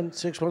call in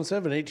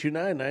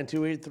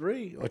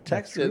 617-829-9283 or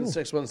text in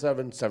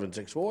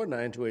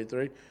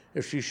 617-764-9283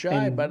 if she's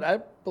shy. But I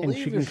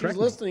believe if she's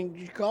listening,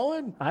 you call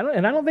in. I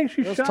don't think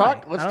she's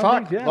shy. Let's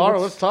talk. Laura,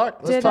 let's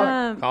talk. Let's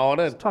talk. Call it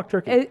in. Let's talk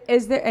turkey.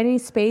 Is there any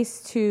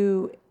space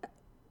to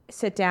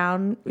sit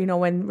down,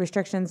 when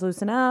restrictions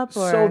loosen up?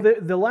 Or? So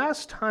the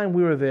last time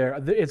we were there,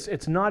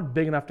 it's not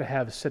big enough to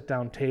have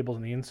sit-down tables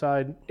on the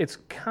inside. It's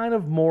kind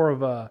of more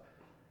of a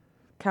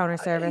counter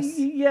service.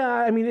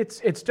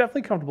 It's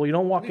definitely comfortable. You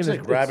don't walk in. It's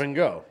like grab and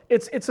go.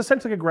 It's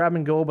essentially like a grab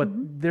and go, but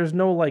there's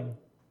no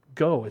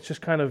go. It's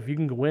just kind of you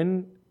can go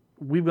in.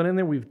 We've gone in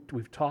there.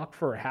 We've talked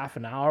for a half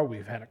an hour.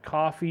 We've had a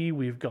coffee.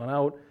 We've gone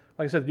out.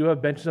 Like I said, they do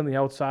have benches on the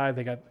outside.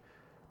 They got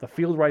the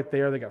field right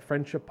there. They got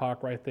Friendship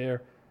Park right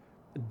there.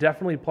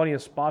 Definitely plenty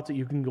of spots that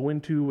you can go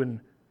into and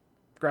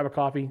grab a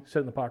coffee, sit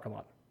in the parking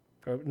lot.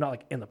 Or not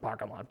like in the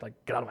parking lot, like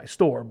get out of my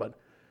store, but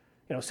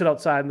sit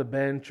outside on the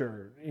bench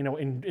or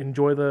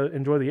enjoy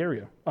the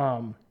area.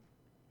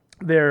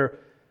 They're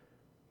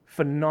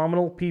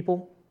phenomenal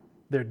people.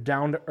 They're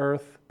down to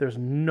earth. There's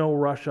no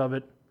rush of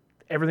it.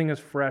 Everything is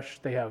fresh.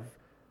 They have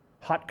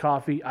hot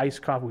coffee,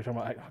 iced coffee. We were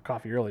talking about hot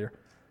coffee earlier.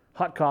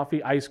 Hot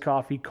coffee, iced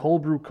coffee,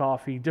 cold brew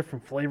coffee,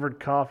 different flavored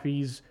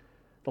coffees.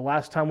 The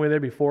last time we were there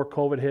before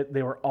COVID hit,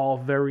 they were all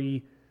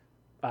very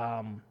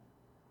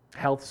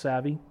health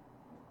savvy,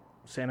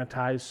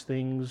 sanitize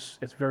things.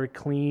 It's very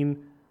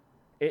clean.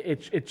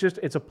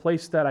 It's a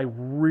place that I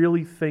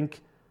really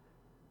think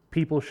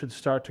people should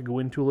start to go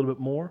into a little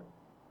bit more.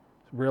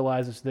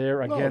 Realize it's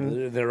there again.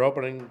 Well, they're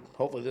opening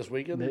hopefully this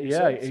weekend.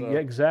 Yeah,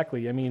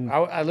 exactly. I mean,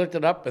 I looked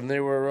it up, and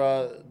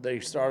they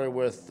started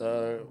with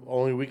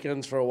only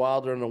weekends for a while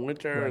during the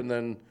winter, and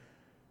then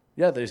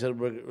they said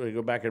we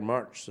go back in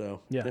March. So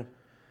yeah.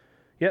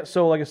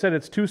 So like I said,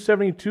 it's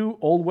 272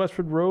 Old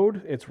Westford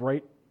Road. It's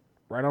right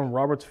on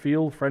Roberts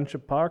Field,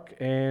 Friendship Park,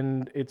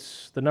 and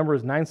the number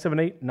is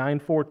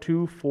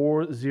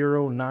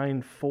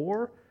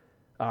 978-942-4094.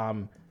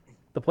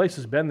 The place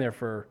has been there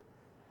for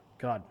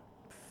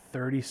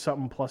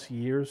 30-something plus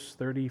years,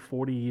 30,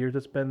 40 years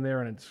it's been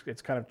there, and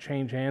it's kind of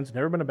changed hands.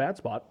 Never been a bad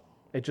spot.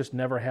 It just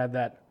never had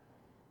that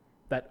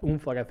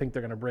oomph like I think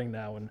they're going to bring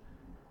now, and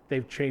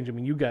they've changed. I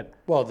mean, you got...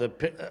 Well,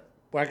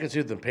 I can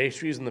see the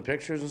pastries and the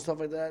pictures and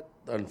stuff like that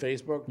on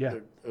Facebook. Yeah.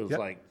 It was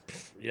like,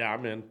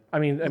 I'm in. I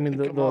mean,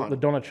 the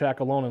Donut Shack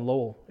alone in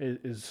Lowell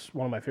is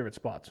one of my favorite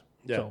spots.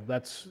 Yeah. So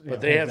that's...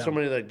 But they have so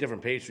many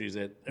different pastries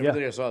that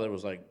everything I saw there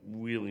was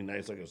really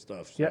nice looking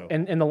stuff. So. Yeah,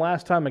 and the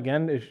last time,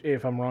 again,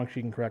 if I'm wrong, she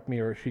can correct me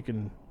or she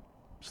can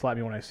slap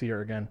me when I see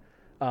her again.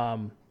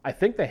 I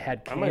think they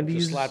had candies. I might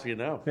just slap you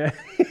now.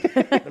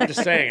 I'm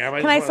just saying.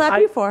 Can I slap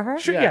you for her?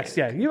 Sure, yes,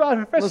 yeah.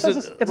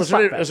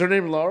 Is her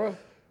name Laura?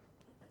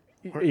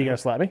 Are you gonna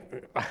slap me?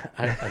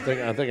 I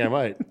think I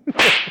might.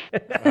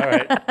 All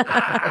right.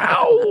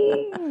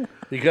 Ow!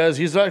 Because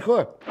he's not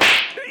clear.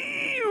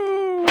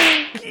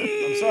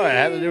 I'm sorry, I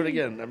had to do it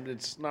again.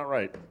 It's not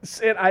right.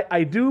 And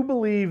I do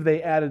believe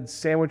they added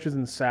sandwiches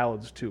and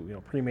salads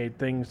too. Pre-made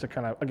things to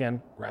kind of again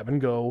grab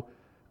and go.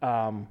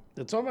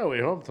 It's on my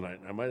way home tonight.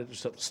 I might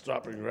just have to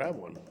stop and grab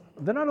one.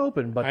 They're not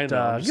open, but I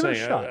know, give it a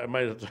shot. I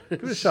might have to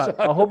give it a shot.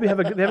 I hope they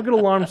have a good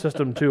alarm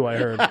system too. I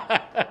heard.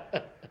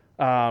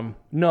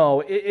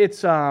 No,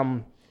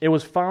 it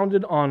was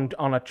founded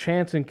on a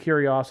chance and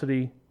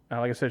curiosity.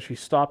 Like I said, she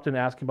stopped in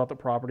asking about the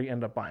property,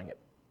 ended up buying it.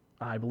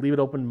 I believe it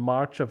opened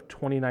March of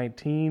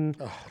 2019.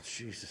 Oh,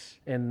 Jesus!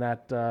 In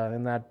that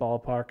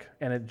ballpark,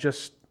 and it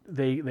just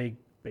they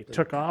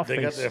took off.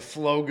 They got their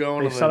flow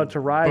going. They started to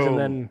rise, and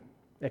then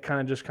it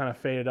kind of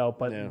faded out.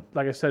 But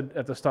like I said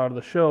at the start of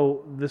the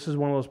show, this is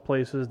one of those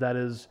places that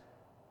has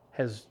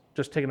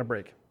just taken a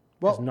break.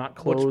 Well, it's not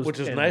closed, which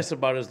is nice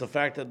about it is the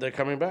fact that they're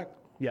coming back.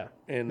 Yeah,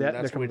 and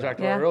that's what we talked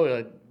about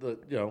earlier.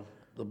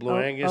 The Blue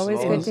Angus, always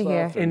and all good to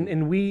stuff. hear.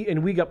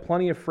 And we got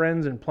plenty of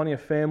friends and plenty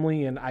of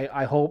family, and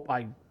I hope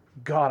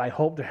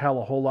to hell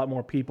a whole lot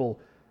more people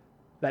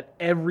that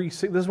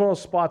this is one of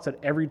those spots that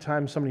every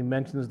time somebody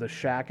mentions the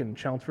Shack in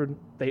Chelmsford,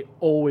 they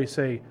always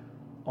say,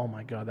 "Oh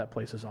my God, that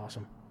place is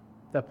awesome.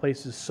 That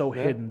place is so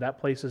hidden. That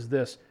place is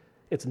this."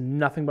 It's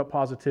nothing but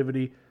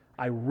positivity.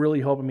 I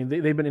really hope. I mean,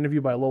 they've been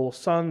interviewed by Lowell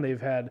Sun.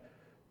 They've had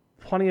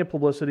plenty of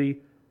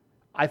publicity.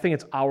 I think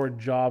it's our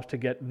jobs to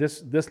get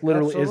this. This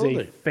literally is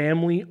a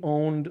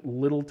family-owned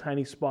little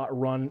tiny spot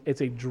run.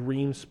 It's a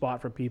dream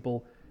spot for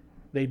people.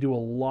 They do a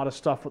lot of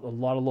stuff with a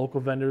lot of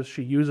local vendors.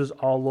 She uses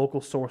all local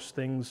source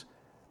things.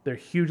 They're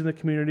huge in the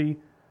community.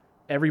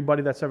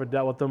 everybody that's ever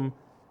dealt with them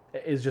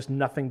is just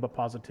nothing but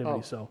positivity.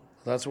 Oh. So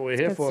That's what we're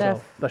here Good for.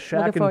 stuff. the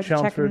Shack Looking in forward to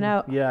checking Chelmsford, it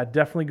out. yeah,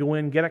 definitely go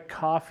in, get a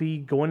coffee,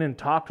 go in and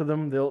talk to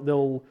them.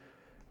 They'll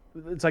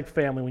it's like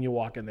family when you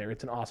walk in there.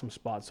 It's an awesome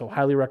spot. So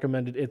highly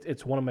recommended.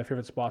 It's one of my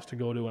favorite spots to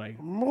go to. And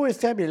Muy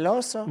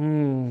fabuloso.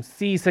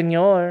 sí,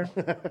 señor.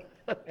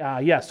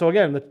 Yeah. So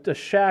again, the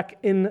Shack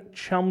in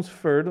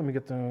Chelmsford. Let me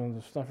get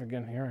the stuff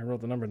again here. I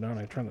wrote the number down.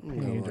 I turned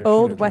the page.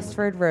 Old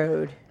Westford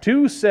Road.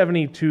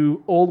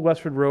 272 Old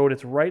Westford Road.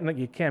 It's right in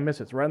you can't miss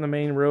it. It's right on the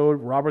main road,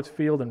 Roberts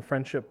Field and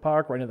Friendship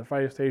Park, right near the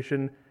fire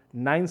station.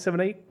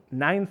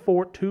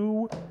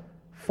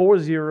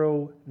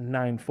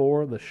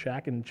 978-942-4094. The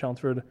Shack in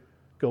Chelmsford.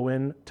 Go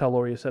in, tell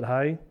Lori you said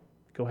hi,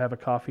 go have a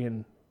coffee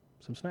and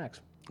some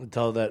snacks.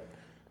 Tell that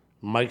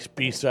Mike's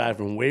B-side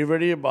from Wave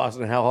Radio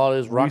Boston, How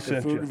Holidays Rock the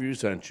sent Food you. Review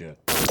sent you.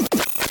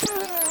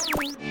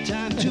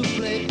 Time to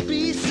play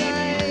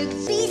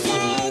B-sides.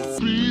 B-sides.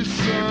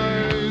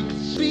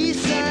 B-sides.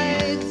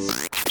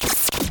 B-sides.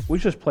 We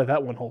should just play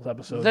that one whole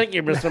episode. Thank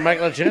you, Mr.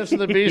 Michael Chance, for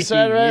the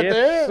B-side right Yes,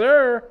 there.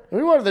 sir.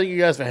 We want to thank you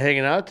guys for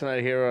hanging out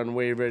tonight here on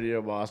Wave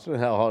Radio Boston,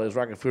 How Holidays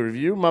Rock the Food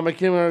Review. Mama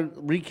Kim, want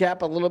to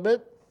recap a little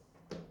bit?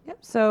 Yep.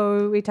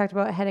 So we talked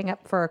about heading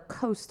up for a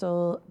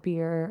coastal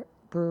beer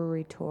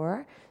brewery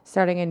tour,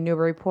 starting in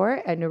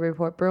Newburyport at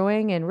Newburyport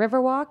Brewing and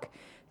Riverwalk,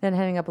 then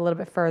heading up a little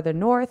bit further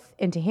north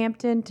into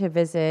Hampton to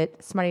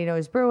visit Smutty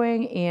Nose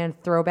Brewing and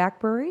Throwback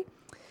Brewery.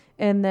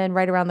 And then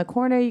right around the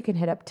corner, you can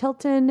hit up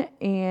Tilton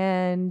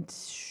and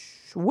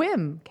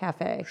Schwim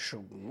Cafe.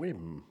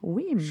 Schwim.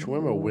 Wim.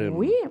 Schwim or Wim?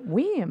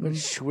 Wim.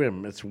 It's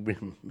Schwim. It's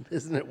Wim.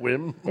 Isn't it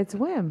Wim? It's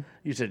Wim.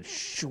 You said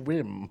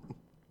Schwim.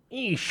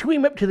 You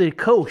swim up to the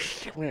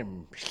coast.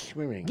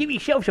 Swimming. Give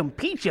yourself some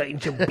pizza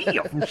and some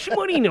beer from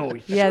Smutty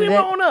Nose. Yeah, swim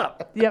that- on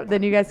up. Yep.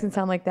 Then you guys can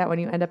sound like that when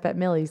you end up at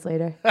Millie's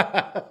later.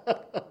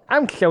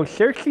 I'm so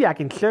thirsty I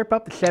can slurp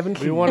up the 7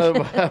 We want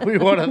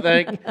to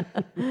thank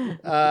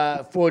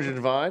Forge and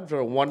Vine for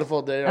a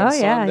wonderful day on Oh,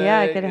 yeah, Sunday yeah,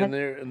 I could have-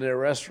 in their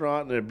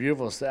restaurant, their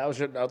beautiful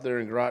establishment out there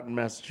in Groton,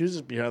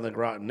 Massachusetts, behind the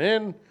Groton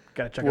Inn.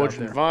 Gotta check it Forge out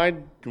and there.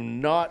 Vine, do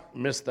not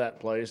miss that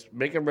place.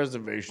 Make a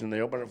reservation.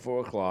 They open at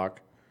 4:00.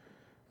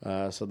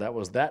 So that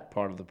was that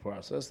part of the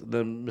process.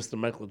 Then Mr.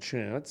 Michael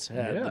Chance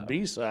had Yeah. the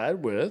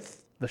B-side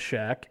with The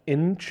Shack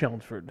in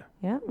Chelmsford.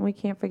 Yeah. We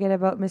can't forget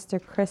about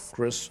Mr. Chris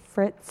Fritz.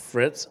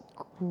 Fritz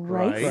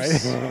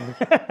Grice.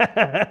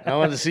 I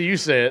wanted to see you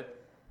say it.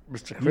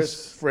 Mr.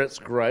 Chris Fritz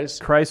Grice.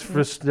 Christ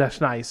Fritz, that's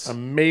nice.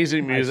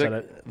 Amazing I music. said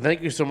it.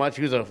 Thank you so much.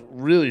 He was a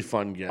really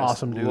fun guest.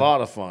 Awesome dude. A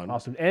lot of fun.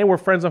 Awesome. And we're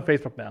friends on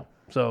Facebook now.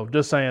 So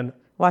just saying,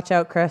 Watch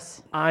out,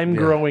 Chris. I'm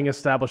growing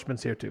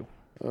establishments here too.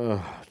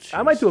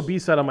 I might do a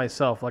B-side on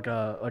myself, like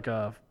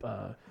a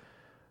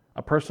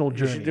personal You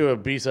journey. should do a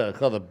B-side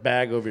called The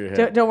Bag Over Your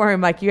Head. Don't worry,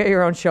 Mike. You got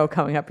your own show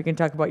coming up. You can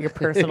talk about your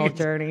personal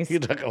journeys. You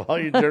can talk about all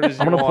your journeys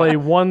I'm you gonna want. play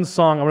one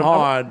song.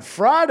 On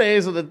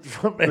Fridays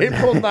from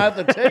April 9th,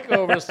 the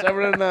Takeover,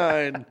 7 to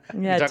 9.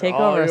 Yeah, You talk Takeover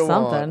all or you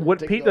want. something.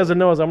 What Pete doesn't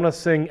know is I'm going to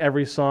sing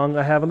every song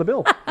I have on the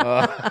bill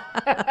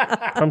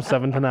from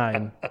 7 to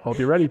 9. Hope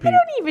you're ready, Pete. I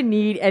don't even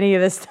need any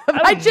of this stuff.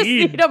 I just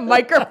need a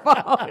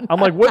microphone. I'm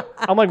like, what?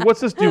 I'm like,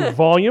 what's this do?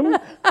 Volume?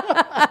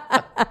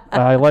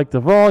 I like the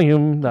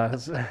volume. I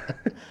was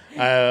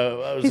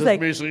He's just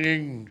like- me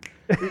singing.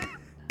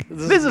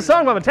 This is a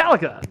song by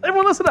Metallica.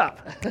 Everyone listen up.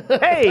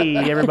 Hey,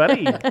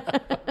 everybody.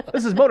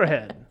 This is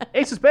Motorhead.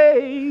 Ace of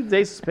Spades,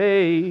 Ace of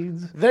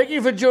Spades. Thank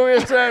you for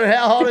joining us tonight on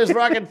Hal Holiday's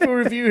Rockin' Food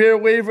Review here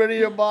at Wave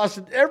Radio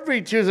Boston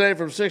every Tuesday night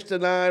from 6 to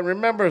 9.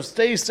 Remember,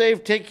 stay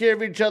safe, take care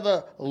of each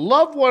other,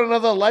 love one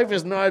another. Life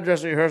is not a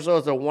dress rehearsal,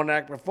 it's a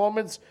one-act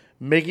performance.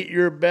 Make it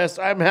your best.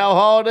 I'm Hal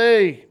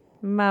Holiday.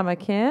 Mama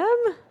Kim.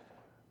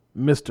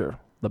 Mr.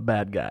 the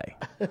bad guy.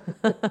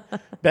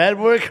 Bad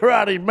boy of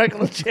karate,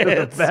 Michael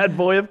Chance. The bad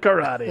boy of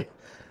karate.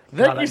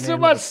 Thank you so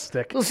much.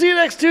 We'll see you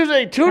next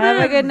Tuesday. Tune Have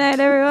in. a good night,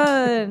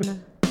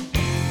 everyone.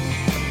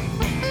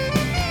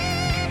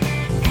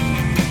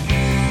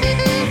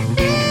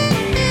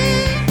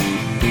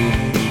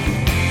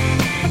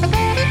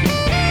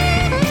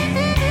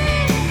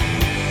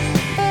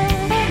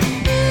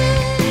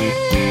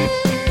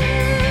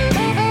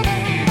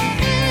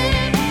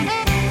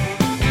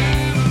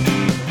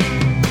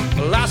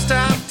 Well, I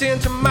stopped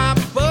into my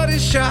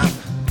buddy's shop.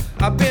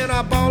 I've been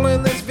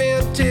eyeballing this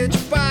vintage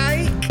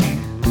bike.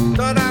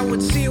 Thought I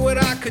would see what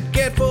I could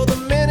get for the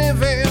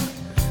minivan.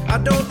 I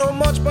don't know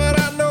much, but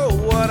I know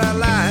what I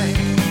like.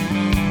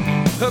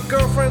 Her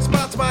girlfriend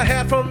spots my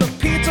hat from the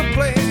pizza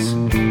place.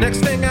 Next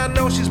thing I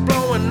know, she's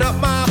blowing up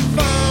my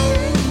phone.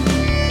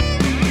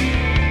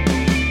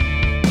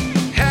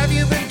 Have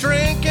you been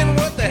drinking?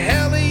 What the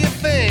hell are you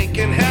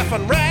thinking? Half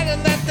fun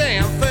riding that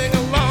damn thing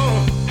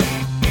alone.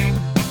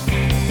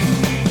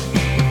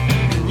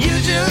 Can you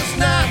just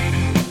not?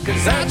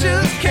 'Cause I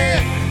just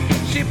can't.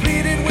 She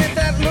pleaded with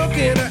that look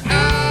in her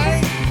eye.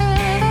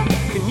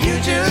 Can you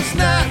just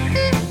not?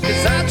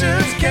 'Cause I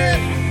just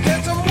can't.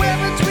 Get somewhere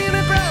between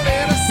a ground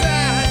and a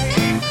side.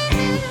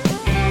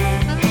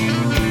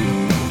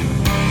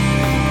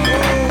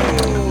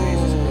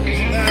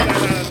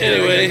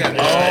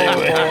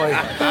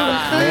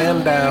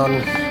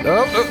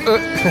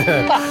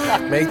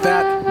 Make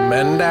that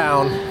men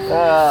down.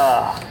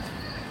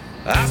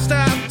 I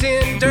stopped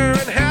in during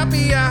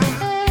happy hour.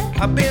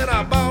 I've been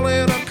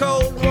eyeballing a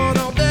cold one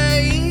all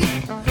day.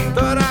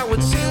 Thought I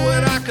would see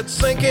what I could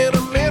sink in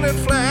a minute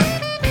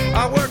flat.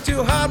 I work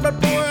too hard, but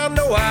boy, I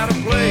know how to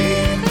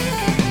play.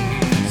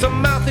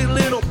 Some mouthy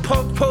little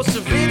punk posts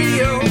a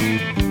video.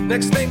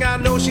 Next thing I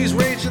know, she's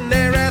raging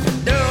there at the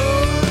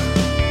door.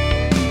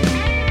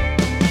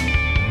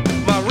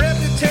 My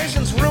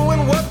reputation's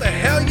ruined. What the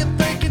hell you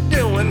think you're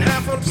doing?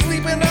 Half I'm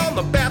sleeping on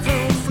the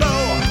bathroom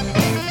floor.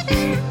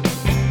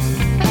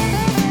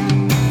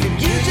 Can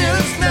you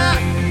just not?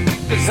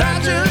 'Cause I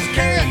just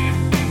can't.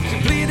 She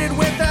pleaded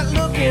with that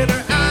look in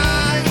her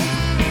eye.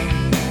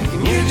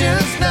 Can you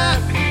just not?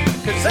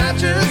 'Cause I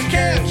just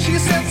can't. She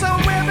said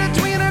somewhere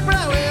between her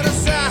brow and her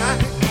side.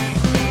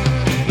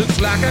 Looks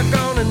like I've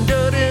gone and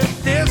done it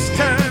this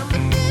time.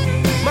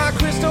 My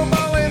crystal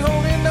ball ain't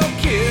holding no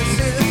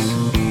kisses.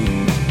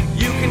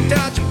 You can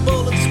dodge a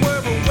bullet,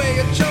 swerve away,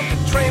 and jump the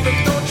train, but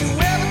don't you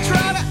ever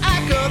try to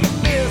act on the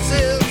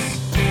misses.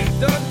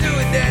 Don't do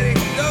it, Daddy.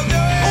 Don't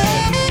do it.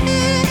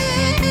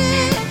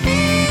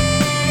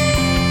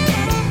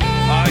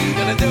 Are you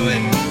gonna do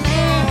it?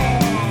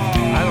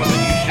 I don't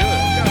think you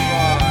should. Come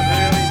on,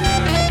 really,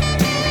 dude.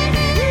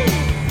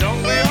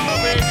 Don't we all,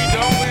 baby?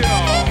 Don't we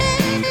all?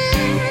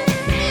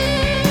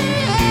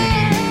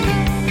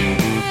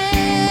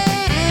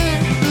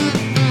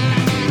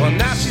 Well,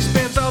 now she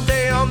spends all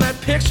day on that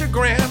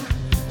picturegram.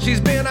 She's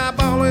been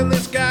eyeballing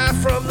this guy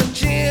from the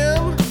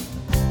gym.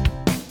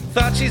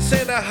 Thought she'd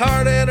send a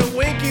heart and a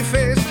winky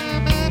face.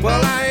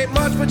 Well, I ain't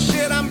much, but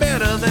shit, I'm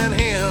better than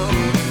him.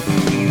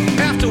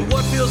 After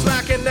what feels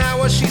like an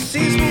hour, she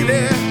sees me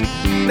there.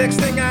 Next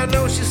thing I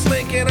know, she's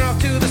slinking off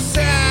to the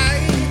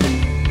side.